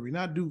away from you,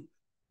 not do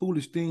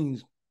foolish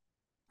things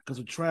because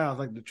of trials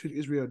like the children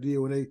of Israel did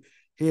when they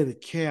had a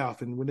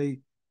calf and when they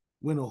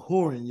went a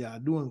whoring, Yah,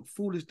 doing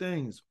foolish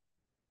things.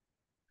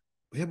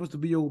 Help us to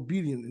be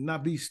obedient and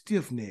not be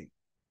stiff-necked.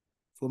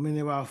 For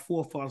many of our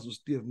forefathers were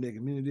stiff-necked,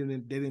 and many of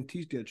them, they didn't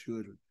teach their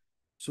children.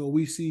 So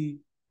we see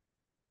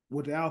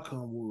what the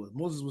outcome was.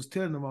 Moses was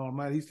telling them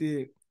Almighty, he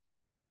said,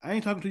 I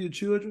ain't talking to your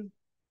children.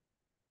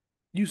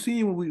 You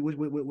seen what was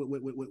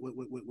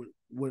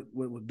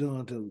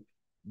done to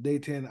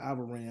Dathan and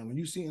Abiram, and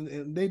you seen,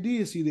 and they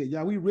did see that.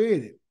 Yeah, we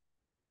read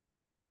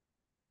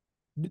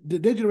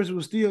it. Their generation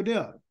was still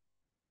there.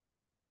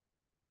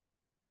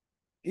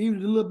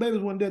 Even the little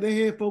babies one day,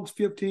 they had folks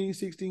 15,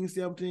 16,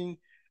 17,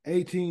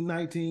 18,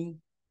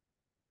 19.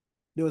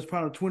 They was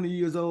probably 20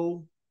 years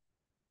old.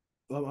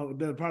 They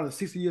were probably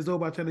 60 years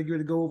old by the time they get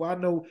ready to go over. I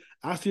know,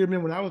 I still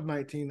remember when I was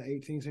 19 or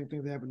 18, same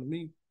things happened to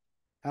me.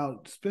 How,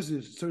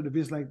 especially certain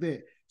events like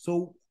that.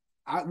 So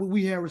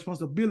we have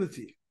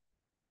responsibility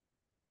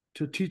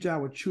to teach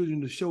our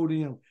children, to show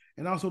them,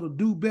 and also to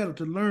do better,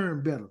 to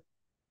learn better,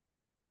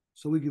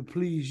 so we can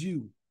please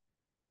you.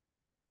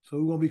 So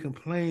we won't be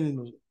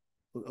complaining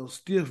or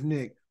stiff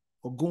neck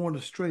or going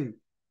astray.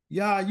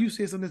 Yah, you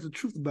said something that's the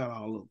truth about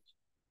all of us.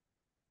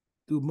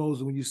 Through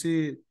Moses, when you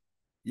said,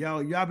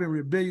 y'all been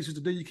rebellious since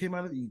the day you came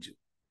out of Egypt.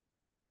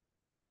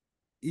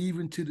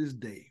 Even to this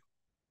day.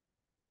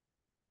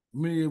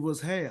 Many of us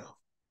have.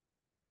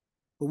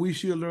 But we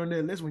should learn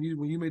that lesson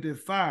when you make that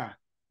fire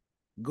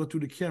go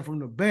through the camp from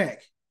the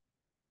back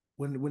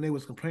when they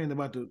was complaining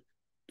about the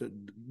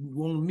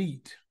won't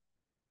meat.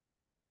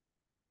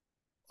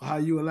 How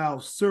you allow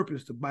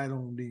serpents to bite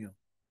on them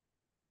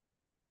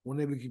when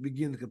they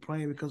begin to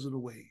complain because of the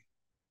way.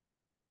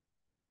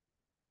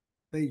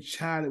 They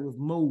chided with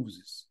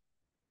Moses.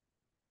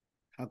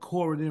 How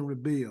Korah then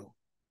rebelled.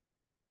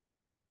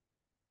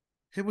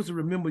 Help us to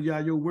remember, Yah,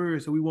 your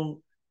words so we won't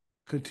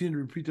continue to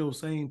repeat those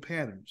same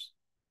patterns.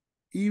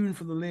 Even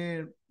from the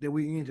land that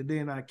we're in today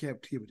in our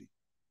captivity.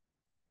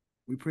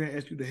 We pray and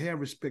ask you to have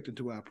respect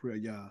into our prayer,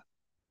 Yah,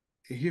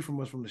 and hear from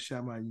us from the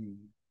Shamayim.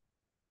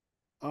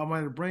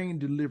 Almighty, bring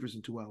deliverance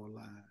into our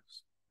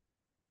lives.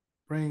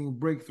 Bring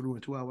breakthrough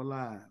into our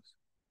lives.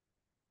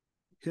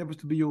 Help us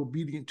to be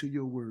obedient to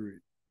your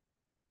word,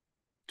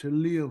 to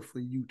live for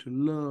you, to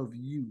love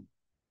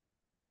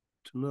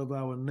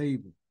our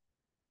neighbor,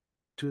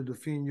 to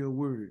defend your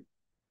word,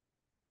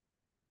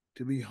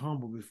 to be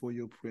humble before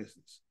your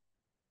presence.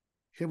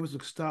 Help us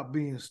to stop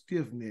being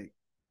stiff-necked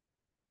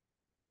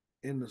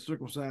and to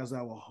circumcise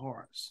our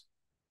hearts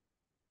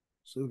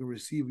so we can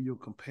receive your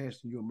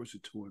compassion, your mercy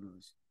toward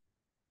us.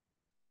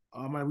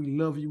 Almighty, we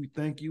love you. We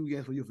thank you. We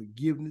ask for your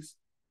forgiveness.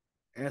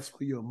 Ask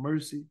for your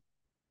mercy.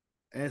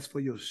 Ask for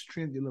your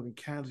strength, your loving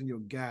kindness, and your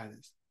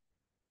guidance.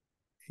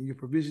 And your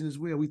provision as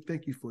well. We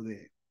thank you for that.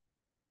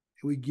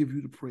 And we give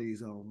you the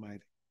praise,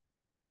 Almighty.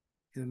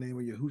 In the name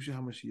of Yahushua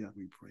HaMashiach,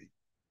 we pray.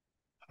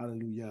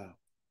 Hallelujah.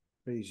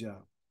 Praise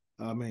Yah.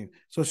 Amen.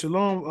 So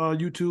shalom,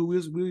 YouTube.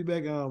 We'll be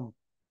back for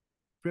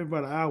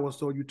about an hour or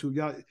so, YouTube.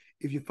 Y'all,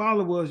 if you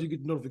follow us, you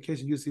get the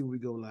notification. You'll see when we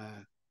go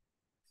live.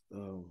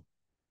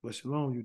 But shalom, YouTube.